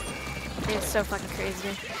 It's so fucking crazy.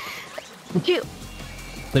 Dude.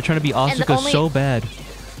 They're trying to be Asuka so bad.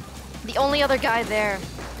 The only other guy there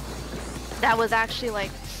that was actually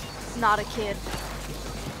like not a kid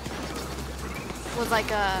was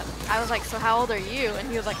like I was like, so how old are you? And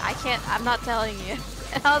he was like, I'm not telling you.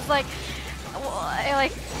 And I was like, well,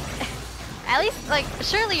 like at least like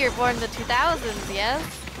surely you're born in the 2000s, yes?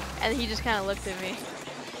 And he just kind of looked at me.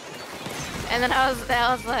 And then I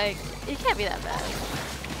was like, it can't be that bad.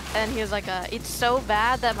 And he was like, it's so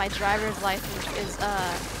bad that my driver's license is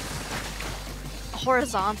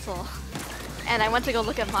horizontal. And I went to go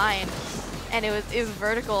look at mine, and it was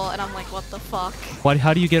vertical, and I'm like, what the fuck?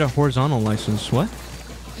 How do you get a horizontal license? What?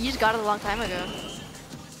 You just got it a long time ago.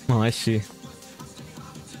 Oh, I see.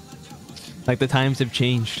 Like the times have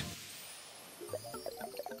changed.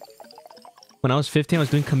 When I was 15, I was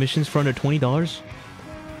doing commissions for under $20.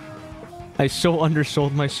 I so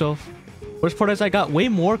undersold myself. Worst part is I got way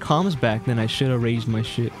more comms back than I should have raised my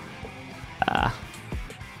shit.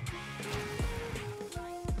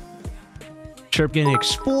 Chirp getting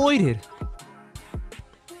exploited.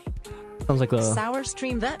 Sounds like a sour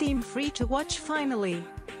stream that team free to watch finally.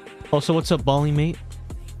 Also, what's up, Balling Mate?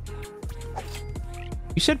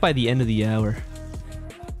 You said by the end of the hour.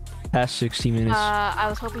 Past 60 minutes. I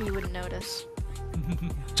was hoping you wouldn't notice.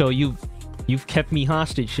 So you've kept me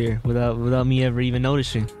hostage here without me ever even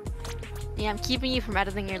noticing. Yeah, I'm keeping you from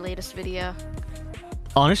editing your latest video.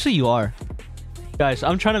 Honestly, you are. Guys,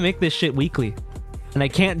 I'm trying to make this shit weekly. And I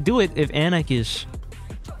can't do it if Anik is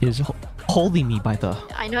holding me by the...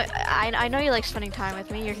 I know you like spending time with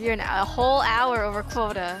me. You're here a whole hour over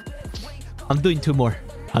quota. I'm doing 2 more.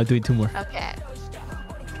 I'll do 2 more. Okay.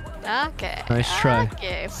 Nice try.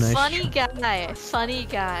 Okay. Nice Funny guy. Funny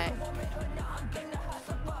guy.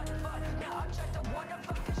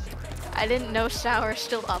 I didn't know Sour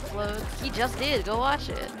still uploads. He just did. Go watch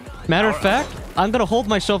it. Matter of fact, I'm gonna hold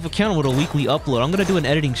myself accountable with a weekly upload. I'm gonna do an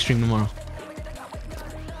editing stream tomorrow.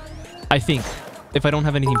 I think. If I don't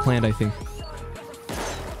have anything planned, I think.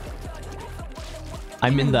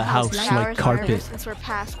 I'm in the house like carpet. Since we're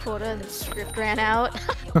past quota and the script ran out.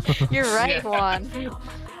 You're right, Juan.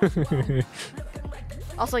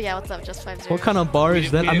 Also, yeah, what's up? Just 5-0. What kind of bar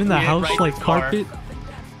is that? I'm in the house like carpet.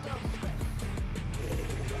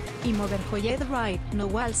 Imo verhoyed right, no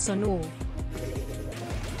also no.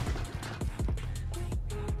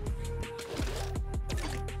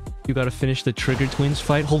 You gotta finish the Trigger Twins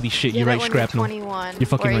fight. Holy shit, you're right, Scrapnel. 21. You're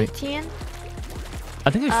fucking or right. 18?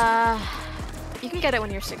 I think You can get it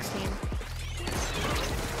when you're 16.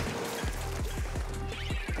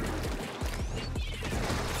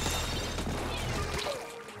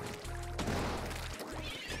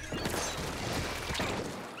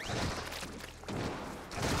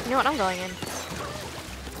 You know what? I'm going in.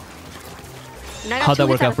 And I got How'd that 2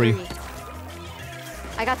 work hits out for you? 3.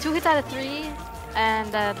 I got 2 hits out of 3,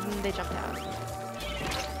 and they jumped out.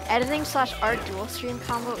 Editing / art dual stream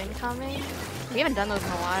combo incoming. We haven't done those in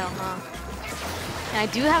a while, huh? And I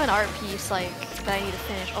do have an art piece like that I need to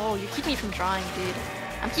finish. Oh, you're keeping me from drawing, dude.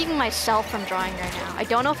 I'm keeping myself from drawing right now. I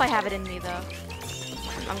don't know if I have it in me though.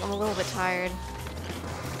 I'm a little bit tired.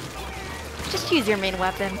 Just use your main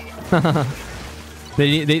weapon.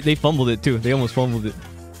 They fumbled it too. They almost fumbled it.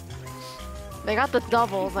 They got the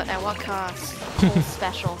double, but at what cost? Whole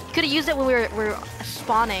special. You could have used it when we were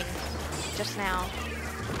spawning just now.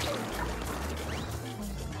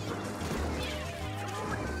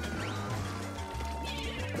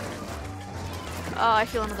 Oh, I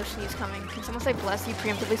feel another sneeze coming. Can someone say bless you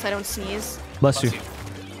preemptively so I don't sneeze? Bless you.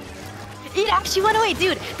 It actually went away,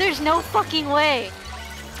 dude. There's no fucking way.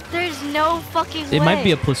 There's no fucking way. It might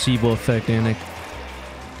be a placebo effect, Anik.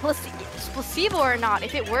 Placebo or not,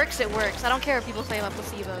 if it works, it works. I don't care what people say about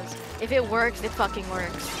placebos. If it works, it fucking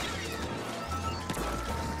works.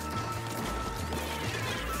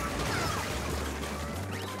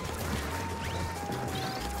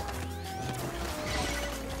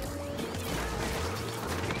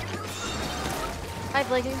 Hi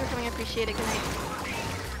Blake, thanks for coming, I appreciate it. Good night.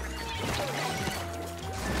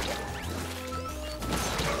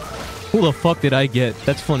 Who the fuck did I get?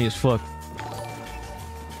 That's funny as fuck.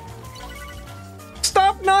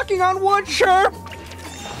 Stop knocking on wood, Sherp!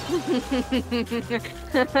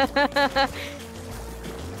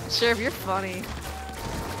 Sure, you're funny.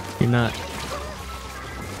 You're not.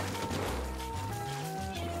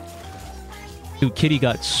 Dude, Kitty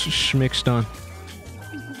got schmixed on.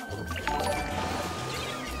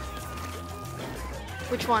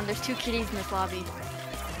 Which one? There's 2 kitties in this lobby.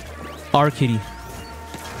 Our kitty.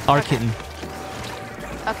 Our Okay. kitten.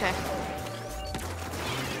 Okay.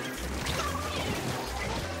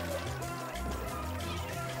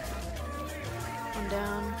 I'm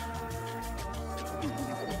down.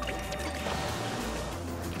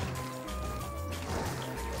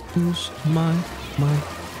 Who's my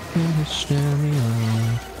in hysteria?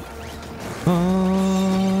 Oh,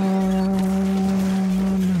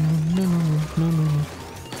 no.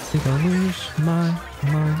 Think I lose my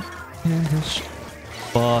mind in his.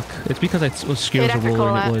 Fuck. It's because I was scared of a Dr. roller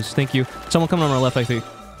and it Colette. was. Thank you. Someone coming on our left, I think.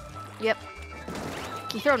 Yep.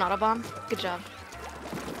 Can you throw an auto bomb? Good job.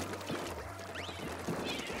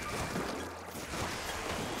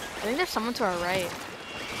 I think there's someone to our right.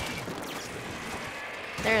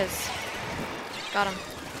 There is. Got him.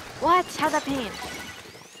 What? How's that pain?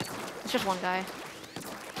 It's just one guy.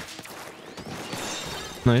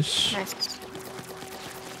 Nice. Nice.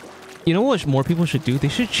 You know what more people should do? They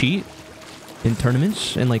should cheat in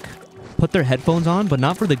tournaments and like put their headphones on, but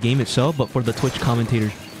not for the game itself, but for the Twitch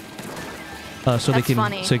commentators. So That's they can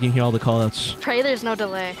funny. so they can hear all the callouts. Pray there's no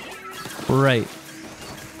delay. Right.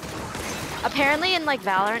 Apparently in like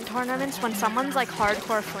Valorant tournaments, when someone's like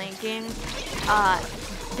hardcore flanking,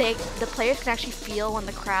 the players can actually feel when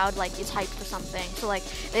the crowd like is hyped for something. So like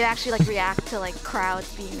they actually like react to like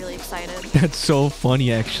crowds being really excited. That's so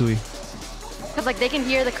funny, actually. Because like they can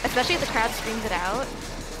hear especially if the crowd screams it out.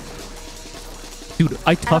 Dude,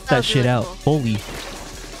 I toughed that that was shit really out. cool. Holy.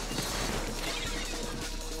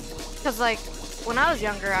 Because like when I was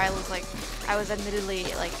younger, I was admittedly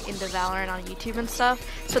like into Valorant on YouTube and stuff.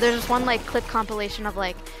 So there's this one like clip compilation of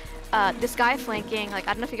like this guy flanking. Like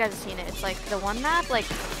I don't know if you guys have seen it. It's like the one map, like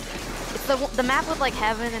it's the map with like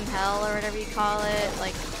heaven and hell or whatever you call it.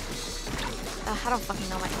 Like I don't fucking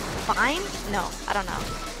know. Fine? No, I don't know.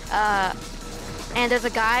 And there's a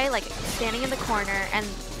guy like standing in the corner, and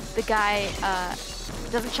the guy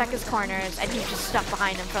doesn't check his corners, and he's just stuck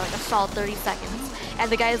behind him for like a solid 30 seconds.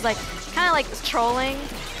 And the guy is like kind of like trolling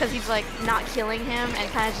because he's like not killing him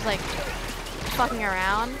and kind of just like fucking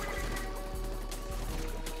around.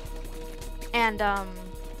 And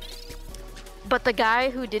but the guy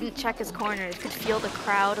who didn't check his corners could feel the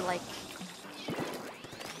crowd like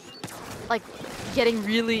getting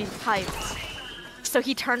really hyped. So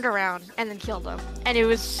he turned around and then killed him. And it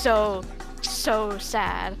was so so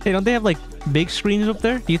sad. Hey, don't they have like big screens up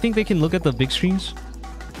there? Do you think they can look at the big screens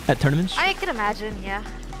at tournaments? I could imagine, yeah.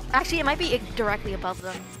 Actually, it might be directly above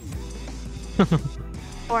them.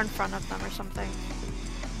 Or in front of them or something.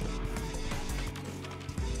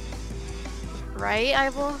 Right,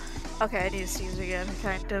 Eyeball? Okay, I need to see it again,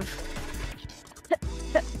 kind of.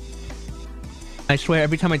 I swear,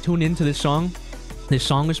 every time I tune into this song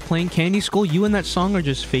is playing. Candy Skull, you and that song are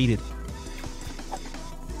just faded.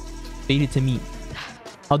 Faded to me.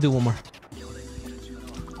 I'll do one more.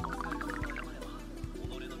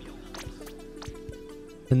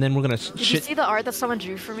 And then we're gonna Did you see the art that someone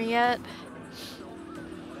drew for me yet?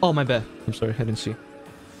 Oh, my bad. I'm sorry, I didn't see.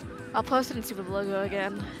 I'll post it and see the logo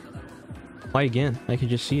again. Why again? I can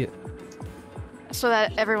just see it. So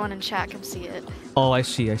that everyone in chat can see it. Oh, I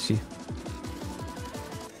see.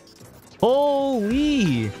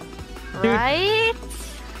 Holy! Dude. Right?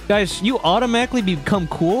 Guys, you automatically become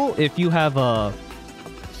cool if you have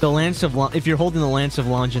the Lance of if you're holding the Lance of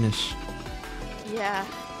Longinus. Yeah.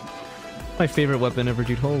 My favorite weapon ever,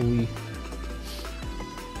 dude. Holy.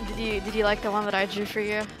 Did you like the one that I drew for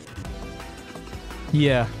you?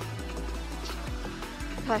 Yeah.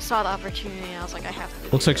 I saw the opportunity and I was like, I have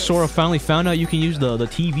to. Looks like Sora finally found out you can use the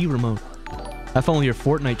TV remote. I found your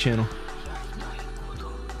Fortnite channel.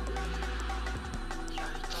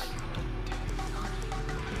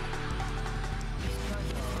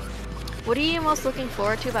 What are you most looking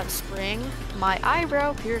forward to about spring? My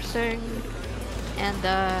eyebrow piercing, and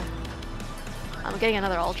I'm getting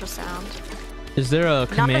another ultrasound. Is there a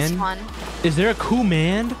command? Not this one. Is there a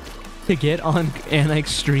command to get on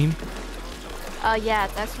Anike's stream? Yeah,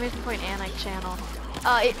 it's exclamation point Anike channel.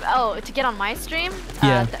 To get on my stream?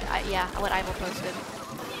 Yeah. Yeah, what Eyeball posted.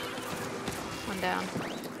 One down.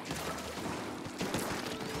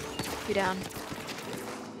 Two down.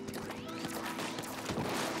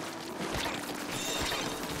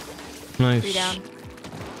 Nice. 3 down.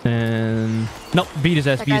 And nope, beat his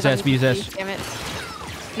ass, That beat his guy's ass, on beat his UP, ass. Damn it.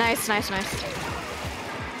 Nice.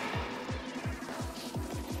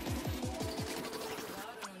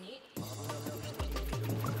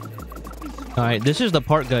 Alright, this is the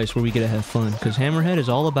part, guys, where we get to have fun. Because Hammerhead is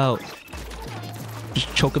all about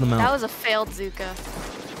just choking them out. That was a failed Zuka.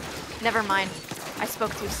 Never mind. I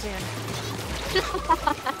spoke too soon.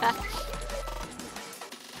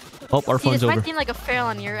 Oh, our See, fun's this over. might seem like a fail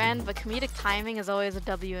on your end, but comedic timing is always a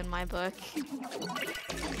W in my book.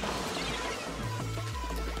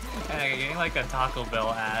 Hey, getting like a Taco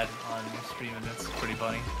Bell ad on stream, and that's pretty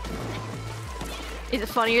funny. Is it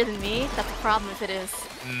funnier than me? That's a problem if it is.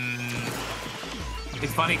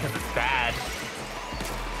 It's funny because it's bad.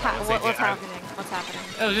 What's happening? What's happening?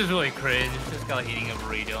 It was just really cringe. Just got like eating a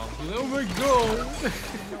burrito. Oh my god!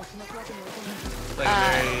 Like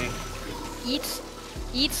very...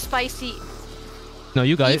 Eat spicy. No,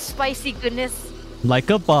 you got Eat it. spicy goodness. Like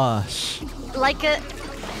a boss. Like a.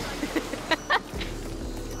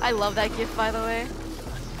 I love that gift, by the way.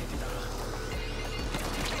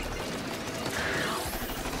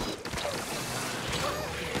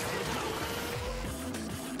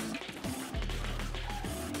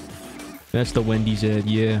 That's the Wendy's ad,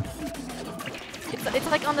 yeah.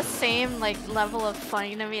 It's like on the same like level of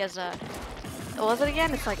funny to me as a. What was it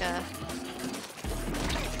again? It's like a.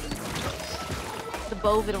 The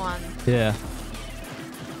Bovid one. Yeah.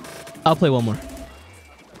 I'll play one more.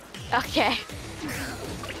 Okay.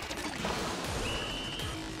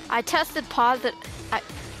 I tested positive. I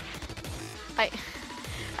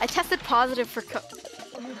tested positive for.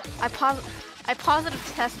 I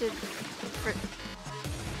positive tested for.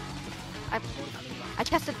 I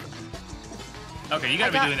tested. Okay, you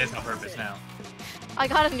gotta be doing this on purpose now. I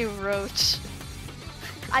got a new roach.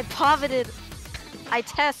 I posited. I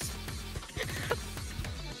test.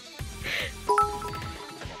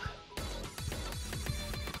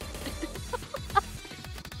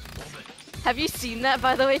 Have you seen that,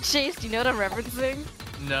 by the way, Chase? Do you know what I'm referencing?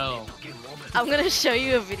 No. I'm gonna show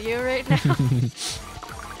you a video right now.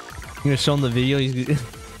 You're gonna show him the video, he's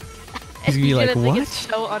gonna be like, think what? It's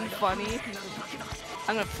so unfunny.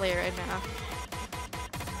 I'm gonna play it right now.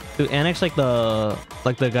 Dude, Annex like the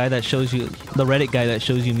guy that shows you, the Reddit guy that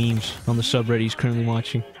shows you memes on the subreddit he's currently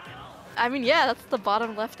watching. I mean, yeah, that's the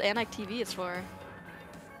bottom left Anike TV is for.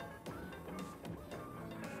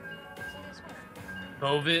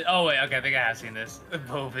 Bovid. Oh wait, okay, I think I have seen this.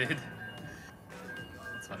 Bovid.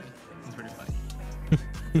 That's funny. It's pretty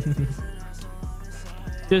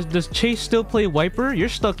funny. Does Chase still play Wiper? You're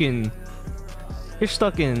stuck in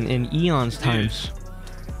Eon's times.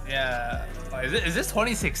 Yeah. Is this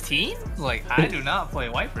 2016? Like, I do not play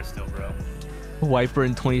Wiper still, bro. Wiper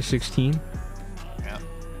in 2016. Yeah.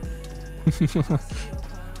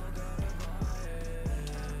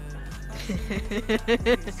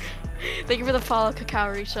 Thank you for the follow,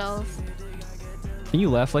 cacao shells. Can you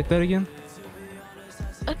laugh like that again?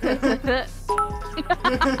 I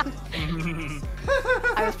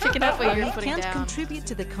was picking up what you were You putting can't down. contribute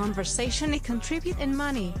to the conversation, you contribute in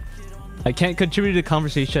money. I can't contribute to the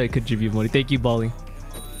conversation. I contribute money. Thank you, Bali.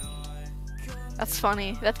 That's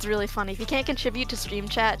funny. That's really funny. If you can't contribute to stream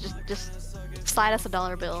chat, just slide us a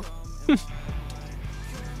 $1 bill.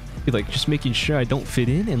 Be like just making sure I don't fit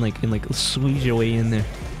in and like squeeze your way in there.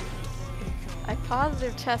 I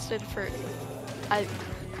positive tested for. I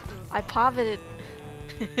posited.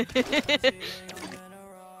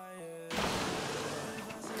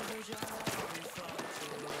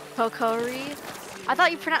 Kokori? I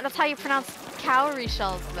thought you pronounce. That's how you pronounce cowrie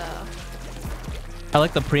shells, though. I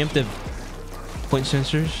like the preemptive point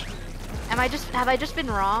sensors. Have I just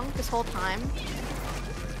been wrong this whole time?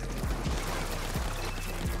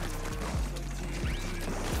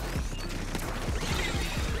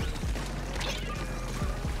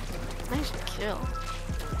 Nice kill.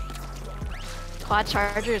 Quad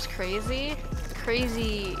charger is crazy.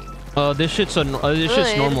 Crazy. This shit's Good.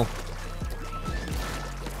 normal.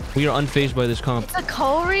 We are unfazed by this comp. It's a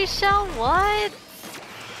Cowrie shell? What?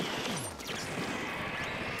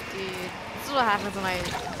 Dude, this is what happens when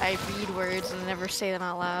I read words and never say them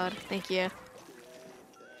out loud. Thank you.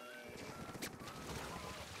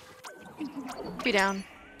 Be down.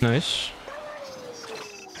 Nice.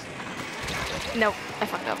 Nope, I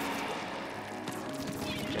fucked up.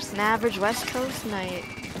 Just an average West Coast night.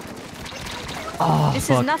 Oh, This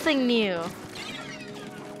fuck. is nothing new.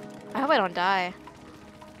 I hope I don't die.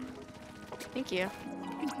 Thank you.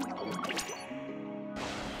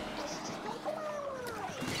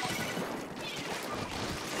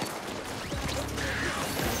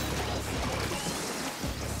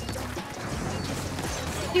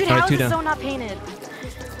 Dude, Alright, how two is this down. zone not painted?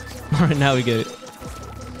 Alright, now we get it.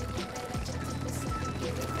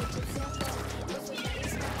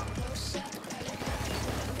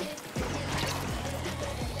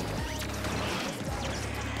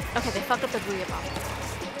 Okay, they fucked up the Booyah bomb.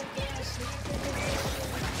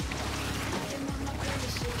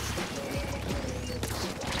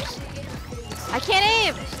 I can't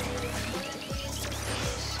aim! It's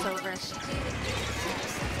over. It's a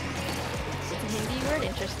Hindi word?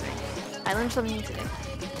 Interesting. I learned something new today.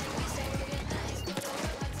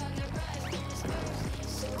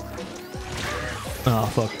 Oh,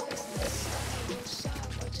 fuck.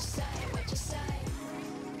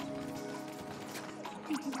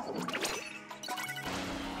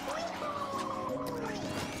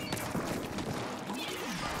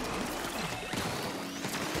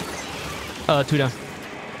 Two down.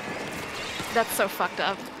 That's so fucked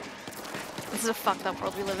up. This is a fucked up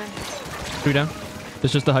world we live in. Three down.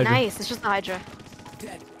 It's just the Hydra. Nice, it's just the Hydra.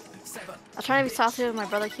 I was trying to be saucy when my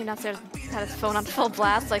brother came downstairs and had his phone on full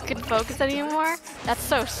blast, so I couldn't focus anymore. That's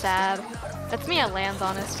so sad. That's me at lands,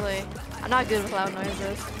 honestly. I'm not good with loud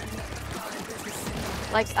noises.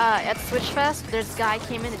 Like, at Switchfest, this guy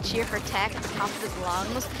came in to cheer for tech at the top of his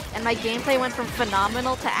lungs, and my gameplay went from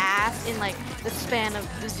phenomenal to ass in, like, the span of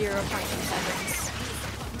 0.2 seconds.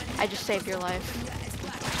 I just saved your life.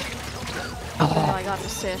 Oh, I got an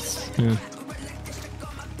assist. Yeah.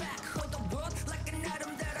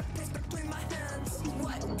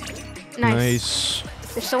 Nice.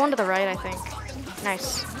 There's still one to the right, I think.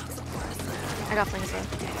 Nice. I got things though.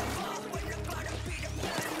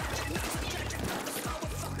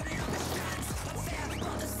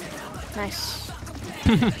 Nice.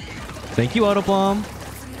 Thank you, Autobomb.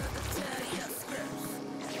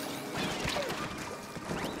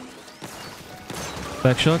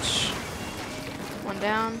 Back shots. One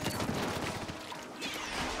down.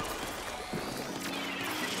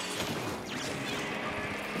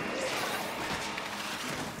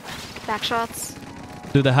 Back shots.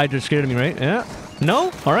 Dude, the Hydra scared of me, right? Yeah.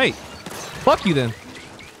 No? Alright. Fuck you then.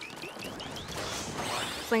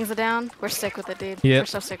 Slings it down. We're sick with it, dude. Yep. We're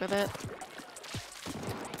so sick with it.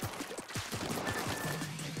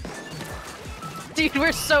 Dude,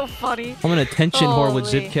 we're so funny. I'm an attention whore with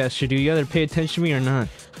Holy. Zipcaster, dude. You either pay attention to me or not.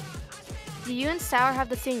 Do you and Sour have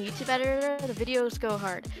the same YouTube editor? The videos go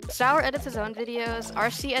hard. Sour edits his own videos.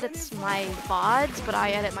 RC edits my VODs, but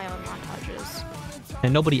I edit my own montages.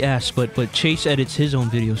 And nobody asks, but Chase edits his own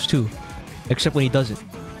videos too. Except when he doesn't.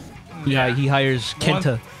 Yeah. He hires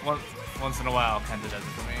Kenta. Once in a while, Kenta does it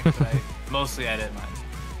for me, but I mostly edit mine.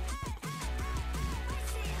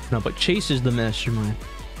 No, but Chase is the mastermind.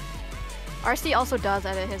 RC also does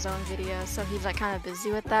edit his own videos, so he's like kind of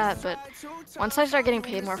busy with that. But once I start getting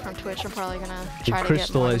paid more from Twitch, I'm probably gonna try to get more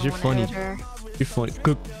Crystallize, than you're one funny. editor. You're funny.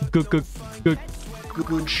 Good.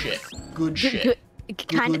 Good shit. Good shit.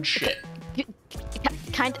 Good shit.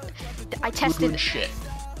 I tested Good shit.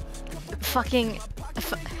 fucking.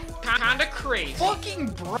 Kinda crazy. Fucking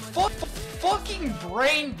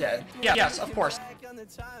brain dead. Yeah, yes, of course.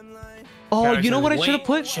 Oh, you know what I should have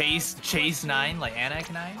put? Chase 9, like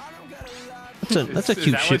Anak 9? That's a Is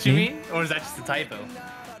cute that shit what you name. mean? Or is that just a typo?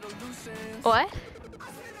 What?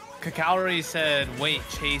 Kakaori said, wait,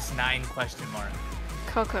 Chase 9 question mark.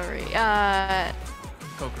 Kokori.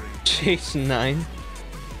 Kokiri. Chase 9.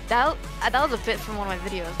 That was a bit from one of my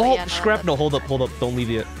videos. But Oh, yeah, no, scrap. No, hold up. Don't leave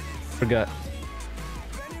yet. Forgot.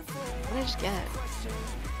 What did I just get?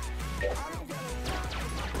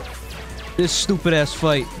 This stupid ass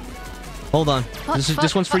fight. Hold on.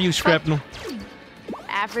 This one's for you, Scrapnel.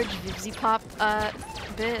 Average Vivzy Pop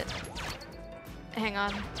bit. Hang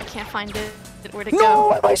on, I can't find it. Where'd it No,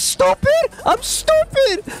 go? am I stupid? I'm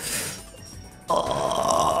stupid.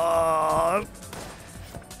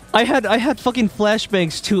 I had fucking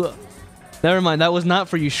flashbangs too. Never mind. That was not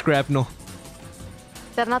for you, Scrapnel.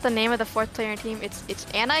 That's not the name of the fourth player team. It's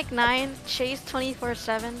Anik 9, Chase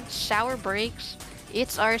 24/7, Shower Breaks,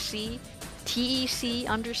 It's RC,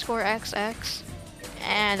 TEC_XX,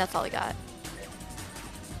 and that's all I got.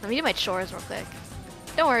 Let me do my chores real quick.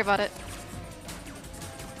 Don't worry about it.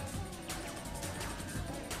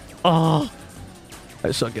 Oh,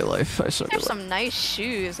 I suck at life. I suck at There's life. some nice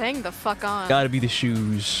shoes. Hang the fuck on. Gotta be the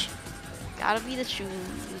shoes. Gotta be the shoes.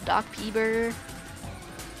 Doc Peeber.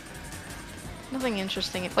 Nothing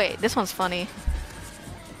interesting. Wait, this one's funny.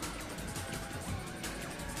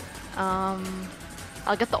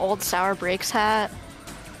 I'll get the old Sour Breaks hat.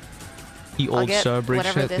 The I'll old get Sour Breaks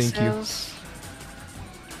whatever hat. this Thank you. is.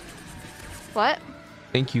 What?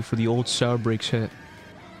 Thank you for the old Sour Breaks hat.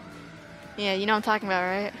 Yeah, you know what I'm talking about,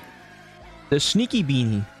 right? The sneaky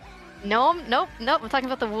beanie. No, nope. I'm talking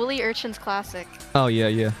about the Woolly Urchins Classic. Oh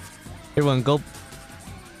yeah. Everyone, go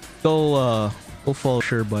follow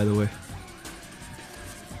Sure, by the way.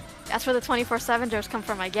 That's where the 24/7 jokes come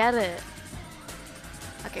from. I get it.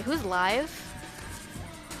 Okay, who's live?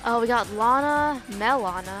 Oh, we got Lana,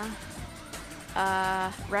 Melana,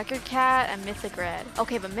 Record Cat, and Mythic Red.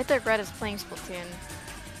 Okay, but Mythic Red is playing Splatoon.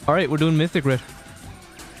 All right, we're doing Mythic Red.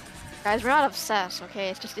 Guys, we're not obsessed, okay?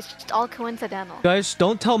 It's just all coincidental. Guys,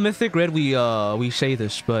 don't tell Mythic Red we say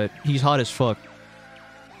this, but he's hot as fuck.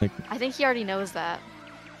 I think he already knows that.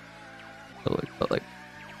 But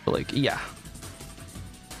like, yeah.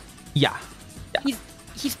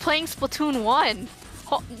 He's playing Splatoon 1.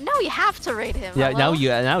 Oh, now you have to rate him. Yeah, hello?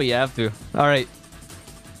 now you have to. All right.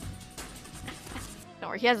 Don't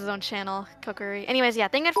worry, he has his own channel, Cookery. Anyways, yeah,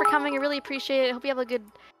 thank you for coming. I really appreciate it. Hope you have a good.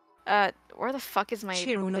 Where the fuck is my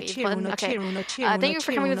wave button? Okay. Thank you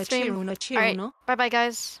for coming to the stream. Alright, bye bye,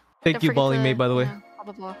 guys. Thank Don't you, forget Balling to, Mate, by the way. blah,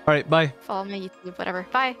 blah, blah. All right, bye. Follow me, YouTube, whatever.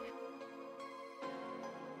 Bye.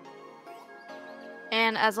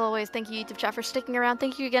 And as always, thank you, YouTube chat, for sticking around.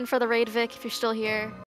 Thank you again for the raid, Vic, if you're still here.